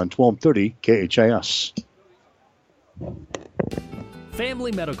continue on 1230 KHIS.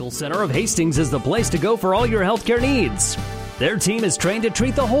 Family Medical Center of Hastings is the place to go for all your healthcare needs. Their team is trained to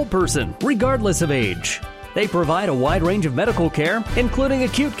treat the whole person, regardless of age. They provide a wide range of medical care, including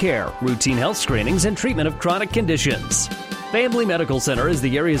acute care, routine health screenings, and treatment of chronic conditions. Family Medical Center is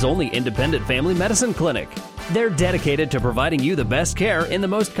the area's only independent family medicine clinic. They're dedicated to providing you the best care in the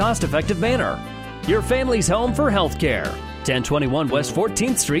most cost-effective manner. Your family's home for healthcare. 1021 West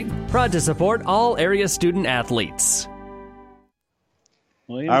 14th Street, proud to support all area student athletes.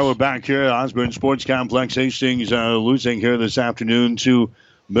 All right, we're back here at Osborne Sports Complex. Hastings losing here this afternoon to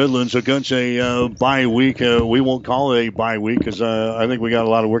Midland. So, Coach, a bye week. We won't call it a bye week because I think we got a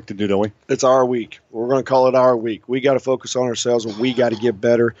lot of work to do, don't we? It's our week. We're going to call it our week. We got to focus on ourselves and we got to get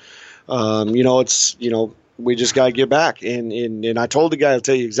better. We just got to get back. And I told the guys, I'll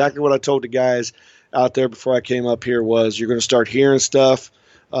tell you exactly what I told the guys out there before I came up here was you're going to start hearing stuff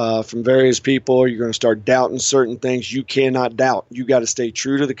from various people. You're going to start doubting certain things. You cannot doubt. You got to stay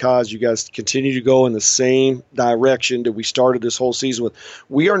true to the cause. You guys continue to go in the same direction that we started this whole season with.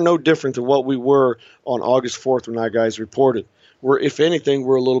 We are no different than what we were on August 4th when our guys reported. if anything,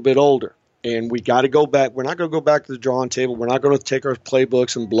 we're a little bit older. And we got to go back. We're not going to go back to the drawing table. We're not going to take our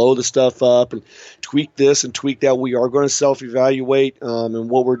playbooks and blow the stuff up and tweak this and tweak that. We are going to self-evaluate and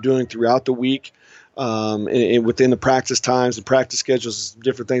what we're doing throughout the week and within the practice times and practice schedules,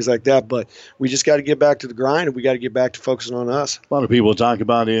 different things like that. But we just got to get back to the grind, and we got to get back to focusing on us. A lot of people talk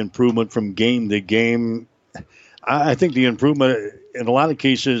about improvement from game to game. I think the improvement in a lot of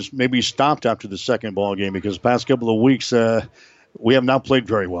cases maybe stopped after the second ball game because the past couple of weeks we have not played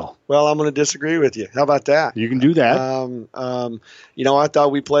very well. Well, I'm going to disagree with you. How about that? You can do that. I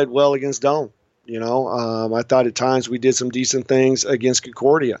thought we played well against Dome. I thought at times we did some decent things against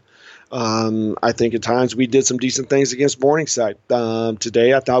Concordia. I think at times we did some decent things against Morningside.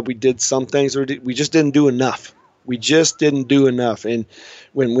 Today, I thought we did some things. We just didn't do enough. And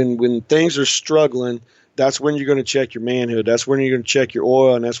when things are struggling, that's when you're going to check your manhood. That's when you're going to check your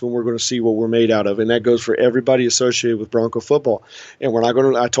oil, and that's when we're going to see what we're made out of. And that goes for everybody associated with Bronco football. And we're not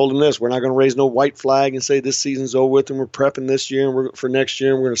going to. I told them this: we're not going to raise no white flag and say this season's over with, and we're prepping this year and for next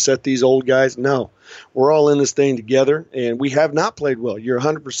year, and we're going to set these old guys. No, we're all in this thing together, and we have not played well. You're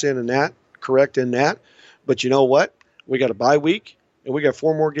 100% in that, correct in that. But you know what? We got a bye week, and we got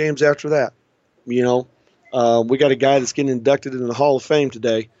 4 more games after that. We got a guy that's getting inducted in the Hall of Fame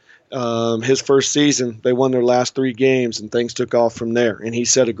today. His first season, they won their last 3 games, and things took off from there. And he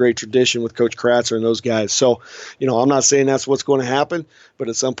set a great tradition with Coach Kratzer and those guys. So, I'm not saying that's what's going to happen, but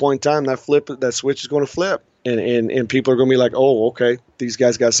at some point in time, that switch is going to flip. And people are going to be like, oh, okay, these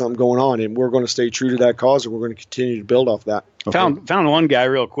guys got something going on, and we're going to stay true to that cause, and we're going to continue to build off that. Okay. Found one guy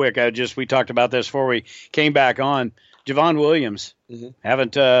real quick. We talked about this before we came back on. Javon Williams. Mm-hmm.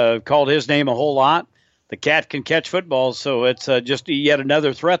 Haven't called his name a whole lot. The cat can catch footballs, so it's just yet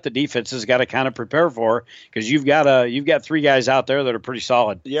another threat the defense has got to kind of prepare for because you've got 3 guys out there that are pretty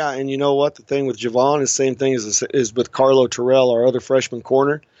solid. Yeah, and you know what? The thing with Javon is the same thing as with Carlo Terrell, our other freshman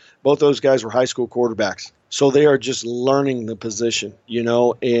corner. Both those guys were high school quarterbacks. So they are just learning the position,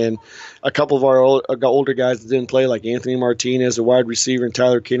 and a couple of our older guys that didn't play, like Anthony Martinez, a wide receiver, and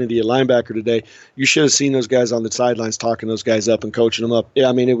Tyler Kennedy, a linebacker today. You should have seen those guys on the sidelines talking those guys up and coaching them up. Yeah,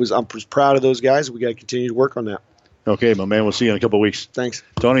 I'm proud of those guys. We got to continue to work on that. Okay, my man. We'll see you in a couple of weeks. Thanks.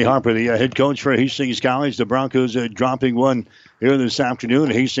 Tony Harper, the head coach for Hastings College. The Broncos dropping one here this afternoon.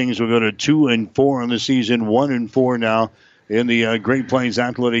 Hastings will go to 2-4 on the season, 1-4 now in the Great Plains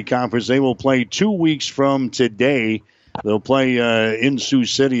Athletic Conference. They will play 2 weeks from today. They'll play in Sioux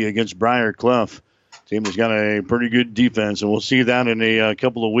City against Briar Clough. Team has got a pretty good defense, and we'll see that in a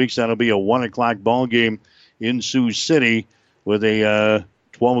couple of weeks. That'll be a 1 o'clock ball game in Sioux City with a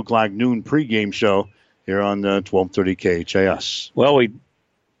 12 o'clock noon pregame show here on 1230 KHAS. Well,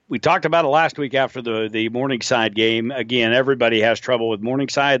 we talked about it last week after the Morningside game. Again, everybody has trouble with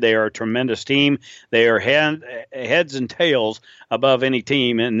Morningside. They are a tremendous team. They are heads and tails above any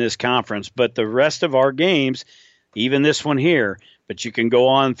team in this conference. But the rest of our games, even this one here, but you can go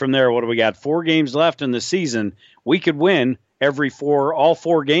on from there. What do we got? 4 games left in the season. We could win all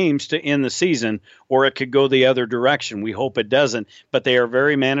 4 games to end the season, or it could go the other direction. We hope it doesn't, but they are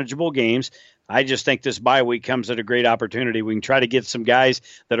very manageable games. I just think this bye week comes at a great opportunity. We can try to get some guys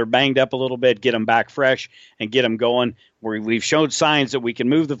that are banged up a little bit, get them back fresh, and get them going. We've showed signs that we can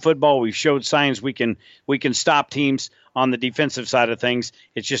move the football. We've showed signs we can stop teams on the defensive side of things.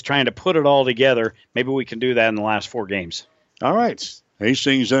 It's just trying to put it all together. Maybe we can do that in the last 4 games. All right.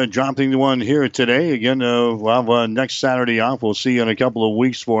 Hastings dropping the one here today. Again, we'll have next Saturday off. We'll see you in a couple of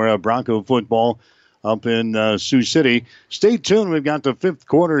weeks for Bronco football up in Sioux City. Stay tuned. We've got the 5th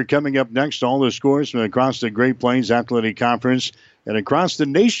quarter coming up next. All the scores from across the Great Plains Athletic Conference and across the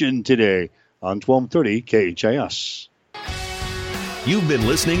nation today on 1230 KHAS. You've been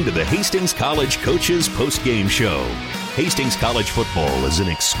listening to the Hastings College Coaches Postgame Show. Hastings College football is an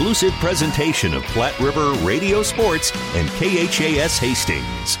exclusive presentation of Platte River Radio Sports and KHAS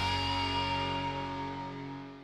Hastings.